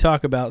hearing you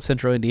talk about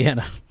Central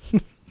Indiana.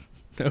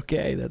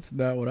 Okay, that's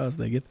not what I was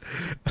thinking.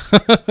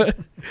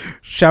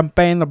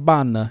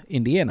 Champaign-Urbana,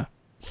 Indiana.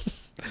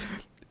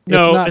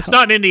 No, it's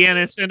not in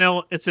Indiana. It's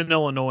in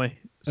Illinois.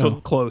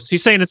 So close.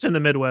 He's saying it's in the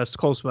Midwest,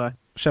 close by.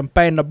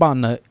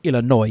 Champaign-Urbana,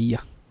 Illinois.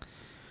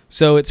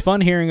 So it's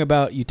fun hearing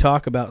about you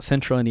talk about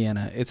Central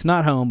Indiana. It's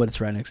not home, but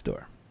it's right next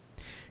door.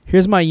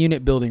 Here's my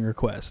unit building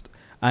request.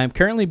 I am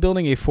currently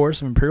building a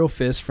force of Imperial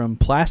Fist from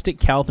Plastic,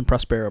 Calth, and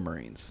Prospero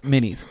Marines,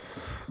 minis.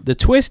 The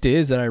twist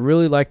is that I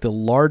really like the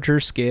larger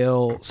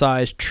scale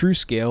size true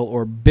scale,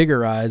 or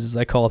bigger eyes as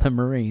I call them,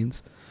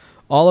 Marines.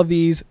 All of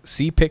these,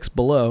 see pics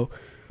below,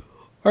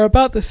 are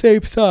about the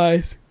same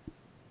size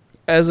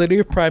as the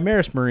new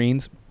Primaris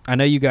Marines. I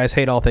know you guys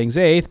hate all things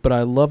 8th, but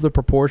I love the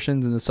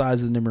proportions and the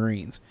size of the new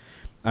Marines.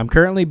 I'm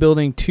currently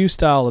building 2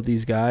 style of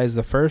these guys.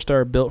 The first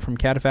are built from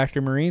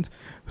Catafactory Marines,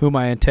 whom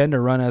I intend to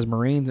run as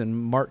Marines in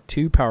Mark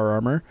II power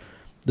armor.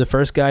 The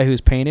first guy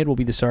who's painted will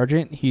be the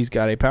Sergeant. He's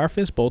got a Power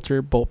Fist,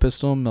 Bolter, Bolt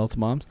Pistol, and Melta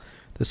Bombs.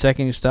 The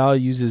second style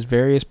uses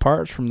various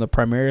parts from the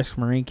Primaris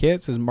Marine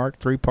kits as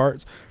Mark III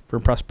parts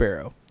from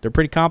Prospero. They're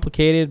pretty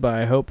complicated, but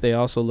I hope they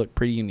also look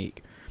pretty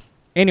unique.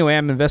 Anyway,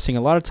 I'm investing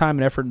a lot of time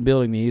and effort in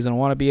building these, and I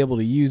want to be able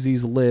to use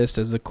these lists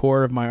as the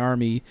core of my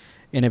army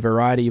in a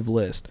variety of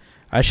lists.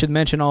 I should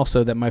mention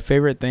also that my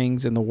favorite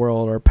things in the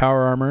world are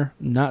Power Armor,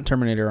 not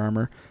Terminator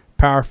Armor,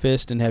 Power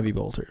Fist, and Heavy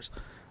Bolters.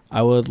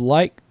 I would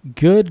like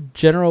good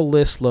general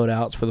list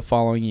loadouts for the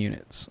following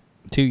units.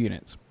 2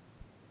 units.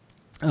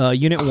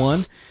 Unit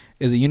 1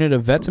 is a unit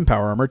of Vets and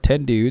Power Armor,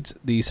 10 dudes.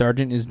 The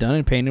Sergeant is done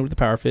and painted with the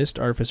Power Fist,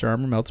 Artificer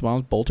Armor, Melta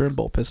Bombs, Bolter, and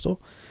Bolt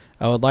Pistol.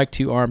 I would like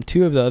to arm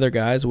 2 of the other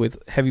guys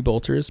with Heavy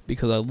Bolters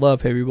because I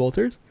love Heavy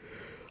Bolters.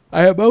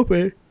 I am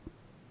open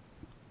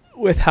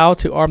with how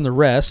to arm the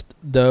rest,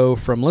 though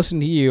from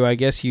listening to you, I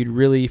guess you'd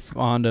really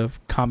fond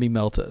of Combi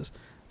Meltas.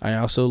 I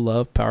also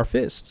love Power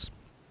Fists.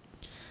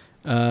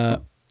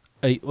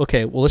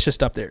 Okay, well, let's just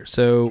stop there.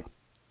 So,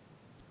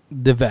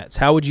 the Vets.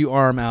 How would you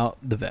arm out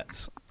the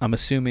Vets? I'm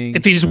assuming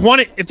if he's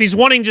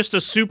wanting just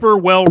a super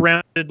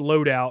well-rounded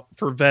loadout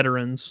for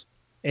veterans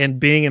and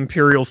being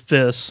Imperial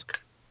Fists,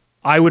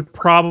 I would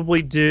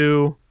probably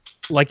do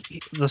like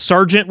the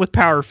Sergeant with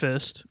Power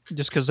Fist,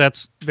 just because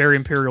that's very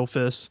Imperial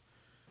Fist.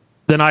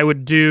 Then I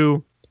would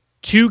do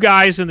 2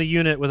 guys in the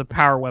unit with a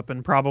power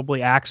weapon,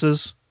 probably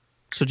axes.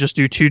 So just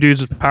do 2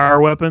 dudes with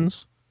power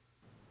weapons.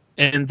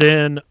 And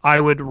then I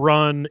would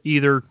probably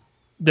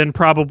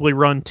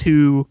run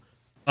 2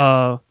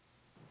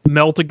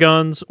 Melta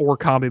guns or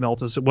Combi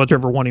Meltas,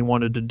 whichever one he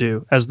wanted to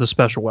do as the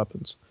special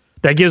weapons.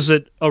 That gives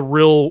it a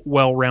real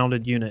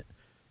well-rounded unit.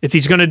 If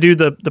he's going to do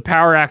the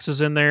power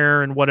axes in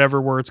there and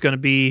whatever, where it's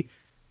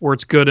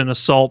good in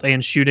assault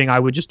and shooting, I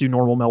would just do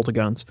normal Melta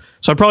guns.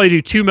 So I'd probably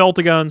do 2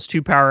 Melta guns,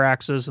 2 power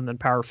axes, and then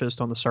Power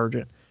Fist on the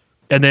Sergeant.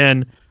 And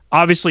then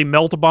obviously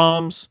Melta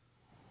Bombs.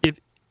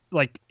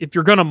 If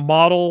you're going to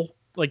model,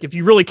 like if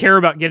you really care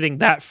about getting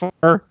that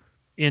far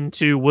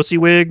into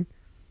WussieWig,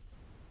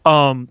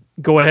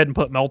 go ahead and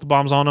put Melta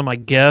Bombs on them, I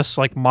guess,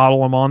 like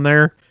model them on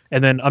there.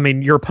 And then, I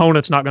mean, your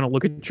opponent's not going to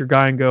look at your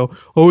guy and go,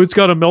 oh, it's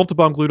got a Melta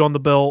Bomb glued on the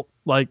belt.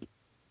 Like,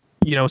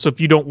 you know, so if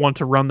you don't want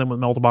to run them with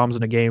Melta Bombs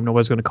in a game,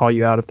 nobody's going to call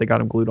you out if they got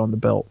them glued on the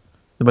belt.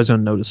 Nobody's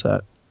going to notice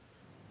that.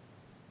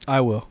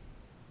 I will.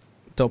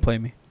 Don't play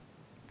me.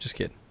 Just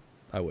kidding.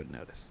 I wouldn't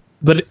notice.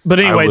 But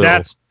anyway,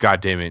 that's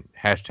God damn it.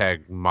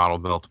 Hashtag model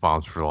melt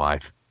bombs for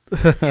life.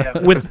 yeah,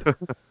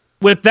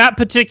 with that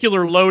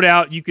particular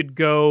loadout, you could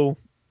go,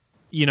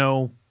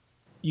 you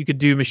could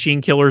do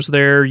machine killers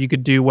there, you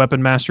could do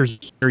weapon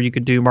masters, or you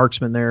could do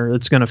marksman there.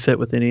 It's going to fit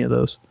with any of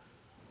those.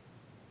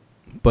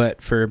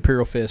 But for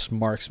Imperial Fist,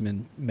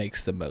 marksman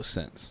makes the most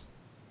sense.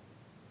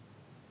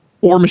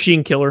 Or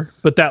machine killer,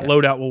 but that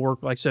loadout will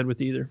work, like I said, with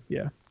either.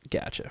 Yeah.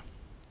 Gotcha.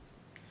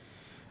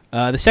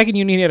 The second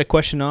unit he had a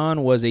question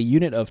on was a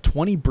unit of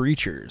 20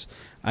 breachers.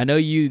 I know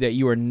that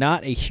you are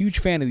not a huge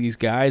fan of these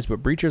guys,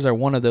 but breachers are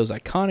one of those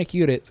iconic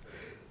units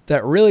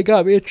that really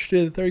got me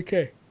interested in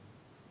 30K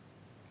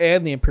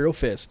and the Imperial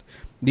Fist.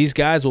 These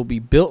guys will be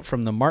built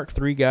from the Mark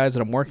III guys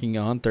that I'm working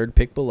on, third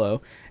pick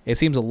below. It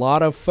seems a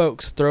lot of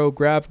folks throw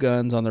grav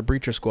guns on their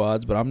breacher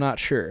squads, but I'm not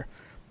sure.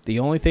 The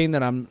only thing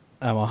that I'm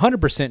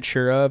 100%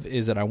 sure of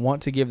is that I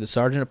want to give the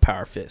Sergeant a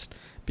Power Fist,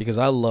 because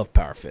I love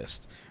Power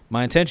Fist.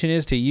 My intention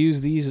is to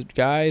use these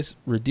guys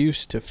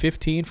reduced to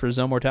 15 for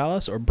Zone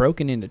Mortalis or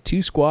broken into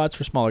 2 squads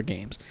for smaller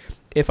games,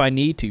 if I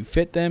need to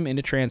fit them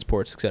into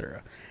transports,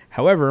 etc.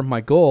 However, my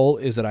goal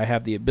is that I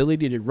have the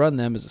ability to run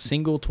them as a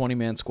single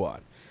 20-man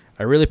squad.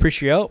 I really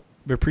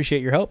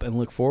appreciate your help and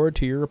look forward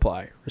to your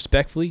reply.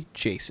 Respectfully,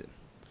 Jason.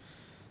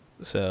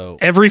 So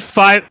every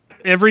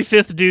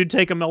fifth dude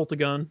take a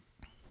melt-a-gun.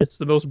 It's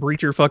the most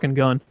breacher fucking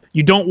gun.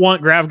 You don't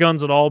want grav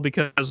guns at all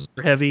because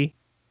they're heavy.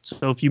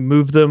 So if you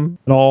move them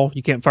at all,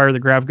 you can't fire the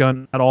grav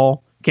gun at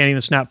all. You can't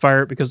even snap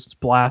fire it because it's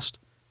blast.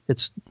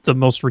 It's the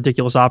most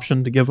ridiculous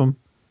option to give them.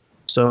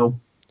 So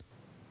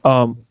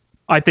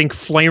I think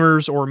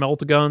flamers or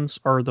melt-a-guns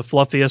are the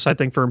fluffiest. I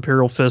think for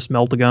Imperial Fist,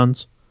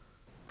 melt-a-guns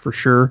for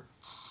sure.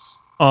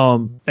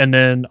 And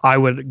then I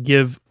would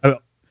give if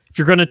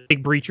you're going to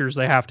take breachers,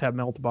 they have to have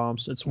melt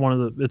bombs. It's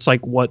it's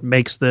like what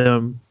makes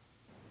them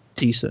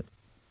decent.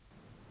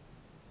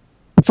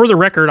 For the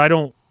record, I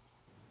don't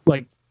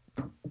like.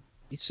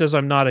 He says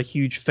I'm not a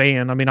huge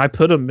fan. I mean, I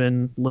put them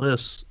in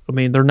lists. I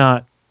mean, they're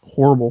not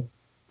horrible.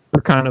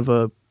 They're kind of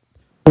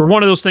they're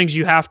one of those things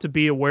you have to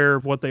be aware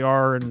of what they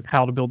are and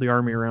how to build the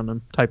army around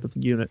them type of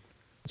unit.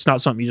 It's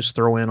not something you just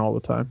throw in all the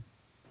time.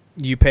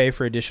 You pay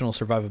for additional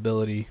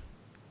survivability,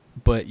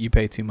 but you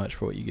pay too much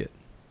for what you get.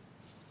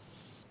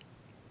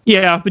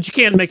 Yeah, but you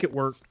can make it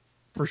work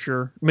for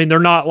sure. I mean, they're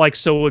not like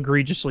so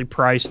egregiously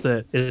priced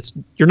that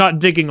you're not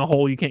digging a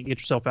hole you can't get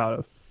yourself out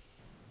of.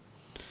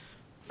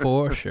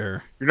 For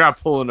sure. You're not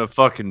pulling a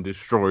fucking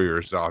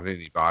destroyers on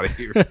anybody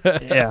here.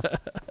 Yeah.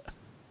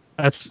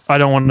 I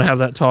don't want to have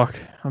that talk.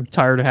 I'm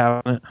tired of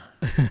having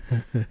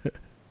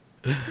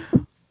it.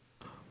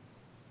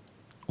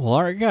 Well,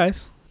 all right,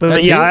 guys. But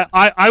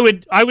I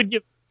would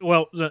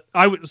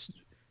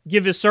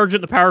give his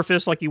sergeant the Power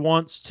Fist like he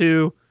wants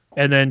to,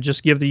 and then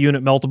just give the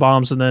unit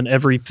melt-a-bombs, and then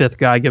every fifth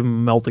guy give him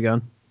a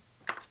melt-a-gun.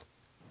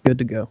 Good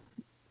to go.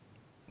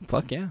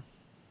 Fuck yeah.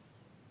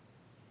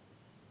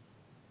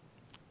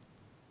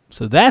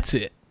 So that's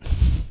it.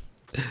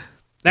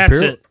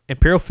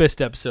 Imperial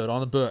Fist episode on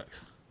the books.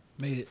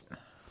 Made it.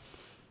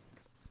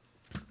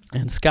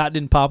 And Scott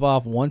didn't pop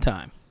off one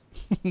time.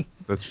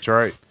 That's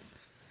right.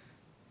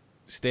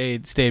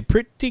 Stayed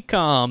pretty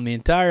calm the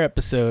entire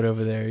episode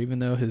over there, even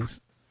though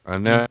I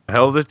know. I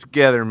held it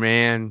together,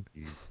 man.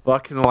 You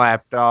fucking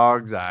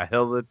lapdogs. I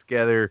held it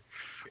together.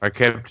 I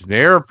kept an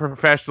air of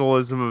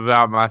professionalism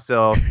about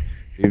myself,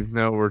 even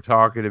though we're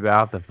talking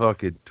about the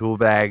fucking tool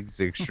bags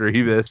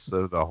extremists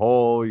of the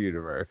whole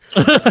universe.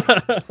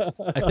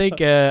 I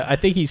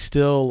think he's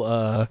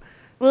still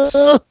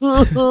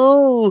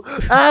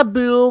I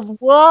build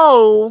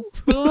walls.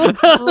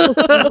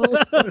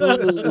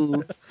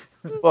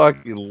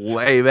 Fucking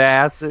lame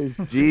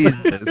asses.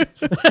 Jesus.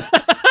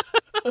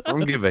 I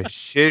don't give a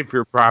shit if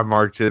your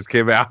Primarch just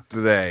came out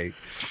today.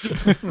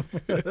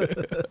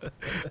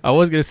 I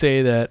was going to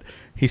say that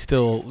he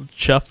still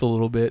chuffed a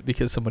little bit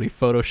because somebody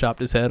photoshopped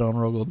his head on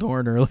Rogel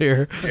Dorn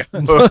earlier.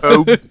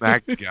 Oh my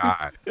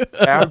God.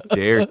 How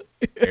dare you,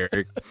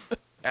 Eric?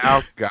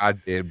 How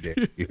goddamn dare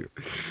you?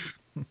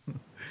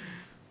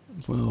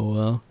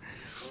 Well.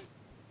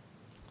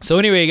 So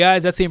anyway,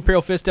 guys, that's the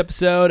Imperial Fist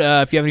episode.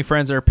 If you have any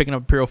friends that are picking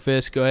up Imperial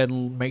Fist, go ahead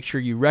and make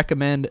sure you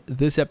recommend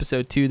this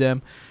episode to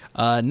them.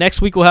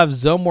 Next week we'll have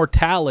Zone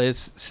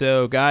Mortalis.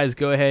 So guys,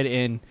 go ahead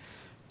and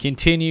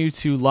continue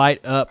to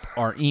light up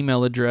our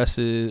email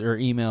addresses or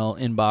email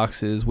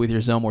inboxes with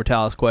your Zone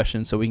Mortalis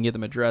questions so we can get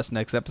them addressed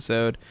next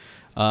episode.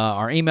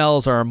 Our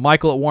emails are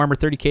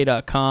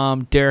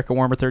Michael@Warhammer30k.com,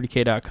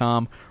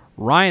 Derek@Warhammer30k.com,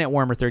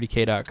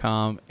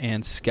 Ryan@Warhammer30k.com,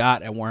 and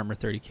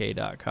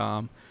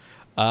Scott@Warhammer30k.com.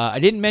 I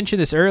didn't mention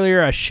this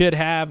earlier. I should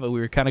have, but we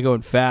were kind of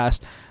going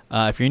fast.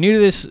 If you're new to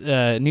this,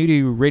 new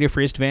to Radio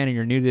Free Istvan, and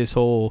you're new to this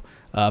whole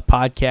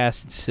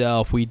podcast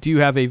itself, we do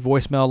have a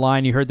voicemail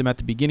line. You heard them at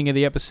the beginning of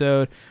the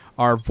episode.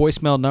 Our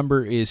voicemail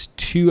number is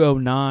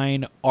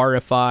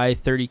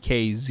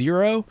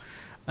 209-RFI-30K0,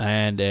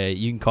 and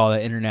you can call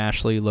that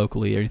internationally,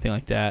 locally, or anything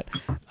like that.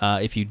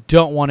 If you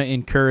don't want to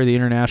incur the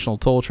international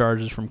toll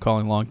charges from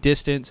calling long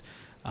distance,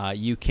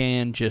 you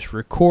can just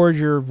record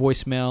your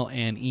voicemail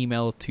and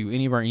email it to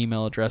any of our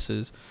email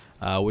addresses.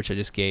 which I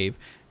just gave,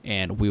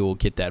 and we will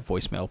get that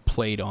voicemail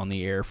played on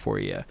the air for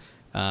you.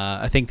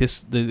 I think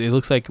it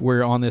looks like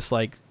we're on this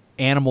like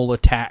animal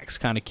attacks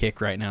kind of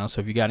kick right now.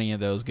 So if you got any of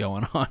those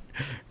going on,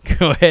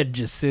 go ahead and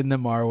just send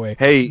them our way.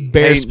 Hey,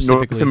 Bears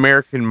North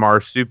American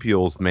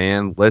marsupials,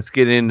 man. Let's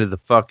get into the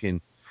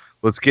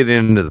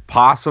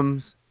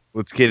possums.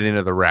 Let's get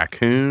into the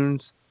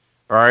raccoons.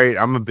 All right,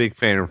 I'm a big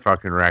fan of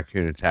fucking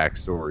raccoon attack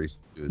stories.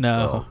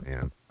 No,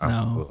 man.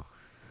 No.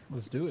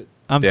 Let's do it.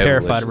 I'm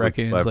terrified of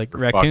raccoons. Like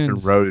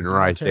raccoons, rodent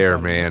right there,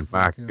 man.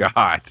 My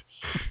God.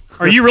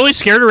 Are you really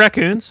scared of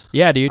raccoons?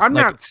 Yeah, dude. I'm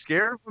not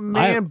scared of them,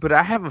 man, but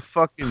I have a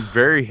fucking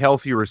very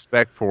healthy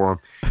respect for them,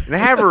 and I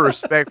have a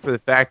respect for the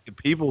fact that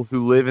people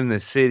who live in the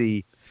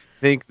city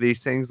think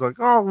these things like,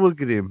 oh,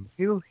 look at him.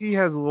 He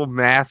has a little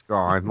mask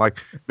on. Like,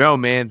 no,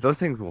 man, those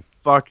things will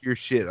fuck your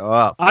shit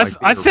up.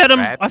 I fed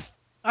them.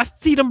 I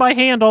feed them by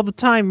hand all the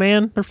time,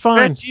 man. They're fine.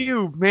 That's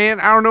you, man.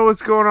 I don't know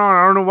what's going on.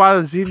 I don't know why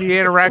those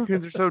Indiana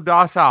raccoons are so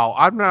docile.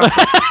 I'm not a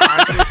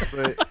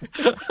scientist,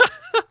 but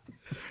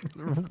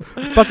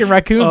fucking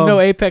raccoons know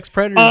apex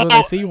predators when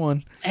they see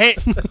one. Hey,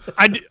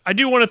 I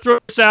do want to throw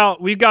this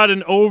out. We've got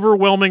an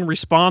overwhelming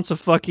response of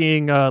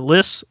fucking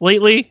lists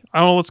lately.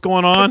 I don't know what's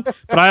going on,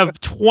 but I have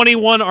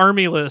 21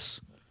 army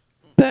lists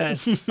that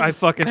I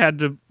fucking had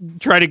to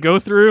try to go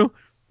through.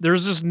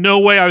 There's just no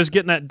way I was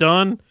getting that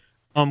done.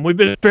 We've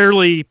been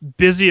fairly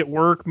busy at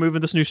work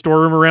moving this new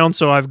storeroom around,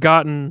 so I've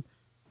gotten,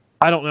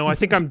 I don't know, I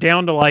think I'm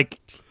down to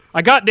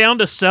I got down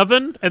to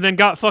 7 and then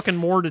got fucking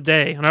more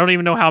today, and I don't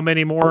even know how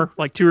many more,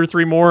 like 2 or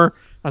 3 more.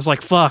 I was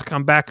like, fuck,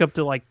 I'm back up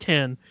to like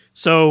 10.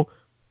 So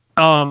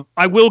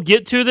I will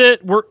get to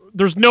that.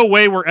 There's no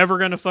way we're ever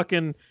going to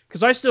fucking,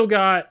 because I still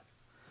got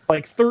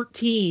like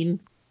 13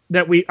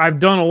 that I've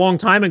done a long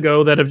time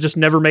ago that have just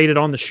never made it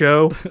on the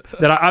show.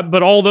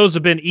 But all those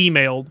have been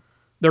emailed.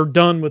 They're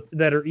done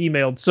that are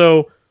emailed.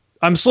 So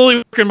I'm slowly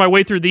working my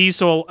way through these.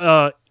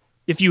 So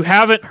if you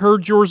haven't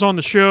heard yours on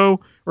the show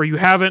or you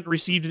haven't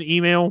received an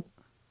email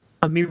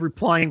of me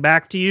replying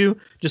back to you,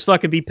 just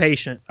fucking be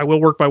patient. I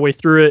will work my way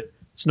through it.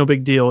 It's no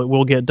big deal. It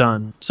will get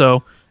done.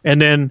 So, and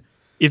then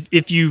if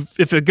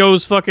it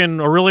goes fucking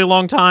a really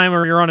long time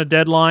or you're on a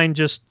deadline,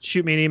 just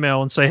shoot me an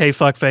email and say, hey,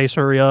 fuckface,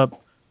 hurry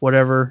up,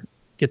 whatever.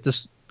 Get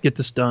this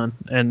done,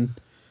 and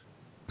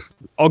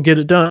I'll get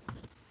it done.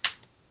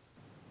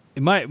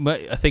 It might.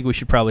 I think we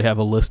should probably have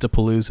a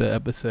Listapalooza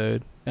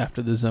episode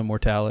after the Zone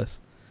Mortalis.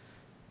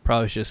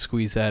 Probably should just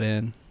squeeze that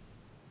in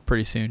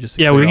pretty soon, just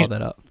to clear all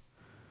that up.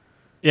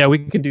 Yeah, we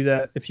can do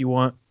that if you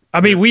want.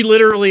 I mean, we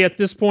literally at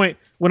this point,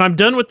 when I'm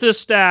done with this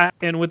stack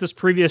and with this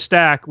previous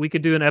stack, we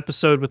could do an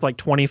episode with like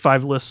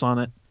 25 lists on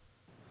it,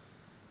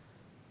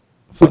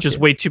 which is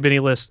way too many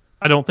lists.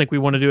 I don't think we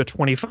want to do a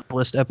 25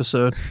 list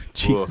episode.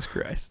 Jesus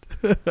Christ.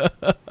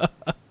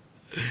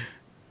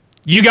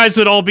 You guys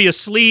would all be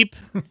asleep.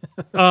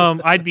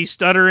 I'd be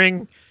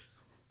stuttering.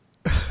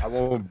 I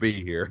won't be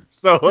here.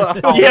 So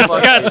yeah,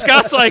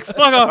 Scott's like, fuck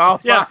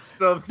off. Yeah,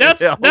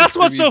 that's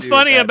what's so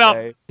funny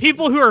about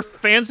people who are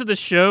fans of the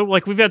show.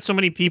 Like, we've had so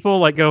many people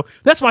like go,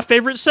 that's my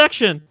favorite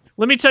section.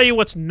 Let me tell you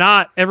what's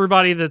not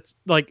everybody that's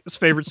like his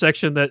favorite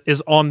section that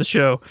is on the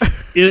show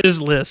is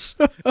lists.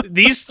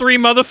 These 3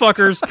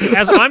 motherfuckers,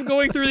 as I'm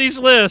going through these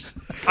lists,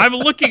 I'm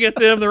looking at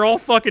them. They're all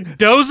fucking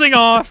dozing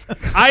off,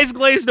 eyes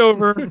glazed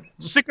over,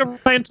 sick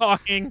of Ryan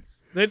talking.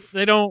 They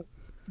are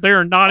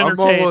not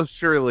entertained. I'm almost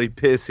surely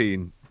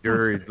pissing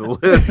during the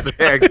list.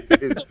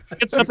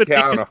 It's up at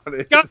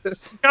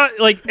Scott,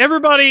 like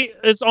everybody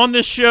that's on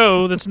this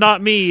show that's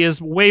not me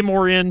is way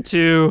more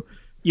into,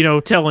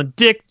 telling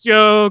dick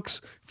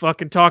jokes,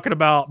 fucking talking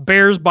about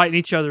bears biting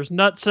each other's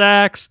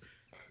nutsacks,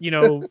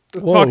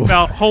 talking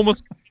about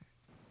homeless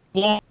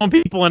blowing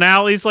people in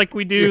alleys like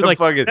we do. Like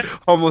fucking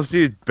homeless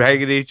dudes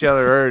banging each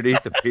other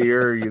underneath the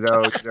pier, you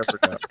never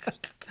know.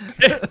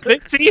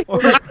 See? Or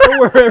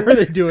wherever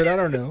they do it, I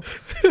don't know.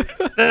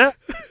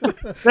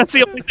 That's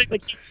the only thing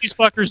that keeps these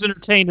fuckers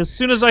entertained. As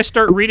soon as I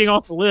start reading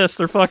off the list,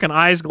 their fucking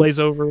eyes glaze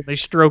over and they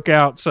stroke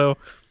out. So,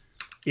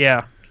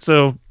 yeah.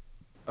 So,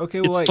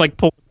 okay, well, it's like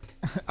pull.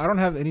 I don't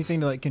have anything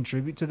to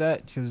contribute to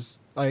that because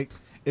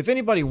if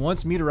anybody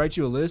wants me to write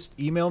you a list,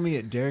 email me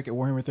at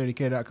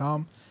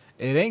derek@warhammer30k.com.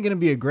 It ain't gonna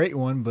be a great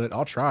one, but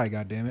I'll try.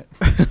 God damn it.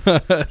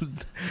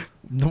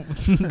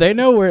 They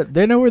know where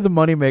the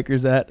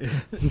moneymaker's at.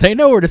 They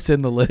know where to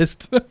send the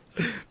list. Well,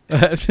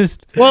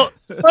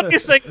 the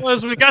funniest thing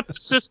was we got the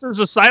Sisters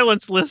of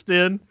Silence list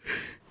in,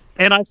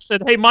 and I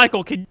said, "Hey,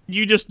 Michael, can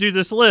you just do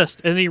this list?"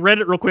 And he read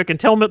it real quick and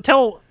tell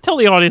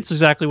the audience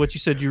exactly what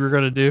you said you were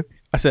going to do.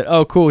 I said,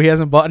 "Oh, cool. He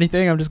hasn't bought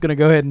anything. I'm just going to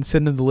go ahead and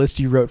send him the list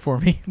you wrote for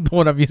me, the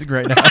one I'm using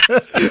right now,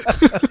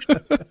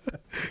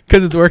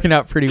 because it's working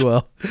out pretty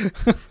well."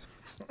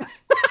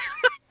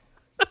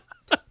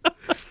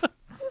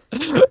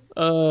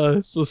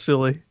 So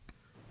silly.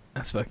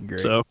 That's fucking great.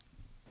 So,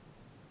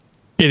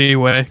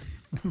 anyway,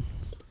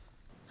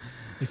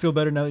 you feel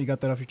better now that you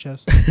got that off your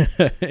chest?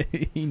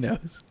 He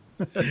knows.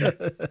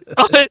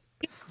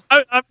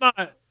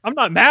 I'm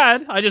not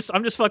mad. I'm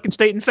just fucking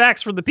stating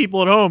facts for the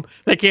people at home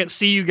that can't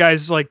see you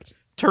guys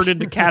turn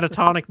into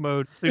catatonic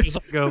mode as soon as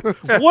I go.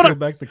 Peel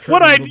back the curtain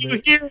What a I little do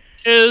bit. here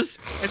is,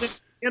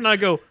 and I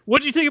go,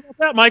 what do you think about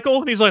that, Michael?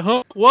 And he's like,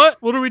 huh? What?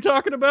 What are we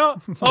talking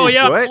about? Oh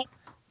yeah, What?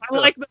 I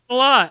like that a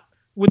lot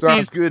with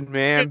Sounds these good,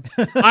 man.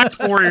 Night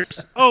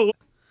Warriors. Oh,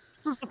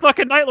 this is the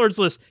fucking Night Lords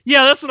list.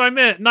 Yeah, that's what I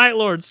meant. Night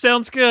Lords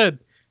sounds good.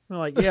 I'm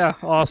like, yeah,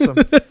 awesome.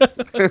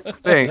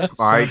 Thanks,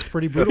 Mike. Sounds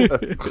pretty brutal.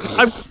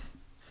 I'm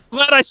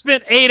glad I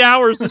spent 8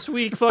 hours this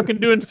week fucking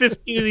doing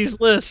 15 of these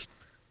lists.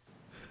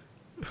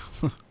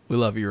 We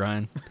love you,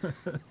 Ryan.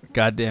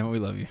 God damn it, we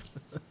love you.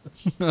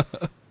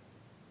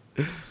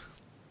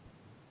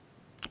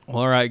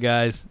 All right,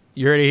 guys.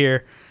 You heard it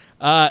here.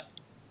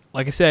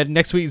 Like I said,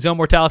 next week's Zone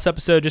Mortalis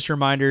episode, just a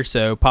reminder,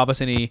 so pop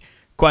us any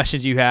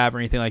questions you have or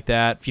anything like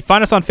that. If you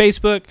find us on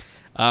Facebook,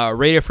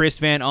 Radio Free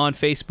Istvan on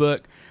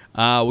Facebook.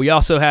 We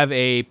also have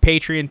a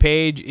Patreon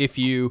page if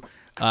you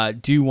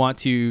do want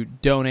to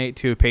donate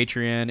to a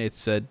Patreon.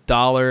 It's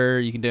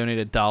 $1. You can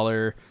donate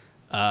 $1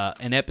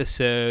 an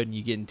episode, and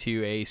you get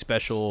into a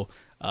special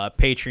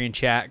Patreon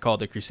chat called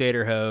the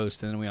Crusader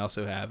Host. And then we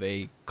also have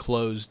a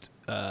closed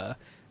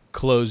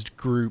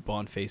group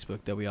on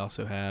Facebook that we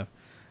also have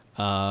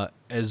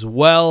as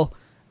well.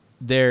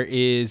 There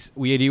is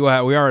we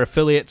are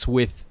affiliates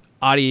with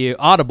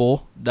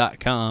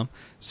Audible.com.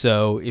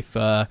 So if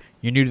you're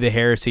new to the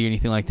heresy or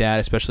anything like that,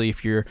 especially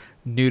if you're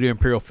new to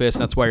Imperial Fist,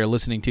 that's why you're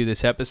listening to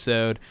this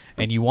episode,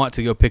 and you want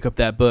to go pick up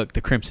that book,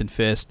 The Crimson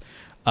Fist,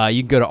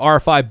 you can go to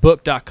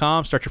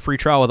rfibook.com, start your free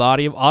trial with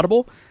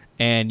Audible,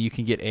 and you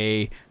can get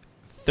a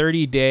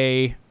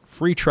 30-day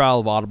free trial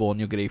of Audible, and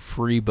you'll get a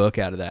free book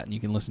out of that, and you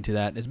can listen to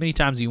that as many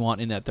times as you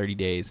want in that 30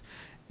 days.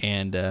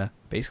 And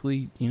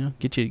basically,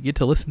 get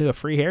to listen to a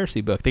free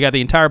heresy book. They got the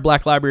entire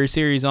Black Library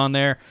series on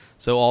there,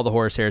 so all the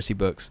Horus Heresy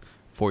books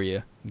for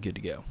you. Good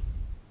to go.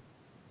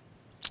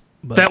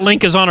 But That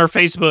link is on our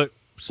Facebook,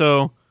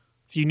 so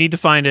if you need to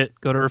find it,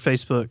 go to our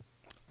Facebook.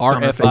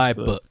 on our RFI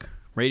Facebook. book,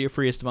 Radio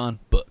Free Istvan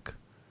book,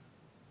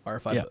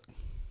 RFI Yeah. book.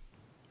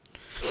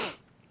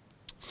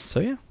 So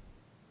yeah,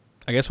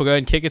 I guess we'll go ahead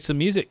and kick it some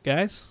music,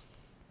 guys.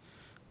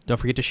 Don't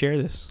forget to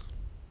share this.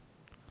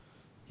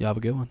 Y'all have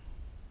a good one.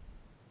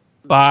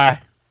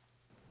 Bye.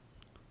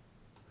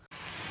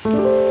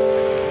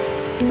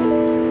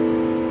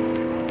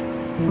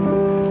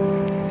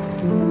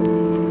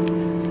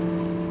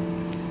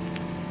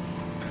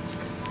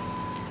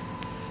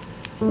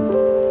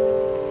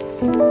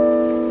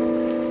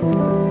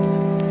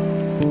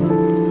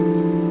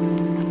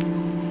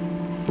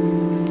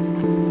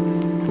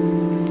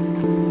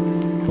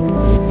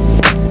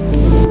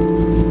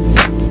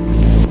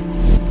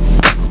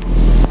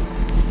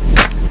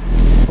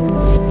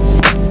 Thank